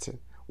هست.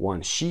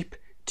 1 sheep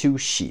 2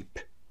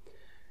 sheep.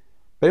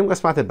 بریم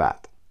قسمت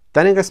بعد.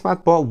 در این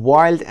قسمت با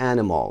wild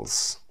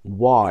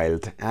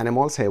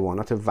animals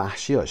حیوانات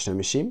وحشی آشنا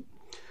میشیم.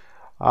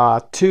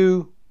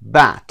 2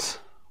 bat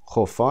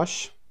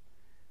خفاش.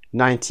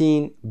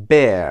 19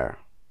 bear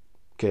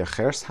که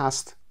خرس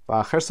هست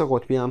و خرس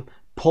قطبی هم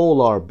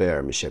polar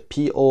bear میشه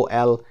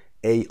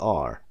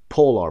P-O-L-A-R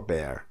polar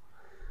bear.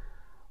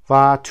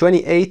 و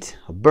 28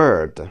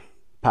 bird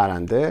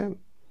پرنده.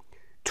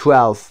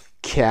 12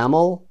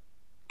 camel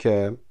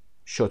که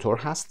شتر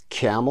هست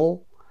camel.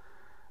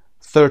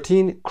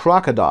 13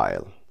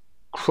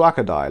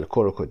 crocodile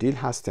کروکودیل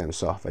هست،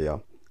 تمساح و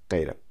یا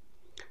غیره.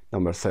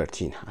 نمبر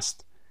 13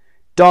 هست.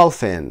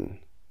 dolphin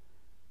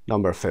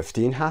نمبر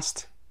 15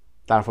 هست،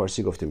 در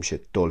فارسی گفته میشه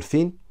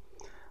دلفین.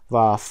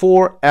 و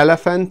 4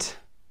 elephant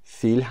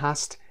فیل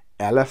هست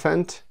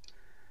elephant.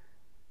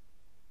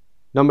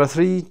 نمبر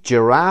 3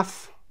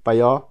 giraffe و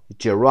یا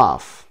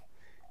giraffe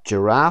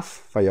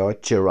و یا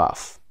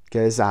giraffe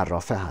که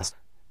زرافه هست.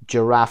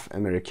 giraffe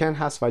امریکن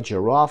هست و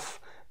giraffe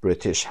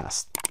بریتیش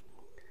هست.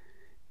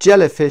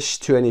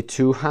 jellyfish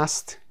 22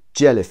 هست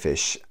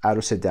jellyfish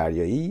عروس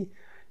دریایی.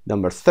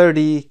 نمبر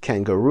 30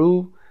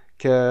 kangaroo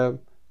که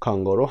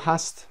کانگورو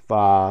هست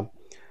و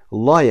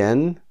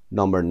lion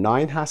نمبر 9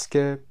 هست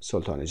که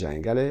سلطان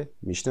جنگل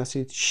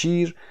میشناسید.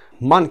 شیر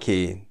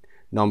monkey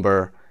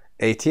نمبر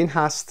 18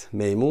 هست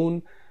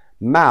میمون.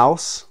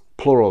 mouse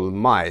plural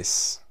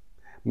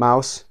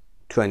mouse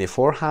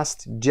 24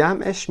 هست،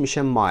 جمعش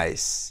میشه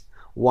mice.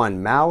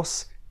 1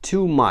 mouse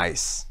 2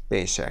 mice به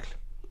این شکل.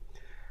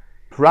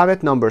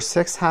 rabbit نمبر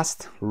 6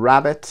 هست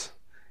rabbit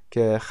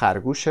که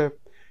خرگوشه.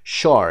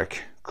 shark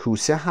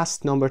کوسه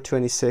هست نمبر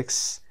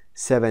 26.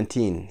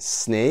 17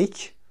 snake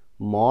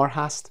مار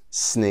هست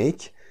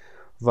snake.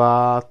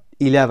 و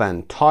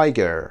 11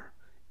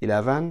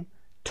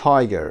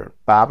 tiger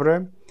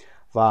ببره.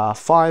 و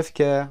 5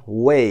 که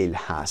whale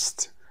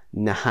هست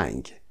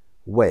نهنگ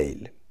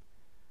whale.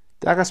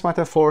 در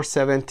قسمت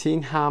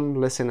 417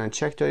 هم listen and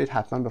check دارید،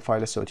 حتما به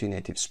فایل صوتی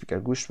native speaker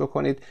گوش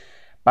بکنید.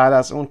 بعد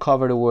از اون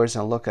cover the words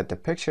and look at the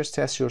pictures,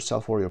 test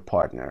yourself or your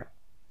partner.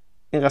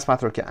 این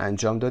قسمت رو که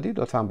انجام دادید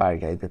لطفا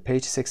برگردید به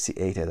پیج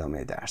 68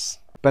 ادامه درس.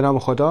 به نام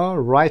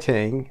خدا.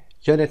 Writing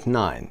Unit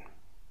 9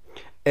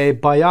 A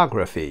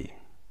biography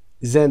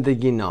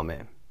زندگی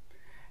نامه.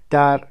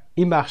 در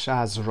این بخش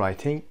از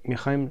رایتینگ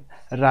میخوایم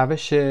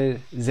روش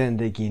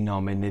زندگی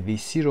نامه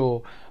نویسی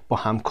رو با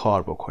هم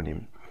کار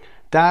بکنیم.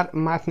 در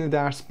متن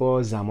درس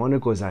با زمان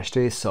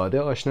گذشته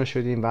ساده آشنا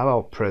شدیم و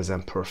با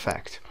present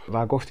perfect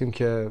و گفتیم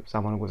که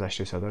زمان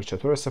گذشته ساده رو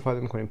چطور استفاده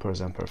میکنیم،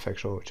 present perfect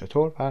رو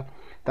چطور، و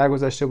در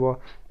گذشته با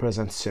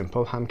present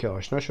simple هم که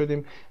آشنا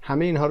شدیم.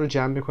 همه اینها رو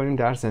جمع میکنیم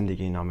در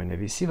زندگی نامه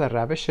نویسی و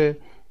روش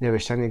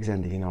نوشتن یک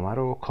زندگی نامه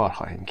رو کار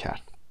خواهیم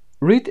کرد.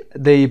 Read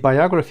the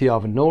biography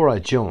of Nora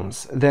Jones,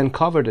 then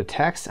cover the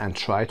text and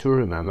try to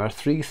remember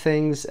 3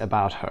 things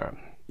about her.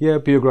 یه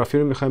بیوگرافی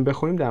رو میخوایم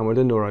بخونیم در مورد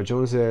نورا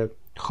جونز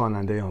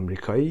خواننده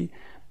آمریکایی.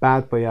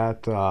 بعد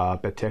باید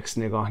به تکست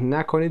نگاه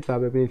نکنید و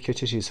ببینید که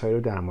چه چیزهایی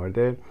رو در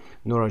مورد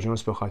نورا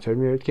جونز به خاطر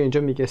میارید که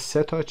اینجا میگه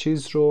 3 تا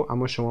چیز رو،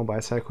 اما شما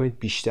باید سعی کنید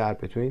بیشتر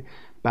بتونید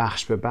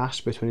بخش به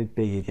بخش بتونید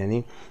بگید.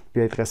 یعنی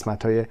بیاید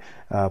قسمت‌های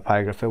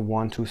پاراگراف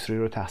 1 2 3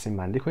 رو تقسیم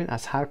بندی کنید،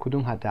 از هر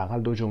کدوم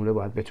حداقل 2 جمله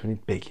باید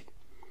بتونید بگید.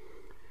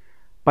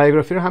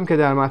 بایوگرافی رو هم که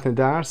در متن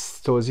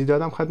درس توضیح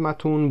دادم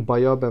خدمتون.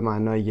 بایا به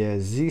معنای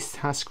زیست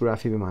هست،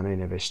 گرافی به معنای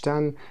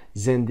نوشتن،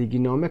 زندگی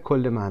نامه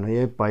کل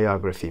معنای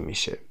بایوگرافی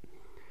میشه.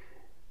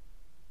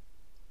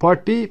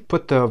 Part B,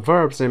 put the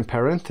verbs in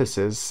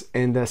parentheses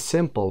in the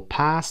simple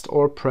past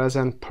or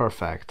present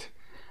perfect.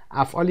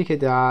 افعالی که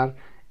در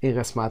این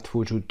قسمت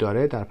وجود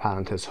داره در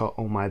پرانتزها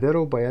اومده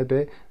رو باید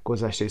به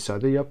گذشته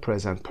ساده یا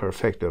present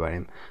perfect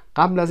ببریم.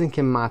 قبل از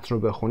اینکه متن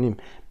رو بخونیم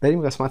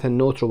بریم قسمت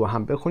نوت رو با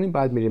هم بخونیم،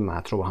 بعد میریم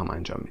متن رو با هم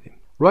انجام میدیم.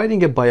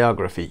 Writing a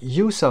biography.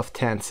 Use of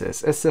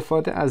tenses.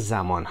 استفاده از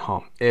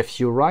زمانها. If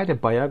you write a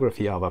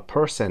biography of a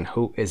person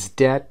who is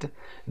dead,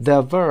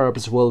 the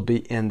verbs will be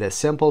in the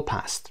simple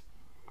past.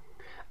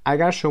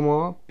 اگر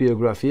شما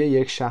بیوگرافی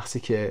یک شخصی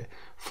که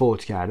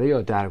فوت کرده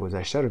یا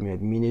درگذشته رو میاد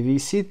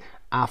مینویسید،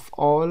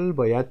 افعال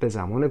باید به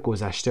زمان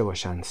گذشته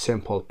باشن،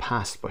 simple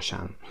past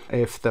باشن.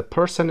 If the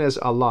person is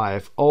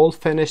alive, all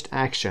finished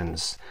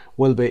actions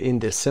will be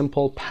in the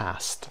simple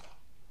past.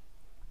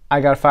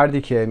 اگر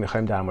فردی که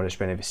میخوایم در موردش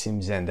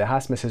بنویسیم زنده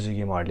هست، مثل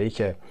زوگی مارلی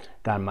که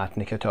در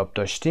متن کتاب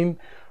داشتیم،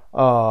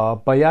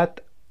 باید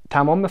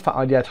تمام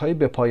فعالیت‌های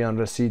به پایان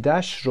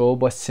رسیدش رو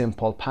با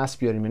simple past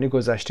بیاریم، یعنی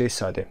گذشته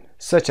ساده.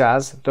 Such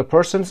as the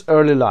person's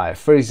early life,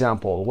 for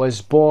example, was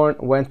born,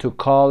 went to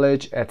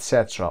college, etc.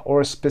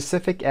 Or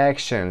specific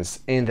actions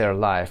in their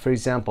life, for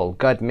example,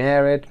 got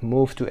married,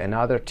 moved to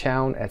another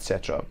town, etc.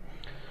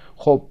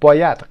 خب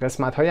باید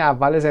قسمت‌های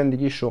اول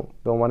زندگیش رو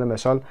به عنوان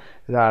مثال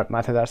در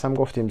متن درس هم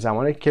گفتیم،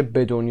 زمانی که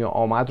به دنیا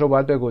آمد رو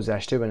باید به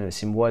گذشته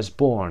بنویسیم. Was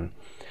born،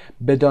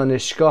 به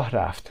دانشگاه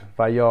رفت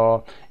و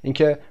یا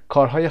اینکه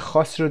کارهای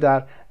خاصی رو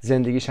در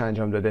زندگیش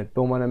انجام داده.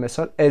 به عنوان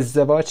مثال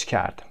ازدواج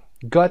کرد.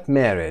 Got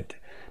married،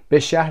 به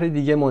شهر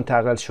دیگه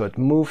منتقل شد.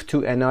 Moved to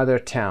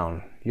another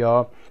town،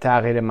 یا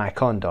تغییر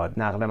مکان داد،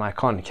 نقل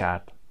مکان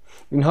کرد.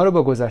 اینها رو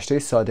با گذشته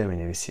ساده می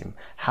نویسیم.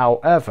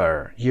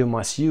 However, you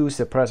must use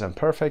the present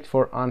perfect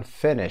for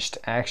unfinished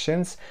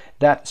actions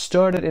that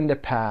started in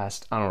the past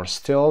and are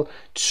still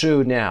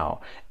true now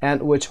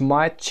and which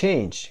might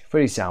change. For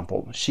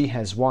example, she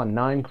has won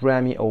 9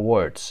 Grammy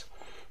Awards.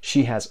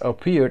 She has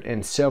appeared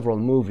in several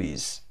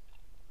movies.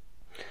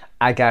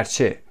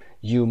 اگرچه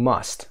you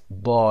must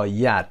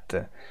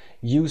باید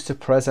use the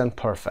present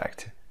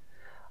perfect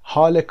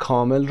حال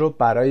کامل رو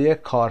برای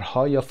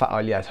کارها یا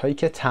فعالیت هایی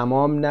که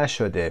تمام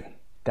نشده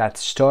that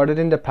started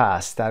in the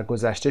past در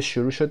گذشته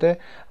شروع شده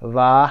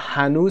و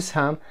هنوز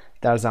هم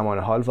در زمان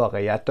حال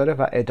واقعیت داره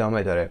و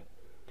ادامه داره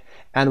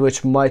and which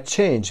might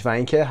change و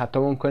اینکه حتی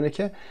ممکنه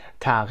که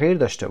تغییر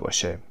داشته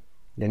باشه.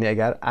 یعنی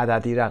اگر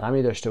عددی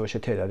رقمی داشته باشه،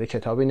 تعداد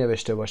کتابی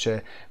نوشته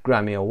باشه،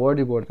 گرمی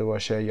اواردی برده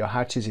باشه یا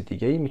هر چیز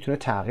دیگه‌ای میتونه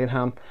تغییر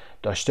هم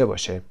داشته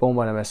باشه. به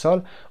عنوان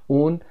مثال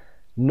اون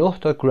 9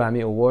 تا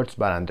گرمی اواردز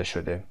برنده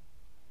شده.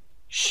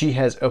 She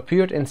has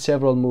appeared in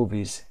several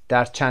movies.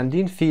 در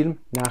چندین فیلم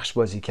نقش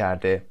بازی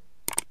کرده.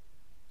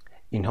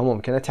 اینها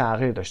ممکنه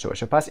تغییر داشته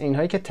باشه. پس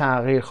اینهایی که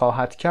تغییر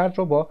خواهد کرد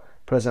رو با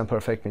present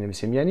perfect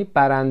می‌نویسیم. یعنی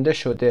برنده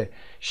شده،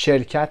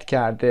 شرکت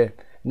کرده،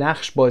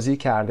 نقش بازی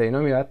کرده.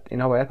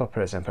 اینا باید با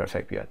present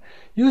perfect بیاد.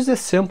 Use the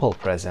simple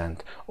present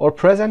or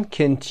present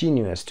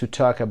continuous to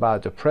talk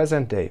about the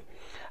present day.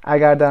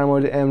 اگر در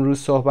مورد امروز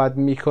صحبت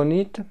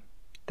می‌کنید،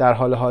 در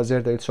حال حاضر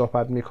دارید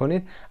صحبت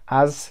می‌کنید،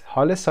 از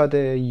حال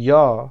ساده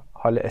یا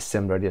حال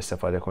استمراری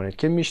استفاده کنید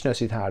که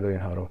میشناسید هر دو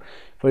اینها رو.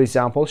 For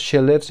example, she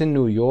lives in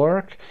New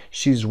York.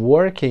 She's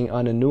working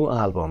on a new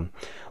album.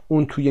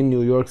 اون توی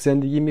نیویورک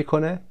زندگی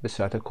میکنه، به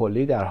صورت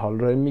کلی در حال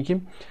رو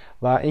میگیم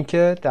و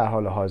اینکه در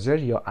حال حاضر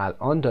یا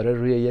الان داره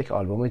روی یک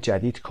آلبوم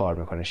جدید کار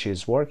میکنه. She's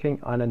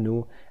working on a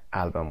new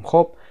album.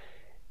 خب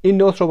این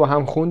نوت رو با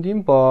هم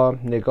خوندیم با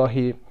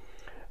نگاهی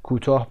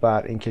کوتاه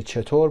بر اینکه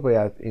چطور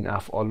باید این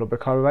افعال رو به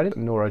کار ببریم.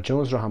 نورا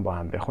جونز رو هم با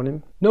هم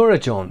بخونیم.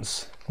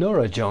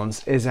 Nora Jones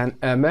is an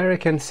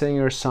American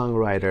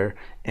singer-songwriter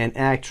and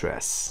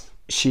actress.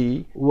 She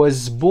was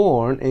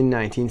born in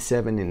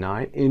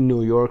 1979 in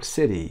New York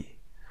City.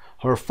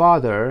 Her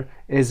father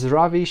is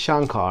Ravi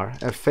Shankar,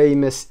 a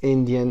famous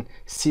Indian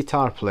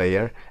sitar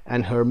player,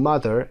 and her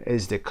mother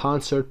is the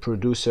concert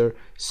producer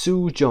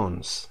Sue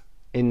Jones.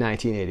 In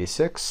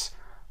 1986,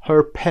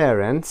 her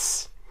parents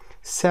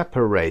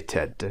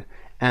separated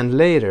and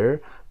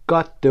later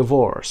got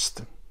divorced.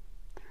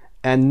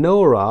 And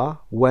Nora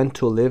went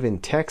to live in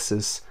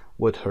Texas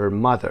with her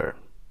mother.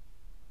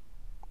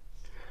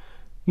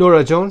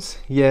 نورا جونز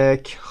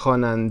یک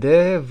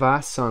خواننده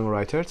و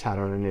سانگرایتر،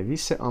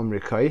 ترانه‌نویس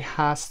آمریکایی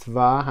هست و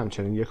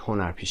همچنین یک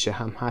هنرپیشه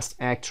هم هست.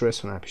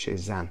 اکترس، هنرپیشه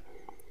زن.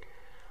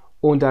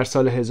 اون در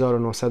سال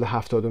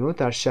 1979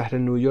 در شهر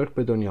نیویورک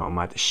به دنیا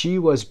آمد.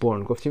 She was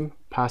born، گفتیم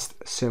past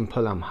simple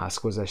هم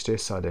هست، گذشته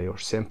ساده یا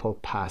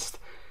simple past.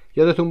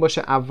 یادتون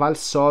باشه اول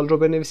سال رو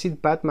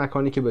بنویسید بعد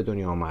مکانی که به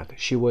دنیا آمد.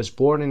 She was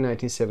born in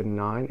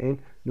 1979 in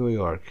New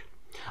York.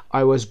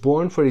 I was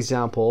born, for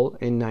example,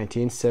 in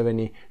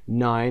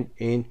 1979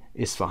 in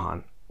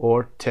Isfahan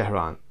or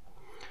Tehran.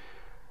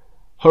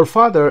 Her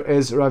father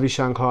is Ravi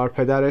Shankar.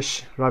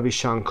 پدرش راوی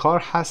شانکار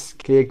هست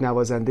که یک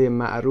نوازنده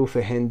معروف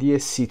هندی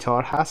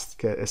سیتار هست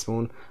که اسم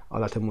اون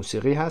آلت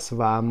موسیقی هست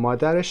و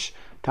مادرش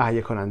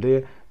تهیه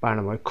کننده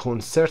برنامه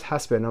کنسرت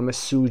هست به نام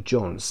سو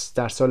جونز.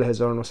 در سال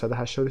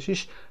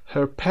 1986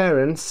 her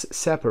parents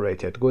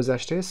separated،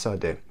 گذشته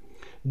ساده،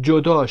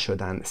 جدا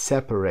شدن،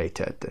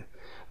 separated،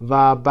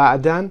 و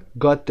بعداً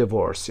got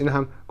divorced، این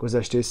هم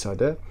گذشته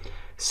ساده،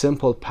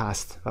 simple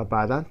past، و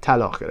بعداً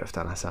طلاق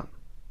گرفتن هستن.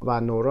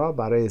 و نورا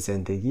برای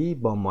زندگی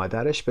با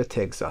مادرش به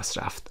تگزاس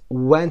رفت.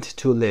 went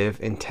to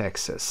live in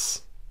Texas.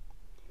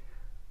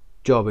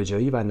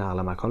 جابجایی و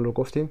نقل مکان رو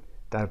گفتیم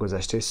در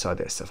گذشته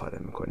ساده استفاده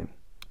میکنیم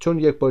چون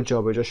یک بار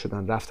جابجا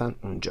شدن رفتن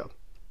اونجا.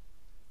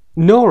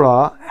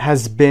 Nora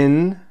has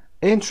been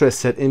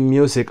interested in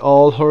music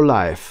all her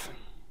life.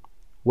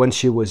 When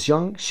she was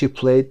young, she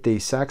played the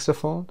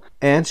saxophone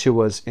and she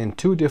was in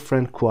 2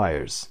 different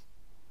choirs.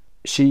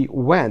 She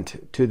went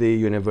to the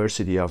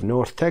University of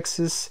North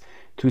Texas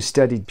to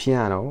study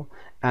piano,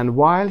 and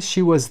while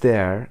she was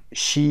there,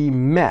 she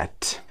met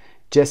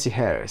Jesse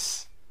Harris.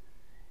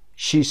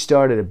 She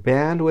started a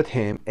band with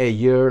him a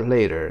year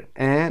later,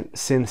 and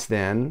since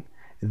then,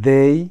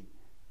 they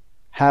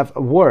have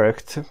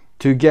worked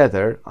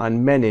together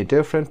on many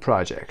different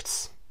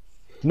projects.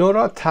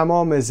 نورا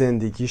تمام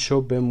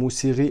زندگیشو به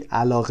موسیقی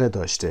علاقه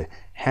داشته.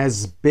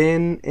 Has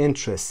been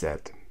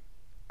interested،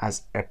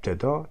 از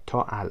ابتدا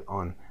تا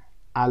الان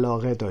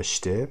علاقه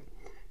داشته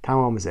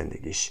تمام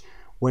زندگیش.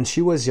 When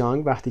she was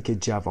young، وقتی که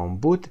جوان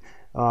بود،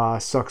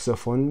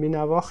 ساکسوفون می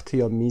نواخت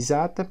یا می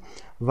زد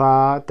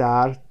و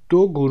در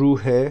 2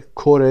 گروه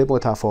کور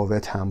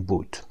متفاوت هم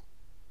بود.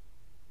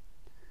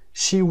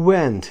 She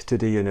went to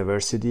the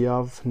University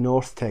of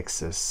North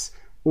Texas.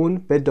 اون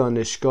به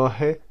دانشگاه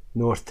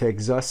نورت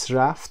تگزاس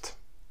رفت.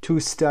 To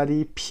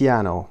study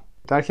piano.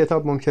 در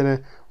کتاب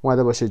ممکنه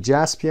اومده باشه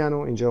جاز پیانو،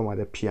 اینجا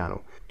اومده پیانو،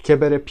 که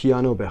بره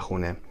پیانو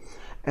بخونه.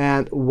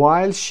 And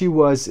while she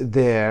was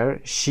there,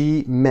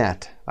 she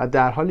met. و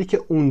در حالی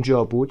که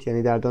اونجا بود،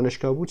 یعنی در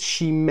دانشگاه بود،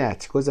 she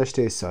met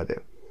گذشته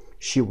ساده.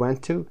 She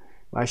went to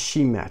و she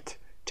met.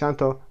 چند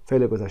تا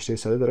فعل گذشته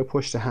ساده داره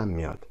پشت هم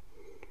میاد.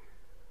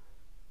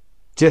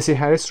 جسی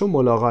هریس رو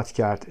ملاقات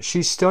کرد.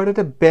 She started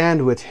a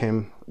band with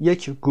him.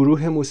 یک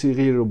گروه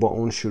موسیقی رو با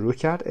اون شروع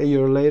کرد. A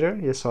year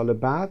later, یه سال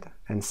بعد.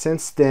 And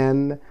since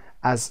then,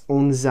 از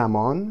اون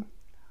زمان.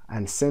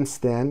 And since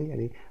then,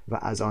 یعنی و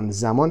از آن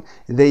زمان,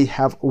 they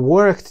have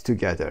worked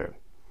together.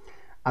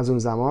 از اون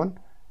زمان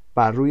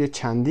بر روی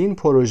چندین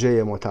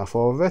پروژه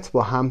متفاوت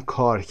با هم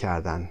کار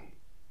کردن.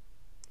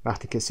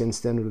 وقتی که since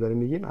then رو داریم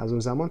میگیم از اون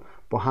زمان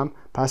با هم،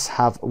 پس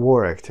have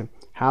worked.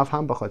 have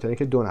هم به خاطر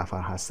اینکه دو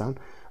نفر هستن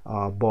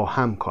با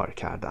هم کار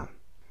کردن.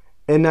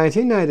 In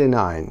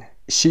 1999,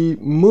 she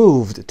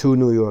moved to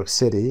New York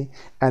City,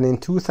 and in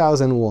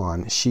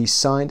 2001, she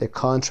signed a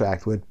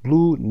contract with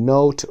Blue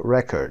Note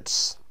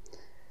Records.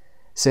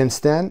 Since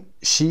then,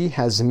 she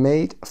has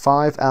made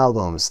 5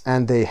 albums,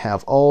 and they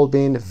have all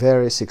been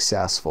very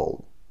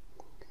successful.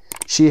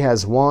 She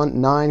has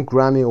won 9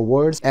 Grammy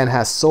Awards and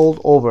has sold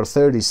over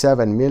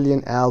 37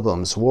 million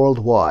albums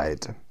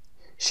worldwide.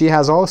 She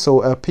has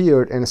also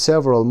appeared in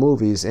several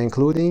movies,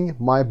 including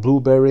My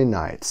Blueberry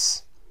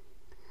Nights.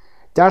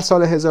 در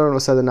سال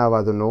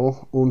 1999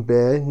 اون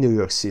به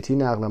نیویورک سیتی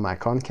نقل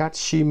مکان کرد.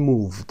 She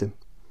moved.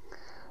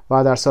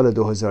 و در سال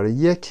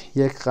 2001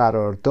 یک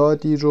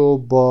قراردادی رو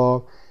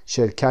با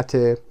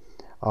شرکت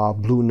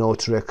Blue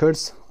Note Records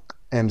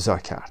امضا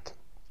کرد.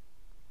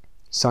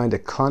 Signed a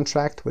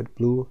contract with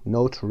Blue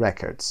Note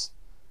Records.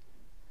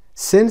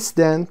 Since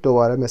then,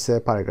 دوباره مثل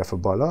پاراگراف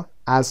بالا،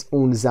 از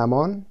اون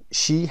زمان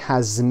she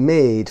has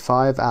made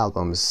 5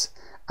 albums.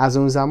 از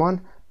اون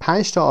زمان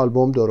 5 تا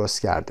آلبوم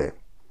درست کرده.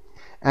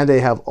 And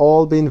they have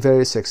all been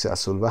very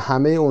successful. و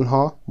همه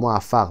اونها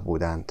موفق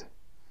بودند.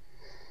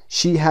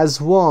 She has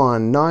won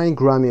 9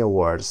 Grammy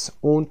Awards.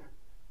 اون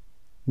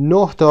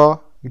 9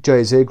 تا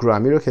جایزه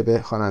گرامی رو که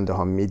به خواننده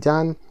ها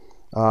میدن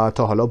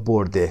تا حالا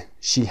برده.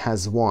 She has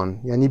won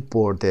یعنی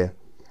برده.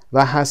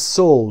 و has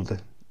sold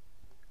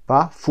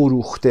و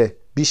فروخته.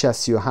 بیش از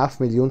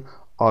 37 میلیون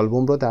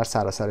آلبوم رو در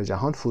سراسر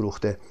جهان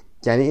فروخته.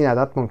 یعنی این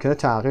عدد ممکنه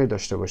تغییر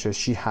داشته باشه.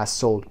 She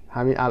has sold.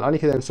 همین الانی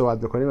که داریم صحبت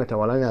بکنیم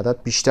احتمالاً این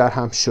عدد بیشتر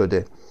هم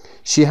شده.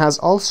 She has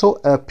also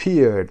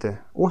appeared.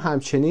 او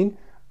همچنین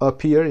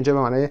appear اینجا به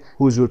معنای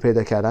حضور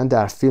پیدا کردن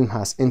در فیلم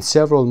هست. In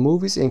several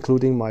movies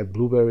including My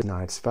Blueberry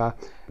Nights. و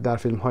در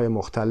فیلم های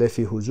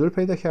مختلفی حضور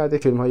پیدا کرده.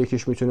 فیلم های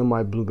یکیش میتونه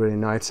My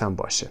Blueberry Nights هم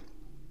باشه.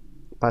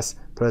 پس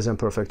present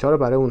perfect ها رو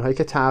برای اونهایی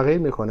که تغییر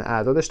میکنه،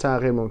 اعدادش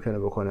تغییر ممکنه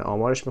بکنه،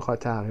 آمارش میخواد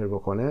تغییر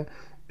بکنه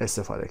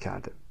استفاده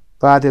کرده.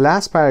 But the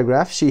last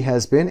paragraph, she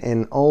has been in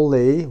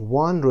only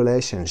one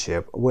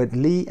relationship with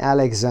Lee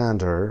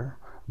Alexander,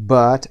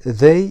 but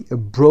they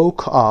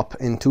broke up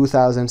in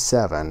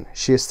 2007.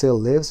 She still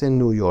lives in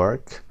New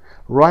York.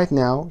 Right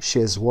now, she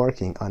is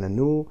working on a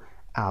new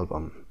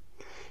album.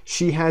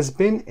 She has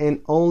been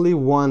in only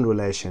one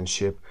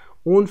relationship.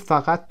 اون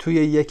فقط توی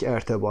یک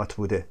ارتباط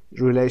بوده.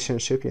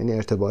 Relationship یعنی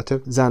ارتباط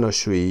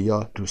زناشویی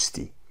یا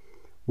دوستی.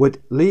 With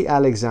Lee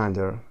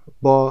Alexander.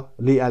 با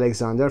لی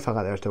الکساندر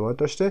فقط ارتباط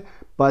داشته.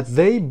 But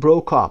they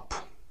broke up.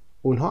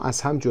 اونها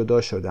از هم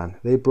جدا شدن.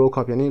 They broke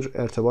up یعنی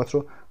ارتباط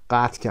رو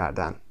قطع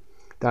کردن.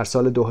 در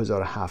سال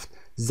 2007.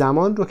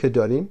 زمان رو که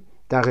داریم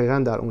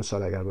دقیقاً در اون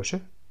سال اگر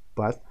باشه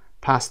باید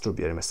past رو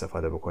بیاریم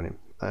استفاده بکنیم.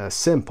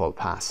 Simple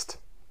past.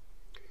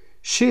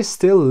 She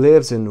still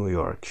lives in New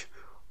York.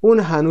 اون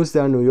هنوز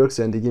در نیویورک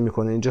زندگی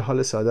میکنه. اینجا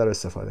حال ساده رو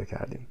استفاده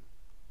کردیم.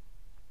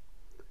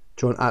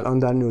 چون الان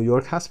در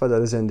نیویورک هست و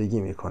داره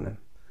زندگی میکنه.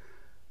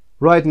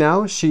 Right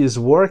now she is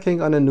working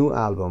on a new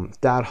album.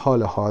 در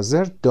حال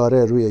حاضر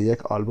داره روی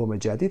یک آلبوم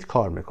جدید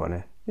کار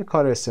میکنه. یک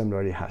کار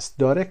استمراری هست.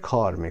 داره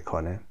کار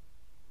میکنه.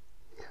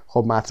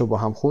 خب متن رو با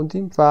هم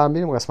خوندیم و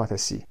میریم قسمت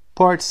C.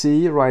 Part C.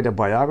 Write a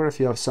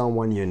biography of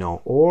someone you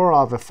know or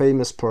of a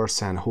famous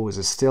person who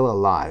is still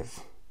alive.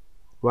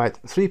 Write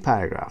 3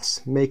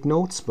 paragraphs. Make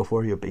notes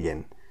before you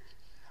begin.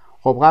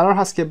 خب قرار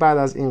هست که بعد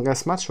از این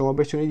قسمت شما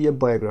بتونید یه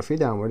بایوگرافی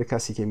در مورد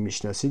کسی که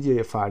میشناسید یا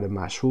یه فرد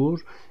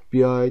مشهور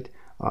بیاید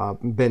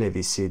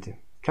بنویسید.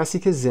 کسی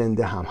که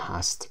زنده هم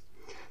هست.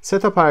 3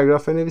 تا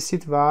پاراگراف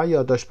بنویسید و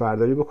یادداشت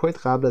برداری بکنید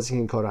قبل از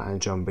این کار رو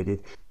انجام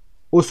بدید.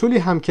 اصولی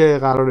هم که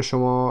قرار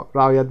شما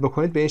رعایت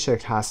بکنید به این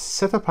شکل هست.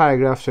 3 تا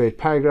پاراگراف دارید.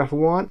 Paragraph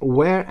 1.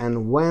 Where and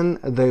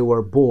when they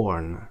were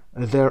born.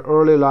 Their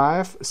early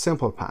life.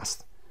 Simple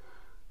past.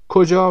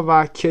 کجا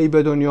و کی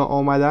به دنیا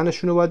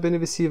آمدنشون رو باید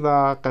بنویسی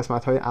و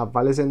قسمت های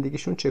اول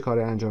زندگیشون چه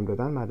کاری انجام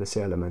دادن،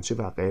 مدرسه elementary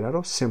و غیره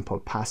رو simple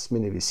past می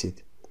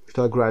نویسید.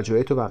 تا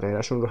graduate و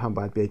غیرهشون رو هم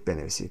باید بیایید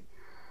بنویسید.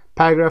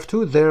 Paragraph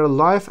 2. Their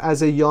life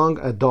as a young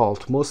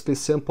adult, mostly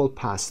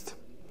simple past.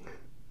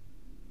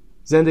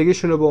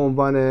 زندگیشون رو به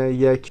عنوان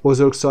یک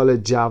بزرگسال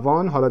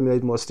جوان، حالا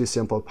میایید mostly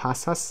simple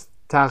past هست.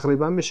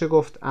 تقریبا میشه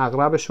گفت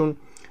اغلبشون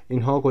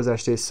اینها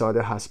گذشته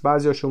ساده هست.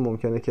 بعضیاشون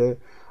ممکنه که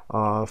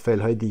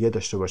فعل‌های دیگه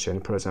داشته باشه،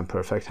 یعنی present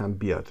perfect هم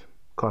بیاد،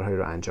 کارهایی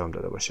رو انجام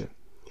داده باشه. 3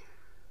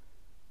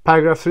 تا پاراگراف بنویسید. Paragraph 3. Their life as a young adult, mostly simple past. زندگیشون رو به عنوان یک بزرگسال جوان، حالا میایید mostly simple past هست. تقریبا میشه گفت اغلبشون اینها گذشته ساده هست. بعضیاشون ممکنه که فعل‌های دیگه داشته باشه، یعنی present perfect هم بیاد، کارهایی رو انجام داده باشه.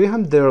 Paragraph 3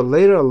 هم their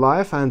later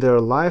life and their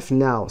life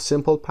now.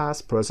 Simple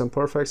past, present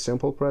perfect,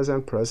 simple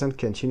present, present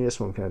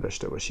continuous ممکنه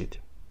داشته باشید.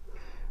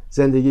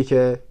 زندگی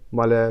که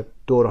مال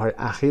دورهای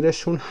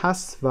اخیرشون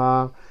هست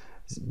و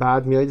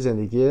بعد میایید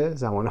زندگی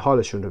زمان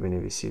حالشون رو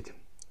بنویسید.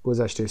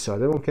 گذشته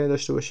ساده ممکنه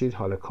داشته باشید،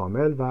 حال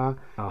کامل و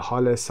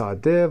حال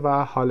ساده و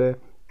حال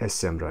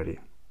استمراری.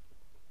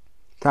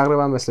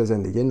 تقریبا مثل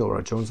زندگی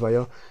نورا جونز و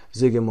یا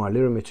زیگ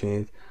مارلی رو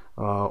میتونید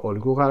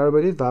الگو قرار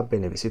بدید و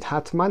بنویسید.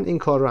 حتما این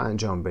کار رو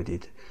انجام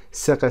بدید.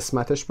 3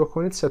 قسمتش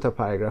بکنید، 3 تا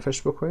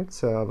پاراگرافش بکنید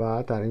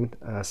و در این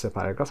 3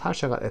 پاراگراف هر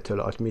چقدر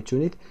اطلاعات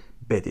میتونید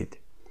بدید.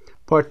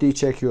 Part D.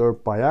 Check your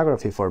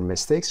biography for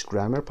mistakes,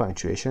 grammar,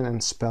 punctuation, and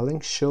spelling.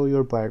 Show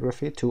your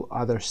biography to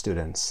other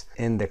students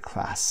in the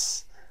class.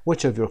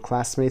 Which of your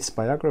classmates'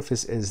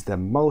 biographies is the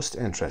most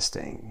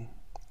interesting?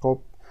 خب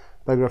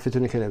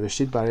بایوگرافیتونی که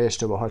نوشتید برای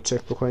اشتباهات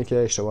چک بکنید که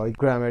اشتباه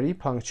گرامری،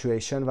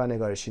 پانکچویشن و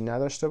نگارشی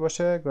نداشته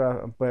باشه.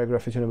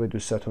 بایوگرافیتون رو به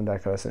دوستاتون در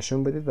کلاس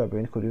نشون بدید و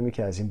ببینید کدومی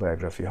که از این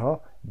بایوگرافی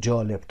ها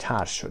جالب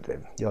تر شده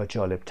یا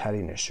جالب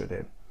ترینش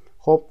شده.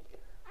 خب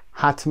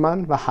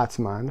حتما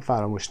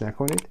فراموش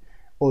نکنید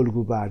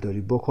الگو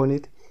برداری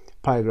بکنید،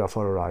 پاراگراف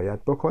ها رو رعایت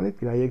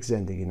بکنید و یک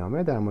زندگی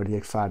نامه در مورد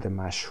یک فرد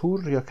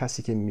مشهور یا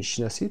کسی که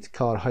میشناسید،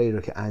 کارهایی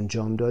رو که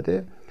انجام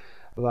داده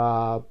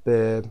و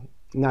به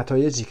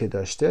نتایجی که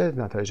داشته،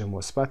 نتایج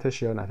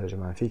مثبتش یا نتایج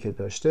منفی که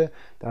داشته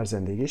در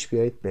زندگیش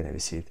بیایید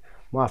بنویسید.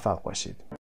 موفق باشید.